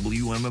 Check out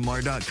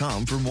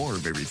WMMR.com for more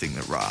of everything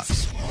that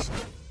rocks.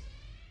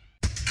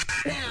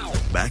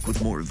 Back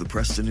with more of the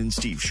Preston and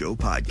Steve Show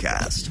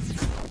podcast.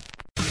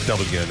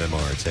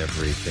 WMMR, it's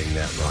everything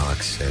that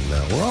rocks, and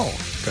we're all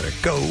going to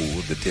go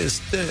the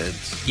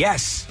distance.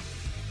 Yes.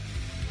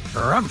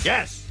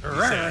 Yes.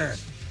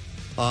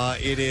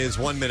 It is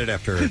 1 minute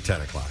after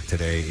 10 o'clock.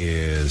 Today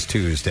is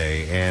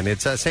Tuesday, and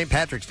it's St.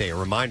 Patrick's Day, a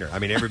reminder. I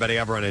mean, everybody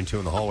I've run into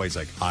in the hallways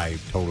like, I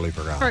totally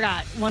forgot.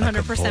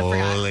 100% forgot.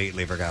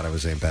 Completely forgot it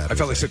was St. Patrick's I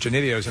felt like Day. such an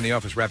idiot. I was in the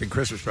office wrapping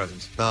Christmas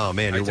presents. Oh,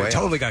 man, you're I way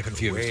totally off. got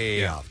confused.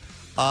 Way off.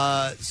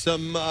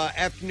 Some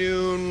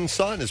afternoon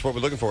sun is what we're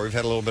looking for. We've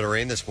had a little bit of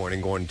rain this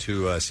morning, going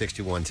to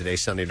 61 today.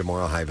 Sunday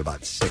tomorrow, high of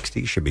about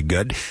 60. Should be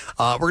good.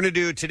 We're going to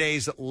do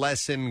today's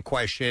lesson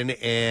question,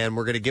 and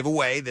we're going to give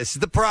away, this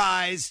is the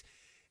prize,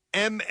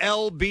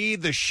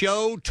 MLB The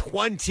Show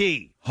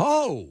 20.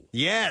 Oh.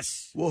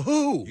 Yes.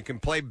 Woohoo. You can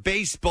play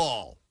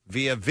baseball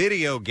via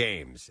video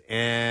games,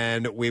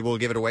 and we will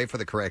give it away for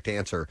the correct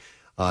answer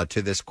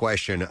to this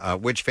question.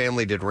 Which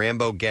family did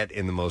Rambo get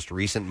in the most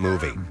recent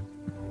movie?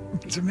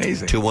 It's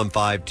amazing.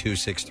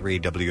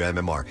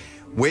 215-263-WMMR.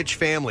 Which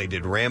family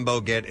did Rambo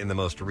get in the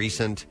most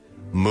recent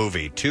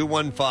movie?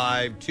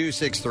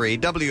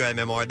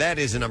 215-263-WMMR. That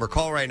is the number.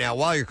 Call right now.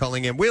 While you're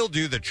calling in, we'll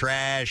do the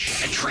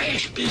trash. The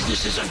trash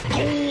business is a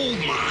gold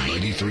mine.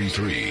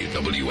 93.3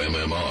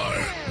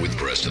 WMMR with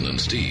Preston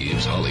and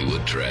Steve's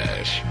Hollywood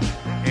Trash.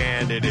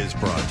 And it is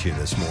brought to you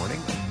this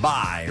morning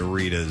by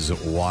Rita's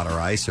Water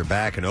Ice. They're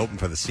back and open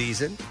for the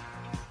season.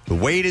 The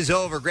wait is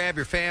over. Grab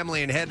your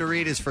family and head to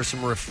Rita's for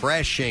some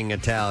refreshing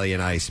Italian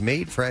ice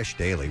made fresh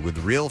daily with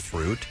real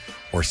fruit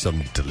or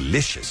some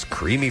delicious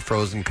creamy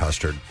frozen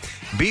custard.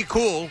 Be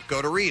cool. Go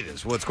to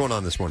Rita's. What's going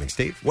on this morning,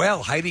 Steve?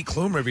 Well, Heidi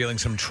Klum revealing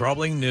some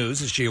troubling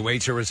news as she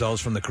awaits her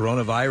results from the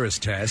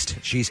coronavirus test.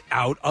 She's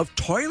out of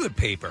toilet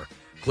paper.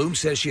 Klum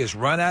says she has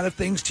run out of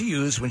things to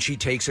use when she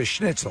takes a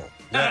schnitzel.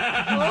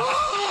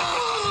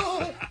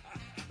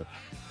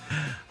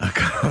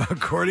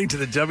 According to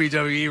the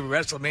WWE,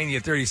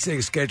 WrestleMania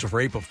 36, scheduled for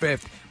April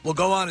 5th, will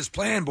go on as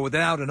planned, but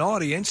without an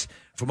audience.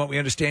 From what we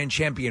understand,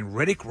 champion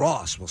Riddick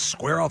Ross will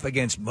square off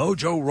against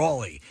Mojo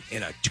Rawley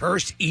in a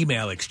terse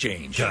email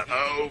exchange.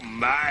 Oh,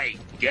 my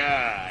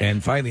God.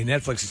 And finally,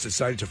 Netflix has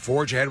decided to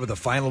forge ahead with the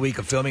final week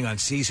of filming on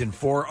Season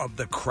 4 of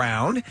The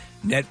Crown.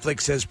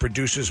 Netflix says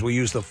producers will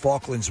use the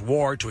Falklands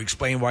War to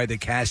explain why the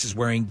cast is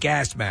wearing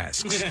gas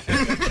masks.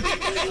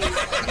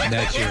 And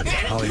that's your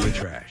Hollywood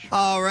trash.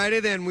 All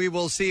righty, then we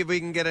will see if we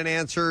can get an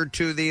answer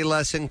to the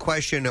lesson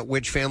question.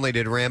 Which family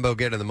did Rambo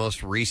get in the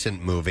most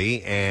recent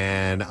movie?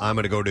 And I'm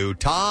going to go to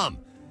Tom,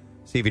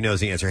 see if he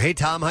knows the answer. Hey,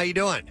 Tom, how you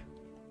doing?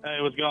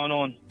 Hey, what's going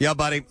on? Yeah,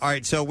 buddy. All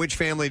right, so which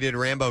family did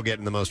Rambo get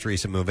in the most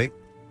recent movie?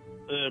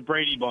 The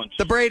Brady Bunch.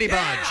 The Brady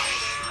Bunch.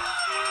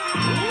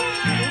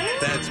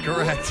 That's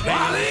correct.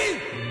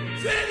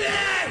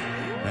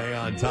 Hang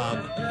on,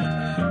 Tom.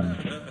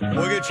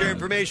 We'll get your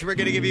information. We're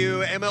going to give you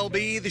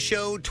MLB The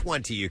Show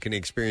 20. You can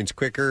experience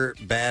quicker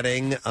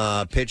batting,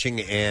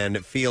 pitching,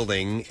 and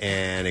fielding,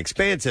 and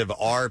expansive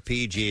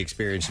RPG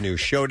experience, new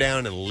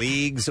showdown and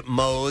leagues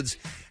modes,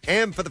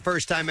 and for the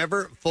first time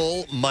ever,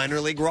 full minor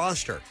league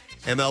roster.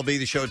 MLB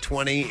The Show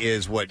 20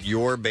 is what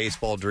your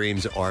baseball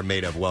dreams are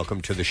made of.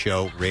 Welcome to the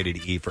show,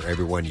 rated E for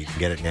everyone. You can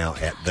get it now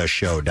at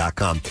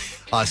theshow.com.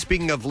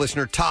 Speaking of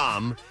listener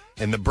Tom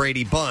and the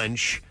Brady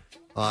Bunch,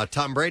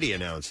 Tom Brady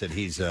announced that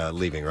he's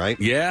leaving, right?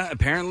 Yeah,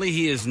 apparently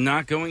he is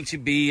not going to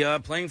be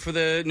playing for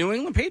the New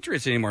England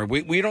Patriots anymore.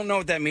 We don't know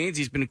what that means.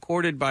 He's been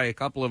courted by a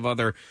couple of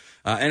other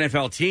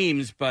NFL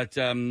teams, but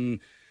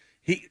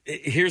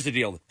here's the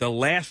deal: the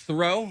last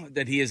throw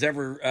that he has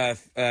ever,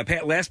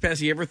 last pass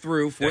he ever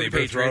threw for the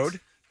Patriots.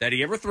 That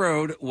he ever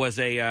throwed was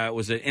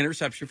an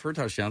interception for a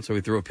touchdown. So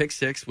he threw a pick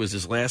six. Was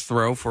his last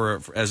throw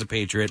for as a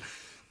Patriot.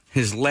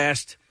 His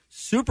last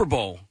Super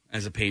Bowl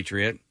as a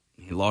Patriot,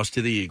 he lost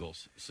to the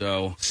Eagles.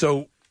 So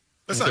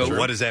that's not true.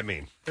 What does that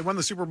mean? They won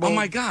the Super Bowl. Oh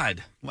my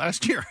God!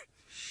 Last year.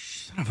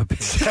 Son of a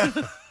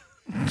bitch.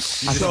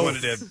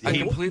 I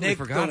completely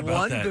forgot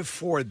about that. The one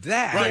before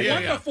that. Right, the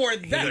one before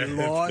that. He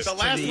lost the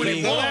last one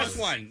he lost.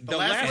 The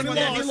last one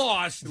that he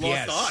lost.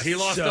 Yes. He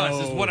lost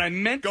us, is what I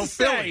meant to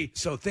say.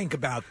 So think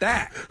about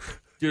that.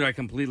 Dude, I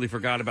completely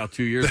forgot about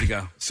 2 years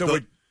ago.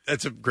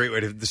 That's a great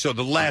way to. So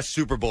the last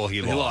Super Bowl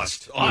he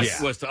lost.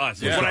 Us was to us.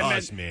 That's what I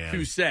meant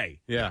to say.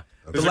 Yeah.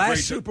 The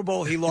last Super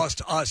Bowl he lost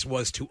to us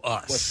was to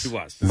us.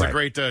 There's a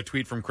great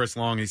tweet from Chris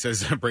Long. He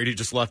says, Brady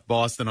just left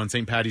Boston on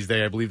St. Patty's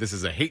Day. I believe this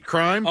is a hate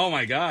crime. Oh,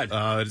 my God.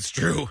 It's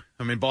true.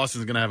 I mean,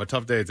 Boston's going to have a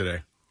tough day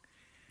today.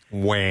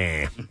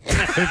 Wham.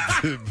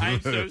 I'm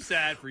so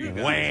sad for you guys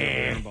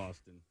over in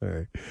Boston. All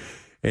right.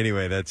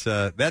 Anyway, that's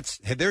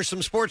there's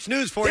some sports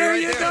news for There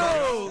you. You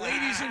go,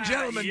 ladies and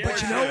gentlemen. Yeah.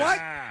 But you know what?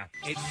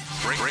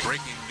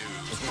 Breaking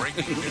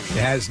news. It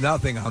has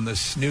nothing on the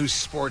snooze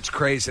sports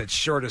craze that's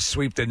sure to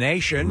sweep the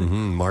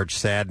nation. March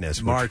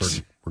Sadness.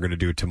 Which we're going to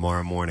do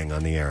tomorrow morning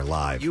on the air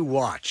live. You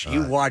watch.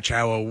 You watch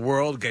how a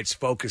world gets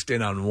focused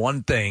in on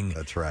one thing.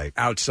 That's right.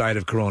 Outside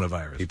of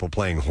coronavirus. People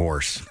playing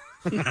horse.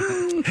 Tune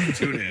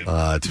in.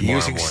 morning.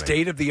 Using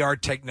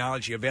state-of-the-art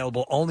technology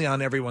available only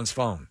on everyone's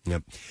phone.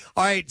 Yep.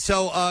 All right,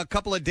 so a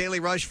couple of Daily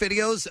Rush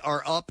videos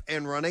are up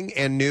and running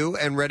and new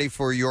and ready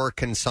for your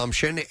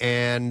consumption.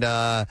 And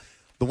the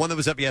one that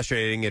was up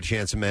yesterday I didn't get a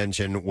chance to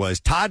mention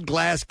was Todd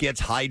Glass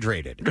Gets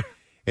Hydrated.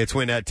 It's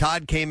when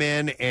Todd came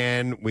in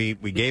and we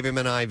gave him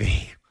an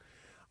IV.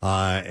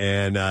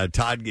 And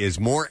Todd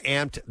is more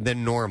amped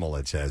than normal,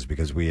 it says,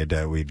 because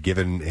we'd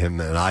given him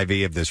an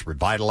IV of this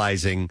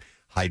revitalizing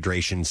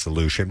hydration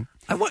solution.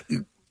 I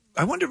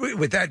wonder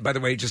with that, by the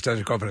way, just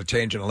to go off on a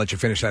tangent, I'll let you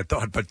finish that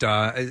thought, but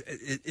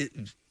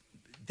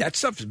that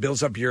stuff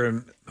builds up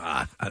your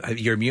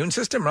immune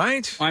system,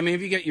 right? I mean,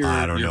 if you get your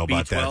I don't know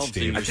about B12s that,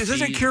 Steve.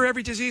 Doesn't it cure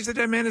every disease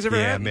that man has ever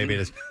had? Yeah, maybe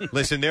it is.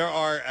 Listen, there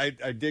are, I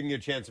didn't get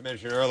a chance to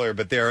mention it earlier,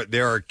 but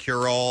there are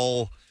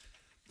cure-all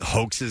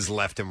hoaxes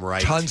left and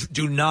right. Tons.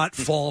 Do not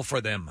fall for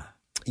them.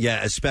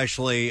 Yeah,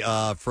 especially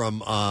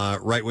from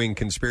right-wing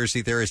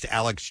conspiracy theorist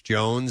Alex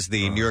Jones.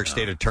 The New York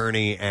State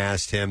attorney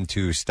asked him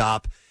to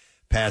stop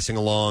passing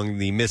along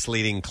the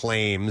misleading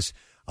claims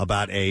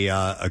about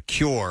a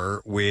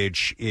cure,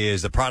 which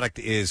is the product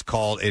is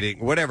called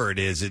whatever it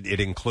is. It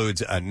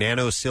includes a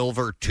nano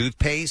silver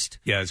toothpaste.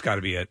 Yeah, it's got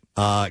to be it.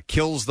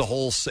 Kills the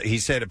whole. He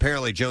said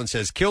apparently Jones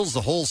says kills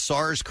the whole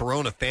SARS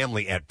corona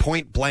family at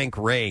point blank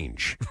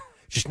range.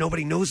 Just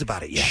nobody knows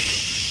about it yet.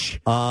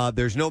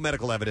 There's no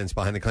medical evidence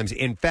behind the claims.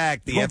 In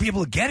fact, you won't be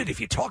able to get it if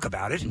you talk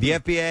about it. The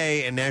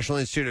FDA and National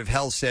Institute of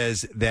Health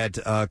says that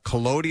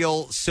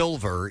colloidal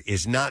silver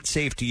is not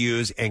safe to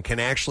use and can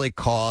actually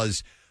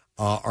cause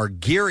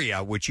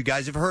argyria, which you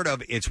guys have heard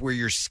of. It's where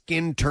your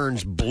skin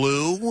turns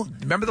blue.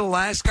 Remember the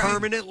last guy?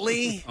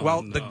 Permanently?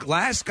 The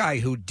last guy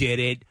who did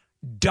it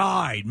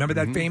died. Remember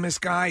that famous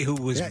guy who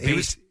was he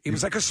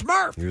was like a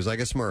Smurf. He was like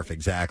a Smurf,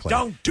 exactly.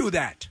 Don't do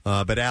that.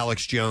 But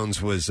Alex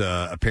Jones was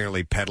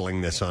apparently peddling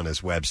this on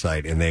his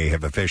website, and they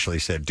have officially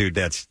said, dude,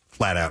 that's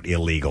flat out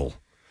illegal.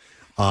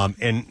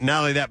 And not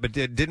only that, but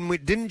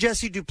didn't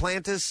Jesse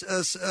Duplantis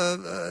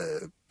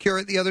cure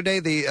it the other day?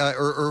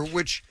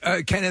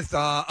 Kenneth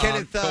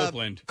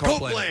Copeland.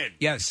 Copeland.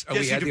 Yes,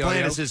 Jesse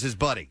Duplantis is his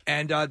buddy.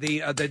 And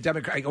the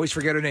Democrat. I always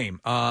forget her name.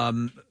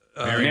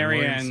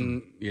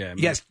 Marianne. Yeah.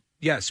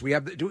 Yes, we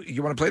have.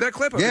 You want to play that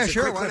clip? Yeah, It's a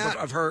sure. quick Why clip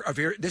not? Of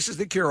her. This is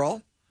the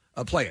cure-all.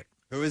 Play it.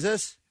 Who is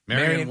this?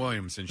 Marianne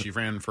Williamson. She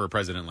ran for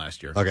president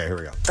last year. Okay, here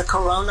we go. The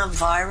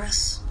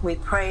coronavirus, we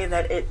pray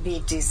that it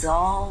be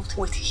dissolved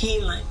with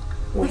healing,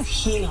 with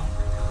healing,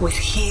 with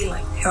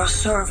healing. Your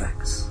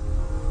cervix,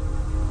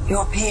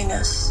 your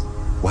penis,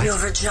 What? your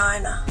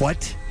vagina,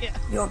 What?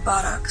 your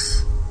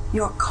buttocks,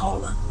 your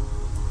colon.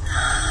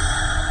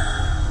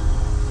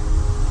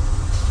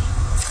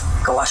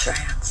 Go wash your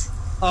hands.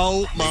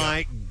 Oh,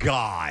 my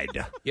God.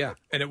 Yeah,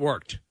 and it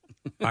worked.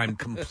 I'm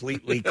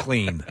completely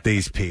clean.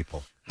 These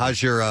people.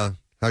 How's your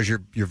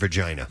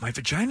vagina? My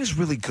vagina's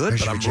really good,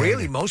 but I'm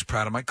really most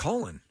proud of my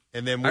colon.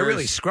 And then I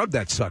really scrubbed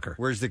that sucker.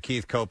 Where's the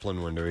Keith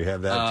Copeland one? Do we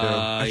have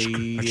that too?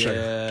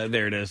 Yeah,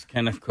 there it is.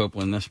 Kenneth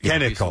Copeland. This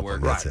Kenneth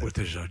Copeland, right, with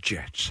his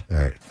jets. All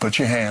right. Put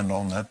your hand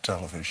on that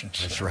television.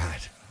 That's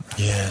right.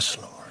 Yes,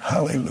 Lord.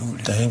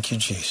 Hallelujah. Thank you,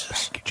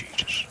 Jesus. Thank you,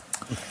 Jesus.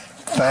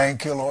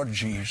 Thank you, Lord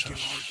Jesus. Thank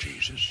you, Lord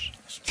Jesus.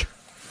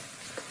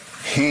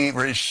 He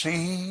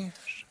receives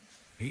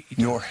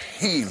your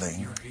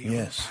healing.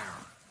 Yes.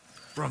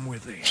 From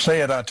within.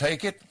 Say it, I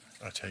take it.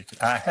 I take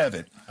it. I have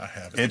it. I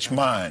have it. It's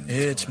mine.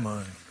 It's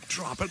mine.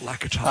 Drop it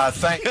like it's hot.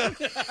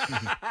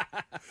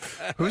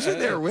 Who's in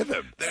there with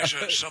him?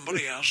 There's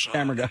somebody else.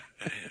 Camera guy.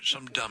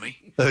 Some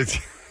dummy. Who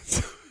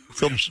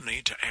doesn't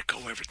need to echo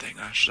everything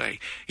I say.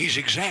 He's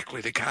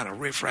exactly the kind of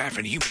riffraff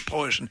and human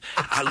poison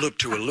I look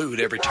to elude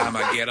every time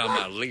I get on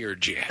my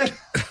Learjet.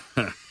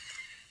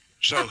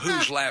 So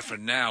who's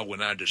laughing now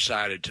when I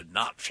decided to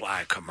not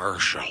fly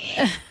commercial?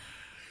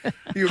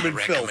 Human I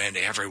recommend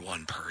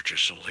everyone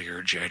purchase a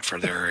Learjet for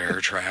their air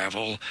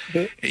travel.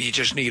 You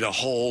just need a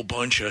whole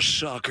bunch of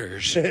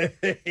suckers.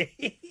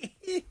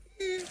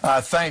 I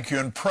thank you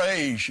and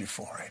praise you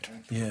for it.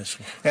 Yes.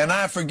 And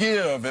I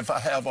forgive if I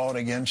have aught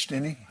against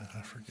any.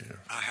 I forgive.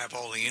 I have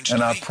all the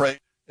And I pray.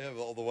 Have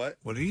all the what?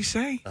 What did he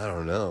say? I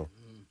don't know.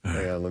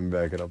 Hang on, let me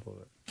back it up a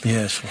little bit.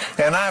 Yes.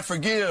 And I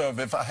forgive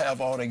if I have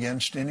aught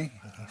against any.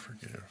 I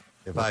forgive.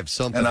 If I have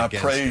something and I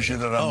against praise me.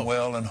 you that I'm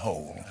well and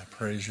whole. I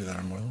praise you that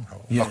I'm well and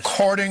whole. Yes.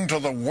 According to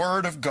the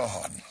word of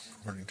God.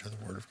 According to the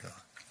word of God.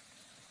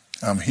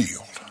 I'm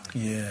healed.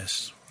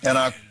 Yes. And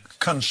I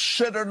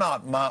consider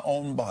not my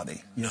own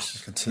body.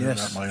 Yes. Consider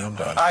not my own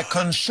body. I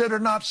consider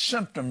not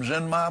symptoms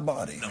in my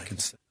body. No.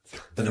 Consider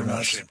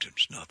not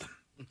symptoms, nothing.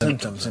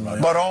 Symptoms in my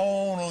body. But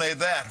only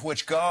that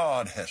which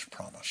God has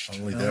promised.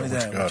 Only that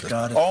which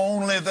God has.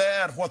 Only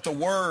that what the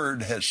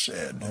Word has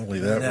said. Only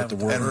that what the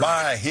Word. And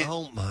by His.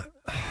 Oh my!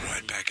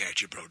 Right back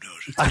at you,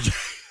 Brodozer.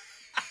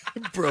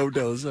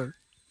 Brodozer.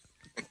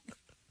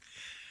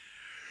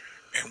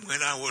 And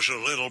when I was a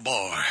little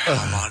boy,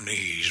 on my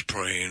knees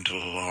praying to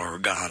the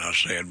Lord God, I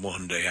said,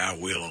 one day I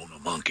will own a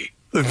monkey.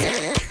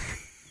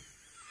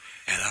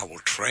 And I will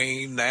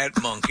train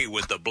that monkey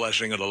with the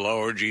blessing of the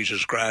Lord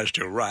Jesus Christ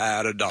to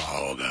ride a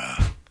dog.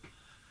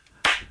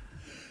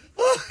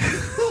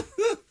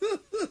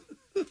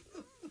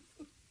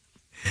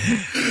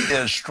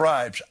 His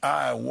stripes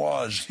I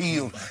was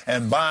healed,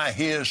 and by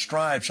His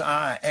stripes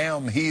I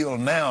am healed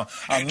now.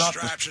 And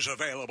Stripes is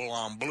available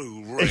on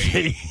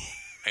Blu-ray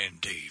and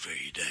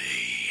DVD.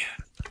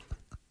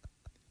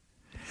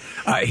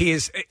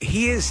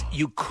 He is,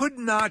 you could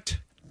not,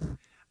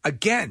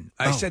 again,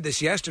 I said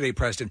this yesterday,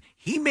 Preston,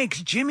 he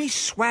makes Jimmy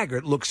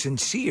Swaggart look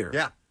sincere.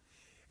 Yeah.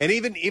 And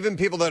even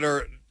people that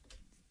are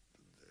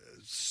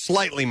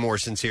slightly more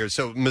sincere.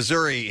 So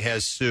Missouri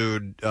has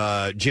sued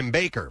Jim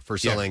Baker for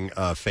selling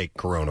fake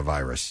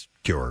coronavirus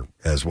cure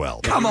as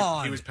well. Come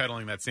on. He was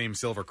peddling that same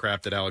silver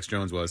crap that Alex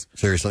Jones was.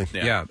 Seriously?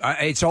 Yeah.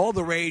 It's all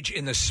the rage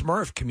in the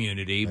Smurf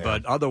community,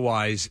 but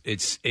otherwise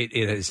it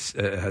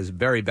has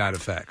very bad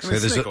effects. I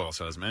mean, it's oil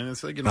says, man.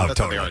 It's like, that's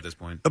how they are at this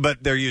point.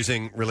 But they're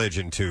using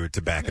religion to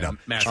back it up.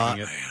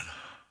 Masking it.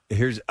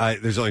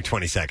 There's only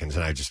 20 seconds,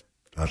 and I just...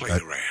 Play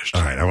the rest.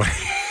 All right.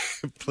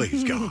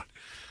 Please, God.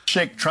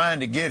 Sick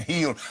trying to get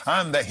healed.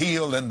 I'm the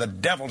healed, and the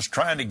devil's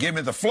trying to give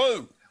me the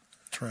flu.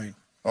 That's right.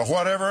 Or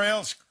whatever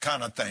else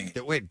kind of thing.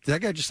 Wait, did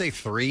that guy just say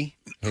 3?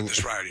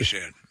 That's right, he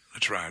said.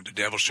 That's right. The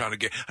devil's trying to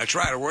get... That's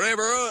right. Or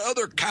whatever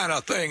other kind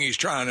of thing he's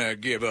trying to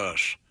give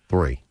us.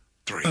 3.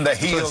 I'm the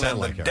healed,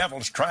 and the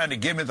devil's trying to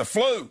give me the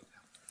flu.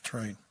 That's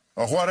right.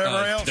 Or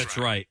whatever else. That's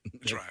right.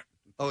 That's right.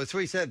 Oh, it's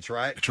what he said. That's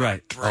right. That's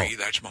right. 3,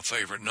 that's my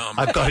favorite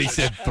number. I thought he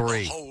said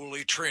 3. The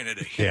Holy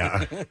Trinity.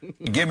 Yeah.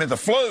 Give me the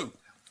flu.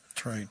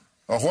 That's right.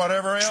 Or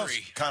whatever else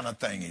kind of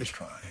thing he's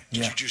trying.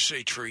 Did you just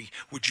say tree?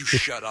 Would you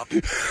shut up?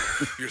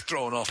 You're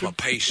throwing off my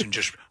pace and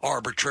just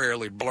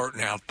arbitrarily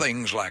blurting out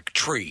things like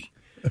tree.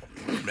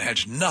 It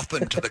adds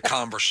nothing to the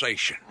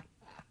conversation,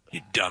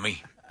 you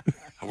dummy.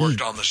 I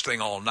worked on this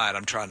thing all night.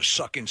 I'm trying to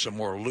suck in some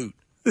more loot.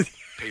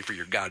 Pay for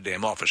your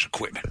goddamn office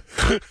equipment.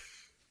 But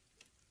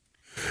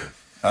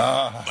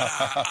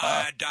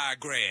I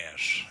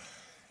digress.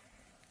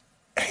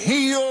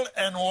 Healed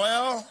and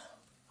well.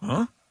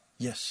 Huh?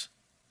 Yes.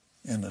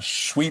 In the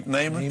sweet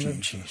name of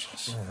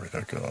Jesus. Glory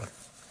to God.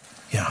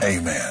 Yeah.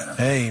 Amen.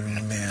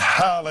 Amen.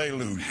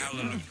 Hallelujah.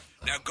 Hallelujah.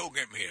 Now go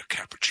get me a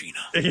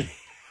cappuccino.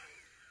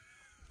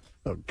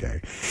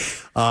 Okay.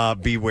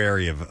 Be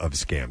wary of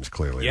scams,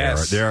 clearly.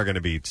 Yes. There are going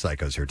to be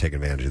psychos who are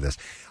taking advantage of this.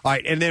 All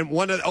right. And then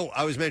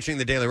I was mentioning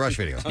the Daily Rush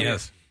video.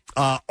 Yes.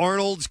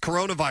 Arnold's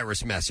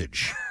coronavirus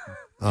message.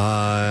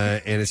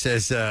 And it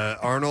says,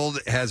 Arnold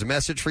has a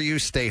message for you.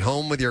 Stay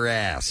home with your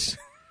ass.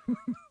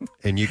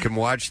 And you can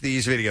watch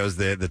these videos,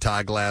 the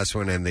Todd Glass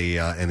one and the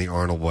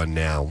Arnold one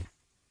now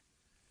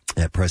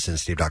at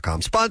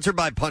PrestonandSteve.com. Sponsored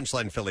by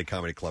Punchline Philly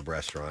Comedy Club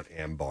Restaurant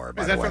and Bar.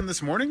 Is that from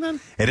this morning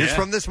then? It is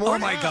from this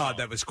morning. Oh, my God,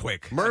 that was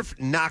quick. Murph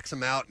knocks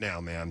him out now,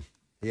 man.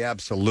 He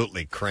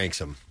absolutely cranks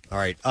him. All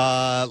right,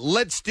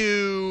 let's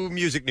do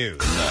music news.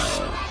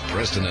 Now,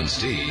 Preston and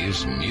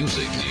Steve's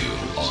Music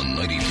News on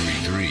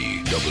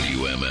 93.3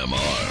 WMMR.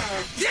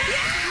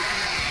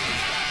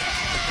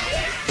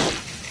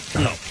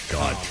 Oh,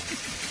 God.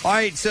 All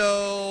right,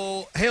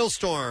 so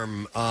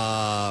Hailstorm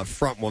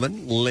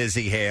frontwoman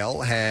Lizzie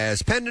Hale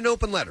has penned an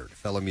open letter to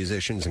fellow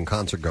musicians and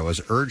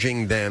concertgoers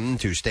urging them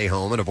to stay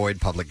home and avoid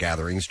public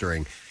gatherings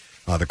during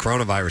the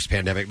coronavirus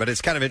pandemic. But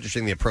it's kind of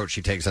interesting the approach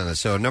she takes on this.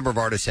 So a number of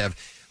artists have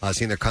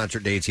seen their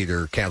concert dates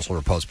either canceled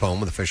or postponed,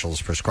 with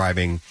officials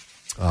prescribing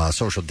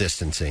social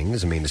distancing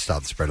as a means to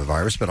stop the spread of the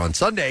virus. But on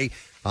Sunday,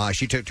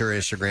 she took to her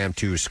Instagram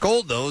to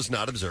scold those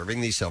not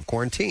observing the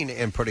self-quarantine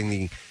and putting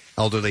the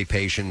elderly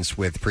patients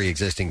with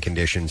pre-existing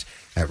conditions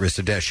at risk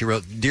of death. She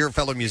wrote, "Dear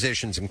fellow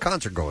musicians and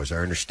concert goers, I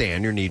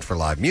understand your need for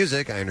live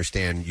music. I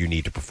understand you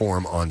need to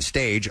perform on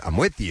stage. I'm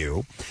with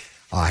you.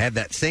 I have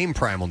that same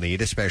primal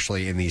need,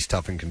 especially in these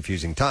tough and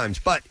confusing times,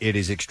 but it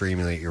is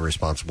extremely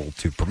irresponsible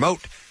to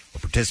promote or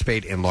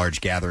participate in large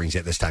gatherings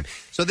at this time."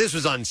 So this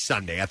was on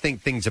Sunday. I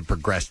think things have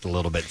progressed a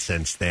little bit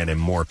since then and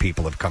more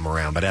people have come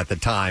around. But at the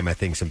time, I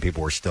think some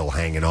people were still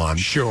hanging on.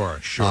 Sure.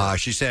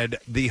 She said,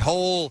 "The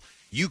whole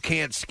you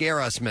can't scare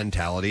us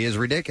mentality is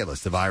ridiculous.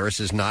 The virus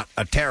is not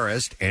a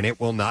terrorist, and it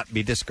will not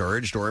be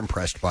discouraged or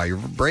impressed by your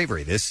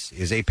bravery. This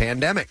is a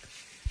pandemic.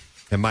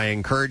 And by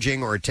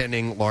encouraging or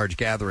attending large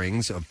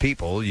gatherings of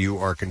people, you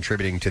are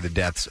contributing to the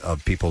deaths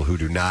of people who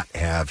do not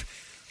have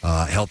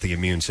healthy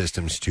immune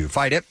systems to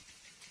fight it.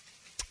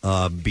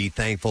 Be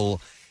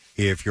thankful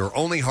if your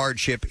only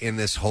hardship in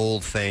this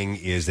whole thing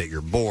is that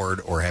you're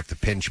bored or have to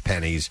pinch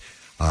pennies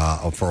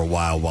for a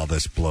while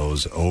this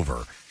blows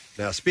over."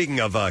 Now, speaking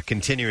of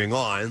continuing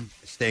on,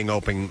 staying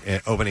opening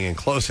and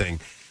closing,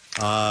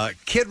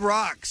 Kid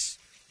Rock's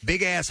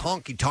big-ass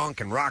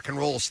honky-tonk and rock and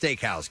roll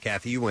steakhouse,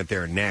 Kathy, you went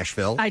there in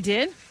Nashville. I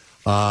did.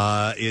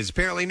 Is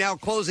apparently now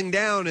closing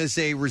down as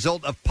a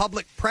result of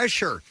public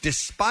pressure,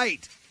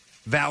 despite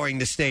vowing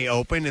to stay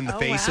open in the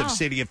face of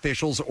city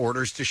officials'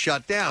 orders to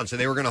shut down. So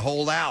they were going to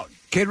hold out.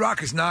 Kid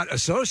Rock is not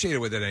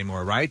associated with it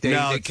anymore, right? They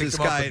kicked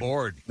him off the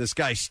board. This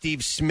guy,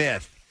 Steve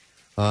Smith,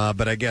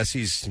 but I guess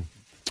he's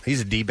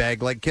a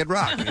D-bag like Kid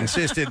Rock,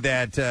 insisted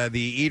that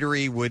the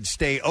eatery would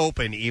stay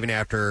open even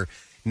after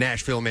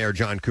Nashville Mayor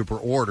John Cooper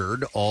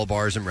ordered all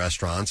bars and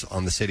restaurants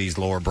on the city's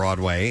lower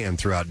Broadway and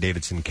throughout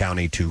Davidson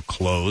County to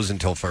close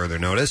until further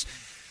notice.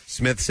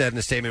 Smith said in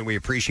a statement, "We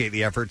appreciate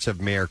the efforts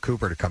of Mayor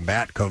Cooper to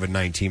combat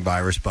COVID-19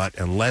 virus, but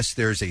unless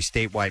there's a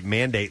statewide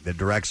mandate that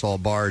directs all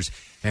bars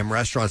and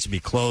restaurants to be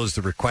closed,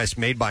 the request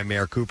made by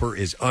Mayor Cooper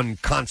is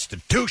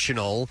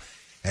unconstitutional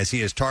as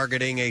he is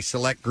targeting a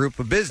select group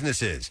of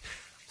businesses."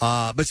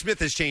 But Smith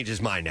has changed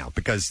his mind now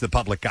because the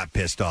public got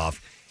pissed off.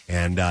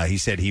 And he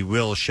said he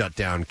will shut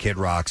down Kid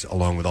Rock's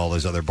along with all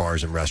his other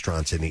bars and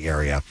restaurants in the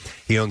area.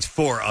 He owns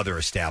 4 other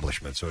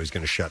establishments, so he's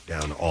going to shut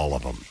down all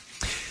of them.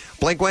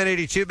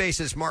 Blink-182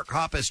 bassist Mark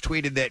Hoppus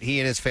tweeted that he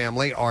and his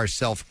family are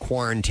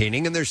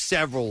self-quarantining, and there's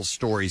several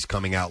stories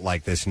coming out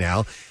like this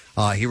now.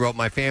 He wrote,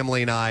 "My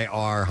family and I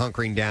are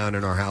hunkering down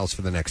in our house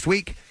for the next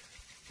week.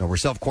 We're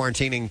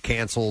self-quarantining,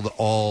 canceled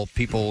all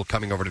people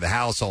coming over to the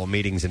house, all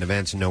meetings and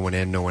events, no one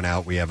in, no one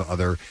out. We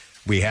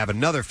have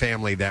another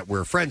family that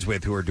we're friends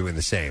with who are doing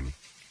the same."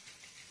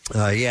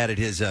 He added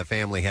his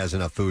family has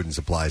enough food and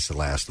supplies to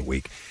last the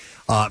week.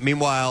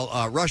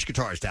 Meanwhile, Rush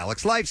guitarist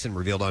Alex Lifeson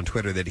revealed on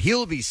Twitter that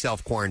he'll be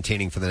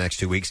self-quarantining for the next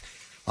 2 weeks.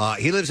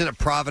 He lives in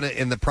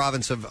the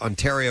province of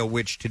Ontario,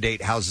 which to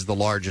date houses the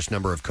largest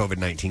number of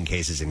COVID-19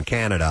 cases in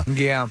Canada.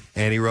 Yeah.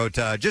 And he wrote,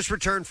 "Just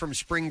returned from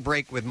spring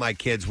break with my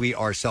kids. We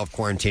are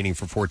self-quarantining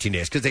for 14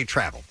 days because they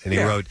traveled." And he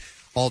wrote,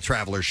 "All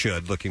travelers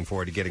should. Looking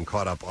forward to getting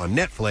caught up on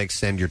Netflix.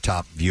 Send your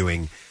top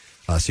viewing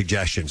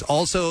suggestions."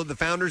 Also, the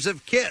founders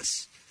of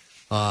KISS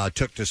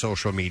took to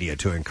social media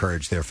to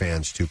encourage their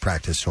fans to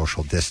practice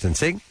social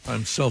distancing.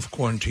 "I'm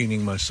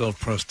self-quarantining myself,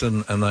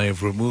 Preston, and I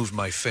have removed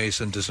my face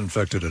and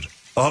disinfected it."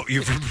 Oh,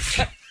 you've...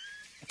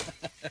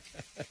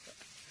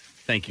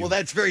 Thank you. Well,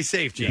 that's very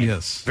safe, Gene.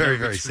 Yes. Very,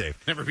 very safe.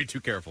 Never be too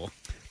careful.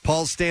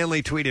 Paul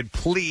Stanley tweeted,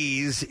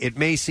 "Please, it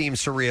may seem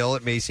surreal,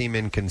 it may seem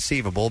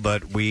inconceivable,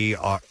 but we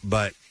are..."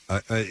 But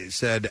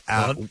said...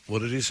 what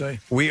did he say?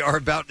 "We are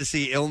about to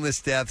see illness,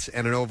 deaths,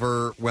 and an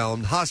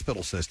overwhelmed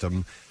hospital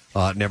system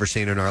never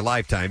seen in our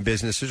lifetime.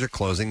 Businesses are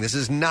closing. This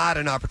is not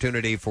an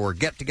opportunity for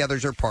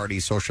get-togethers or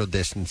parties. Social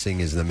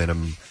distancing is the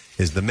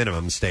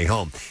minimum. Stay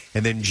home."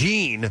 And then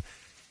Gene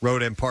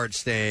wrote in part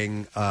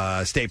saying,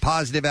 "Stay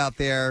positive out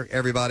there,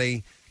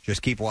 everybody.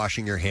 Just keep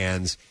washing your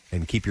hands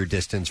and keep your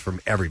distance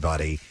from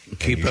everybody.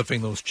 Keep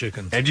effing those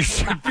chickens. And you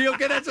should feel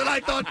good." That's what I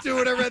thought, too,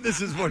 when I read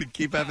this morning.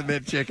 Keep having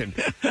that chicken.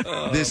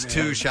 This,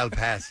 too, shall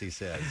pass, he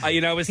says.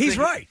 He's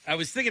right. I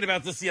was thinking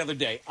about this the other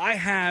day. I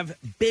have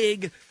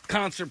big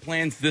concert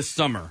plans this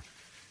summer.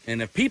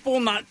 And if people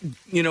not,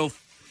 if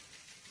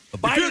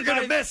you're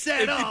going to mess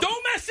that up.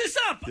 Don't mess this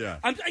up. Yeah.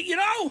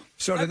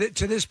 So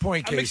to this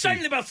point, Casey, I'm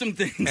excited about some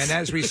things. And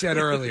as we said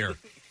earlier,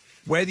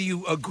 whether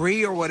you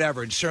agree or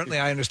whatever, and certainly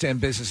I understand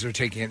businesses are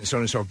taking it and so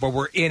on and so forth, but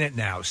we're in it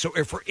now. So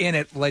if we're in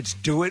it, let's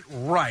do it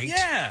right.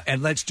 Yeah.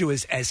 And let's do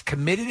as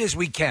committed as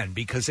we can,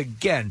 because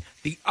again,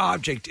 the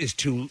object is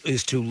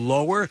to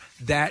lower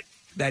that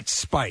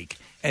spike.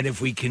 And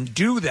if we can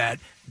do that,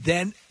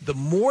 then the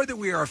more that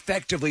we are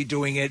effectively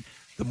doing it,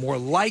 the more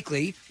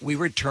likely we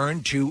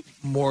return to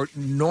more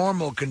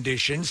normal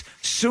conditions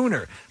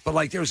sooner. But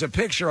like there was a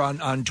picture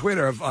on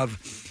Twitter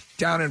of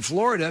down in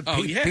Florida,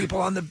 people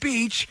on the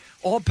beach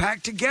all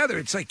packed together.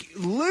 It's like,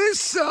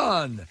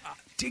 listen,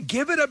 to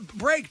give it a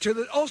break.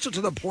 Also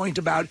to the point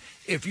about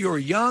if you're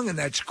young and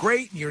that's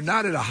great and you're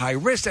not at a high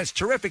risk, that's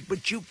terrific,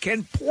 but you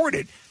can port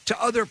it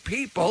to other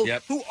people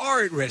who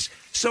are at risk.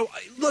 So,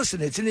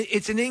 listen, it's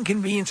an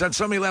inconvenience on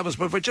so many levels,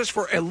 but just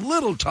for a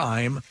little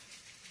time,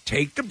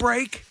 take the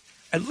break.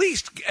 At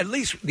least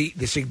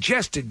the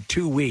suggested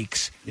 2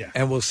 weeks,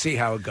 and we'll see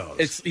how it goes.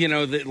 It's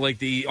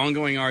the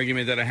ongoing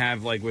argument that I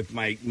have with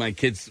my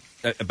kids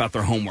about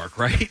their homework,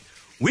 right?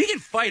 We can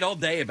fight all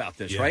day about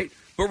this, right?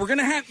 But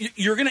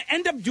you're gonna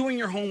end up doing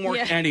your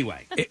homework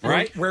anyway,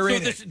 right?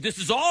 This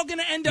is all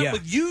gonna end up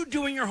with you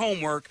doing your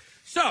homework.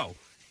 So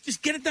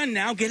just get it done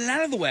now, get it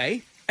out of the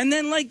way. And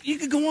then, you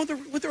could go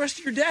on with the rest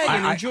of your day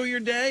and enjoy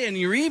your day and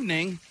your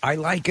evening. I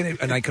like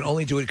it, and I can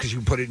only do it because you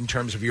put it in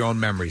terms of your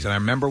own memories. And I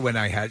remember when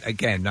I had,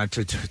 again, not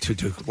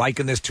to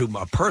liken this to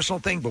a personal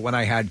thing, but when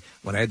I had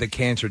the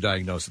cancer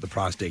diagnosis, the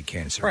prostate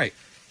cancer. Right.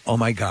 Oh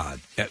my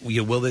God!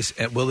 Will this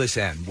end? Will this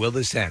end?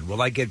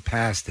 Will I get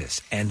past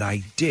this? And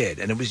I did,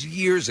 and it was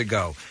years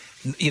ago.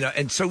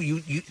 And so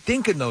you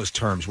think in those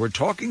terms. We're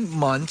talking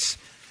months.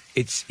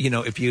 It's,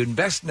 if you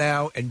invest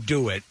now and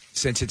do it,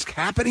 since it's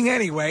happening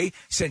anyway,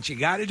 since you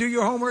got to do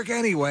your homework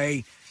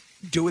anyway,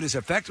 do it as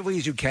effectively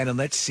as you can, and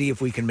let's see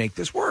if we can make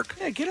this work.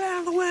 Yeah, get it out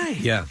of the way.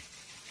 Yeah,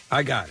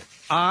 I got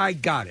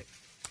it.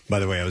 By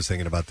the way, I was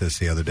thinking about this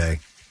the other day.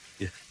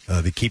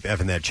 The Keep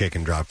Effing That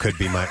Chicken drop could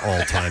be my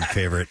all-time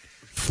favorite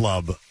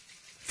flub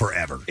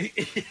forever.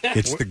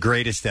 It's the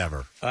greatest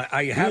ever.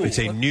 It's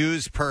a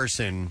news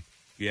person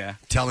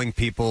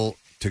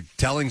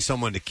telling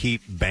someone to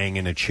keep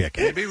banging a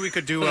chicken. Maybe we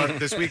could do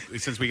this week,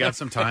 since we got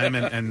some time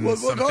and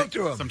we'll go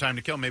to some time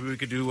to kill. Maybe we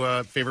could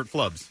do favorite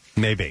flubs.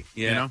 Maybe,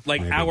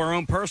 maybe. Our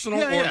own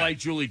personal, or like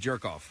Julie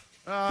Jerkoff.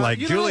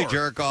 Julie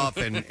Jerkoff,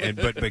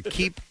 but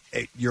keep.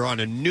 You're on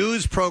a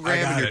news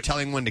program and you're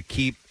telling one to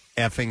keep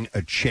effing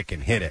a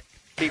chicken. Hit it.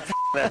 Keep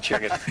that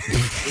chicken.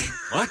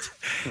 What?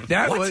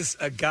 That was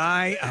a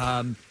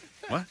guy.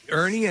 What?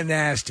 Ernie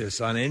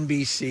Anastas on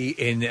NBC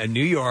in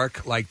New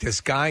York,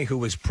 this guy who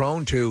was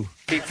prone to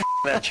keep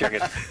that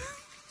chicken.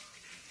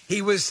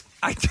 He was,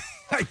 I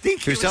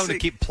think he was telling to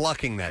keep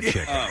plucking that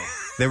chicken. Oh.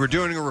 They were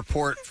doing a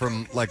report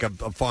from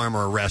a farm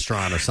or a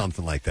restaurant or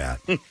something like that.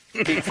 Keep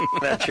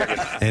that chicken.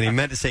 And he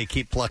meant to say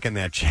keep plucking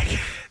that chicken.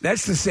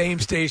 That's the same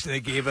station that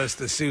gave us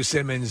the Sue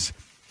Simmons,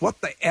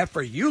 what the F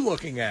are you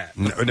looking at?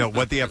 No,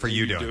 what the F are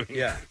you doing?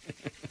 Yeah.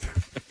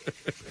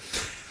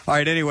 All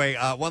right, anyway,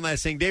 one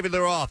last thing. David Lee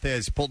Roth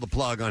has pulled the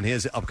plug on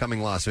his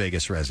upcoming Las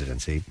Vegas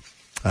residency.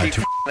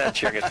 That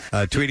chicken.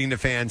 Tweeting to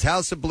fans,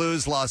 House of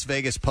Blues, Las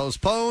Vegas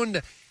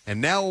postponed. And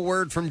now a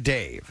word from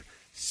Dave.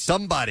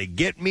 Somebody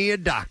get me a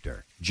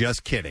doctor.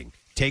 Just kidding.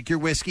 Take your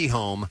whiskey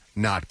home.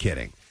 Not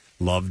kidding.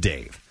 Love,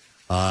 Dave.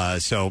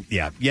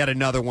 Yet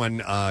another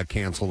one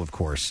canceled, of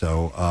course.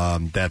 So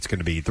that's going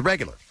to be the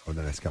regular over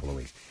the next couple of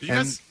weeks.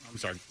 I'm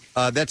sorry.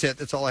 That's it.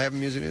 That's all I have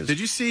in music news. Did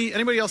you see,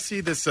 anybody else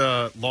see this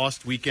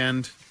Lost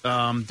Weekend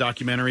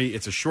documentary?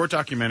 It's a short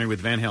documentary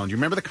with Van Halen. Do you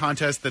remember the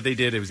contest that they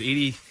did? It was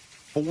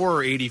 84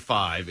 or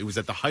 85. It was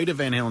at the height of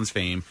Van Halen's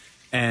fame.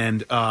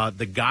 And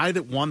the guy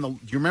that won do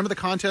you remember the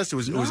contest? It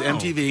was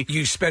MTV.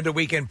 You spend a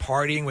weekend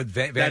partying with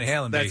Van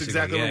Halen, That's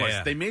exactly what it was.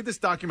 Yeah. They made this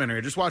documentary.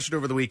 I just watched it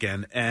over the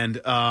weekend.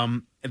 And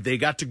they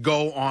got to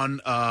go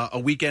on a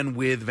weekend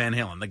with Van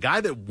Halen. The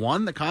guy that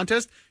won the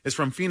contest is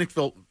from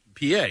Phoenixville,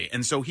 PA.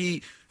 And so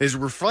he is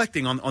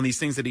reflecting on these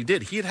things that he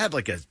did. He had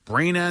a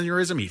brain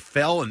aneurysm. He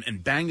fell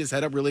and banged his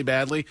head up really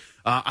badly.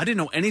 I didn't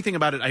know anything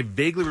about it. I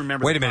vaguely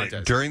remember Wait a the minute.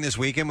 contest. During this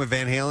weekend with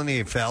Van Halen,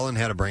 he fell and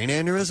had a brain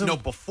aneurysm? No,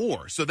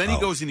 before. So then he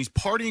goes and he's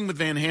partying with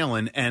Van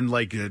Halen and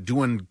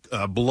doing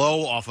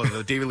blow off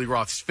of David Lee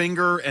Roth's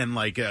finger and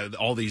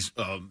all these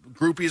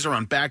groupies are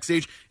on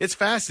backstage. It's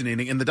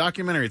fascinating. And the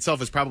documentary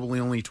itself is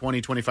probably only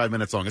 20, 25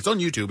 minutes long. It's on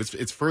YouTube.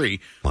 It's free.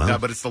 Wow.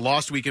 But it's the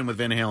Lost Weekend with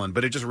Van Halen.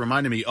 But it just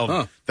reminded me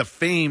of the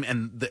fame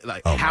and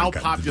how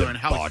popular and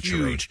how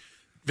huge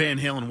Van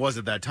Halen was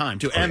at that time,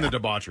 too, and the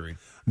debauchery.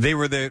 They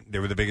were the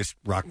biggest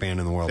rock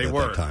band in the world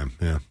that time.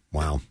 Yeah.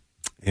 Wow.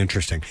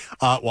 Interesting.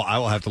 Well, I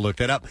will have to look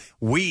that up.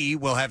 We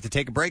will have to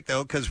take a break,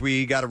 though, because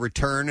we got to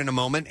return in a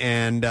moment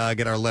and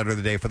get our letter of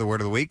the day for the word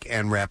of the week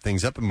and wrap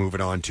things up and move it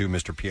on to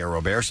Mr. Pierre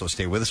Robert. So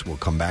stay with us. We'll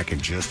come back in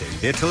just a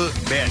little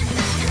bit.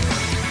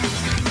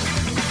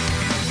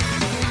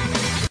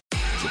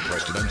 The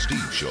Preston and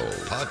Steve Show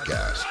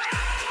podcast.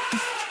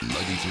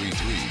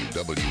 93.3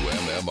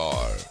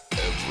 WMMR.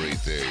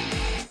 Everything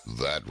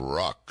that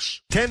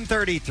rocks.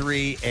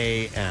 10:33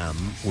 a.m.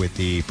 with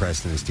the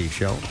Preston and Steve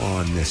Show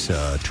on this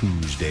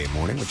Tuesday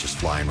morning, which is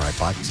flying right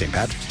by. St.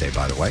 Patrick's Day,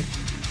 by the way.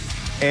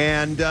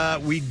 And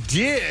we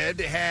did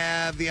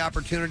have the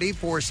opportunity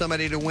for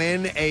somebody to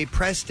win a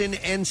Preston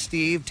and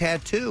Steve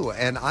tattoo.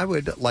 And I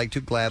would like to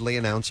gladly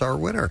announce our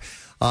winner.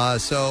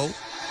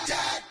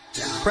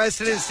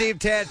 Preston and Steve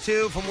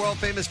tattoo from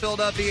world-famous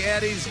Philadelphia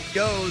Eddies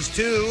goes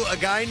to a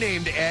guy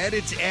named Ed.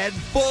 It's Ed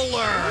Fuller.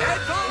 Ed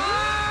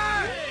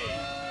Fuller!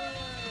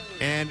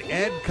 And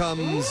Ed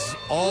comes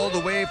all the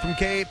way from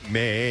Cape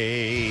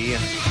May.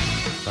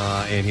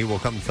 And he will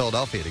come to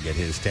Philadelphia to get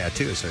his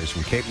tattoo. So he's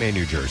from Cape May,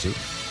 New Jersey.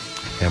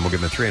 And we'll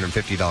give him a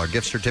 $350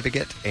 gift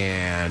certificate.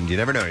 And you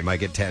never know, he might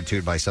get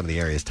tattooed by some of the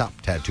area's top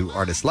tattoo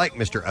artists like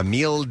Mr.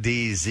 Emil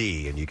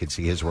DZ. And you can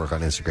see his work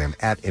on Instagram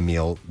at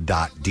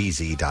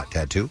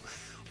emil.dz.tattoo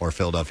or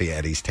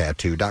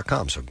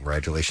PhiladelphiaEddiesTattoo.com. So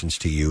congratulations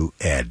to you,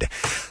 Ed.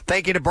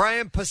 Thank you to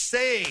Brian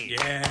Posehn.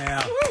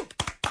 Yeah.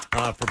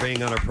 For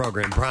being on our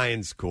program.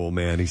 Brian's cool,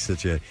 man. He's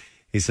such an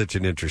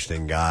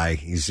interesting guy.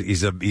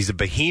 He's a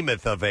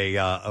behemoth of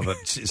a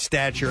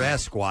stature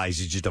esquire.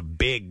 He's just a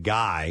big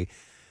guy.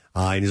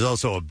 And he's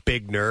also a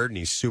big nerd, and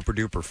he's super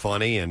duper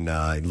funny, and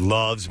he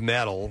loves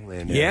metal.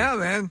 And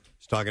man.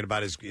 He's talking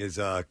about his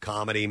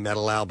comedy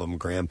metal album,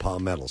 Grandpa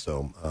Metal.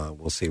 So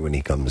we'll see when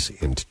he comes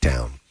into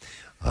town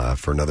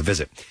for another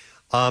visit.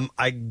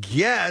 I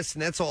guess,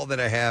 and that's all that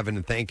I have in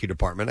the thank you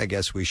department. I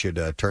guess we should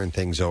turn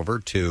things over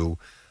to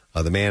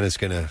the man is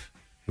going to,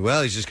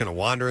 he's just going to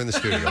wander in the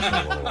studio for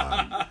a little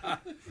while.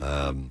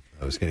 I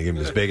was going to give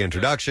him this big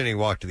introduction. He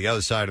walked to the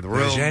other side of the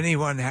room. Does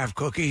anyone have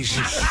cookies?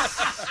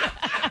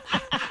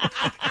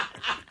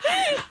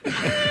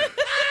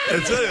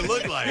 That's what it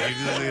looked like. He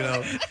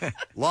just,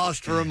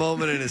 lost for a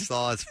moment in his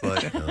thoughts,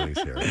 but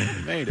he's here.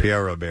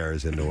 Pierre Robert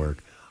is into work.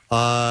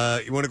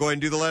 You want to go ahead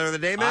and do the letter of the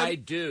day, man? I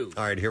do.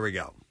 All right, here we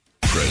go.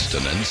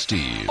 Preston and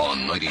Steve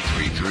on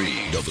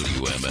 93.3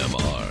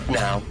 WMMR.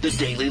 Now, the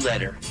Daily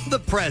Letter. The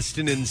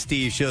Preston and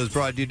Steve show is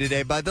brought to you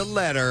today by the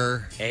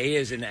letter A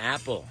is an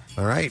apple.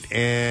 All right,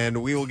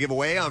 and we will give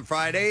away on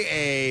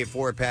Friday a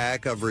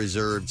 4-pack of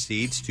reserved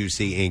seats to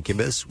see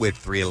Incubus with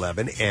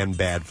 311 and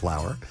Bad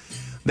Flower.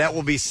 That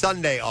will be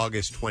Sunday,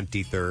 August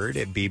 23rd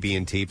at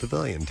BB&T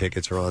Pavilion.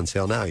 Tickets are on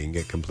sale now. You can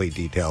get complete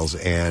details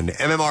and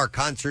MMR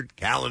concert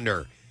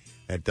calendar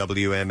at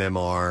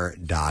WMMR.com.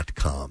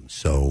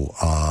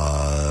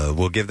 So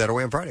we'll give that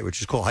away on Friday, which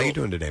is cool. How you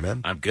doing today,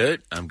 man? I'm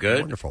good.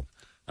 Wonderful.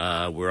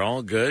 We're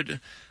all good.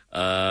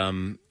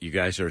 You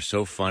guys are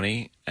so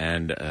funny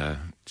and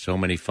so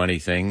many funny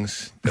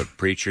things. The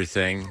preacher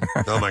thing.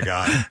 Oh, my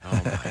God.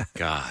 Oh, my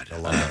God. I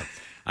love that.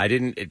 I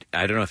don't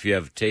know if you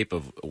have tape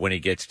of when he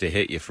gets to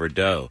hit you for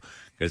dough,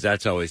 because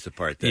that's always the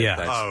part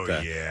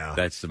that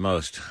that's the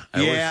most.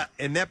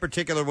 In that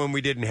particular one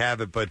we didn't have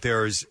it, but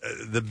there's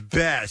the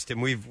best,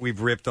 and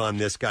we've ripped on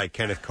this guy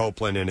Kenneth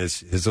Copeland and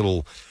his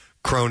little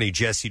crony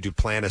Jesse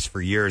Duplantis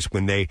for years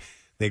when they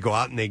go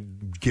out and they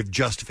give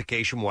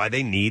justification why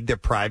they need their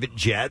private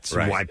jets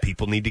and why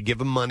people need to give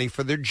them money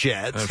for their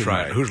jets. That's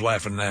right. Who's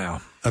laughing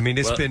now? I mean,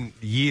 it's been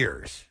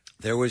years.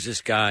 There was this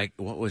guy,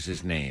 what was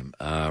his name?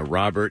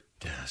 Robert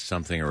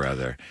something or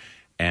other.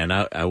 And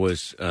I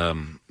was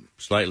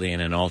slightly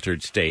in an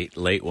altered state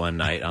late one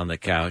night on the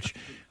couch,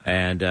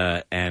 and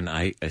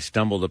I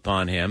stumbled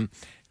upon him,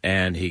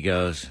 and he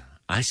goes,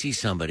 I see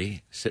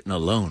somebody sitting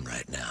alone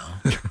right now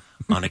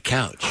on a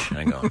couch. And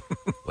I go,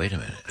 wait a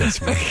minute.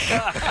 That's me.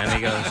 And he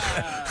goes,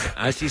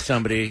 I see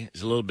somebody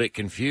who's a little bit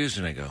confused,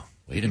 and I go,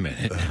 wait a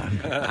minute.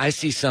 I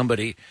see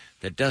somebody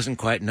that doesn't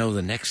quite know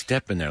the next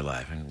step in their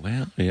life.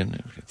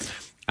 And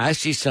I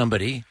see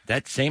somebody,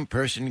 that same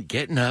person,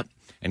 getting up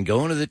and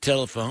going to the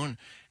telephone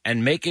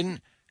and making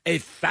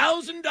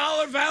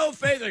 $1,000 vow of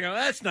faith. I go,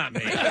 that's not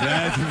me. You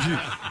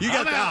got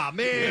that,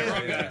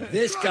 man.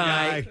 This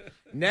guy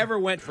never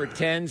went for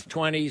 10s,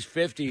 20s,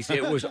 50s.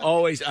 It was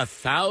always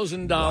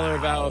 $1,000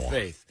 vow of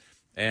faith.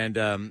 And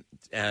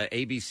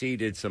ABC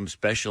did some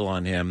special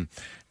on him.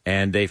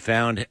 And they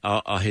found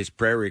his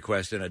prayer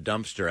request in a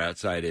dumpster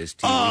outside his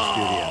TV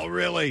studio. Oh,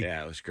 really?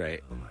 Yeah, it was great.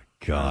 Oh, my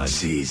God.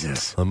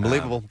 Jesus.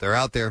 Unbelievable. They're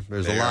out there.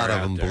 There's a lot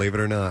of them, believe it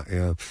or not.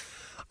 Yeah.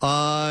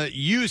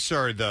 You,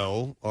 sir,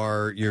 though,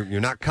 you're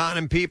not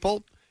conning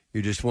people.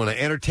 You just want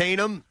to entertain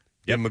them,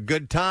 give them a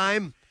good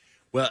time.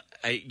 Well,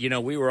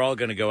 we were all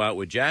going to go out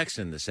with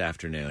Jackson this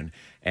afternoon,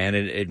 and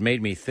it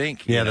made me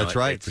think. That's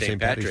right. For St.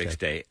 Patrick's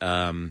Day.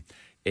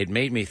 It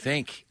made me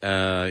think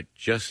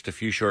just a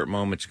few short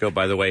moments ago.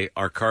 By the way,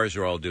 our cars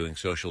are all doing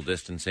social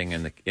distancing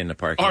in the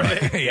parking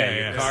lot.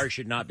 Yeah. Your car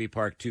should not be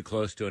parked too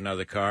close to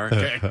another car.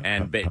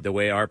 And the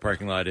way our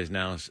parking lot is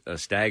now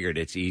staggered,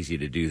 it's easy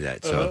to do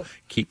that. So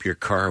keep your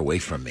car away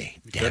from me.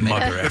 Damn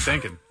it. Good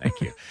thinking. Thank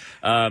you.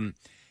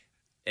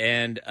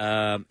 And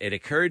it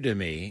occurred to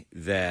me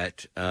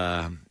that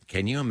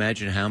can you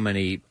imagine how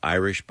many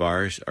Irish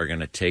bars are going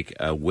to take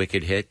a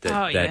wicked hit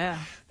that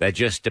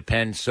just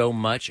depends so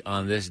much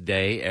on this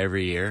day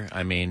every year?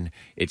 I mean,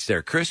 it's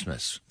their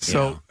Christmas.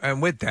 And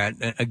with that,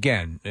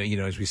 again,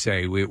 as we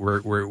say, we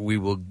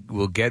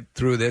will get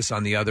through this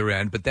on the other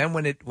end. But then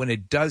when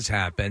it does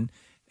happen,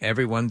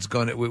 everyone's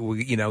going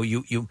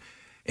to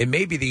it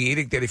may be the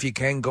edict that if you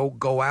can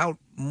go out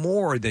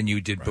more than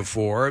you did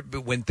before,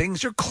 but when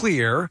things are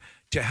clear,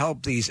 to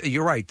help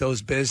you're right,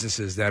 those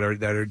businesses that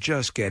are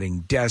just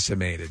getting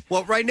decimated.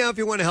 Well, right now, if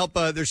you want to help,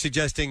 they're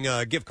suggesting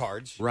gift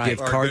cards. Right.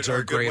 Gift cards are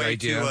a good great way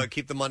idea. to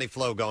keep the money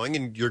flow going,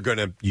 and you're going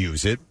to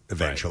use it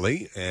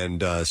eventually. Right.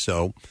 And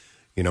so,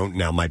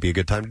 now might be a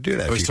good time to do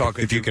that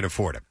if you can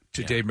afford it.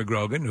 To Dave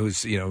McGrogan,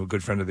 who's a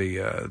good friend of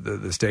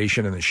the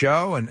station and the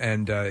show,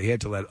 and he had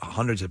to let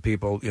hundreds of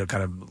people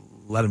kind of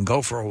let them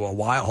go for a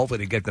while, hopefully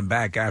to get them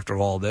back after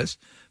all this,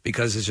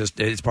 because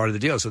it's part of the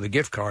deal. So the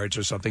gift cards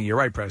or something, you're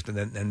right, Preston,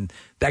 and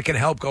that can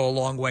help go a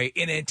long way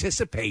in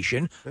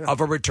anticipation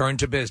of a return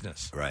to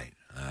business. Right.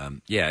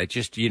 It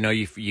just,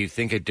 you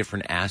think of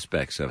different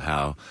aspects of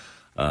how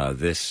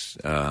this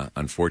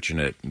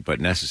unfortunate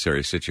but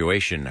necessary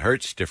situation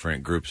hurts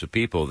different groups of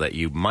people that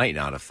you might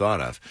not have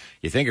thought of.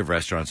 You think of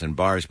restaurants and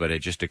bars, but it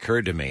just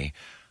occurred to me,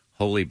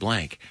 holy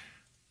blank,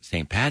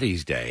 St.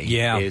 Patty's Day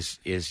is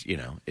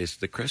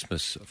the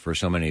Christmas for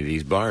so many of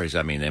these bars.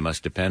 I mean, they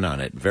must depend on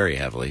it very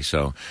heavily.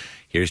 So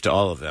here's to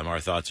all of them. Our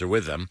thoughts are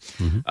with them.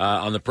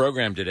 On the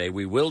program today,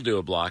 we will do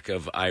a block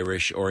of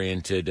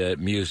Irish-oriented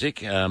music.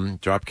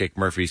 Dropkick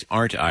Murphys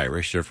aren't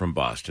Irish. They're from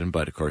Boston,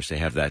 but, of course, they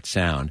have that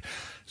sound.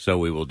 So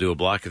we will do a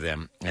block of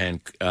them. And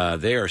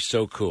they are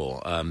so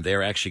cool.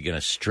 They're actually going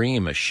to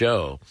stream a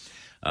show.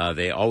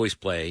 They always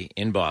play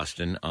in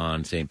Boston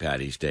on St.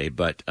 Patty's Day,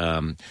 but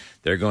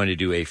they're going to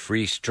do a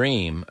free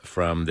stream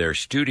from their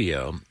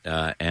studio,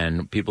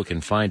 and people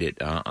can find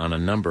it on a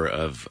number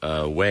of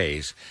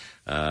ways.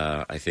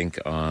 I think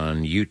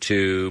on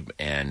YouTube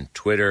and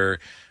Twitter,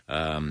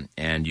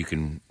 and you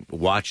can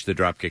watch the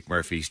Dropkick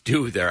Murphys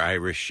do their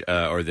Irish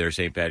or their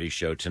St. Patty's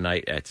show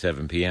tonight at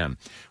 7 p.m.,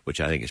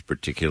 which I think is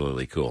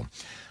particularly cool.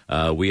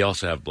 We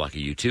also have Block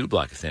of U2,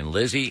 Block of Thin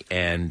Lizzy,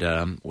 and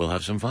we'll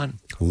have some fun.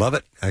 Love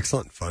it.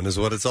 Excellent. Fun is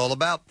what it's all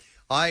about.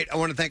 All right, I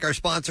want to thank our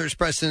sponsors.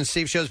 Preston and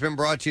Steve Show has been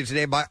brought to you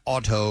today by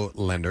Auto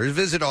Lenders.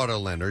 Visit Auto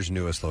Lenders'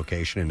 newest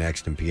location in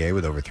Exton, PA,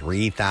 with over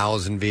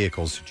 3,000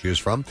 vehicles to choose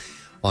from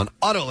on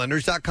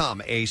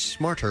autolenders.com, a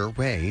smarter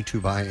way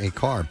to buy a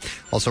car.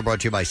 Also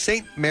brought to you by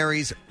St.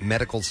 Mary's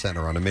Medical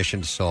Center, on a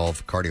mission to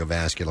solve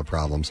cardiovascular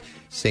problems.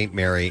 St.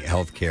 Mary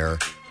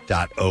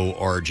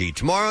Healthcare.org.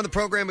 Tomorrow on the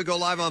program, we go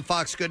live on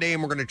Fox Good Day,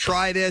 and we're going to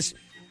try this.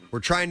 We're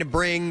trying to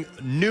bring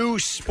new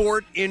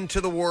sport into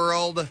the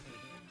world,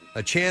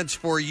 a chance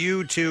for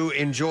you to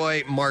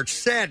enjoy March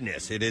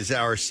Sadness. It is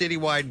our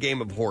citywide game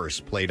of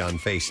horse played on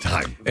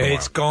FaceTime tomorrow.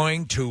 It's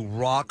going to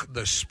rock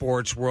the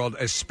sports world,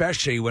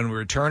 especially when we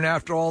return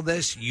after all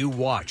this. You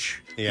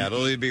watch. Yeah,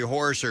 it'll either be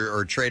horse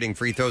or trading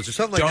free throws or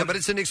something like that, but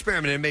it's an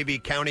experiment. It may be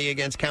county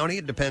against county.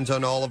 It depends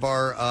on all of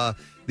our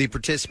the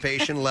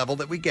participation level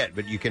that we get.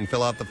 But you can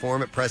fill out the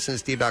form at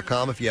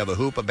PrestonandSteve.com. If you have a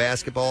hoop, a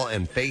basketball,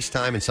 and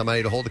FaceTime and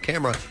somebody to hold the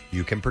camera,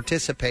 you can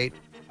participate.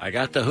 I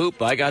got the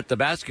hoop. I got the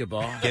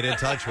basketball. Get in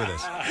touch with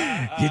us.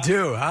 You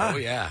do, huh? Oh,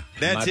 yeah.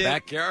 That's in my it.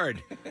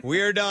 backyard.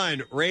 We're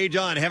done. Rage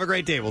on. Have a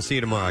great day. We'll see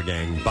you tomorrow,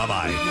 gang.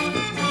 Bye-bye.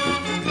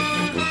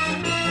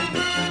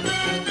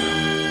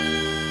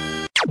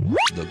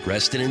 The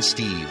Preston and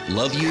Steve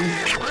Love You,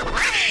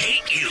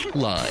 Hate You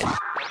line.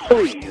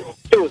 Please,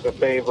 do us a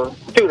favor.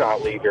 Do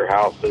not leave your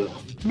houses.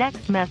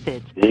 Next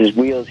message. This is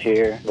Wheels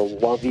here. The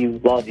love you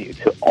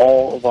to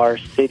all of our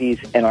cities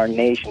and our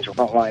nation's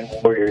frontline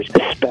warriors,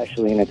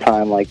 especially in a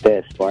time like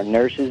this. To our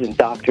nurses and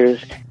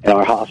doctors and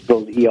our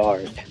hospitals,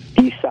 ERs.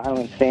 These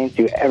silent saints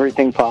do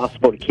everything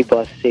possible to keep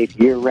us safe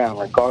year-round,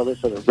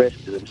 regardless of the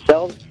risk to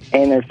themselves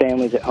and their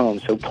families at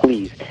home. So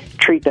please,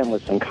 treat them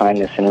with some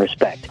kindness and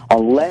respect.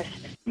 Unless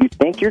you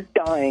think you're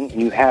dying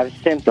and you have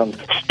symptoms,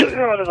 stay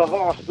out of the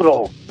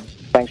hospital.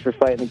 Thanks for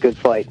fighting the good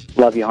fight.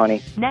 Love you,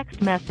 honey.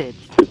 Next message.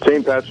 It's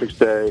St. Patrick's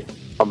Day.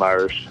 I'm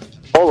Irish.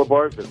 All the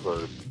bars are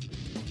closed.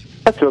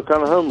 I feel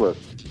kind of homeless.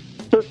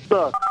 This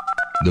sucks.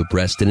 The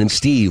Preston and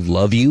Steve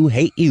Love You,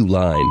 Hate You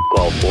line.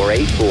 Call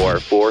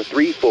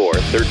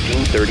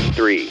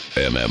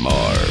 484-434-1333.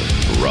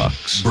 MMR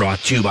rocks. Brought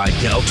to you by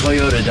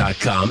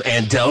DellToyota.com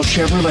and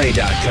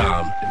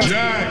DellChevrolet.com.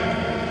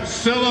 Jack,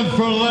 sell them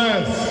for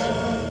less.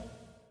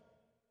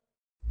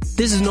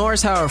 This is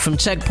Norris Howard from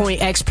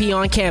Checkpoint XP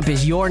on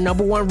campus, your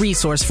 #1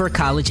 resource for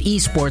college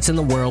esports and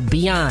the world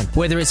beyond.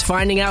 Whether it's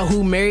finding out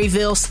who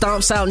Maryville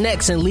stomps out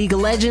next in League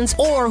of Legends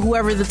or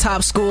whoever the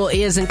top school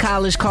is in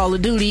college Call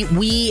of Duty,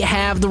 we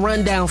have the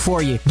rundown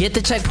for you. Get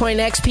the Checkpoint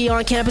XP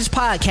on campus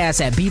podcast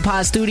at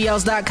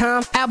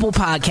bpodstudios.com, Apple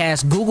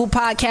Podcasts, Google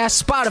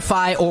Podcasts,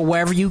 Spotify, or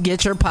wherever you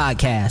get your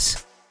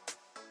podcasts.